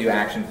totally do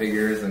action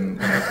figures and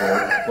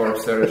Glorp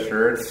Soda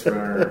shirts.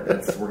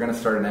 We're going to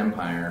start an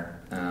empire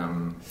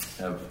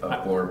of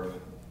Glorp.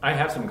 I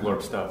have some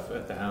Glorp stuff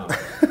at the house.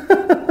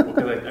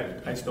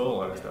 Because I stole a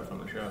lot of stuff from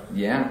the show.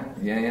 Yeah.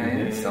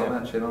 Sell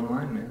that shit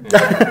online, man.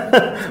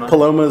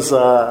 Paloma's,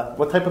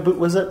 what type of boot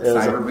was it?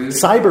 Cyber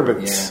boots. Cyber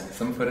boots. Yeah,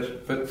 some foot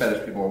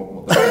fetish people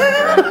will What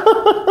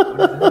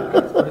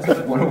is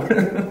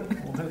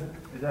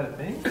that a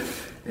thing?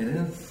 It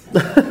is.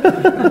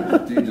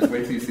 Dude, just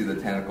wait till you see the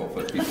tentacle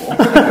foot people.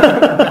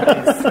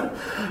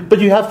 But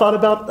you have thought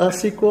about a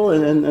sequel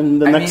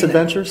and the next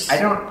adventures? I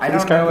don't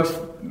know if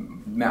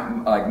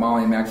like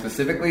Molly and Max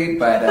specifically,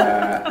 but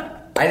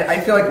I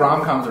feel like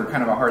rom-coms are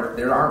kind of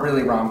there aren't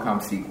really rom-com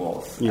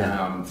sequels.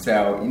 Yeah.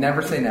 So you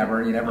never say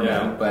never, you never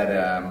know. But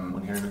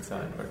One Harry Met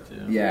Sally Part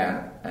 2.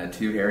 Yeah,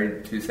 2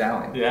 Harry, 2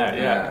 Sally.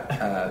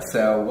 Yeah.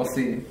 So we'll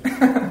see.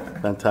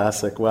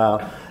 Fantastic.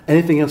 Wow.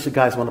 Anything else you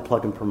guys want to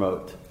plug and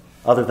promote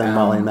other than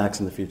Molly and Max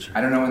in the future?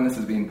 I don't know when this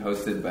is being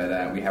posted,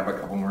 but we have a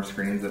couple more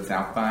screenings at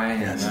South by.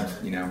 Yes.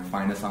 And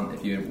find us on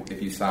if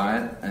you saw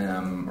it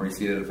or you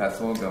see it at a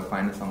festival, go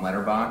find us on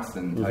Letterboxd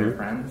and tell your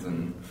friends.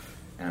 And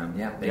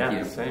thank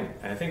you. Same.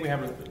 And I think we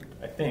have.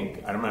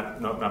 I'm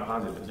not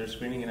positive. Is there a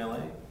screening in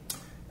LA?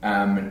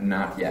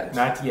 Not yet.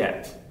 Not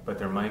yet, but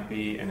there might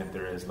be, and if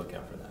there is, look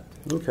out for that.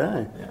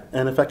 Okay. Yeah.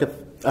 And if I could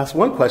ask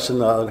one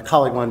question, a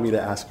colleague wanted me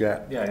to ask you,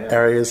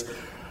 Aries.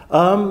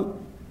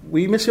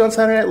 We miss you on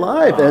Saturday Night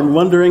Live, and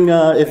wondering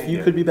if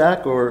you could be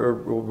back or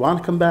want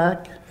to come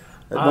back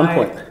at one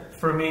point.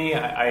 For me,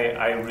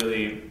 I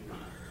really,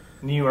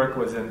 New York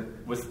was.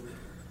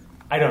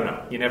 I don't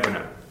know. You never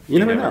know. You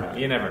never know.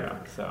 You never know.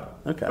 So.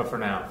 Okay. But for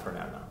now,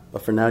 no.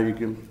 But for now, you're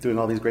doing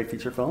all these great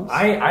feature films?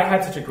 I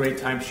had such a great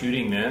time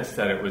shooting this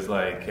that it was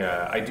like,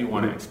 I do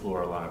want to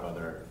explore a lot of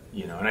other,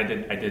 and I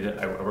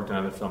worked on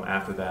another film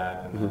after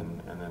that,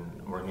 and then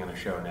I'm working on a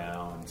show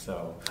now, and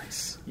so,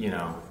 nice.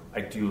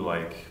 I do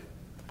like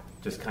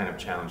just kind of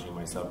challenging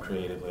myself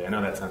creatively. I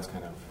know that sounds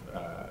kind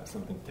of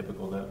something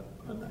typical that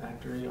an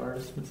actor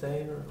artist would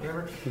say or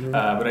whatever,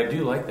 but I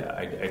do like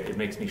that. It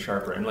makes me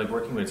sharper, and like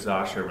working with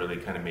Zasha really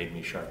kind of made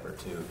me sharper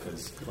too,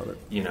 because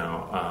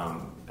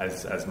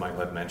as Michael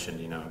had mentioned,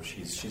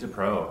 she's a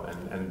pro,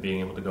 and being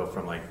able to go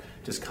from like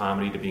just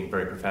comedy to being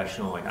very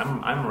professional. Like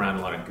I'm around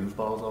a lot of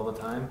goofballs all the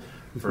time,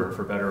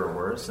 for better or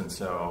worse, and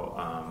so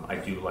I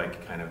do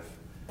like kind of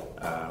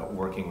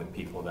working with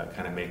people that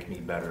kind of make me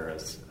better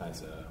as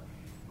a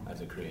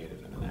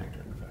creative and an actor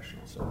and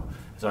professional.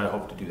 So I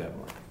hope to do that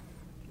more.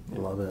 Yeah.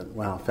 Love it.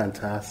 Wow,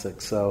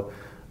 fantastic. So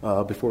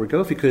before we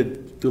go, if you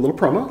could do a little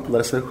promo, let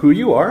us know who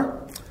you are,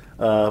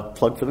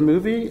 plug for the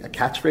movie, a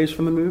catchphrase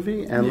from the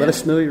movie, and let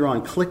us know you're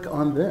on Click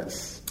on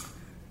This.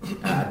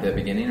 At the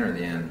beginning or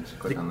the end?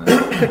 Click on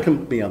this. It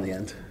can be on the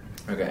end.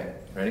 Okay,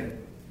 ready?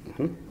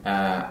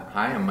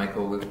 Hi, I'm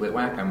Michael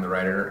Litwak. I'm the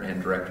writer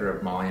and director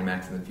of Molly and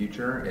Max in the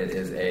Future. It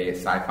is a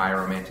sci-fi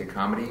romantic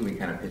comedy. We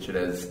kind of pitch it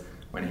as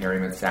When Harry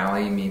Met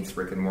Sally meets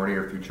Rick and Morty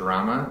or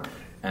Futurama.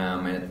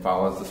 And it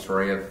follows the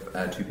story of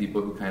two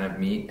people who kind of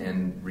meet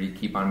and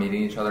keep on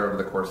meeting each other over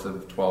the course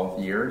of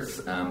 12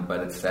 years. But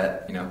it's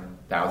set,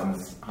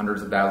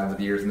 hundreds of thousands of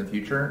years in the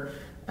future.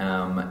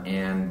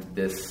 And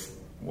this,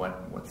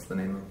 what's the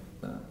name of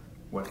the...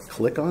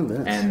 Click on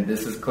This. And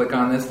this is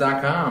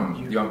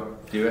clickonthis.com. You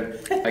want to do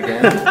it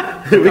again?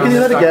 We can do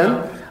that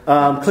again.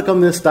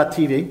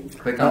 Clickonthis.tv.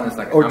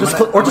 Clickonthis.com. Or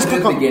just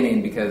click on the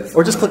beginning because.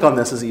 Or just click on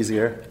this is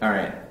easier. All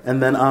right.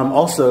 And then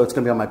also it's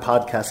going to be on my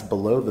podcast,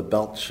 Below the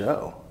Belt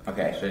Show.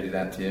 Okay, should I do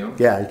that too?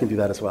 Yeah, you can do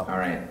that as well. All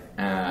right.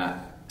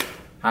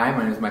 Hi,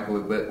 my name is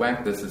Michael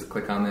Litwak. This is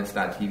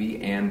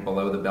clickonthis.tv and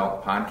Below the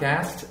Belt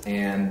podcast.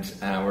 And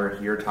we're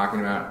here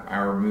talking about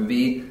our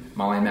movie,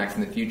 Molly and Max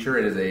in the Future.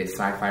 It is a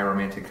sci-fi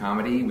romantic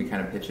comedy. We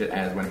kind of pitch it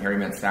as When Harry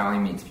Met Sally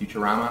meets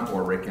Futurama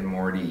or Rick and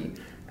Morty.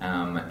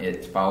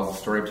 It follows the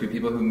story of two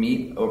people who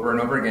meet over and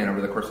over again over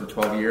the course of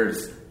 12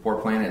 years, 4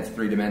 planets,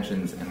 3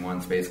 dimensions, and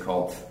 1 space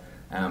cult.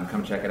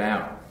 Come check it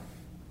out.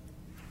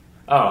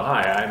 Oh,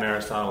 hi, I'm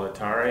Aristotle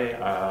Athari.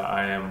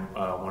 I am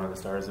one of the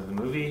stars of the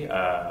movie,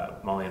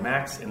 Molly and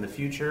Max in the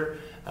Future.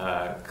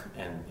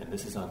 And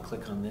this is on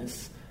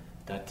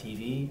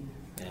clickonthis.tv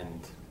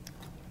and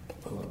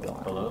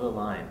below the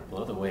line,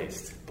 below the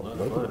waist, below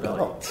the belly,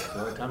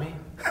 below the tummy?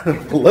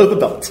 Below the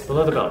belt.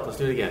 Below the belt. Let's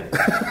do it again.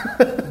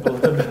 Below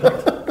the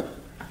belt.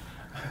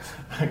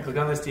 Click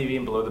on this TV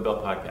and Below the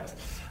Belt podcast.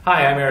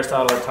 Hi, I'm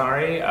Aristotle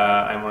Athari.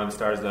 I'm one of the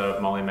stars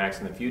of Molly and Max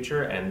in the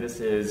Future, and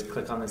this is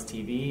Click on This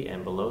TV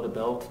and Below the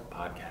Belt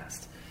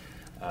podcast.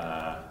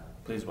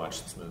 Please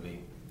watch this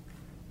movie.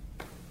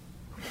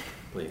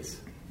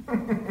 Please.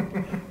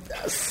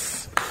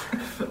 Yes.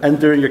 And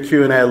during your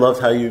Q&A, I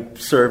loved how you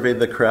surveyed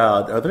the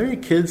crowd. Are there any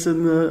kids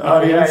in the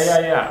audience?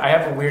 Yeah. I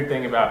have a weird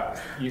thing about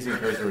using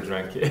curse words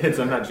around kids.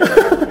 I'm not sure.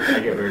 I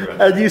get weird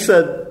about it. And you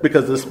said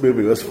because this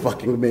movie was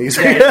fucking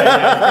amazing.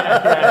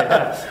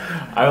 Yeah.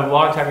 A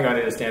long time ago, I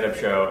did a stand-up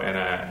show,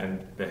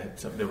 and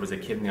there was a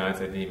kid in the audience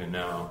I didn't even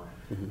know.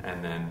 Mm-hmm.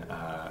 And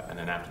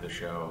then after the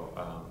show,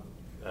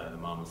 the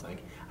mom was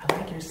like, "I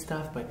like your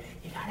stuff, but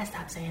you gotta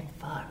stop saying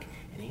fuck,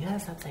 and you gotta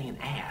stop saying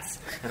ass."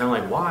 And I'm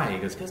like, "Why?" He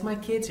goes, "Because my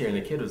kid's here." And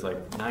the kid was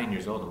like 9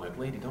 years old. I'm like,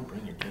 "Lady, don't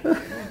bring your kid."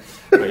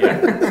 But yeah,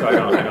 so I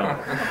don't.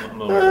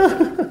 I'm a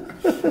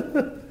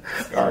little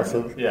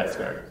awesome. Yeah,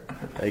 scared.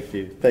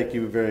 Thank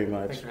you very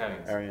much. Thanks for having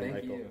us. Ari and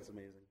Michael. It's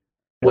amazing.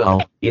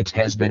 Well, it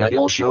has been a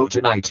ill show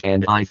tonight,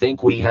 and I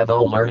think we have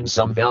all learned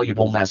some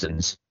valuable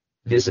lessons.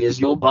 This is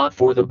your bot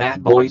for the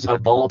bad boys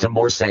of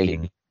Baltimore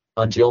saying,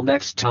 until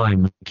next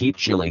time, keep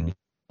chilling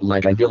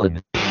like a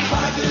villain.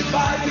 Goodbye,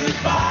 goodbye,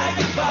 goodbye.